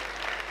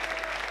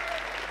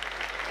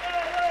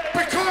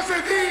 Because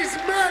of these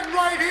men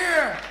right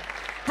here,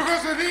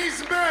 because of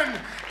these men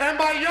and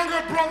my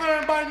younger brother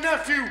and my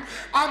nephew,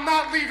 I'm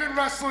not leaving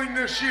wrestling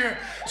this year.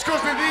 It's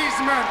because of these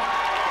men.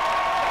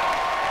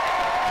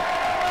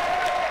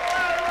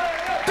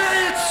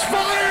 They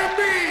inspire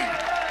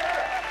me.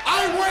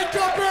 I wake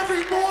up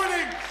every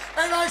morning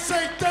and I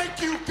say,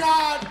 thank you,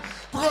 God,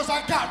 because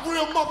I got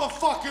real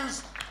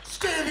motherfuckers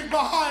standing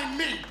behind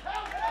me.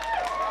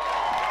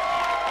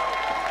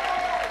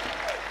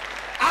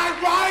 I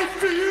ride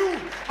for you,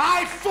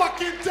 I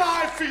fucking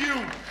die for you.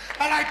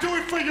 And I do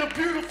it for your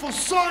beautiful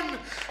son,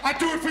 I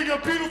do it for your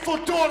beautiful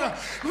daughter.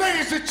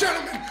 Ladies and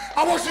gentlemen,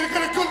 I want you to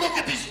get a good look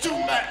at these two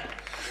men.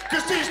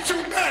 Because these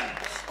two men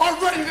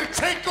are ready to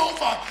take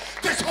over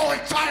this whole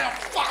entire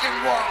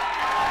fucking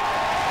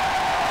world.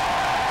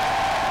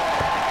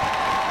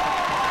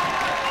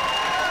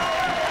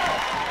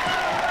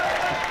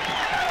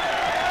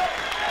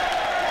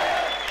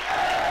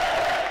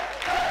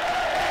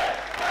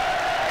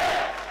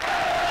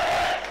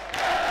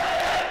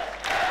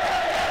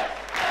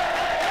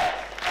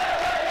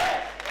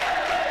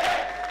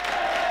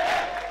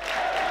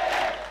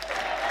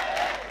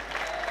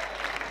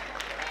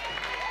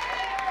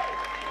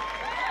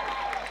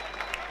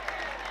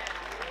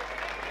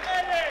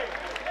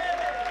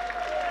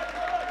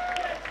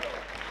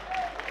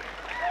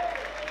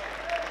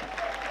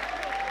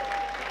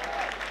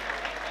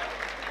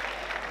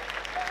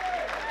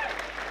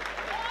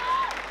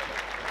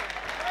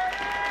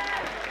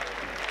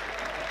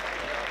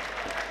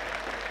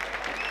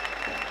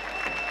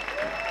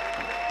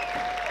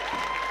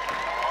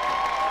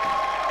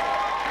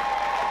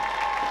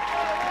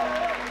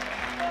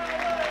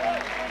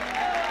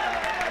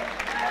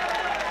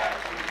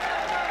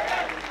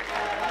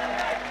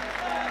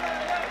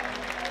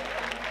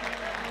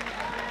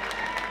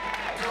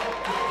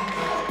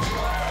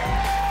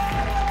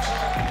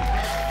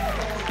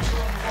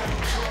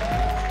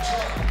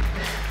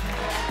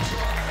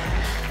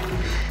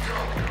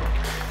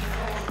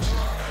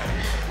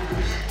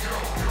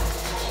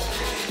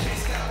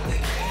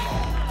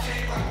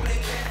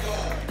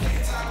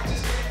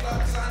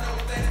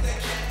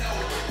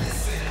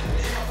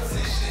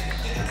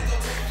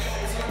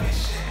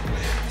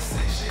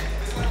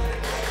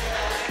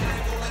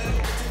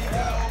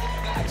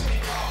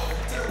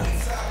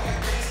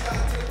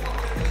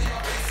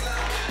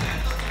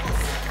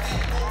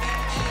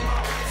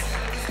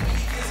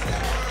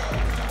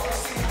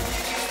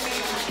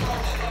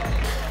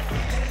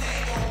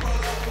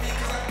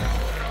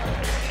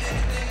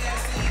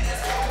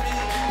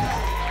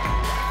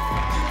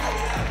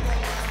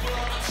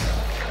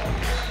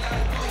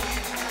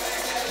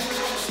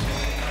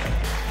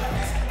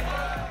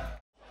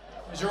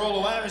 As you're all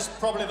aware, it's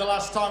probably the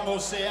last time we'll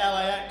see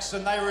LAX,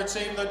 and they were a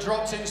team that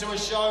dropped into a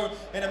show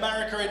in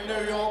America, in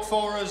New York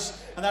for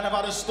us, and then have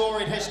had a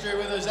storied history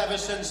with us ever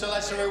since. So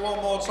let's hear it one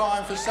more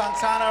time for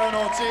Santana and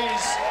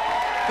Ortiz,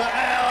 for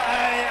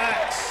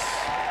LAX.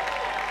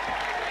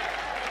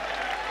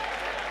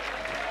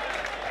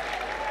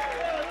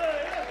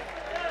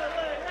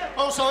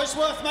 Also, it's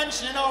worth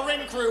mentioning our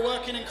ring crew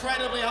working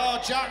incredibly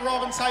hard. Jack,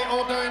 Rob and Tate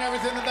all doing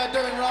everything that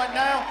they're doing right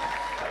now.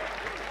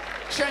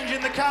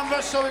 Changing the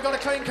canvas, so we've got a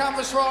clean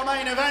canvas for our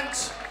main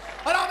event.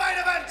 And our main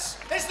event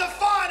is the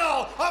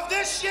final of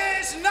this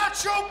year's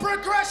Natural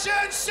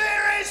Progression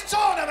Series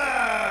tournament.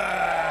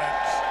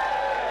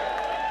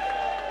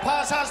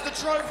 Paz has the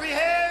trophy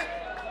here,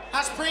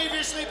 has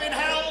previously been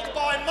held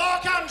by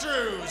Mark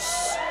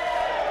Andrews,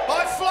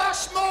 by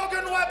Flash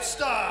Morgan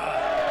Webster,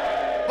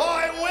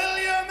 by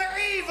William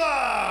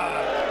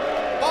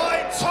Eva,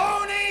 by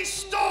Tony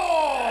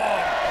Storm,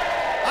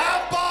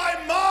 and by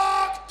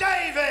Mark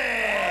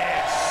Davis.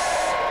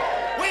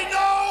 We know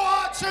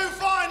our two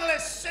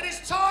finalists. It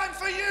is time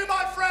for you,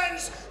 my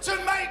friends, to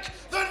make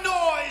the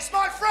noise.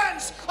 My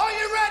friends, are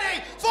you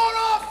ready for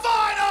our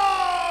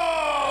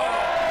final?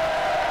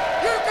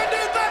 You can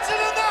do better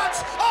than that.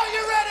 Are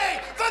you ready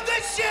for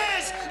this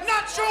year's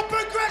Natural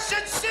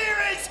Progression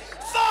Series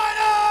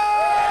final?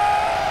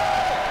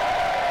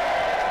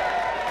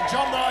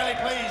 John Riley,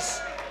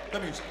 please, the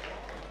music.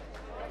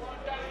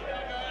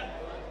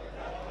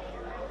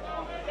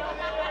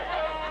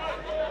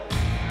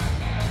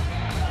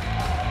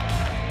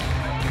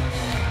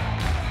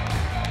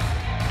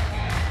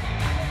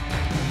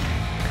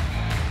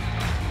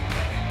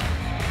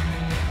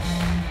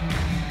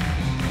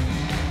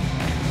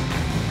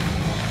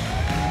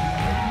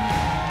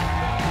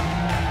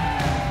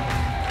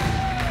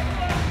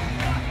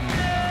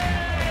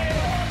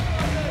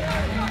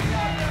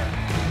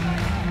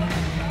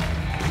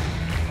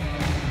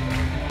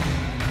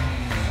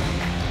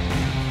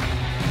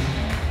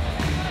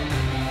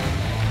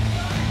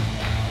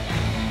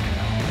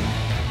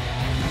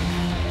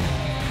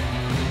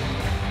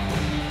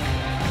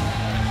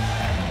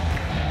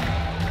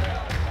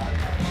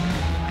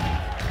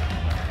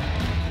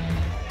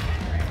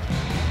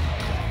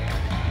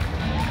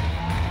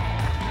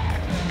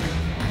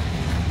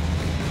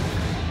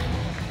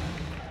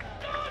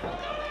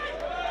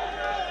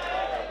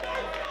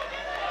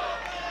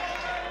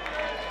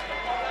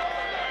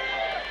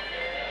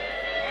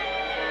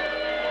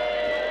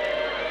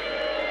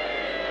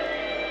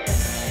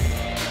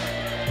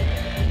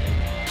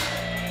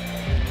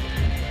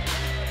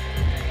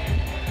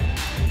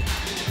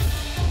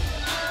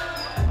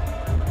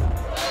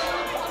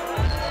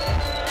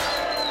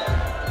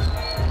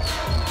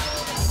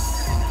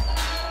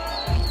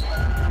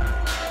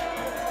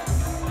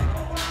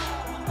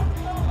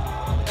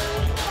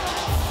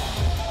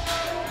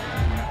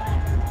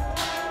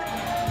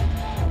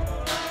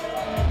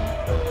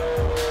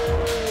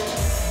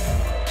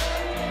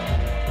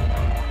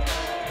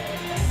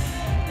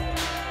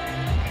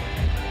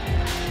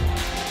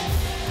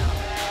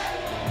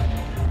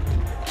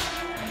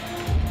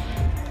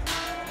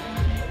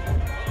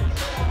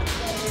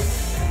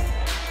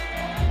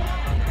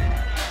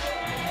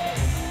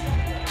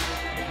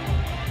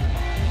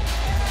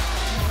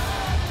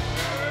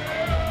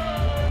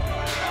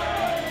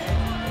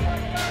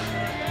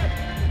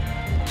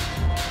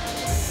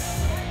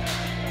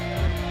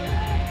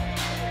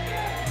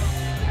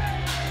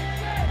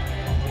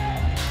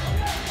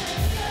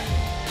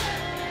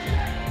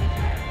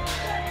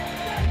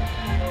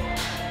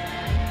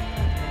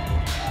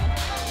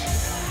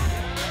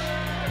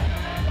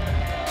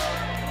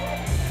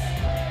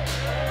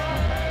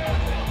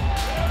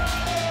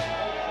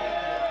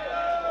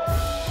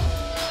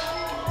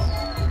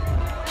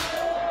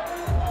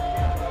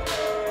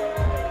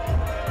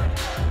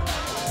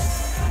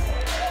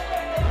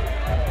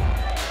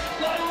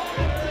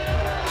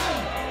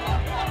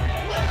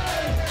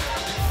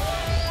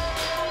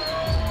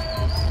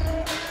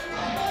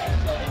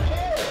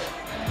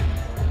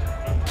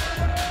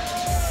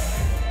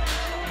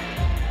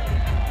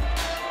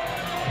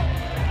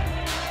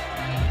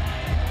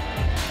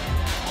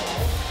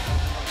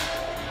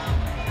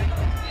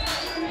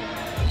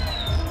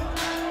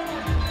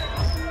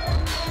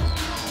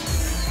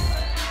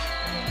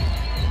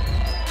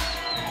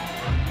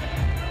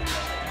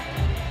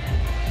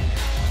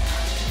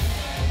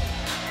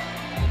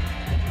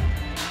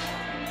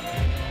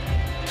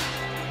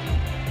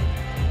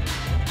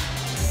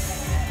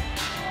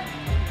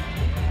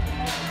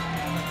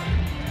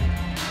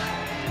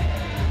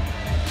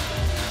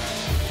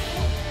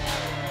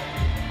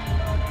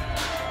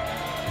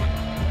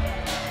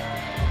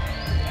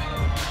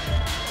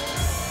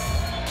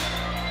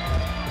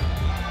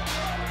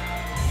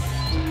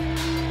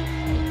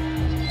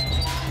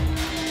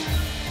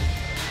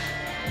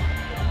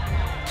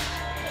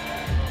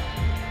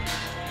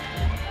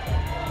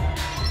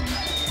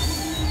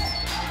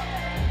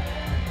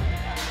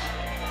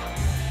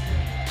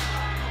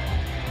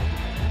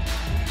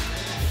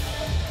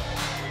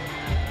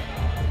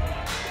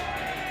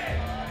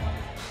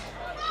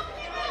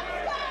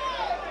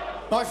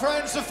 My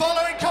friends, the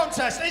following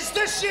contest is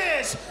this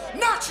year's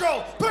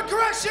Natural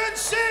Progression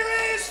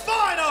Series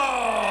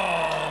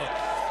Final.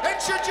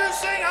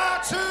 Introducing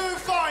our two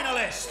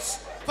finalists.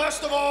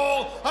 First of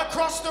all,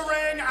 across the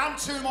ring and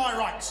to my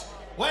right,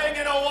 weighing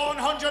in at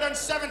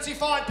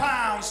 175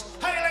 pounds,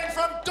 hailing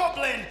from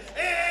Dublin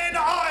in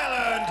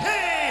Ireland,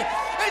 he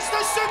is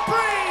the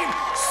Supreme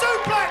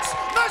Suplex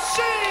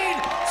Machine,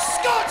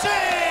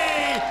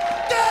 Scotty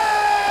Davis!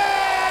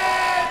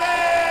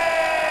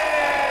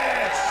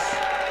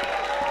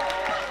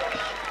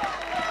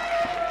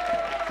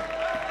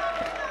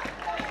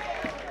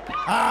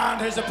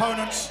 And his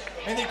opponent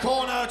in the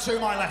corner to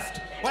my left,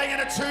 weighing in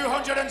at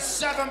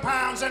 207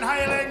 pounds and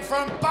hailing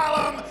from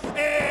Ballroom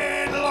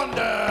in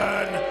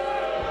London,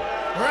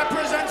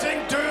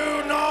 representing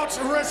Do Not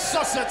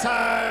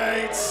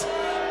Resuscitate,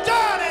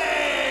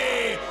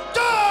 Danny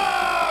Duggan!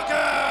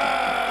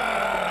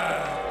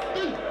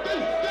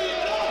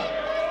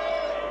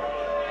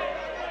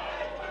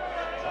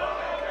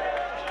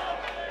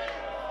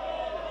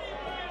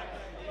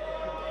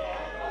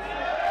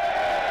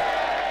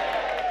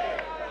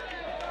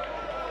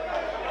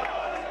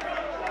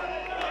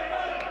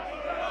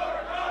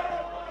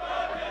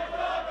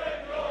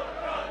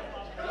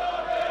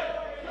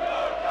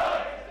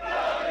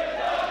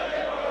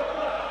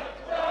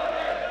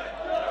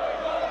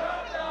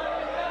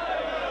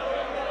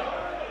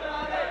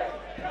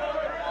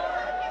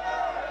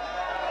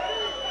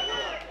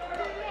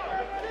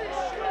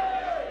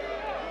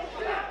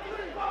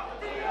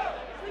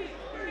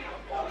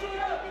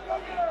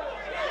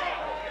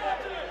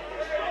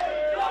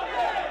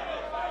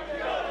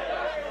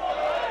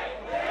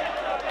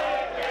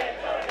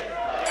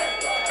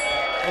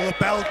 Well, the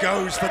bell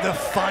goes for the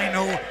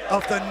final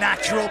of the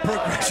Natural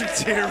Progression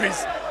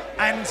Series,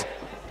 and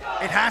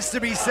it has to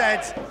be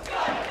said,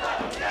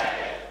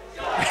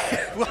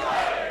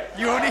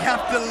 you only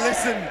have to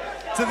listen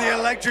to the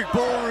Electric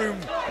Ballroom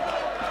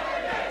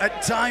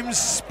at times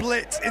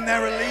split in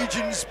their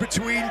allegiance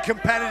between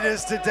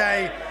competitors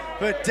today,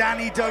 but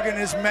Danny Duggan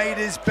has made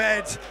his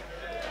bed.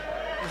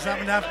 He's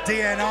having to have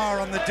DNR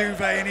on the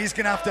duvet, and he's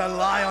going to have to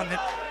lie on it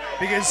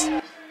because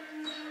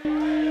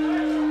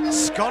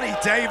Scotty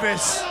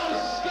Davis.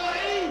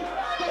 Scotty,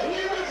 the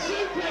human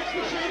suplex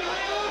machine, are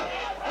you?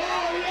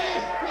 Oh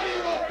yes, what do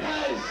you want,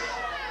 Pez?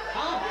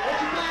 Huh?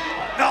 What's your plan?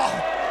 No!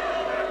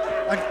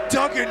 And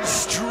Duggan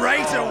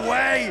straight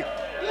away.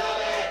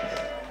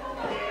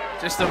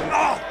 Just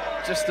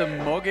a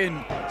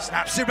mugging.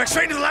 Snap suplex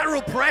straight into the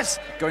lateral press.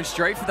 Going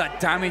straight for that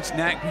damaged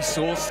neck. We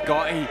saw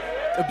Scotty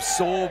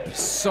absorb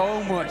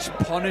so much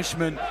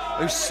punishment.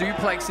 Those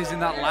suplexes in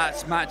that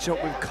last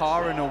matchup with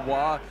Cara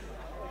Noir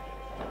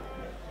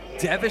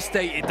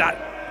devastated that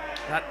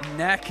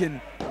neck and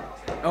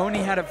only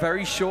had a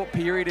very short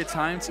period of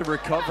time to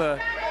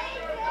recover.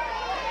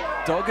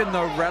 Duggan,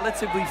 though,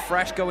 relatively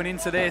fresh going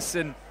into this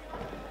and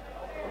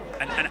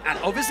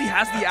obviously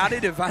has the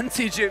added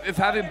advantage of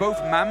having both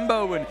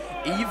Mambo and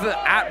Eva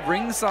at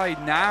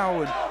ringside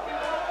now. And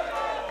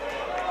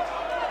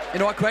you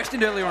know, I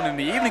questioned earlier on in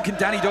the evening, can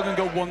Danny Duggan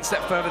go one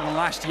step further than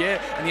last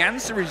year? And the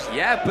answer is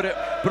yeah, but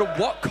at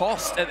what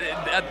cost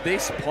at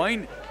this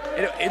point?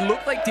 It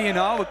looked like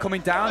DNR were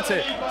coming down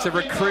to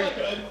recruit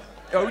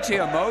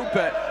OJMO,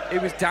 but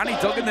it was Danny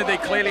Duggan that they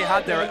clearly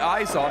had their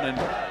eyes on. And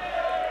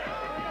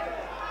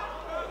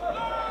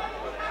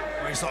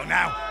Waistlock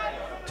now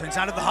turns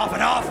out of the half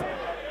and half.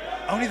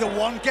 Only the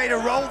one gator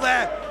roll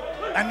there.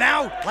 And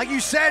now, like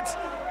you said,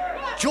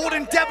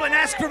 Jordan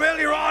Devlin-esque from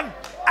earlier on.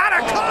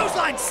 And a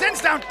clothesline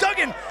sends down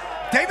Duggan.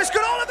 Davis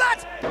got all of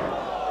that.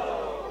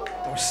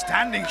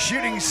 Standing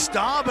shooting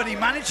star, but he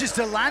manages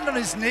to land on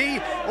his knee,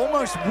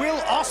 almost Will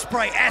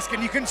Ospreay-esque,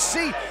 and you can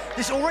see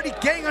this already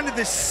getting under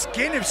the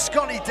skin of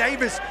Scotty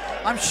Davis.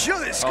 I'm sure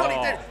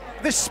that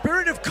the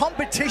spirit of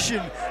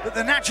competition that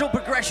the Natural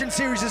Progression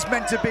Series is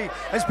meant to be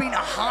has been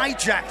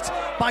hijacked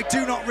by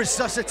Do Not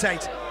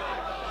Resuscitate,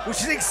 which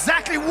is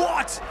exactly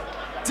what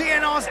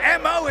DNR's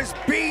MO has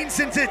been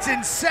since its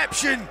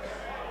inception.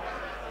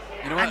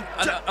 You know, and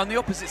on the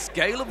opposite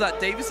scale of that,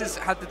 Davis has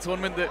had the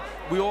tournament that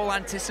we all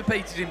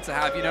anticipated him to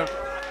have. You know,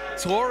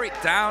 tore it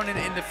down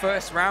in the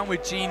first round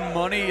with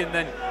Munny, and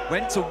then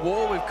went to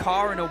war with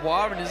Cara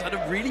Noir, and has had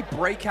a really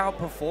breakout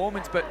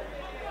performance. But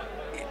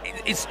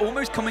it's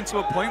almost coming to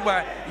a point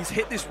where he's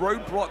hit this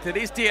roadblock that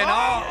is DNR.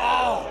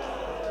 Oh!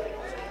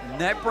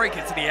 Neck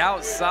breaker to the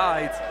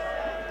outside.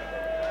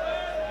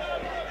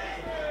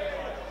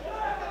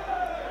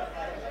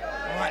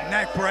 All right,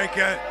 neck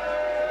breaker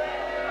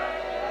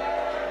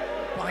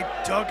by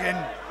Duggan.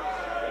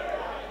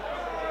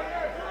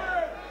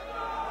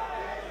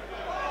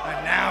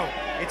 And now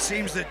it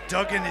seems that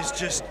Duggan is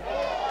just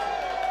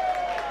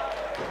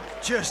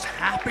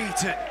happy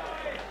to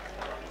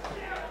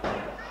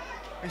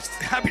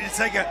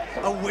take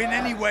a win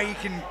any way he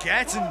can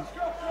get. And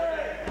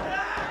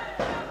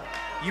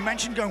you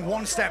mentioned going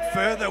one step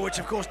further, which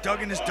of course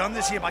Duggan has done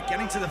this year by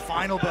getting to the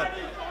final, but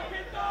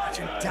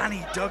imagine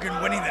Danny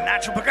Duggan winning the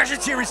Natural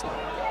Progression Series.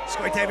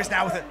 Scotty Davis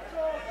now with a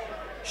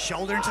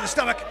shoulder into the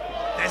stomach.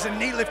 There's a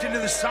knee lift into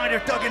the side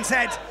of Duggan's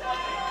head.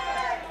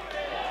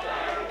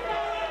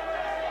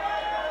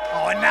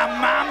 Oh, and now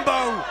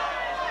Mambo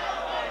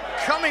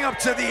coming up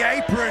to the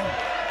apron.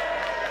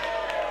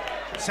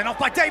 Sent off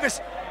by Davis.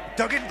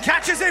 Duggan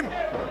catches him.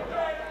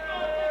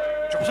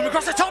 Drops him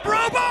across the top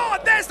rope. Oh,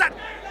 and there's that.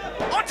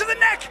 Onto the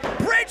neck.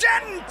 Bridge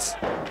end.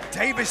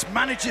 Davis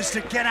manages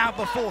to get out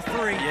before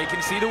 3. Yeah, you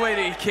can see the way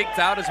that he kicked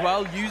out as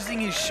well, using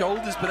his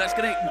shoulders, but that's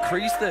going to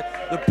increase the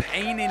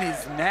pain in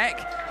his neck.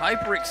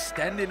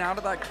 Hyperextending out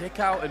of that kick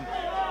out. And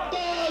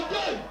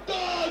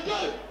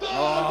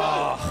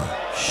oh,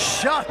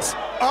 shut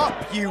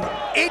up, you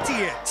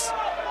idiot.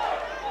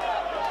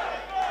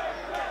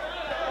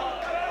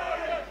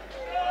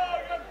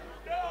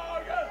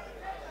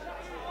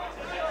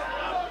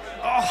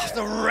 Oh,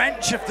 the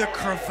wrench of the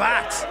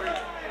cravat.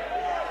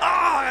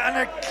 Ah,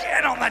 and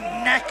again on the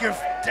neck of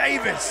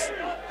Davis.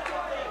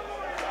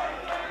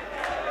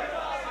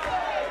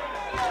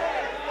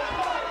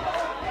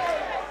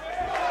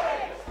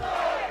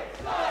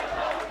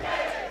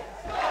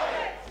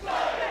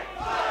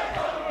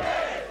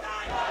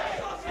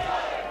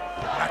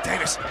 Now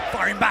Davis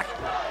firing back.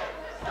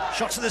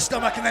 Shots to the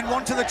stomach and then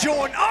one to the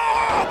jaw. And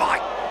oh my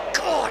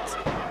God!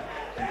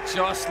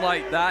 Just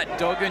like that,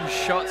 Duggan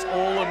shuts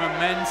all the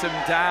momentum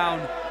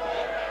down.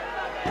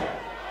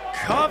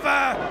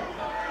 Cover!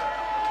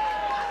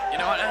 You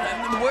know,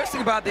 and the worst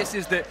thing about this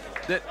is that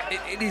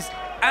it is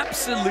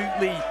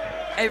absolutely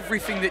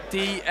everything that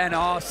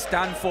DNR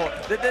stand for.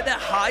 They're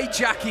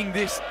hijacking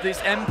this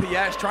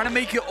MPS, trying to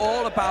make it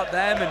all about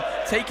them and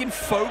taking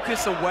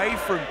focus away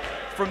from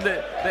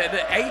the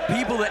 8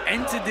 people that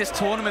entered this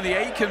tournament, the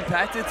 8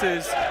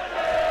 competitors.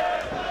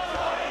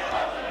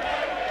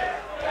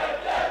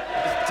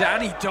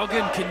 Danny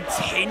Duggan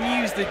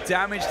continues the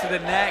damage to the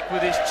neck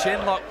with his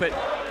chin lock, but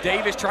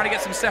Davis trying to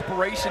get some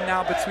separation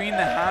now between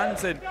the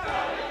hands. And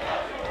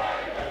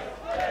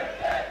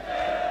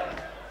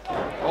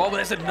oh,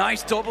 there's a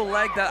nice double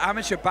leg, that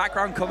amateur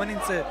background coming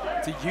into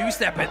use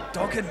there, but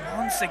Duggan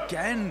once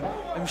again,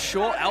 them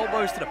short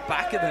elbows to the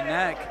back of the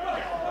neck.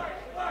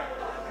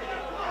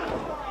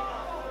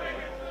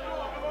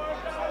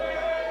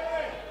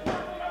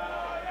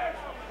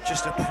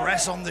 Just a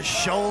press on the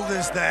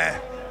shoulders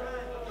there.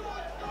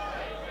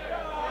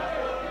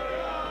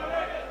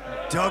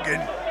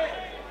 Duggan.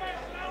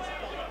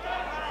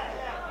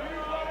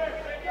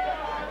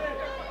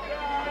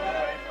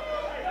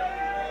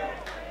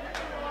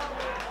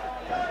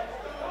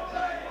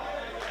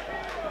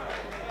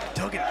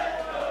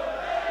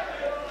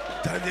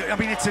 I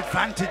mean, it's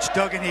advantage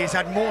Duggan. He's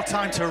had more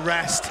time to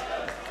rest.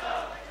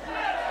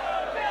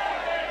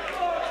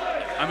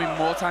 I mean,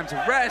 more time to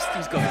rest.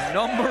 He's got a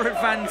number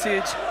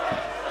advantage.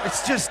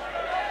 It's just,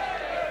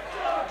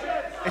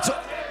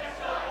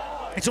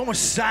 it's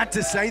almost sad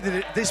to say that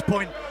at this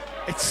point,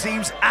 it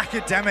seems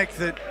academic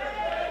that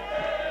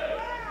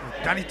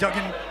Danny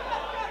Duggan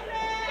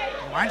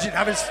managed to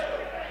have his.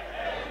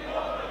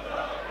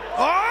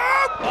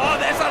 Oh,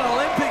 there's an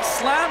Olympic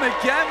slam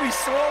again. We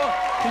saw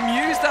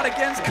him use that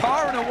against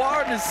Cara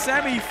Noir in the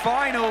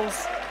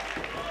semi-finals.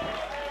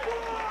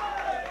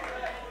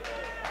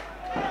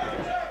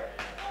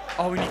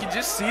 Oh, and you can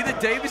just see that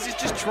Davis is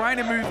just trying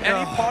to move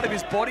any part of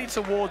his body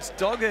towards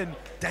Duggan.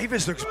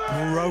 Davis looks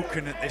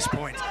broken at this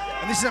point.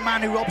 And this is a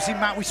man who obviously,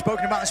 Matt, we've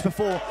spoken about this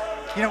before,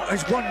 you know,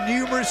 has won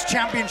numerous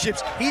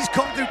championships. He's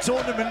gone through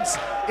tournaments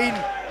in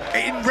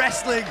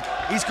wrestling.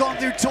 He's gone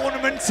through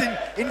tournaments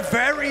in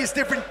various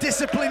different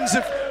disciplines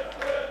of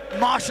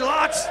martial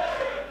arts.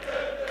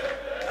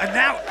 And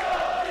now,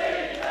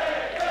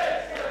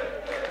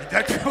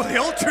 the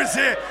Ultras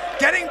here,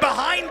 getting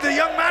behind the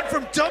young man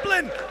from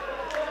Dublin.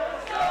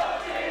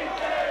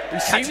 He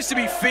seems to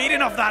be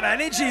feeding off that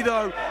energy,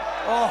 though.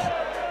 Oh,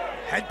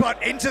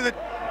 headbutt into the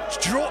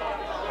draw.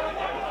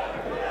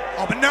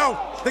 Oh, but no,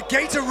 the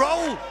gator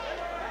roll.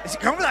 Is he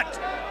going for that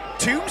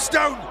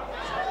tombstone?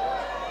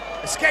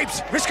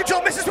 Escapes, wrist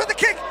control, misses with the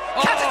kick.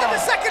 Catches him the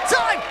second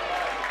time.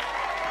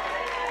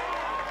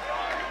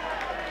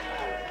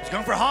 He's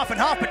going for a half and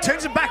half, but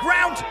turns him back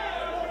round.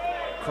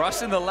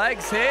 Crossing the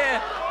legs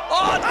here.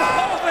 Oh,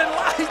 Northern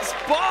Lights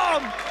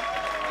bomb.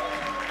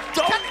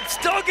 It's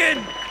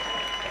Duggan.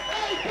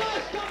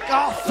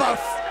 Oh,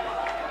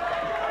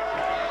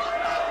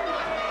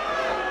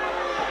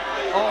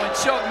 oh, and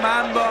Chuck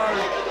Mambo.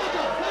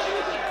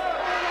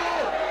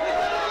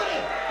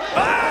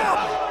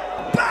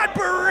 Oh, bad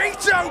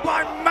burrito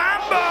by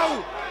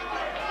Mambo.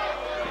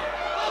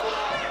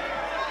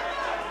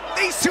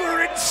 These two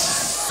are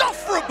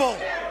insufferable.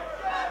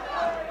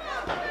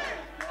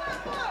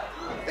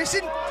 This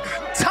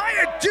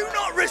entire do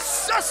not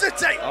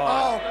resuscitate.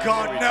 Oh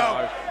God,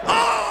 no.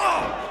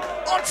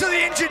 Oh, onto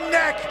the injured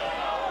neck.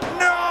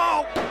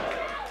 No!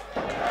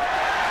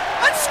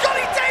 And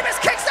Scotty Davis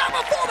kicks out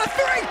before the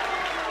 3!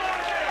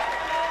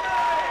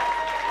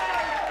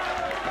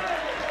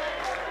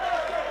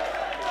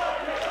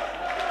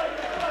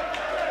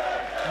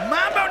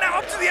 Mambo now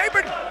up to the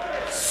apron,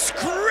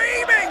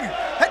 screaming!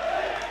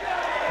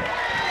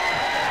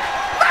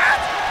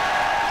 Matt!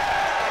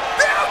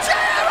 The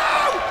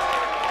OJMO!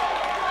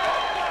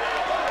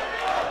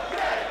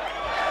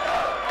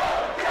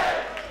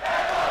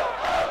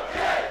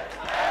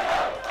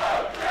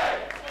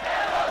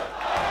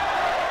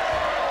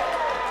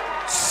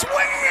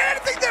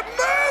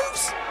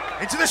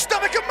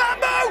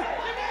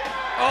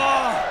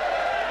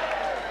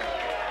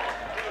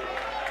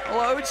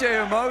 Well,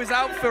 OJMO is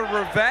out for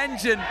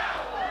revenge, and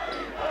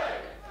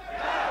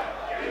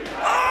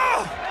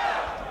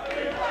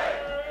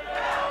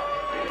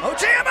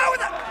OJMO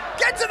with a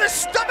get to the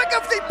stomach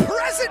of the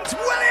present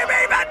William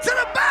Eman to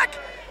the back.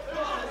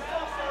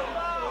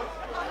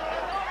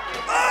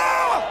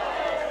 Oh!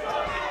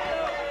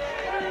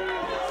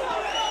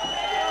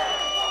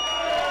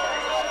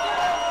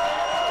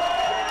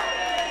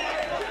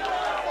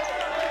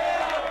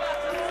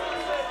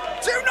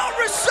 Do not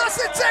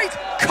resuscitate.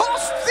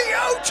 Cost the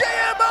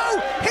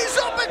OJMO his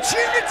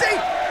opportunity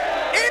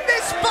in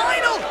this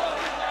final.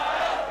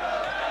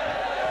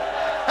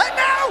 And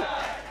now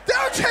the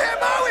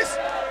OJMO is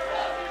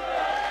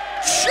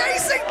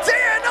chasing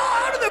DNR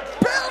out of the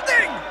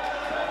building.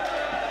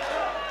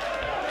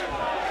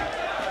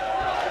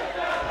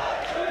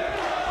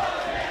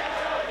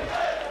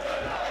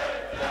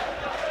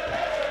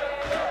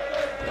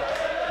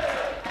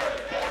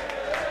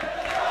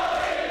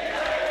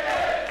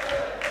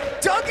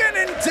 Duggan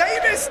and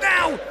Davis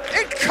now.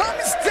 It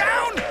comes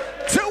down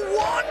to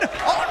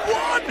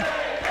 1-on-1.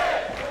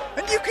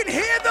 And you can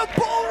hear the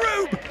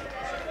ballroom.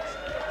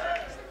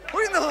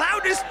 We're in the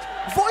loudest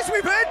voice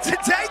we've heard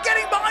today,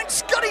 getting behind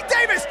Scotty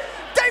Davis.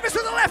 Davis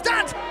with the left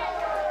hand.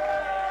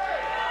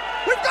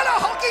 We've got a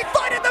hockey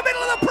fight in the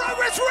middle of the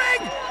Progress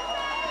ring.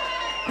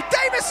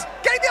 Davis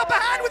getting the upper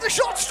hand with the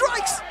short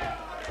strikes.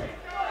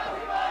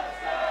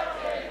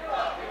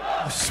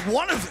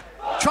 One of them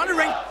trying to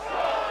ring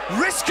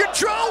wrist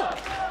control.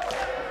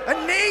 A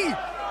knee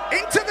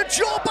into the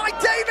jaw by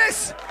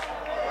Davis.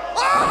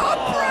 Oh,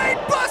 brain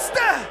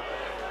buster.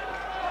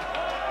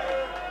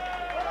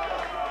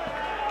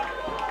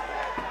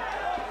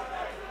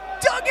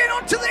 Duggan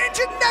onto the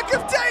injured neck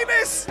of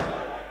Davis.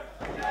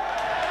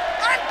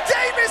 And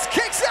Davis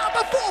kicks out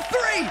before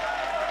 3.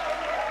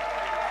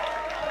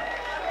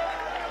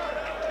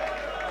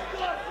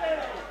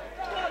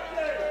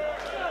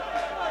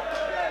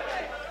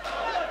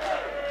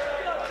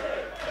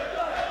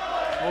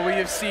 Well, we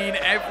have seen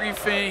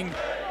everything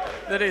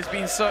that has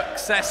been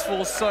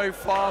successful so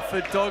far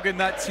for Duggan.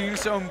 That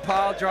tombstone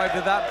pile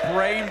driver, that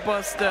brain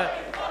buster.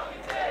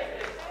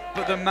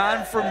 But the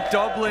man from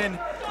Dublin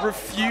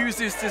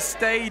refuses to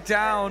stay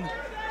down.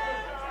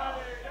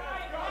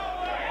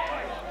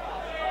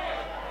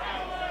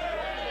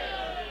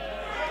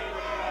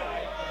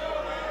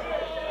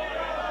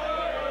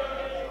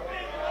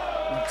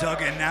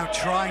 Duggan now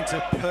trying to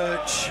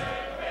perch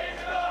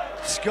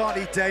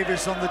Scotty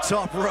Davis on the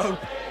top rope.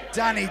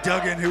 Danny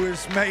Duggan, who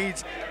has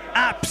made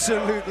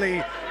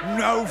absolutely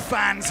no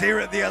fans here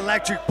at the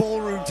Electric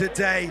Ballroom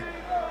today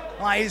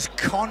by his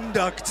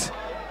conduct.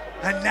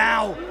 And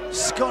now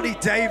Scotty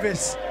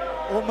Davis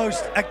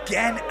almost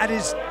again at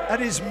his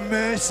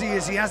mercy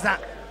as he has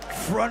that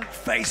front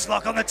face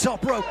lock on the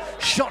top rope.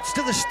 Shots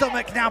to the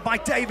stomach now by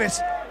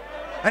Davis.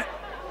 And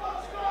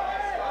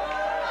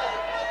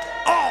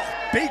oh,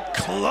 big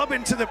club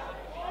into the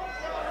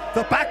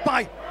back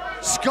by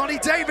Scotty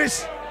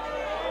Davis.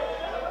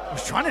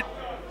 Was trying to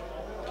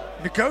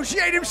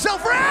negotiate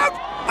himself around.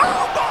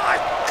 Oh my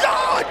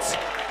God!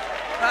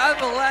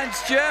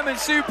 Avalanche German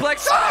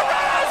suplex. Oh,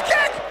 roundhouse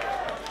kick!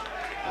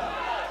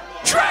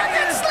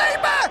 Dragon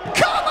Sleeper!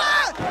 Cover!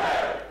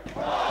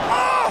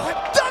 Oh, and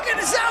Duggan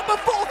is out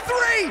before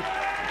 3.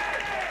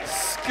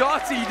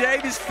 Scotty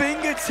Davis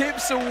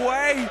fingertips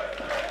away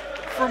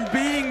from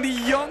being the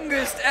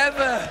youngest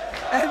ever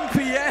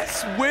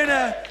MPS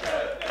winner.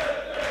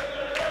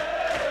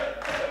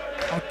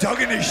 Oh,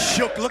 Duggan is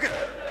shook. Look at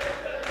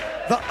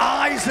the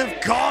eyes have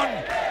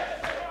gone.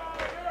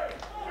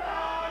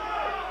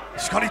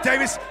 Scotty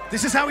Davis,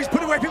 this is how he's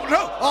put away people.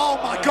 No! Oh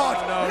my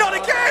God! No, Not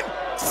again!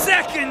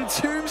 Second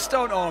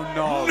tombstone. Oh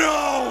no!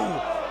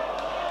 No!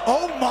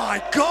 Oh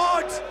my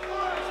God!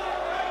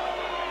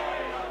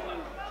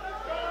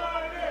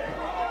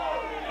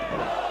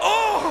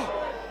 Oh!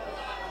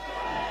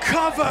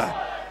 Cover!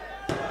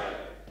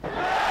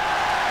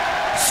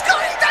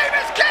 Scotty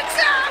Davis kicks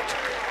out!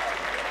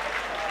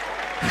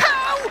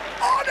 How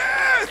on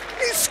earth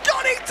is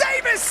Scotty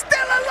Davis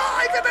still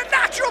alive in the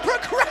Natural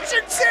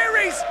Progression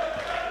Series?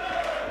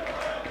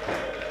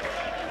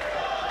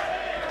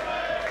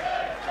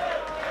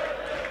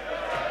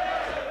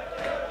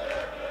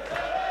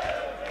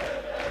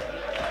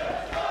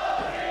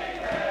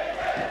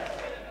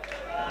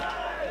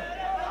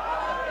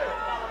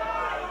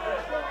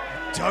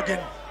 Duggan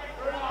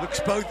looks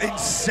both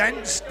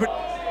incensed but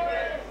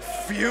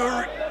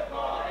fury.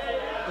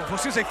 I was going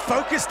to say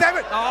focused, damn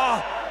it.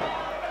 Oh.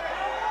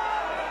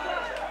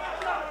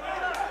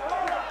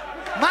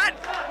 Man,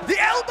 the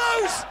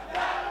elbows.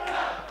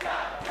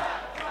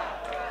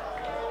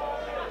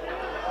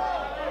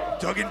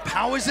 Duggan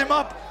powers him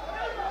up.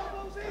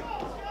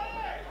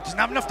 Doesn't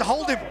have enough to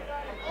hold him.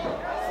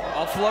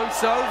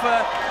 Offloads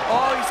over.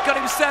 Oh, he's got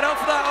him set up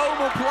for that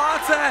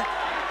omoplata.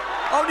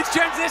 Oh, he's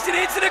transitioned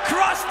into the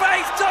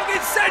crossface.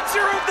 Duggan center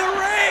of the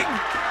ring.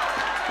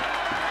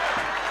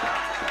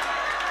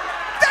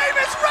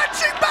 Davis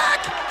wrenching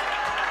back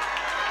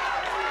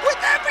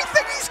with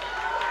everything he's.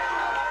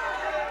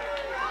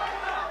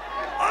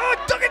 Oh,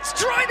 Duggan's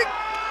trying to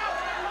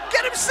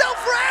get himself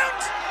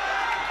round.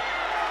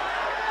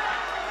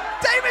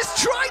 Davis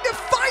trying to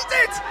fight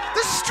it.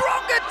 The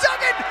stronger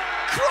Duggan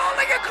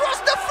crawling across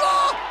the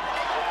floor.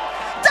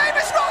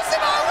 Davis rolls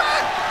him over.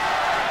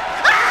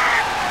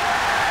 And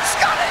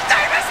Scotty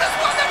Davis has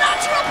won the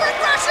Natural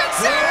Progression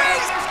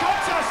Series. This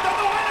contest and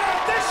the winner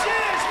of this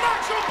year's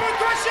Natural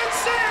Progression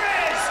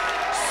Series,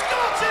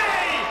 Scotty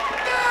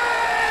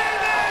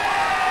Davis.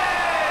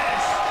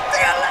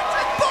 The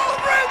Electric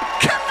Ballroom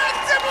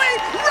collectively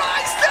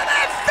rise to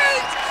their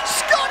feet.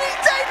 Scotty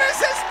Davis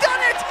has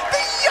done it.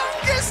 The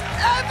youngest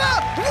ever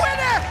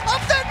winner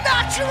of the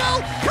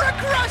Natural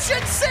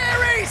Progression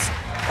Series.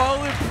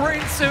 Oh, the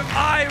Prince of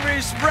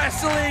Irish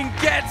Wrestling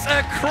gets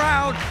a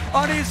crown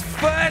on his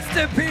first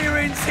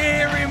appearance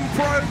here in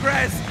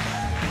Progress.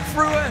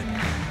 Through a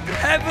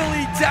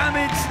heavily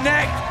damaged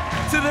neck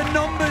to the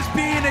numbers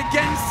being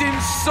against him,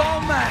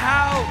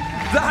 somehow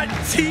that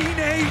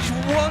teenage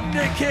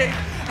wonder kid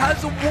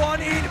has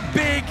won it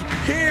big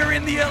here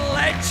in the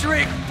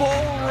Electric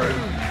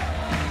Ballroom.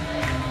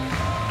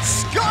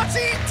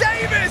 Scotty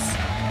Davis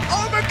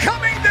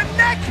overcoming the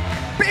neck,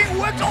 being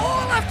worked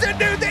all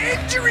afternoon, the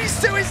injuries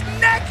to his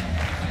neck,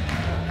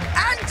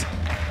 and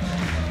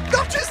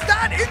not just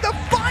that, in the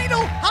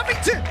final, having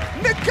to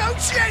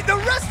negotiate the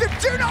rest of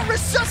Do Not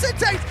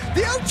Resuscitate,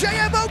 the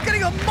OJMO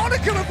getting a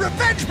modicum of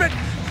revenge, but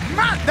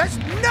man, there's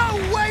no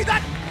way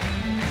that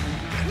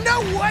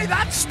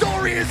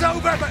story is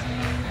over, but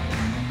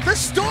the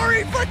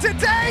story for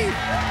today,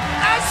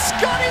 as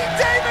Scotty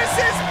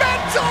Davis's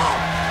mentor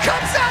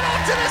comes out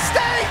onto the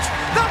stage,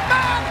 the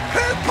man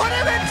who put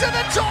him into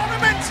the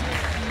tournament,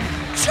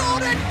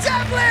 Jordan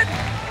Devlin,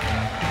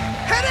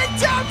 heading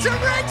down to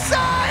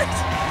ringside.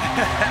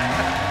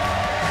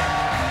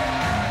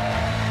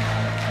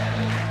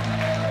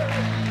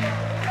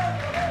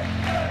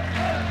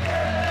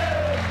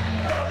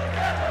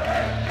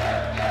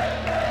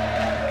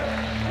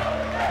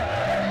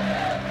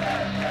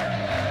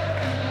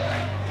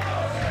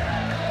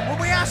 When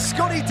we asked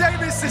Scotty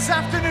Davis this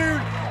afternoon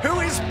who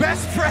his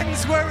best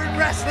friends were in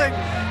wrestling,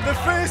 the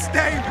first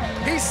name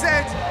he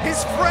said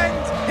his friend,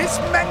 his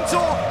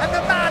mentor, and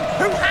the man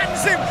who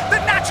hands him the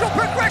Natural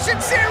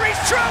Progression Series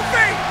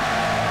trophy.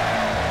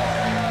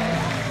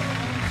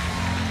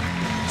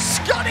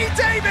 Scotty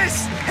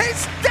Davis,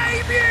 his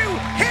debut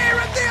here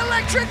at the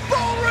Electric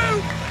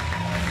Ballroom.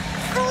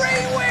 3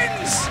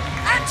 wins,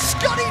 and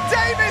Scotty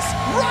Davis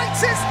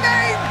writes his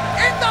name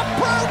in the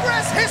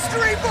Progress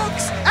history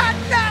books. And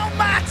now,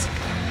 Matt,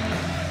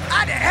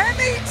 at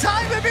any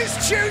time of his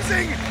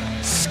choosing,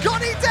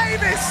 Scotty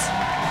Davis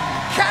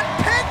can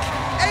pick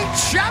a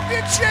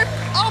championship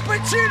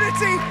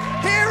opportunity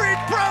here in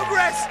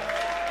Progress.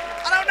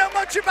 I don't know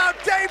much about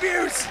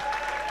debuts,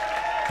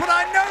 but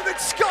I know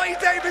that Scotty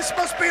Davis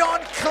must be on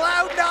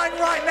cloud 9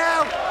 right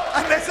now,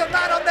 and there's a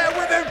man on there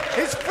with him,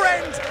 his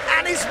friend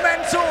and his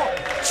mentor,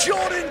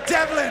 Jordan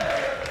Devlin.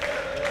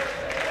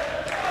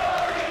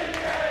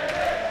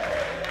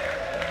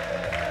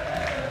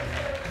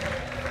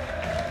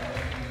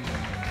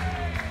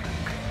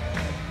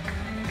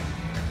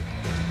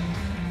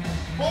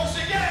 Once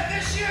again,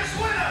 this year's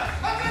winner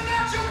of the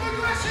Natural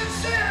Progression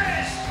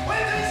Series,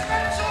 with his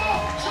mentor,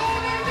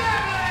 Jordan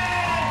Devlin,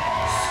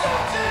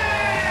 Scotty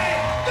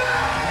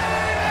Davis!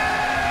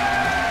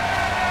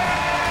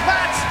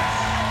 Matt,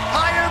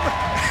 I am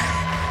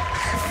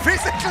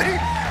physically,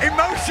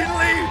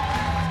 emotionally,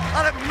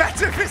 and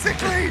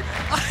metaphysically,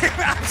 I am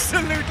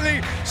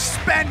absolutely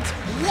spent.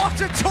 What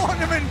a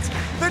tournament!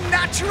 The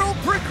Natural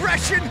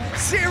Progression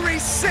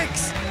Series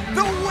 6.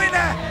 The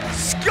winner,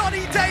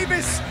 Scotty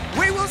Davis.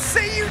 We will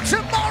see you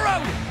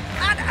tomorrow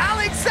at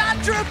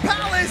Alexandra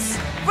Palace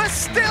for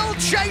Still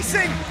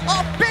Chasing,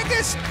 our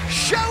biggest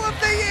show of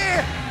the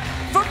year.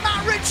 For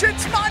Matt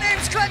Richards, my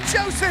name's Glenn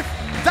Joseph.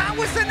 That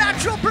was the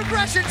Natural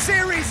Progression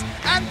Series,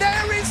 and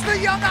there is the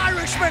young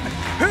Irishman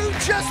who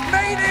just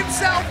made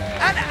himself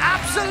an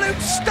absolute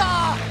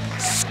star,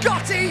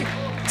 Scotty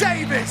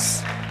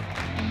Davis.